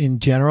 but in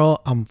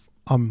general,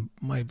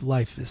 my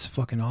life is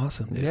fucking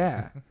awesome, dude.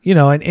 Yeah.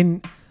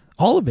 And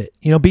all of it,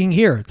 being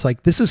here, it's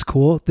like, this is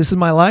cool. This is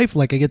my life.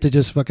 Like I get to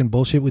just fucking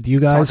bullshit with you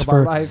guys Talk about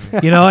for, life.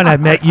 and I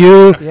met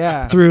you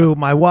Yeah. through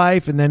my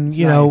wife, and then,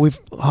 nice. we've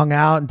hung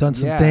out and done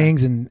some Yeah.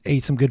 things and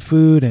ate some good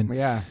food, and,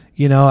 Yeah.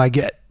 I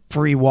get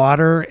free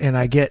water, and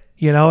I get,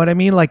 you know what I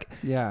mean? Like,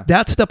 Yeah.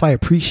 that stuff I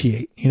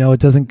appreciate. It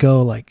doesn't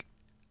go like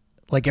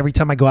every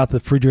time I go out to the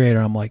refrigerator,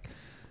 I'm like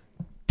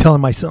telling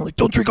my son, like,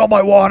 don't drink all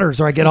my waters,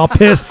 or I get all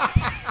pissed.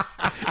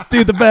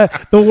 Dude,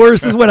 the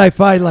worst is when I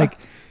find like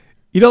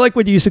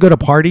when you used to go to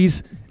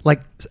parties,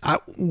 like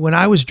when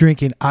I was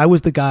drinking, I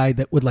was the guy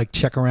that would like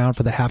check around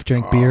for the half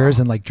drank beers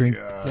and like drink,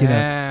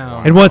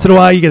 Damn. and once in a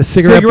while you get a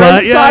cigarette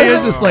butt. Yeah, inside you're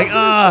of- just like,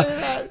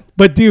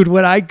 But dude,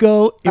 when I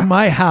go in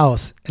my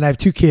house and I have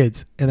 2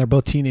 kids and they're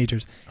both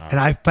teenagers, and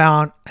I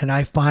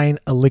find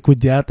a Liquid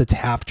Death that's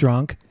half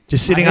drunk,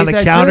 just sitting on hate the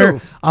that counter,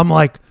 too. I'm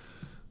like,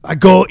 I'm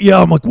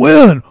like,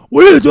 when?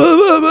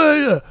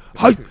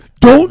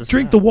 Don't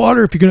drink the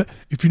water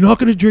if you're not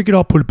gonna drink it.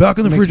 I'll put it back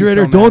in the Makes me so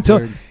refrigerator. mad, Don't tell,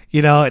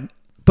 dude.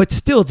 but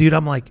still, dude,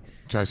 I'm like,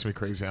 Drives me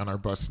crazy on our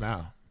bus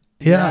now.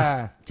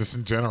 Yeah. Just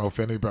in general, if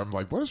anybody, I'm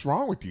like, what is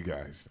wrong with you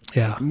guys?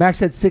 Yeah. Max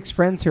had 6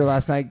 friends here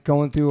last night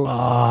going through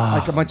Ah,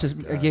 like a bunch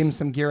of. I gave him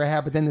some gear I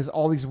had, but then there's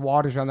all these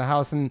waters around the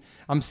house, and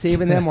I'm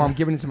saving them or I'm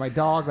giving it to my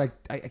dog. Like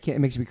I can't. It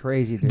makes me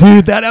crazy, dude.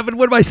 Dude, that happened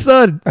with my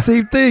son.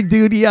 Same thing,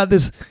 dude. He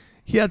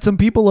had some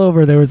people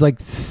over. There was like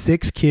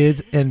 6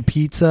 kids and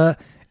pizza.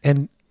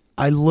 And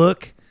I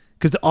look,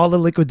 because all the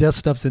liquid death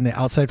stuff's in the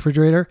outside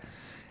refrigerator.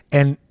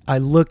 And I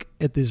look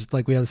at this,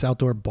 like we have this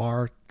outdoor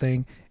bar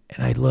thing.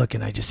 And I look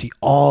and I just see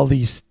all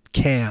these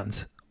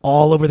cans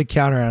all over the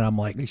counter. And I'm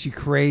like, Makes you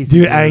crazy,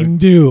 dude, I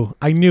knew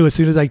as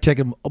soon as I check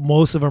them,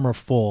 most of them are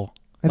full.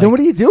 And then what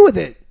do you do with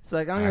it? It's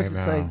like I don't know. I It's know.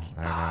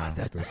 like, I know.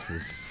 that- This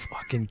is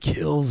Fucking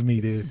kills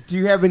me, dude. do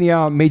you have any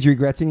major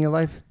regrets in your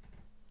life?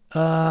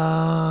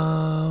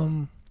 I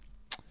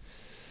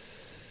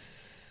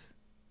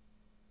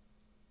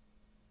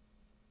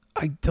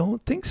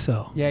don't think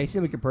so. Yeah, you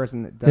seem like a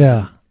person that does.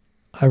 Yeah,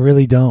 I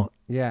really don't.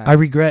 Yeah. I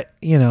regret,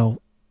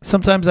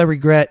 sometimes I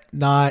regret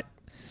not.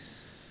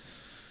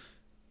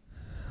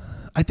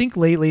 I think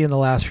lately in the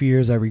last few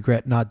years, I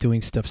regret not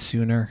doing stuff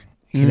sooner.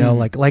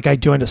 Like I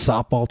joined a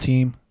softball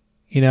team,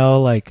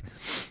 like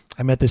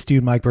I met this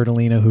dude, Mike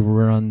Bertolino, who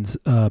runs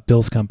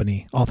Bill's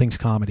company, All Things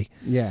Comedy.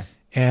 yeah.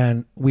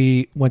 And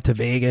we went to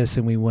Vegas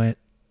and we went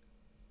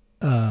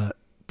to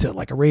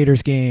like a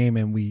Raiders game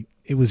and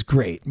it was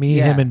great. Me,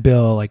 Yeah. him, and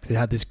Bill, like they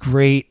had this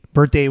great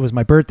birthday. It was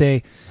my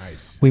birthday.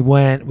 nice. We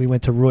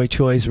went to Roy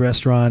Choi's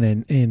restaurant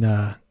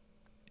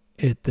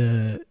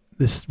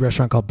this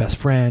restaurant called Best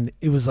Friend.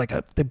 It was like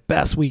the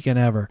best weekend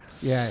ever.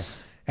 Yeah.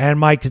 And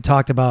Mike had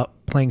talked about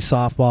playing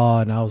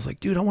softball, and I was like,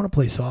 dude, I want to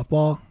play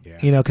softball. Yeah.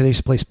 Because I used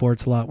to play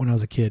sports a lot when I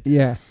was a kid.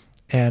 Yeah.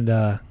 And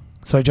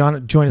so I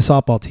joined a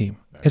softball team.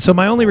 And so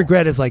my only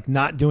regret is like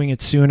not doing it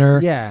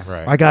sooner. Yeah.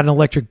 Right. I got an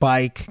electric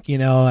bike,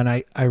 and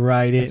I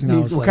ride it. That's And I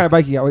neat. was What like, kind of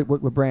bike you got?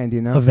 What brand do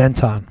you know? a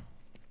Venton.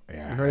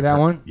 Yeah, You heard of I've that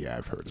one? Yeah,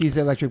 I've heard of He's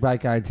it. an electric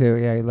bike guy too.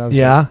 Yeah, he loves.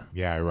 Yeah.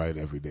 Yeah, I ride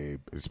every day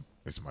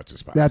as much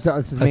as possible. That's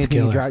his main That's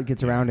thing he killer.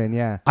 gets around in.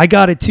 Yeah. I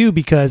got it too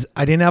because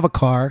I didn't have a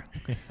car.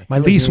 My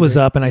lease was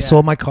up and I Yeah.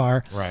 sold my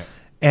car. right.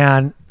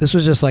 And this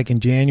was just like in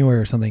January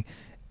or something.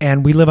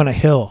 And we live on a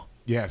hill.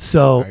 Yes.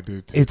 So I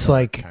do too. it's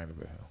like, kind of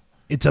a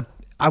hill.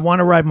 I want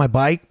to ride my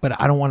bike, but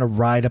I don't want to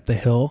ride up the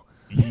hill.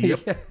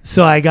 Yep.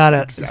 So I got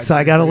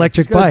an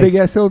electric He's got a bike. big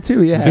ass hill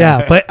too. Yeah.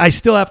 Yeah, but I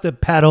still have to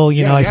pedal,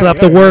 Yeah, I still yeah, have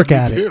to yeah, work me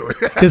at too.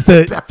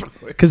 it.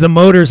 Definitely. Because the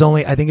motor's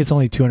I think it's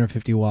only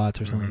 250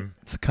 watts or something.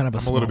 It's kind of I'm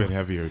a small little bit one.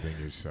 heavier than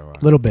you, so.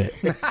 Little bit.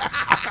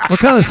 We're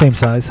kind of the same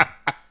size.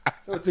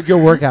 So it's a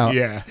good workout.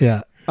 Yeah.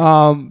 Yeah.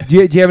 Do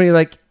you have any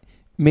like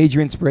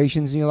major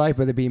inspirations in your life,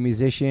 whether it be a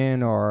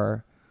musician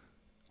or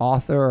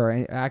author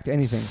or actor,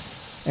 anything?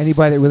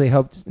 Anybody that really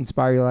helped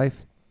inspire your life?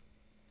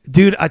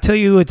 Dude, I tell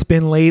you who it's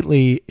been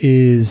lately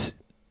is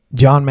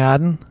John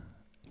Madden,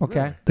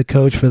 Okay. the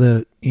coach for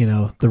the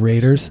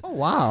Raiders. Oh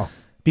wow.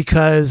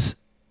 Because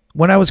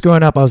when I was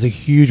growing up, I was a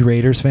huge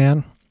Raiders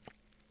fan.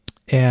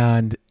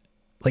 And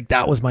like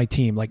that was my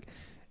team. Like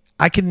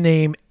I can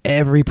name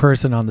every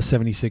person on the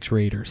 76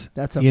 Raiders.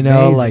 That's amazing,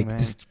 man.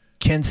 This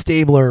Ken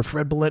Stabler,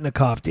 Fred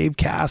Biletnikoff, Dave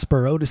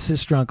Casper, Otis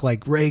Sistrunk,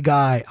 like Ray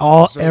Guy,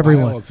 Is there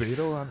everyone. Lyle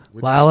Alzado on-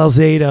 which- Lyle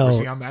Alzado. Was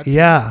he on that team?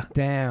 Yeah.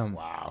 Damn.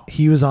 Wow.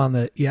 He was on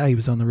the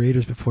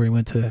Raiders before he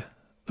went to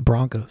the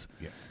Broncos.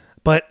 Yeah.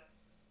 But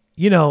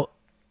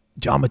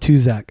John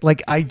Matuzak.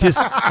 Like I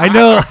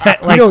know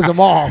He like knows them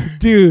all.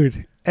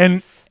 dude.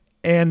 And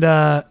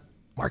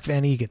Mark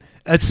Van Egan.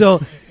 And so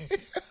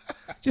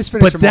Just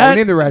finish them all.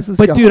 Name the rest. Let's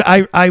but go. dude,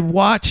 I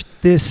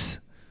watched this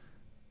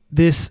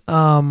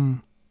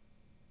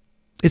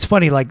it's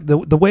funny, like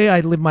the way I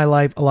live my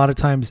life, a lot of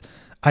times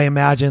I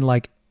imagine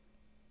like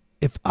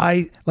if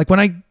I like when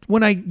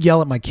I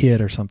yell at my kid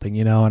or something,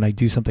 and I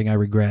do something I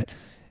regret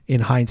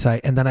in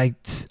hindsight, and then I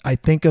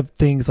think of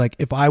things like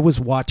if I was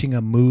watching a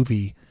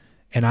movie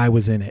and I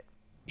was in it,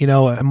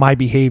 and my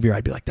behavior,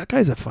 I'd be like, that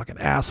guy's a fucking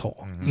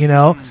asshole,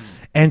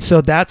 and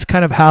so that's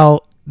kind of how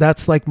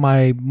that's like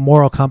my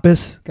moral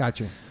compass.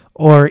 Gotcha.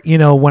 Or,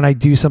 when I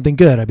do something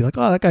good, I'd be like,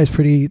 oh, that guy's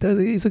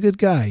he's a good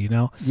guy,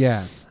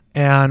 Yeah.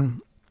 And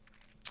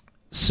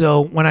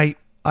so when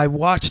I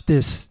watched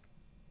this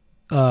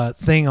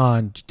thing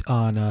on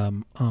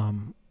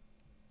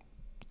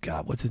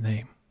God, what's his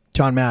name?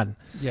 John Madden.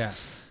 Yeah.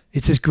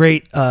 It's this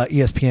great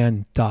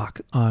ESPN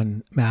doc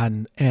on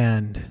Madden,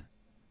 and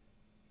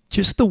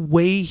just the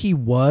way he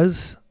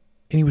was,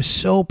 and he was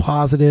so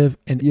positive,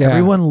 and Yeah.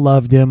 everyone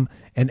loved him,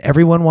 and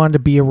everyone wanted to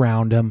be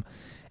around him.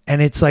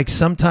 And it's like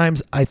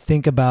sometimes I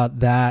think about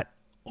that,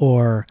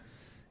 or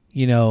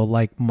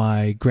like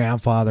my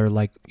grandfather,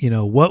 like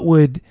what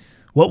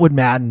would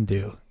Madden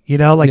do?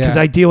 Because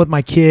Yeah. I deal with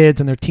my kids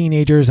and their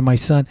teenagers and my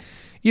son.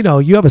 You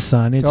have a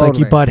son. It's like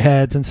you Totally. butt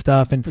heads and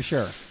stuff, and For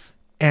sure.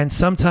 and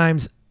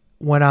sometimes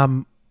when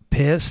I'm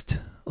pissed,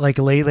 like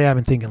lately, I've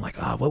been thinking like,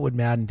 oh, what would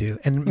Madden do?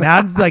 And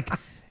Madden like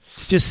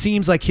just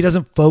seems like he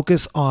doesn't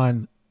focus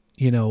on,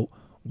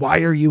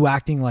 why are you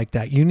acting like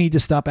that? You need to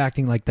stop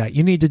acting like that.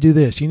 You need to do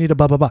this. You need to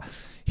blah, blah, blah.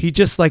 He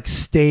just like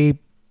stay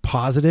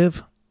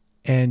positive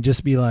and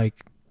just be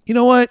like, you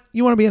know what?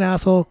 You want to be an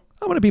asshole?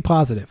 I'm going to be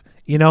positive,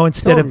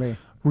 instead Totally. of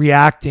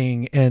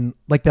reacting. And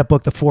like that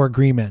book, The 4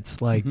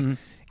 Agreements, like,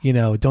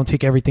 don't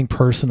take everything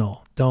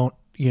personal. Don't,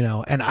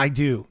 and I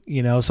do,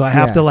 so I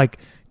have to like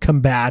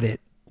combat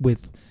it with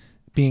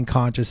being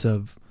conscious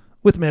of,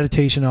 with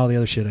meditation and all the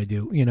other shit I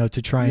do,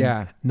 to try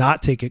and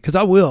not take it. Cause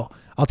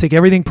I'll take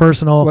everything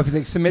personal. Well, if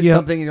you submit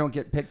something, you don't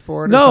get picked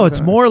for it. No, or it's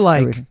something? more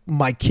like Everything.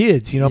 my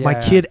kids, my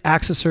kid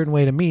acts a certain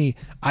way to me.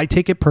 I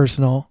take it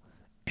personal.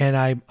 And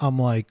I'm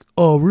like,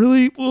 oh,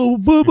 really? Well,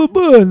 blah, blah,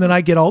 blah. And then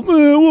I get all,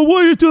 well,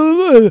 what are you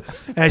doing?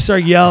 And I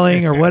start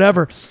yelling or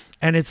whatever.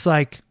 And it's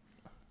like,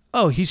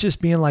 oh, he's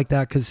just being like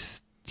that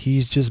because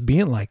he's just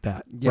being like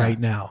that right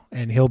now.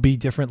 And he'll be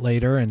different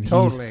later. And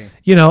Totally.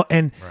 he's,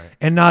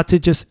 and not to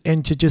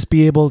just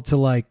be able to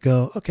like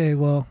go, okay,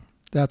 well,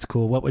 that's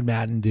cool. What would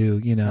Madden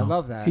do? I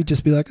love that. He'd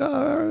just be like,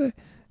 oh,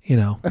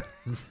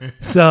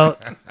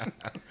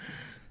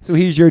 So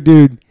he's your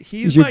dude.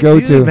 He's your my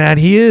go-to. dude, man.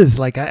 He is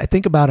like, I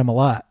think about him a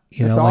lot.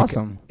 That's like,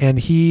 awesome.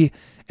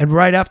 And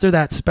right after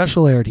that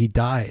special aired, he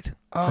died.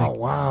 Oh,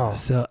 wow.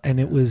 So, and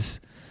it was,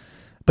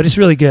 but it's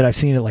really good. I've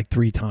seen it like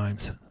 3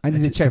 times. I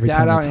need to check every that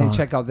time out it's and on.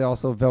 check out the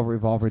also Velvet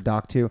Revolver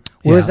doc too.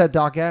 Where's that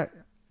doc at?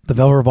 The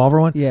Velvet Revolver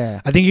one?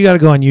 Yeah. I think you got to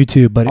go on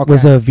YouTube, but it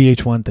was a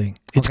VH1 thing.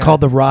 It's Okay. called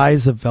The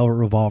Rise of Velvet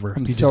Revolver.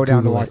 I'm You so just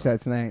down to Google watch it.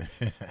 that tonight.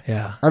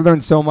 Yeah. I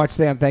learned so much,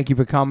 Sam. Thank you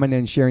for coming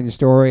and sharing your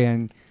story.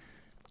 And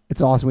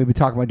it's awesome. We've been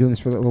talking about doing this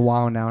for a little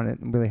while now, and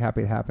I'm really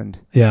happy it happened.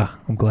 Yeah. I'm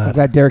I'm glad.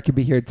 glad Derek could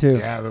be here too.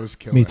 Yeah, that was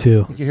killer. Me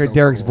too. You can hear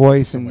Derek's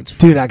voice So and- much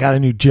fun. Dude, I got a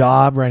new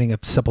job writing a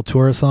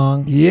Sepultura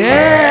song.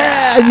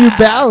 Yeah, a new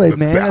ballad,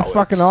 man. That's ballads.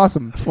 fucking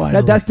awesome.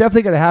 Finally. That's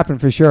definitely going to happen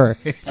for sure.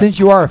 Since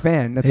you are a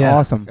fan, that's Yeah.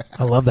 awesome.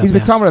 I love that. He's been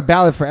man. talking about a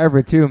ballad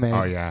forever too, man.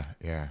 Oh yeah,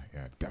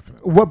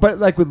 definitely. What, but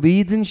like with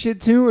leads and shit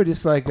too, or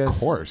just like Of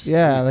course.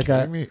 yeah, Are you like a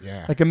kidding me?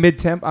 Yeah. like a mid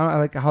temp. I don't know,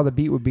 like how the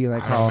beat would be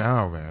like. I How don't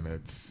know, man.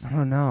 It's I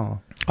don't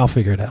know. I'll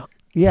figure it out.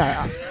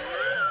 Yeah.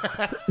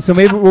 So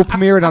maybe we'll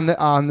premiere it on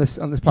this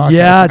podcast.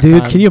 Yeah, dude.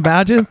 sometime. Can you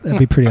imagine? That'd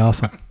be pretty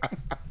awesome.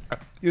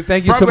 Dude,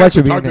 thank you so probably much for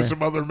have to being talk here. to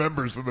some other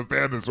members of the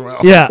band as well.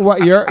 Yeah.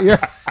 What you're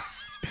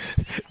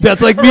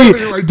That's like me.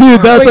 Like,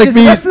 Dude, that's wait, like does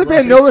me. the rest of the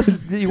band know this?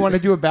 That you want to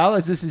do a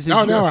ballad? This is just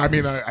No, your-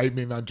 I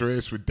mean,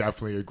 Andreas would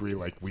definitely agree.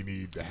 Like, we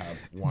need to have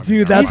one.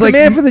 Dude, in that's He's the like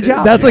man for the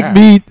job. That's like Yeah.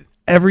 me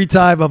every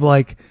time. I'm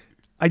like,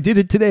 I did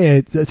it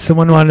today.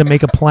 Someone wanted to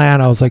make a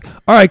plan. I was like,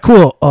 all right,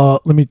 cool.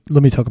 Let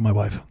me talk to my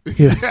wife.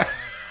 Yeah.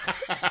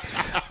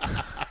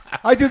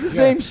 I do the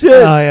same shit.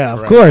 Oh yeah,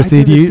 of Right. course, I do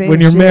dude. the You, same when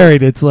you're shit.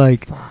 married, it's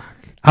like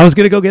I was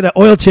gonna go get an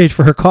oil change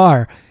for her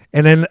car,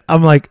 and then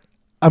I'm like,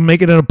 I'm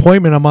making an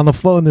appointment. I'm on the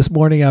phone this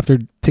morning after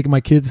taking my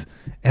kids,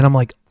 and I'm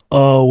like,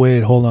 oh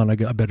wait, hold on, I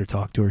better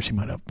talk to her. She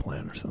might have a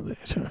plan or something.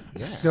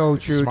 Yeah. So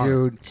true, Smart.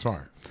 dude.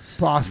 Smart.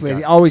 Boss You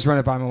lady, got- always run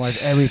it by my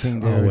wife. Everything,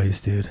 dude.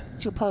 Always, dude.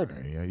 It's your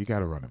partner. Yeah, you got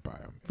to run it by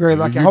him. Very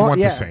lucky. You'd How- want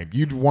yeah. the same.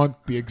 You'd want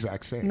the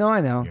exact same. No,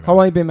 I know. You know? How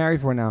long you been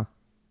married for now?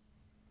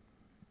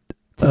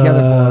 Together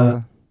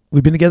for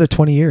We've been together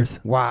 20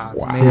 years. wow,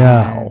 it's Wow. amazing.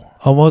 Yeah, man.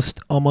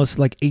 almost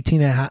like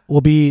 18 and a half.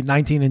 We'll be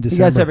 19 in You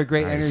December. guys have a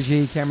great Nice.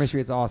 energy,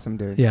 chemistry. It's awesome,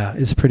 dude. Yeah,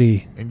 it's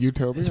pretty. And you,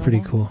 Toby? It's how pretty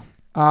long?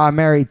 cool.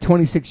 Married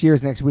 26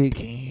 years next week.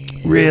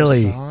 Damn,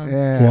 Really? son.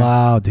 Yeah.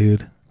 Wow,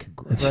 dude.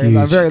 Congrats. That's Very, I'm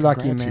huge. very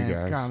lucky, Congrats, you man.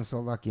 guys. God, I'm so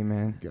lucky,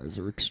 man. You guys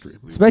are extremely.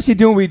 Especially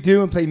doing what we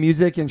do and play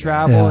music and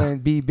travel Yeah.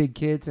 and be big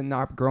kids and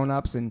not grown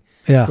ups and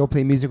Yeah, go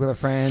play music with our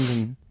friends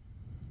and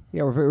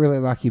yeah, we're really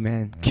lucky,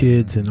 man.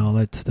 kids and all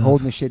that stuff.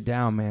 Holding the shit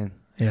down, man.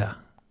 Yeah,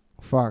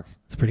 Fuck.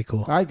 it's pretty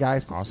cool. All right,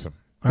 guys. Awesome.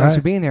 All Thanks for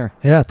right. being here.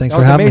 Yeah, thanks That for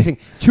was having amazing.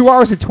 2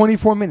 hours and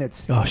 24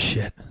 minutes. me. Oh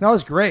shit. That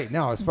was great.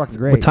 No, it was fucking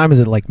great. What time is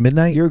it? Like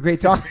midnight? You were a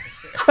great talker.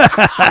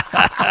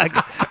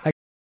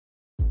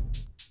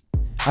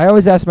 I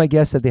always ask my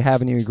guests if they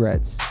have any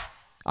regrets.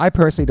 I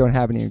personally don't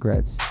have any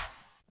regrets.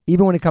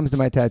 Even when it comes to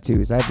my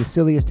tattoos, I have the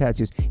silliest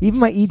tattoos. Even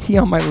my ET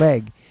on my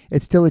leg,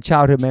 it's still a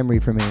childhood memory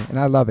for me, and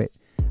I love it.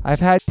 I've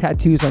had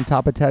tattoos on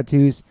top of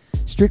tattoos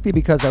strictly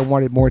because I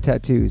wanted more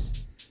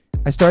tattoos.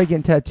 I started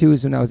getting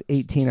tattoos when I was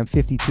 18. I'm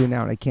 52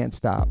 now, and I can't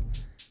stop.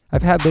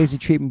 I've had laser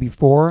treatment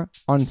before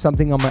on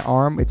something on my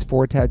arm. It's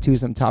 4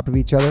 tattoos on top of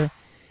each other.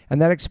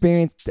 And that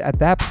experience at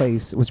that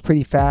place was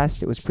pretty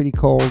fast. It was pretty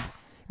cold.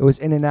 It was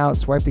in and out,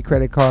 swiped the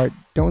credit card.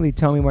 Don't really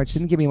tell me much.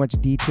 Didn't give me much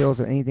details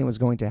of anything was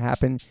going to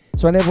happen.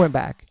 So I never went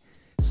back.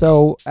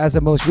 So as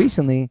of most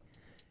recently,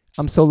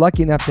 I'm so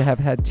lucky enough to have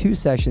had 2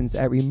 sessions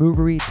at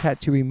Removery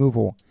Tattoo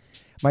Removal.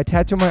 My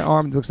tattoo on my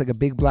arm that looks like a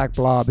big black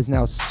blob is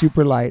now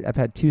super light. I've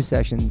had 2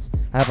 sessions.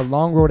 I have a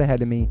long road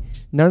ahead of me.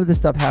 None of this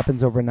stuff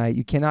happens overnight.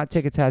 You cannot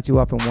take a tattoo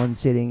up in one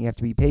sitting. You have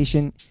to be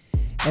patient.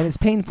 And it's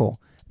painful.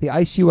 They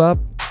ice you up.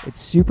 It's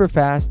super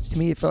fast. To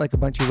me, it felt like a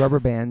bunch of rubber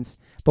bands.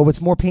 But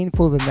what's more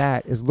painful than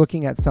that is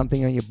looking at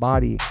something on your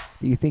body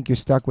that you think you're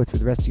stuck with for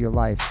the rest of your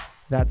life.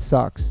 That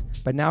sucks.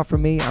 But now for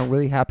me, I'm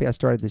really happy I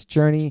started this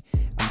journey.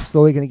 I'm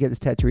slowly going to get this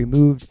tattoo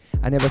removed.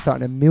 I never thought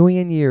in a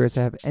million years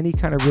I have any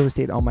kind of real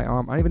estate on my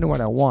arm. I don't even know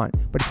what I want,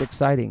 but it's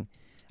exciting.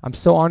 I'm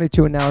so honored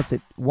to announce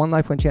that One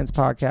Life, One Chance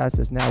podcast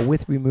is now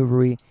with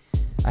Removery.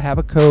 I have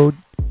a code.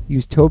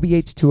 Use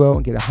TobyH20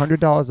 and get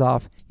 $100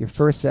 off your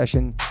first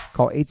session.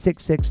 Call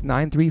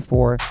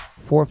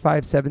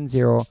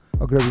 866-934-4570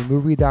 or go to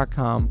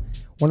Removery.com.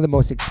 One of the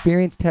most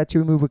experienced tattoo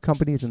removal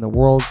companies in the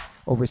world.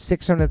 Over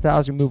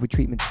 600,000 removal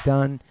treatments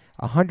done.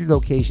 100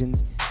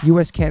 locations.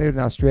 U.S., Canada, and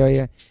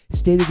Australia.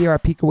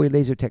 State-of-the-art Pico-Way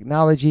laser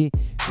technology.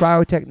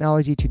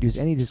 Cryo-technology to reduce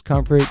any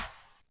discomfort.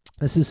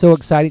 This is so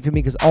exciting for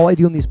me because all I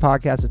do in these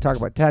podcasts is talk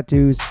about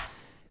tattoos.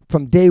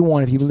 From day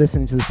one, if you've been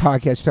listening to this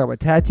podcast, talk about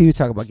tattoos,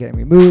 talk about getting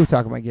removed,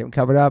 talk about getting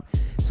covered up.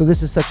 So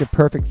this is such a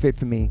perfect fit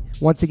for me.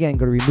 Once again,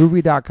 go to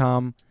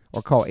Removery.com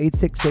or call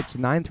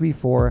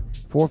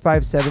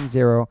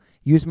 866-934-4570.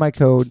 Use my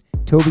code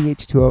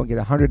TOBYH20 and get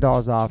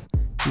 $100 off.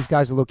 These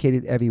guys are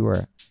located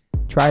everywhere.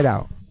 Try it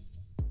out.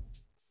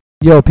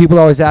 Yo, people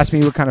always ask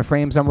me what kind of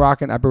frames I'm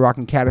rocking. I've been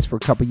rocking Caddis for a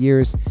couple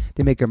years.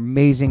 They make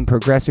amazing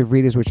progressive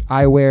readers, which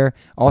I wear.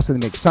 Also, they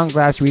make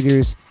sunglass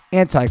readers,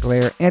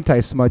 anti-glare,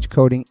 anti-smudge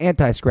coating,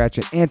 anti-scratch,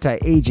 and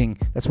anti-aging.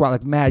 That's why I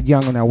look mad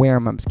young when I wear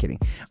them. I'm just kidding.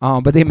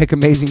 But they make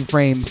amazing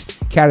frames.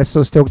 Caddis,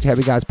 so stoked to have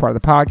you guys part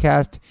of the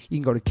podcast. You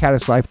can go to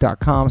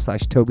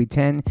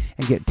caddislife.com/Toby10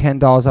 and get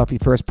 $10 off your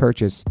first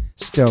purchase.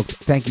 Stoked.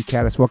 Thank you,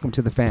 Caddis. Welcome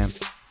to the fam.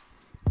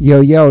 Yo,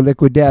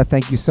 Liquid Death,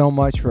 thank you so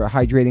much for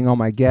hydrating all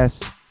my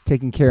guests,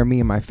 taking care of me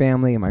and my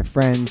family and my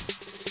friends.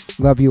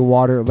 Love your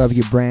water, love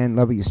your brand,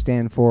 love what you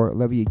stand for,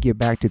 love what you give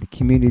back to the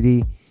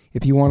community.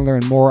 If you want to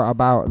learn more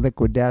about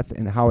Liquid Death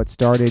and how it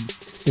started,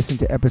 listen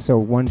to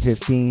episode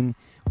 115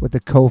 with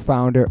the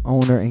co-founder,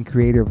 owner, and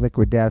creator of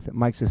Liquid Death,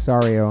 Mike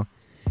Cesario.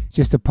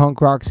 Just a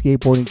punk rock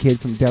skateboarding kid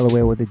from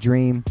Delaware with a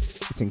dream.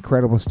 It's an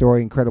incredible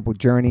story, incredible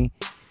journey.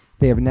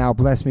 They have now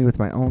blessed me with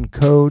my own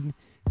code.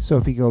 So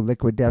if you go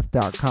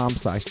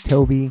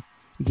liquiddeath.com/Toby,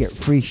 you get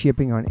free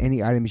shipping on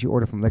any items you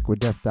order from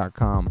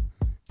liquiddeath.com.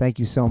 Thank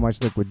you so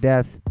much, Liquid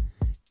Death.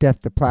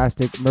 Death to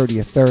plastic, murder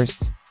your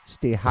thirst.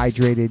 Stay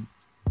hydrated.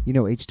 You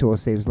know H2O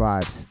saves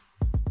lives.